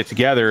can get it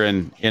together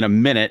in a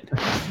minute.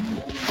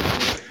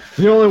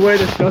 The only way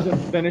this doesn't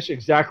finish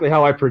exactly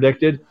how I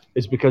predicted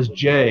is because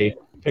Jay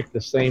picked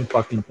the same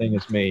fucking thing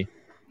as me,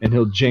 and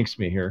he'll jinx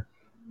me here.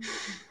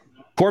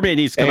 Cormier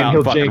needs to come out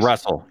and fucking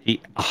wrestle.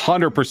 He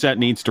 100%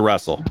 needs to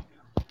wrestle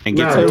and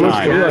get some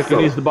time. He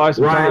needs to buy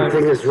some time. Ryan,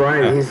 thing is,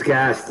 Ryan, he's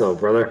gassed though,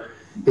 brother.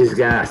 He's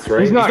gassed,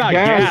 right? He's not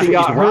gassed. He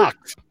got hurt.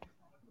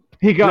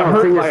 He got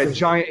hurt by a is,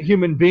 giant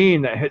human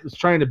being that was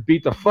trying to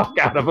beat the fuck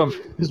out of him.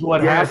 Is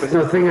what happened.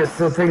 The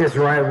thing is,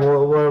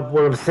 Ryan.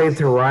 What I'm saying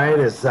to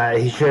Ryan is that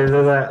he should have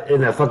done that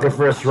in the fucking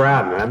first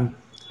round, man.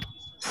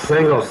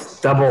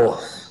 Singles,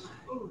 doubles.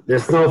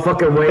 There's no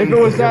fucking way. If it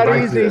was that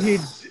easy,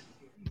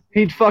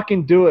 he'd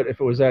fucking do it. If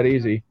it was that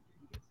easy.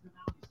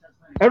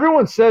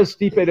 Everyone says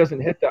Stipe doesn't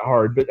hit that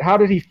hard, but how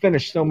did he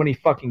finish so many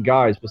fucking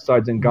guys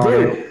besides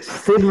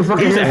Ngannou?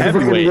 He's a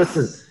heavyweight.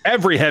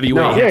 Every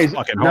heavyweight hits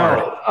fucking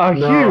hard.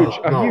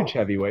 A huge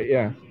heavyweight,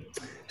 yeah.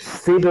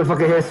 Stipe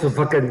fucking hits with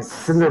fucking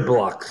cinder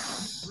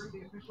blocks.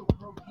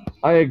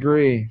 I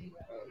agree.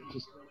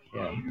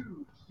 Yeah.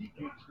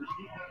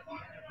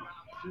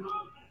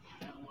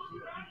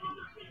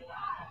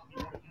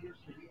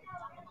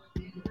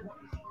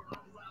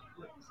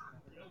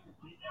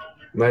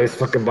 Nice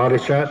fucking body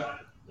shot.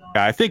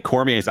 Yeah, I think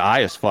Cormier's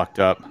eye is fucked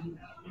up.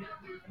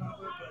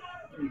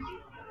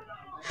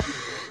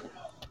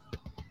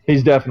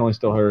 He's definitely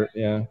still hurt,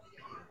 yeah. Of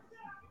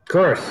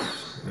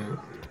course.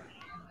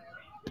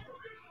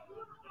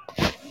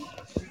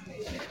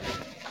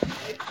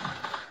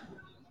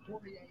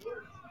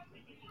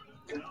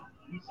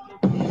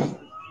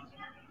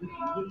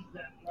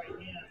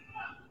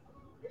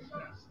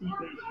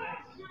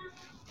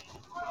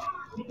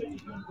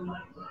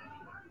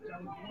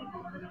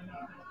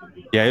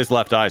 Yeah, his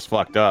left eye's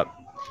fucked up.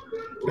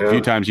 Yeah. A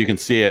few times you can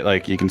see it,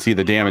 like you can see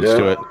the damage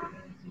to it.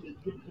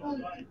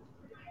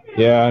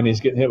 Yeah, and he's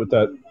getting hit with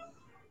that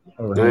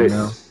overhand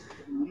now.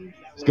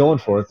 He's going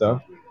for it though.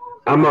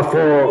 I'm a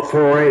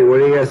 448. What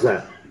do you guys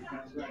at?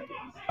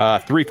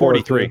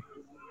 343.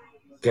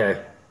 Okay.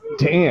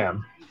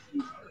 Damn.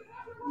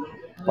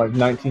 Like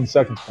 19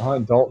 seconds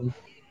behind Dalton.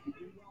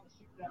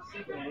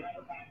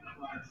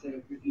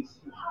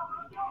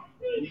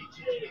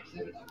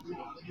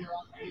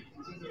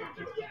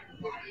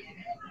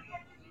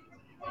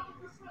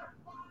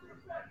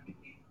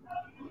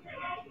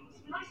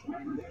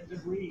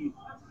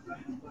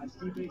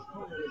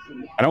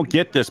 I don't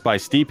get this by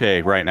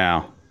Stipe right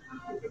now.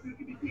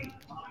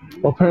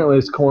 Well, apparently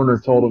his corner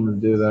told him to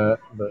do that,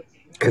 but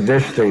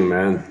conditioning,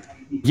 man.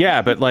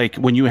 Yeah, but like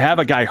when you have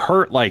a guy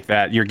hurt like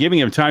that, you're giving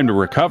him time to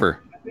recover.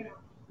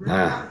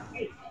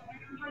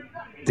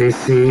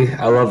 DC,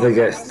 I love the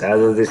guest. I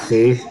love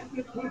DC.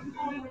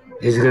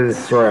 He's gonna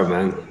destroy him,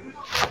 man.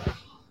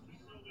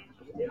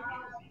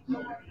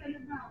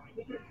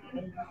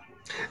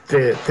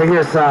 The thing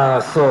is,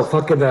 so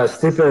fucking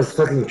Stipe's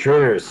fucking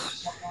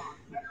trainers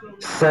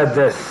said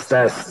this,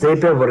 that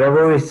Stipe,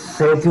 whatever we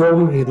say to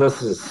him, he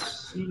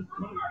listens.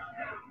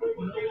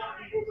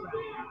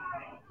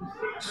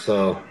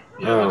 So,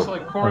 yeah, looks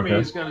like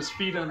Cormier's got his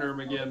feet under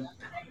him again.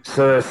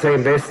 So they're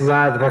saying based on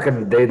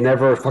that, they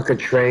never fucking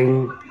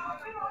train.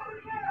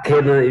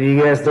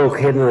 You guys know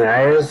Caden and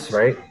I is,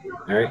 right?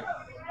 All right.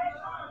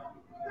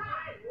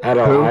 At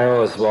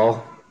Ohio as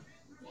well.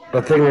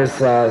 The thing is,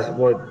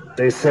 what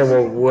they say,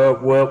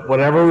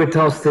 whatever we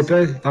tell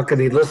Stipe, fucking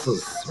he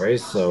listens, right?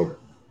 So.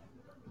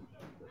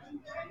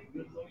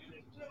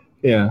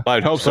 Yeah.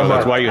 I'd hope so.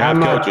 That's why you have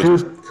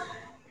coaches.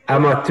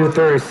 I'm at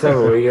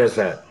 237. Where you guys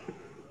at?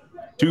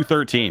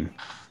 213.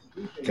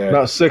 Okay.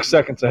 About 6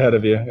 seconds ahead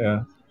of you.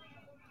 Yeah.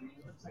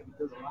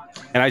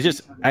 And I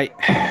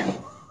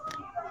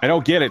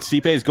don't get it.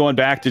 Stipe's going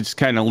back to just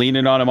kind of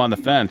leaning on him on the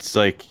fence.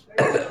 Like,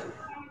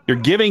 you're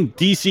giving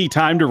DC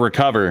time to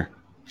recover.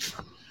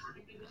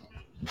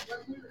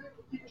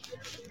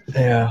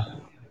 Yeah.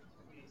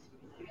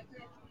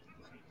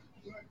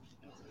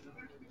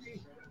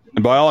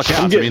 And by all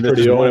accounts, I mean, this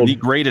is one of the old.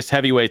 greatest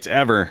heavyweights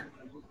ever.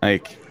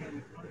 Like,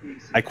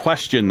 I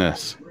question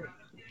this.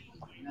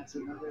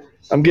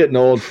 I'm getting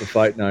old for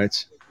fight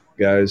nights,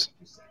 guys.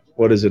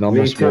 What is it?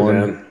 Almost Me too,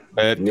 1.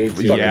 man. Me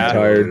too. Yeah.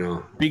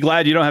 Tired. Be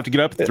glad you don't have to get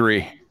up at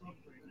 3.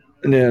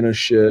 Yeah, no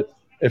shit.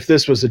 If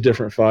this was a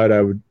different fight,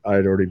 I'd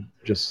already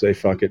just say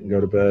fuck it and go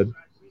to bed.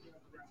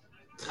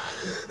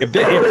 If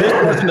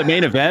this wasn't the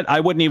main event, I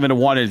wouldn't even have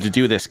wanted to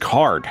do this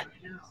card.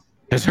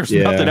 Because there's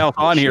nothing else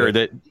on here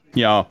that,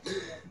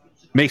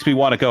 makes me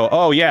want to go,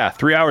 oh yeah,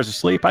 3 hours of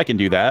sleep, I can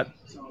do that.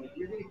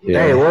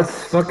 Yeah. Hey,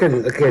 what's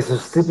fucking okay? So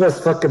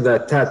Stipe's fucking the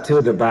tattoo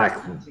in the back.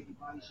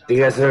 Do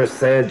you guys ever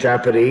say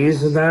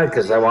Japanese in that?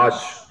 Because I watch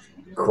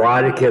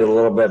Karate Kid a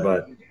little bit,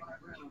 but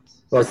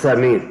what's that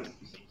mean?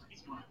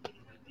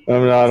 I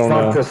mean, I don't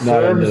know. Fuck the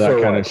Not into Serbs that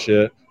or kind what? of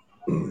shit.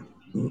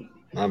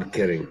 I'm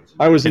kidding.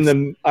 I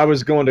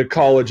was going to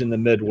college in the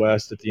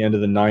Midwest at the end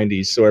of the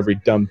 90s, so every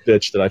dumb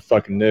bitch that I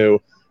fucking knew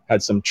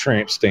had some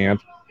tramp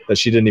stamp that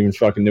she didn't even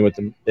fucking know what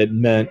it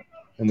meant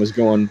and was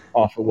going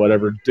off of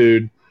whatever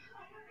dude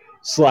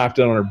slapped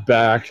it on her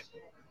back.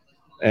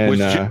 And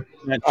She I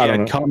don't had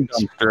know. cum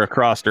dumpster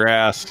across her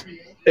ass.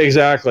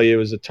 Exactly. It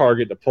was a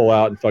target to pull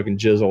out and fucking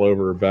jizz all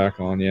over her back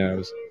on. Yeah, it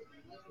was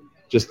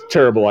just a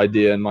terrible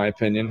idea in my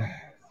opinion.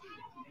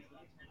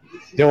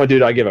 The only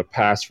dude I give a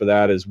pass for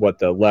that is what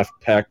the left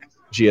pec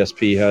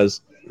GSP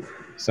has.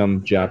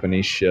 Some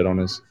Japanese shit on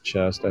his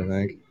chest, I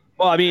think.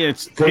 Well, I mean,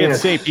 it's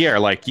St. Pierre.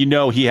 Like,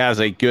 he has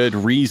a good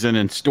reason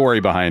and story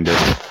behind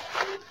it.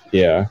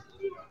 Yeah.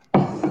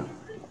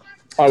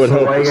 I would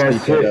hope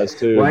Stipe does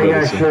too. Why are you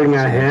guys shooting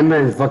at him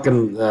and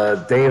fucking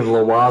Dave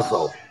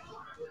Loazo?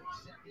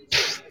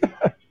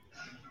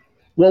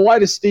 Well, why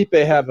does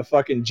Stipe have a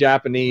fucking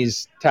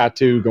Japanese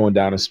tattoo going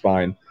down his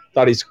spine?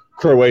 Thought he's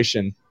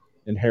Croatian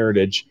in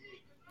heritage.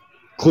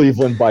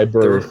 Cleveland by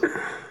birth.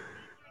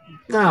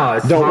 No,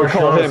 it's Don't martial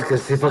recall arts him.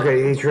 because he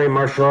trained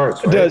martial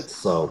arts,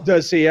 right?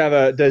 Does he have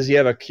a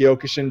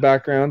Kyokushin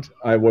background?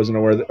 I wasn't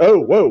aware of that. Oh,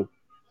 whoa.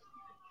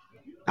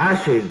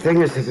 Actually, the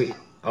thing is,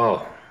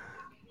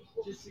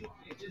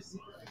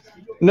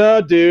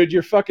 No, dude,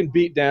 you're fucking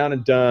beat down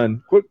and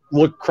done. Quit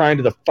crying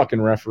to the fucking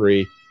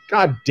referee.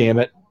 God damn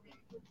it.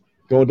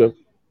 There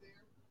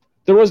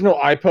was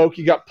no eye poke.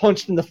 You got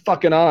punched in the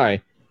fucking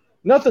eye.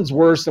 Nothing's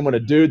worse than when a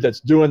dude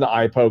that's doing the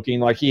eye poking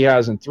like he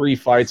has in 3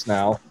 fights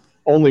now,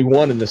 only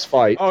one in this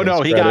fight. Oh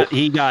no,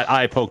 he got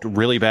eye poked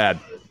really bad.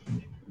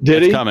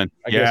 Did he? Coming.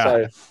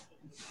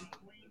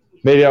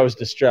 Maybe I was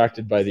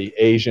distracted by the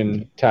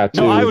Asian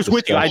tattoo. No, I was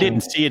with you. I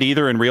didn't see it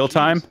either in real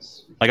time.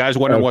 Like, I was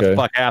wondering what the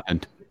fuck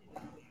happened.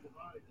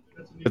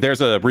 But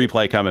there's a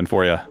replay coming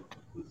for you.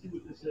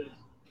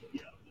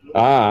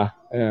 Ah,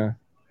 yeah.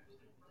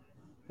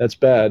 That's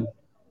bad.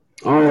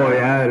 Oh,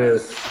 yeah, it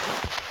is.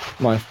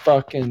 My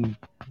fucking...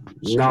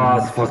 No,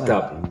 it's fucked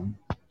up.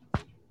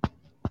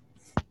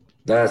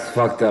 That's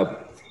fucked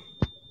up.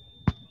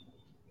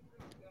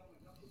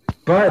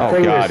 But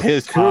oh, God,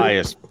 his eye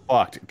is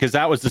fucked. Because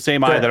that was the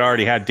same eye that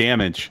already had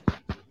damage.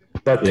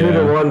 But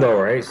 2-1, though,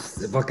 right?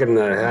 It fucking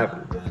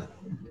happened.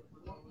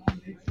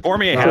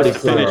 Cormier has to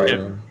finish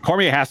him.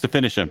 Cormier has to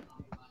finish him.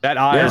 That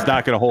eye is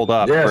not going to hold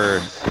up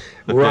for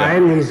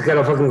Ryan. He's got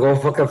to fucking go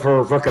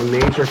for fucking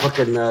major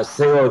fucking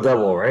single or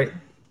double, right?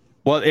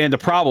 Well, and the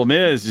problem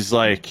is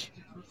like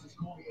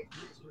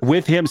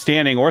with him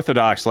standing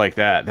orthodox like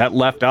that, that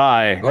left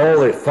eye.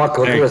 Holy fuck!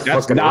 Look at this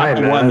that's fucking not eye,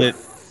 the man. one that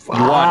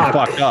you want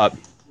fucked up.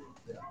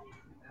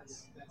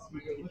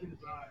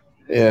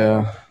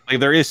 Yeah. Like,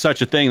 there is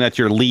such a thing that's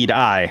your lead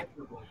eye.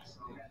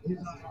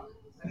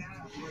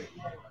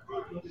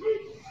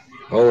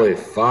 Holy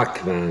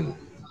fuck, man.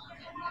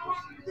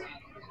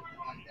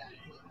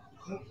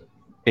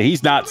 Yeah,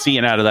 he's not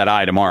seeing out of that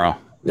eye tomorrow.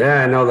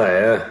 Yeah, I know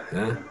that.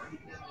 Yeah.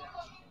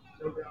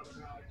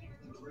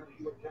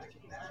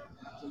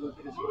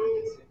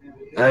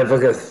 Hey,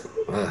 look at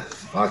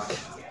fuck.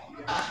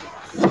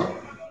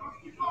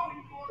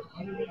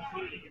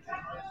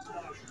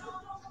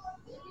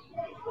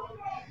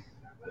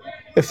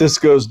 If this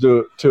goes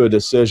to a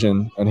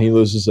decision and he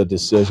loses a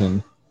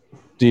decision,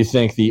 do you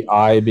think the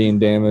eye being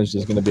damaged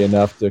is going to be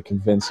enough to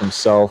convince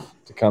himself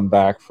to come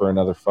back for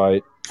another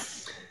fight?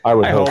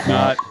 I hope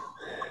not.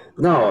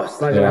 No, it's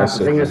not gonna happen.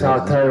 The thing is,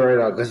 I'll tell you right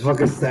now, because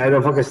fucking, I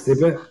don't fucking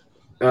stupid.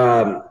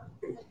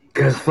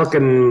 Because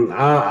fucking,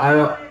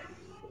 I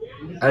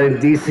think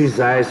DC's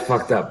eye is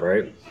fucked up,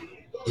 right?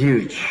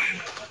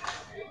 Huge.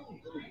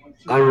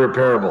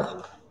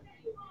 unrepairable.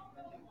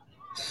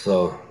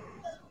 So,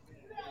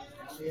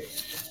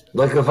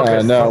 look at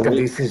fucking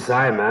DC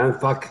side, man.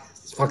 Fuck,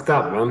 it's fucked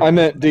up, man. I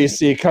meant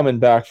DC coming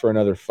back for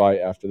another fight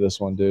after this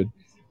one, dude.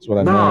 That's what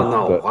I meant.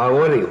 No. But, Why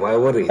would he? Why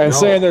would he? And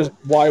saying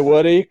why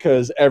would he?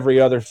 Because every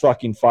other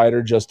fucking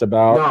fighter, just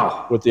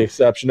about, with the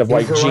exception of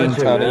like Gene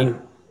Tunney,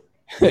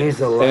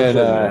 he's a legend,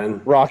 and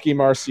man. Rocky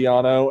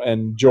Marciano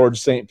and George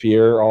St.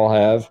 Pierre all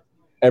have.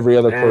 Every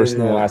other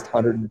person in the last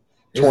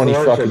 120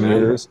 fucking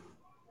years.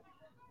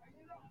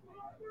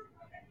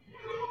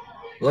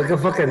 Look at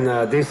fucking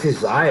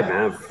DC's eye,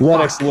 man.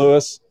 Lennox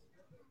Lewis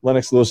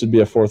would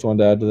be a fourth one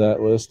to add to that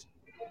list.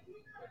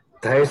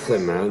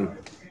 Tyson, man.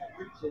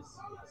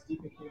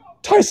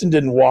 Tyson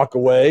didn't walk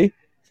away.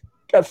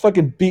 Got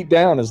fucking beat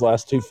down his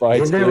last two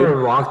fights. He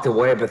never walked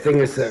away. But the thing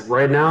is that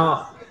right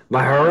now,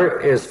 my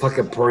heart is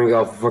fucking pouring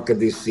out fucking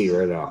DC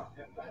right now.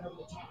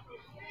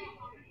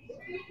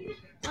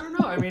 I don't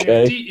know. I mean,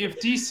 if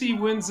DC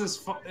wins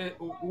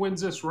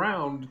this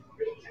round,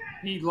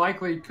 he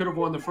likely could have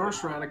won the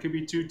first round. It could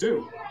be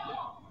 2-2.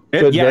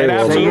 It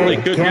absolutely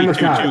could be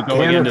 2-2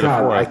 going into the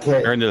fourth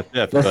or into the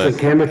fifth. Listen,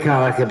 Kamikaze,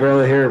 I can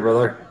barely hear it,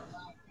 brother.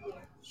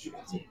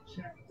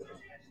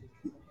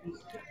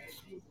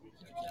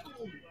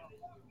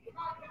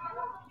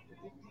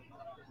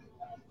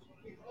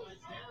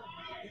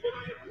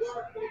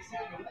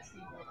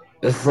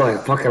 This is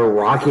like fucking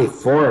Rocky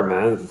IV,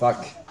 man.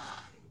 Fuck.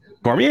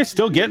 Cormier's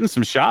still getting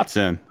some shots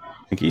in.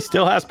 I think he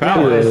still has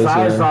power. No, his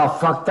eyes all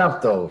fucked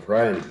up, though,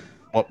 Ryan.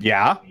 Well,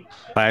 yeah.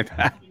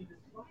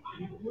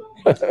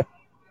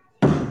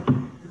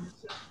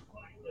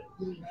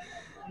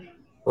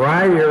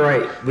 Ryan, you're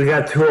right. We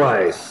got two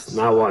eyes,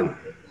 not one.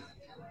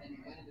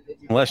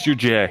 Unless you're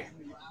Jay.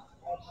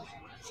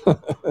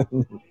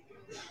 Then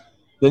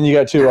you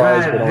got two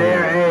eyes. But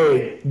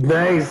hey,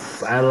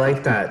 nice. I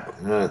like that.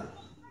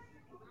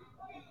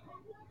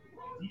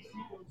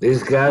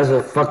 These guys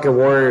are fucking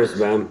warriors,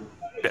 man.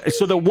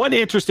 So the one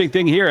interesting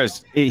thing here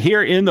is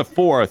here in the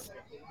fourth,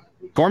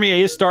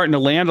 Cormier is starting to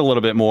land a little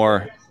bit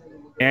more,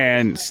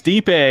 and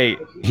Stipe,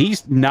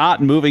 he's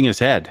not moving his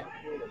head.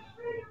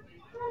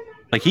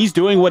 Like he's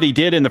doing what he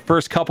did in the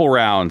first couple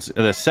rounds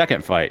of the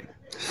second fight.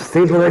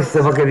 Stipe likes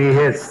to fucking eat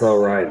hits,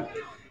 though, right?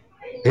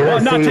 Well,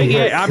 I'm not taking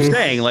it. I'm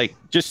saying, like,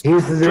 just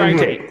trying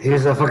to.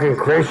 He's a fucking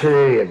crazy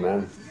idiot,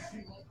 man.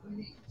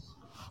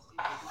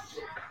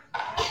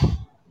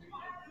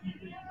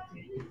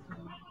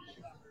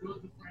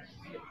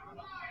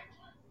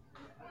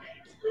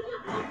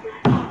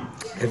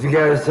 Have you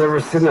guys ever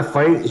seen the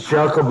fight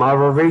Jelko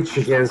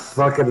Mavrovic against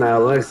fucking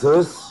Lennox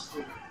Lewis?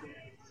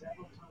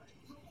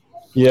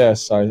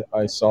 Yes,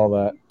 I saw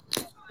that.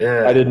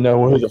 Yeah. I didn't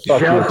know who the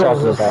fuck you were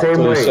talking about.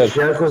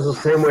 Jelko's the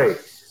same way.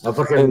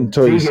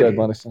 Until you said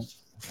Lennox.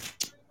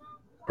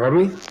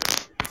 Pardon me?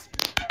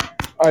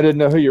 I didn't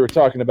know who you were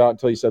talking about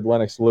until you said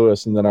Lennox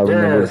Lewis, and then I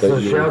remembered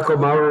that you were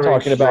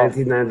talking about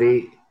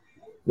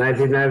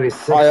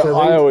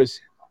 1996.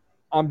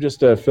 I'm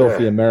just a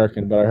filthy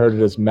American, but I heard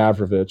it as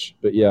Mavrovic.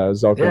 But yeah,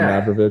 Zelko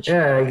Mavrovic.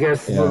 Yeah, I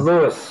guess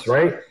Lewis,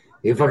 right?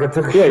 He fucking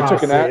took a shot.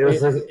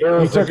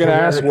 He took an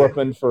ass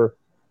whooping for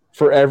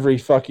every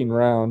fucking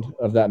round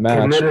of that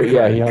match. But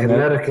yeah, he hung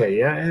Connecticut,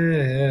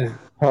 yeah.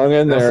 Hung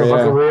in there, That's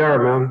fucking we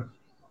are, man.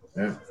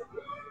 Yeah.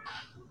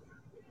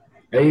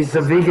 Hey, he's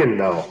a vegan,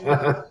 though.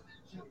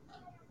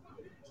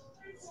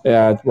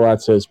 Yeah, well,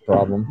 that's his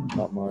problem,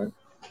 not mine.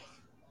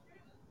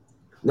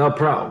 No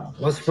problem.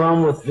 What's the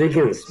problem with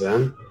vegans,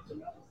 man?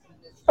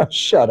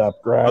 Shut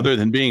up, Grab. Other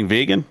than being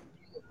vegan?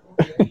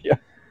 Yeah.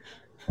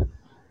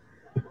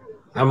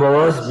 I'm a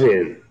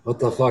lesbian. What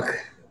the fuck?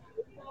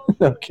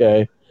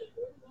 Okay.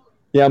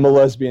 Yeah, I'm a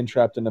lesbian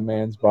trapped in a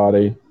man's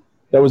body.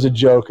 That was a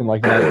joke in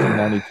like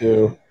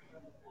 1992.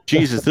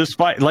 Jesus, this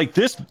fight, like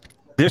this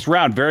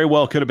round very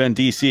well could have been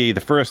DC.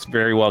 The first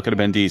very well could have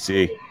been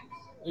DC.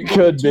 It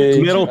could be.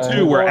 The middle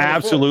two were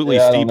absolutely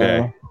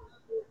Stipe.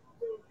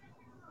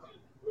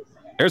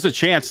 There's a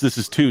chance this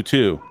is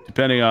 2-2,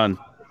 depending on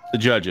the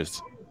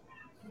judges.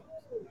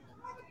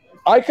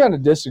 I kind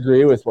of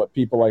disagree with what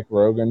people like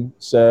Rogan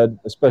said,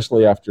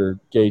 especially after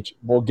Gaethje.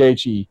 Well,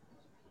 Gaethje,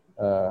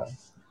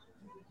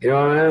 you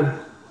know, man,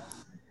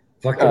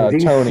 fucking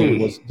Tony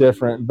was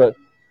different, but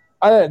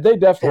they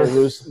definitely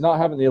lose not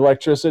having the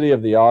electricity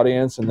of the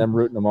audience and them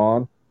rooting them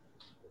on.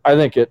 I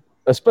think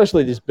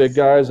especially these big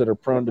guys that are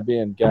prone to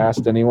being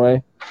gassed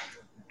anyway.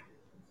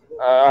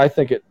 I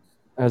think it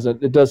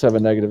does have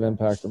a negative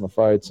impact on the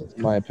fights, in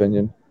my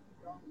opinion.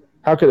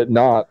 How could it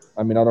not?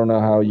 I mean, I don't know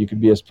how you could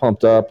be as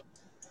pumped up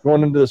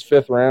going into this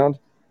fifth round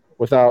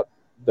without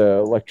the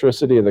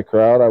electricity of the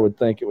crowd. I would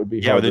think it would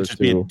be harder would it just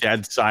be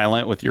dead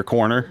silent with your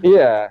corner?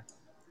 Yeah.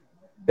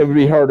 It would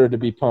be harder to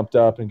be pumped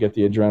up and get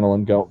the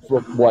adrenaline go.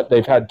 What,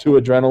 they've had 2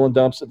 adrenaline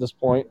dumps at this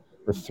point?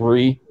 Or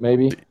 3,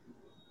 maybe?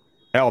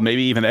 Hell,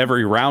 maybe even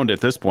every round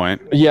at this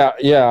point. Yeah,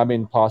 I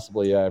mean,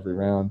 possibly, every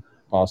round.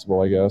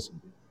 Possible, I guess.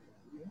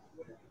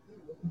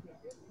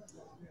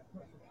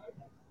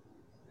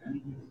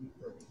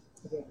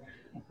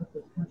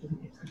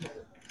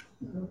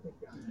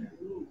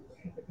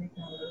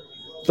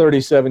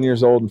 37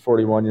 years old and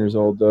 41 years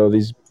old, though.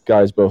 These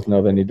guys both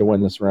know they need to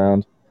win this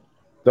round.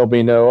 There'll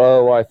be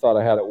no, I thought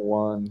I had it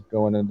won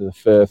going into the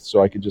fifth,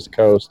 so I could just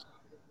coast.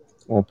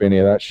 Won't be any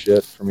of that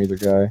shit from either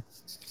guy.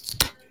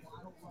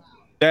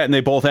 That, and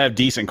they both have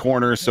decent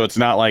corners, so it's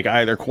not like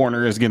either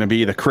corner is going to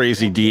be the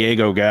crazy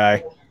Diego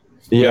guy.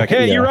 Yeah, like,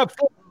 hey, you're up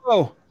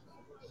 4-0.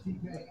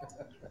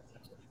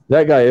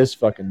 That guy is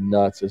fucking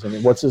nuts, isn't he?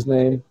 What's his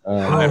name?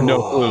 I have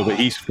no clue, but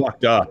he's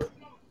fucked up.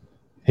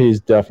 He's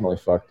definitely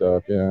fucked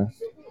up, yeah.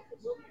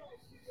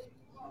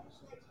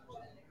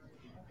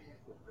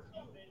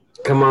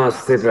 Come on,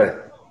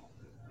 Stipe.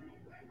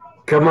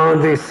 Come on,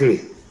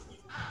 DC.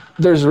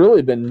 There's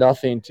really been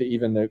nothing to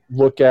even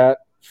look at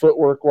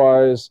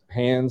footwork-wise,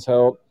 hands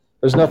held.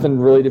 There's nothing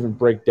really to even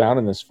break down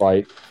in this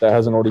fight that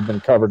hasn't already been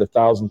covered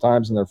 1,000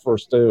 times in their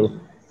first two.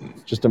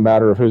 Just a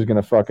matter of who's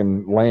going to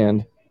fucking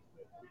land.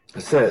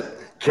 That's it.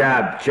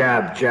 Jab,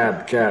 jab,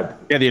 jab, jab.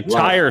 Yeah, the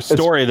entire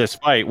story of this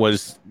fight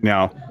was,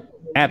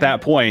 at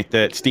that point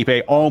that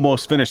Stipe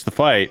almost finished the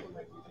fight.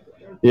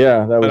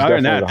 Yeah, that was. But other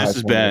than that, this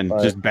has been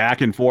just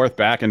back and forth,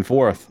 back and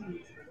forth.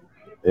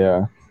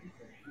 Yeah.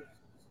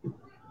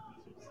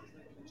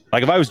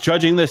 Like, if I was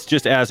judging this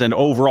just as an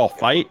overall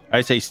fight,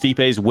 I say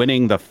Stipe's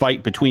winning the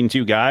fight between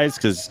two guys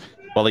because,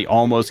 well, he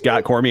almost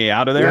got Cormier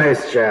out of there.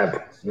 Nice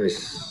jab.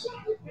 Nice.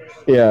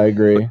 Yeah, I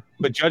agree.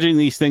 But judging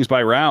these things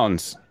by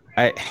rounds,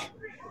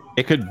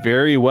 it could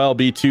very well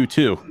be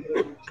 2-2.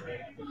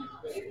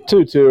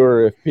 2-2,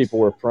 or if people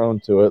were prone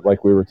to it,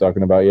 like we were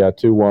talking about,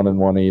 2-1 and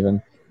 1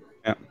 even.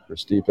 Yeah. For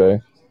Stipe.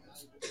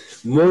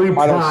 Muay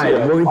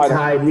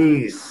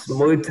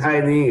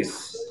Thai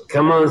knees.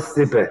 Come on,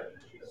 Stipe.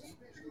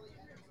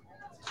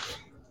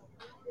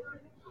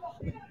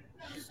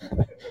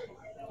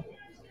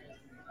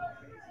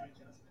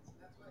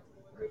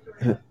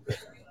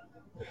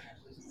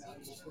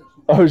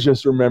 I was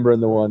just remembering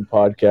the one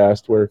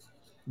podcast where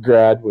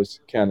Grad was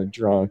kind of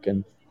drunk,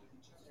 and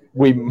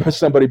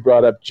somebody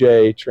brought up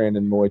Jay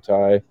training Muay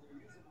Thai.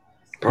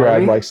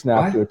 Grad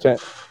snapped to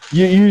attention.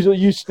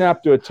 You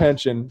snapped to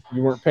attention.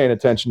 You weren't paying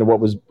attention to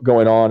what was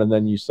going on, and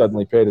then you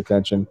suddenly paid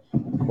attention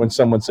when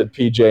someone said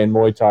PJ and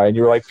Muay Thai, and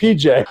you were like,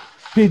 PJ,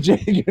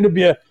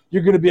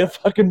 you're gonna be a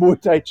fucking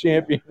Muay Thai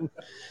champion.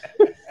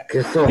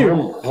 So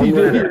you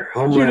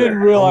didn't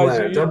realize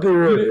it. Don't be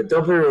rude.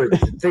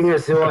 Thing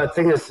is,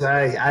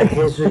 I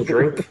occasionally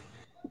drink.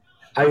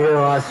 I get a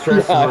lot of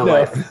stress in my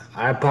life.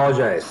 I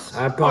apologize.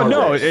 Oh,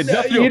 no, it's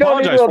nothing to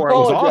apologize for. It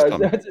was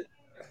awesome.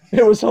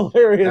 It was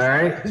hilarious. All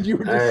right. You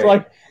were just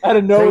like, out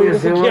of nowhere, you're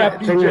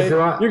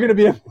going to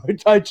be a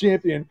Muay Thai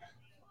champion.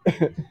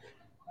 The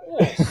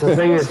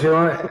thing is,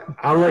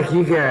 unlike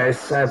you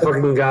guys, I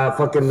fucking got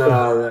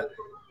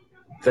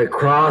the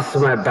cross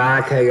on my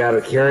back. I got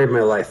to carry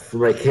my life for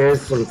my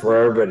kids and for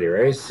everybody,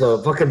 right?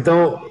 So fucking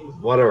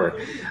whatever.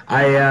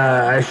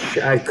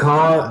 I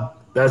call it,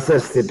 that's a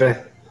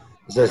Stipe.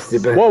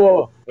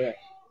 Whoa. Yeah.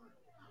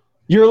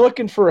 You're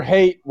looking for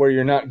hate where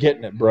you're not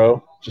getting it,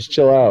 bro. Just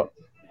chill out.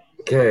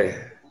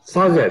 Okay. It's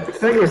all good. The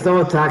thing is,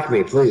 don't attack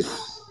me,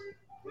 please.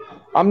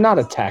 I'm not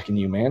attacking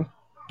you, man.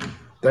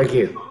 Thank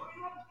you.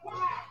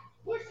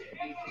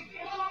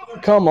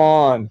 Come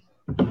on.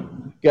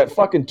 You got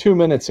fucking 2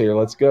 minutes here.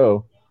 Let's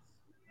go.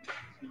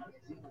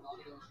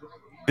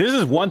 This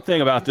is one thing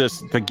about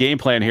the game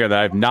plan here that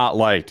I've not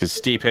liked is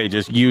Stipe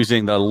just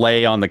using the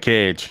lay on the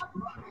cage.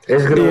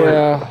 It's going to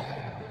win.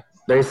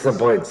 Base the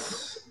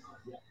points.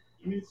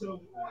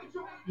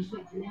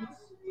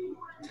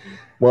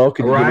 Well,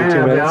 can you give me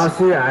 2 minutes?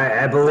 Honestly,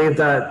 I believe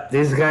that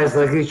these guys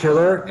like each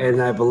other,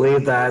 and I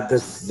believe that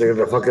they're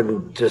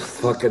gonna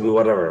fucking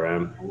whatever,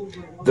 man.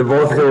 They're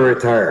both gonna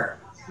retire.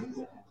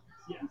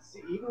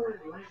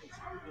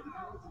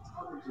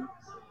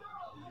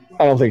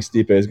 I don't think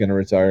Stipe is gonna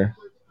retire.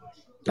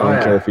 I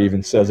don't care if he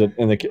even says it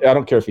I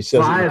don't care if he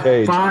says it in the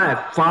cage.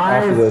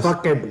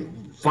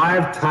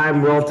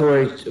 Five-time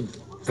welterweight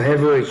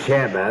heavyweight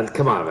champ, man.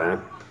 Come on,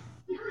 man.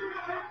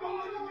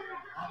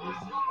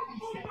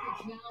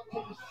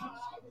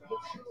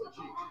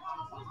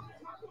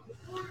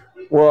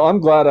 Well, I'm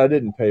glad I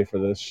didn't pay for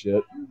this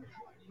shit.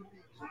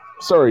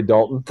 Sorry,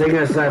 Dalton. Thing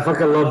is, I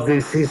fucking love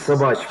DC so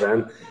much,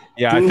 man.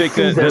 Yeah, I think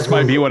that this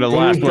might be one of the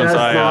last ones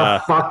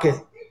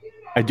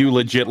I do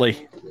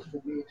legitly.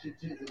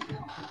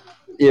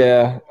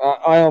 Yeah,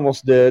 I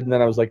almost did, and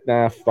then I was like,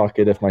 nah, fuck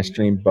it. If my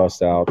stream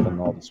busts out, then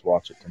I'll just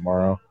watch it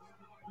tomorrow.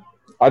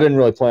 I didn't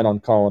really plan on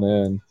calling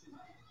in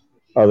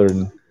other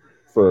than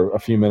for a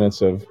few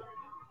minutes of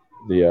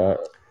the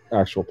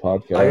actual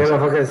podcast. I got a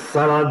fucking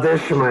salad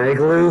dish in my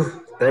igloo.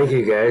 Thank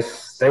you,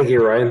 guys. Thank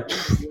you, Ryan.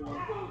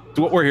 It's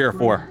what we're here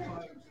for.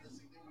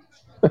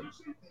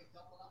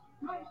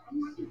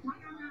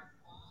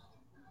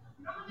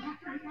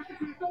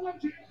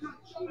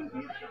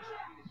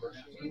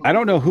 I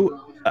don't know who.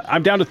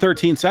 I'm down to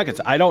 13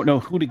 seconds. I don't know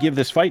who to give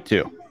this fight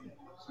to.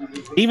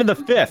 Even the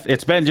fifth,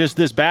 it's been just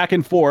this back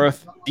and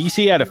forth.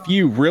 DC had a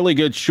few really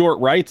good short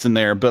rights in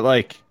there, but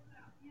like,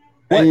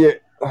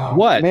 what?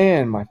 What?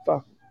 Man, my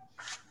fuck.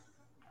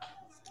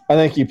 I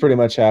think you pretty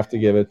much have to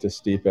give it to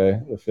Stipe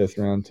the fifth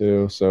round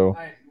too. So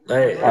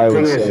The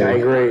thing is, I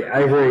agree.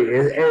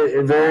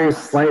 A very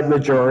slight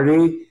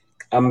majority.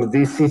 I'm a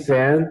DC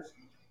fan.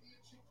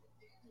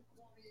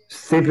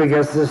 Stipe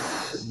against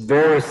this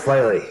very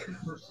slightly.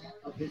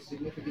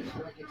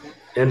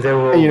 And they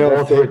will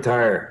both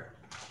retire.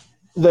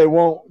 They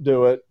won't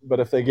do it, but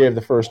if they gave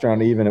the first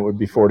round even, it would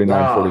be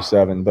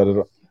 49-47.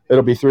 But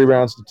it'll be 3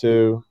 rounds to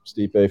 2,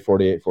 Stipe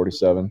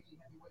 48-47.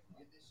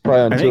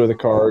 Probably on 2 of the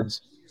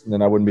cards. And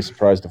then I wouldn't be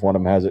surprised if one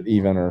of them has it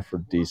even or for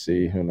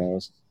DC. Who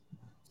knows?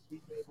 Yeah,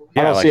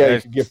 I don't see how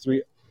you could give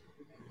 3.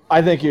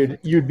 I think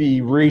you'd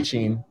be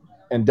reaching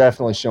and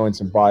definitely showing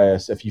some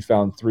bias if you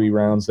found 3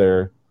 rounds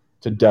there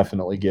to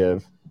definitely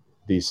give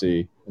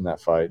DC in that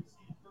fight.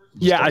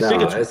 Yeah, I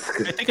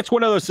think it's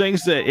one of those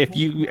things that if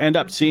you end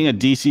up seeing a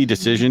DC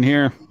decision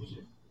here,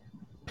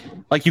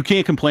 like you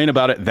can't complain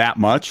about it that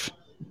much.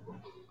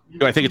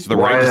 Do I think it's the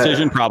right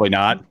decision? Probably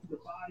not.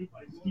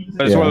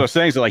 But it's one of those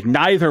things that like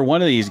neither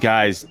one of these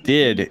guys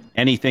did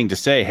anything to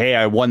say, "Hey,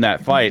 I won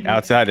that fight,"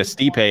 outside of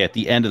Stipe at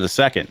the end of the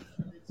second.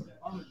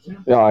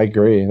 Yeah, I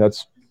agree.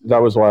 That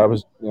was why I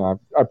was,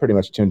 I pretty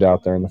much tuned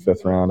out there in the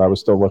 5th round. I was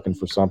still looking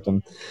for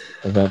something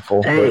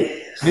eventful.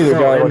 Hey, neither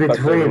guy in looked like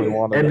they really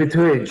wanted it.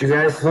 did you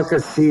guys fucking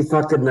see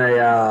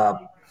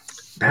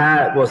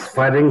Pat was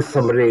fighting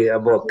somebody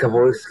about a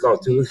couple weeks ago,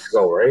 2 weeks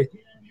ago, right?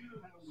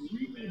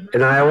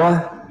 In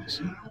Iowa?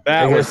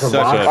 That was such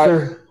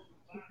boxer?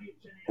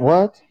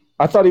 What?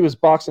 I thought he was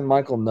boxing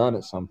Michael Nunn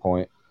at some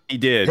point. He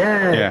did.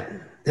 Yeah.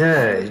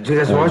 Did you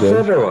guys watch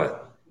that or what?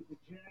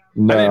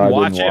 No, I didn't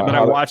watch it, but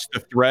I watched the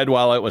thread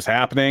while it was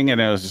happening,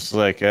 and it was just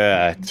like,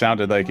 it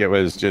sounded like it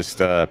was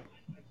just, it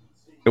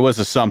was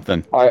a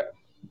something. I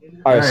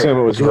assume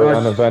it was really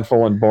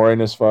uneventful and boring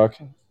as fuck.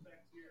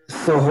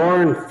 So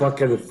Horn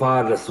fucking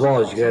fought as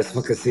well. Did you guys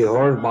fucking see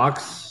Horn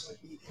box?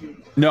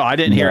 No, I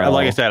didn't hear.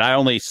 Like I said, I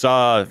only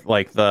saw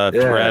like the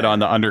thread on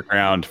the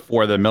underground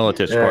for the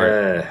Miocic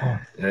part.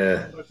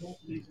 Yeah.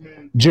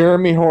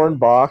 Jeremy Horn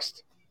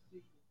boxed.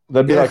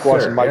 That'd be like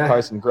watching Mike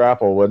Tyson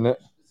grapple, wouldn't it?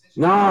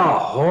 No,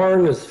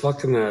 Horn is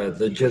fucking a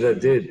legit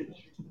dude.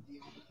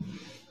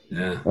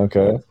 Yeah.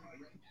 Okay.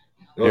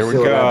 Here we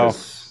go.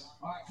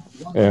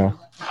 Yeah.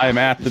 I'm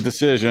at the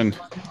decision.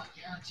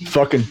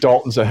 Fucking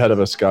Dalton's ahead of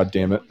us,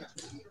 goddammit.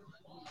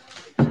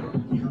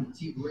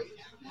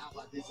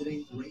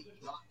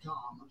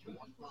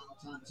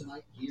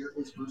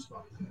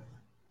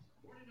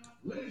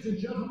 Ladies and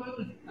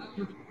gentlemen,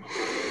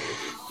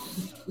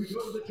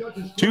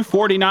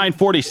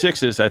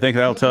 249.46s. I think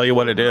that'll tell you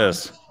what it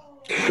is.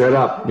 Shut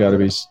up. Got to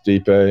be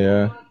Stipe,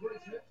 yeah.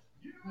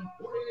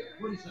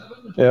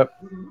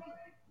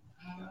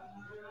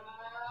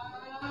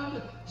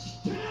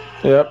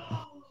 Yep.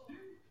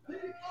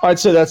 I'd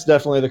say that's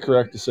definitely the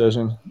correct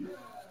decision.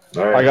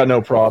 Right. I got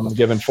no problem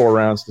giving 4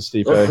 rounds to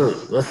Stipe.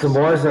 Listen,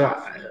 boys.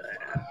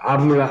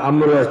 I'm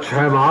gonna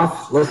try him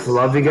off. Listen,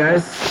 love you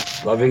guys.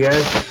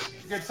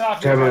 Good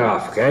talking. Try me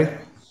off, okay?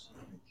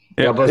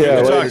 Yeah,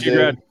 good talk to you,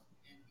 Brad.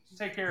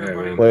 Take care,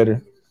 everybody.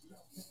 Later.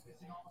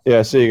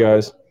 Yeah, see you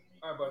guys.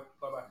 All right, bud.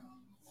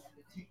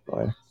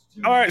 Bye-bye. Bye.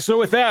 All right, so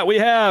with that, we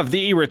have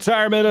the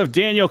retirement of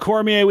Daniel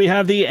Cormier. We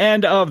have the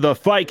end of the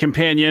fight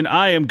companion.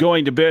 I am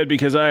going to bed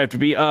because I have to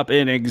be up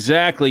in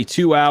exactly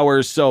 2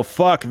 hours, so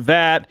fuck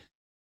that.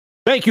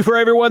 Thank you for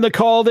everyone that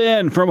called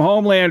in, from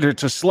Homelander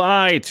to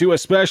Sly to a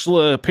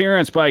special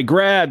appearance by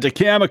Grad to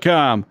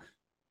Camicom.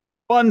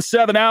 Fun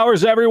 7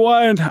 hours,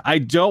 everyone. I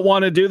don't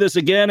want to do this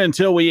again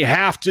until we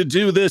have to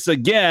do this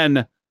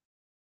again.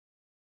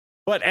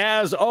 But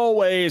as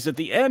always, at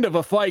the end of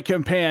a fight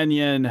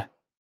companion,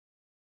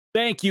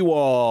 thank you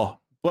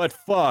all, but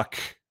fuck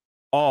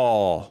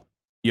all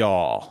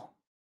y'all.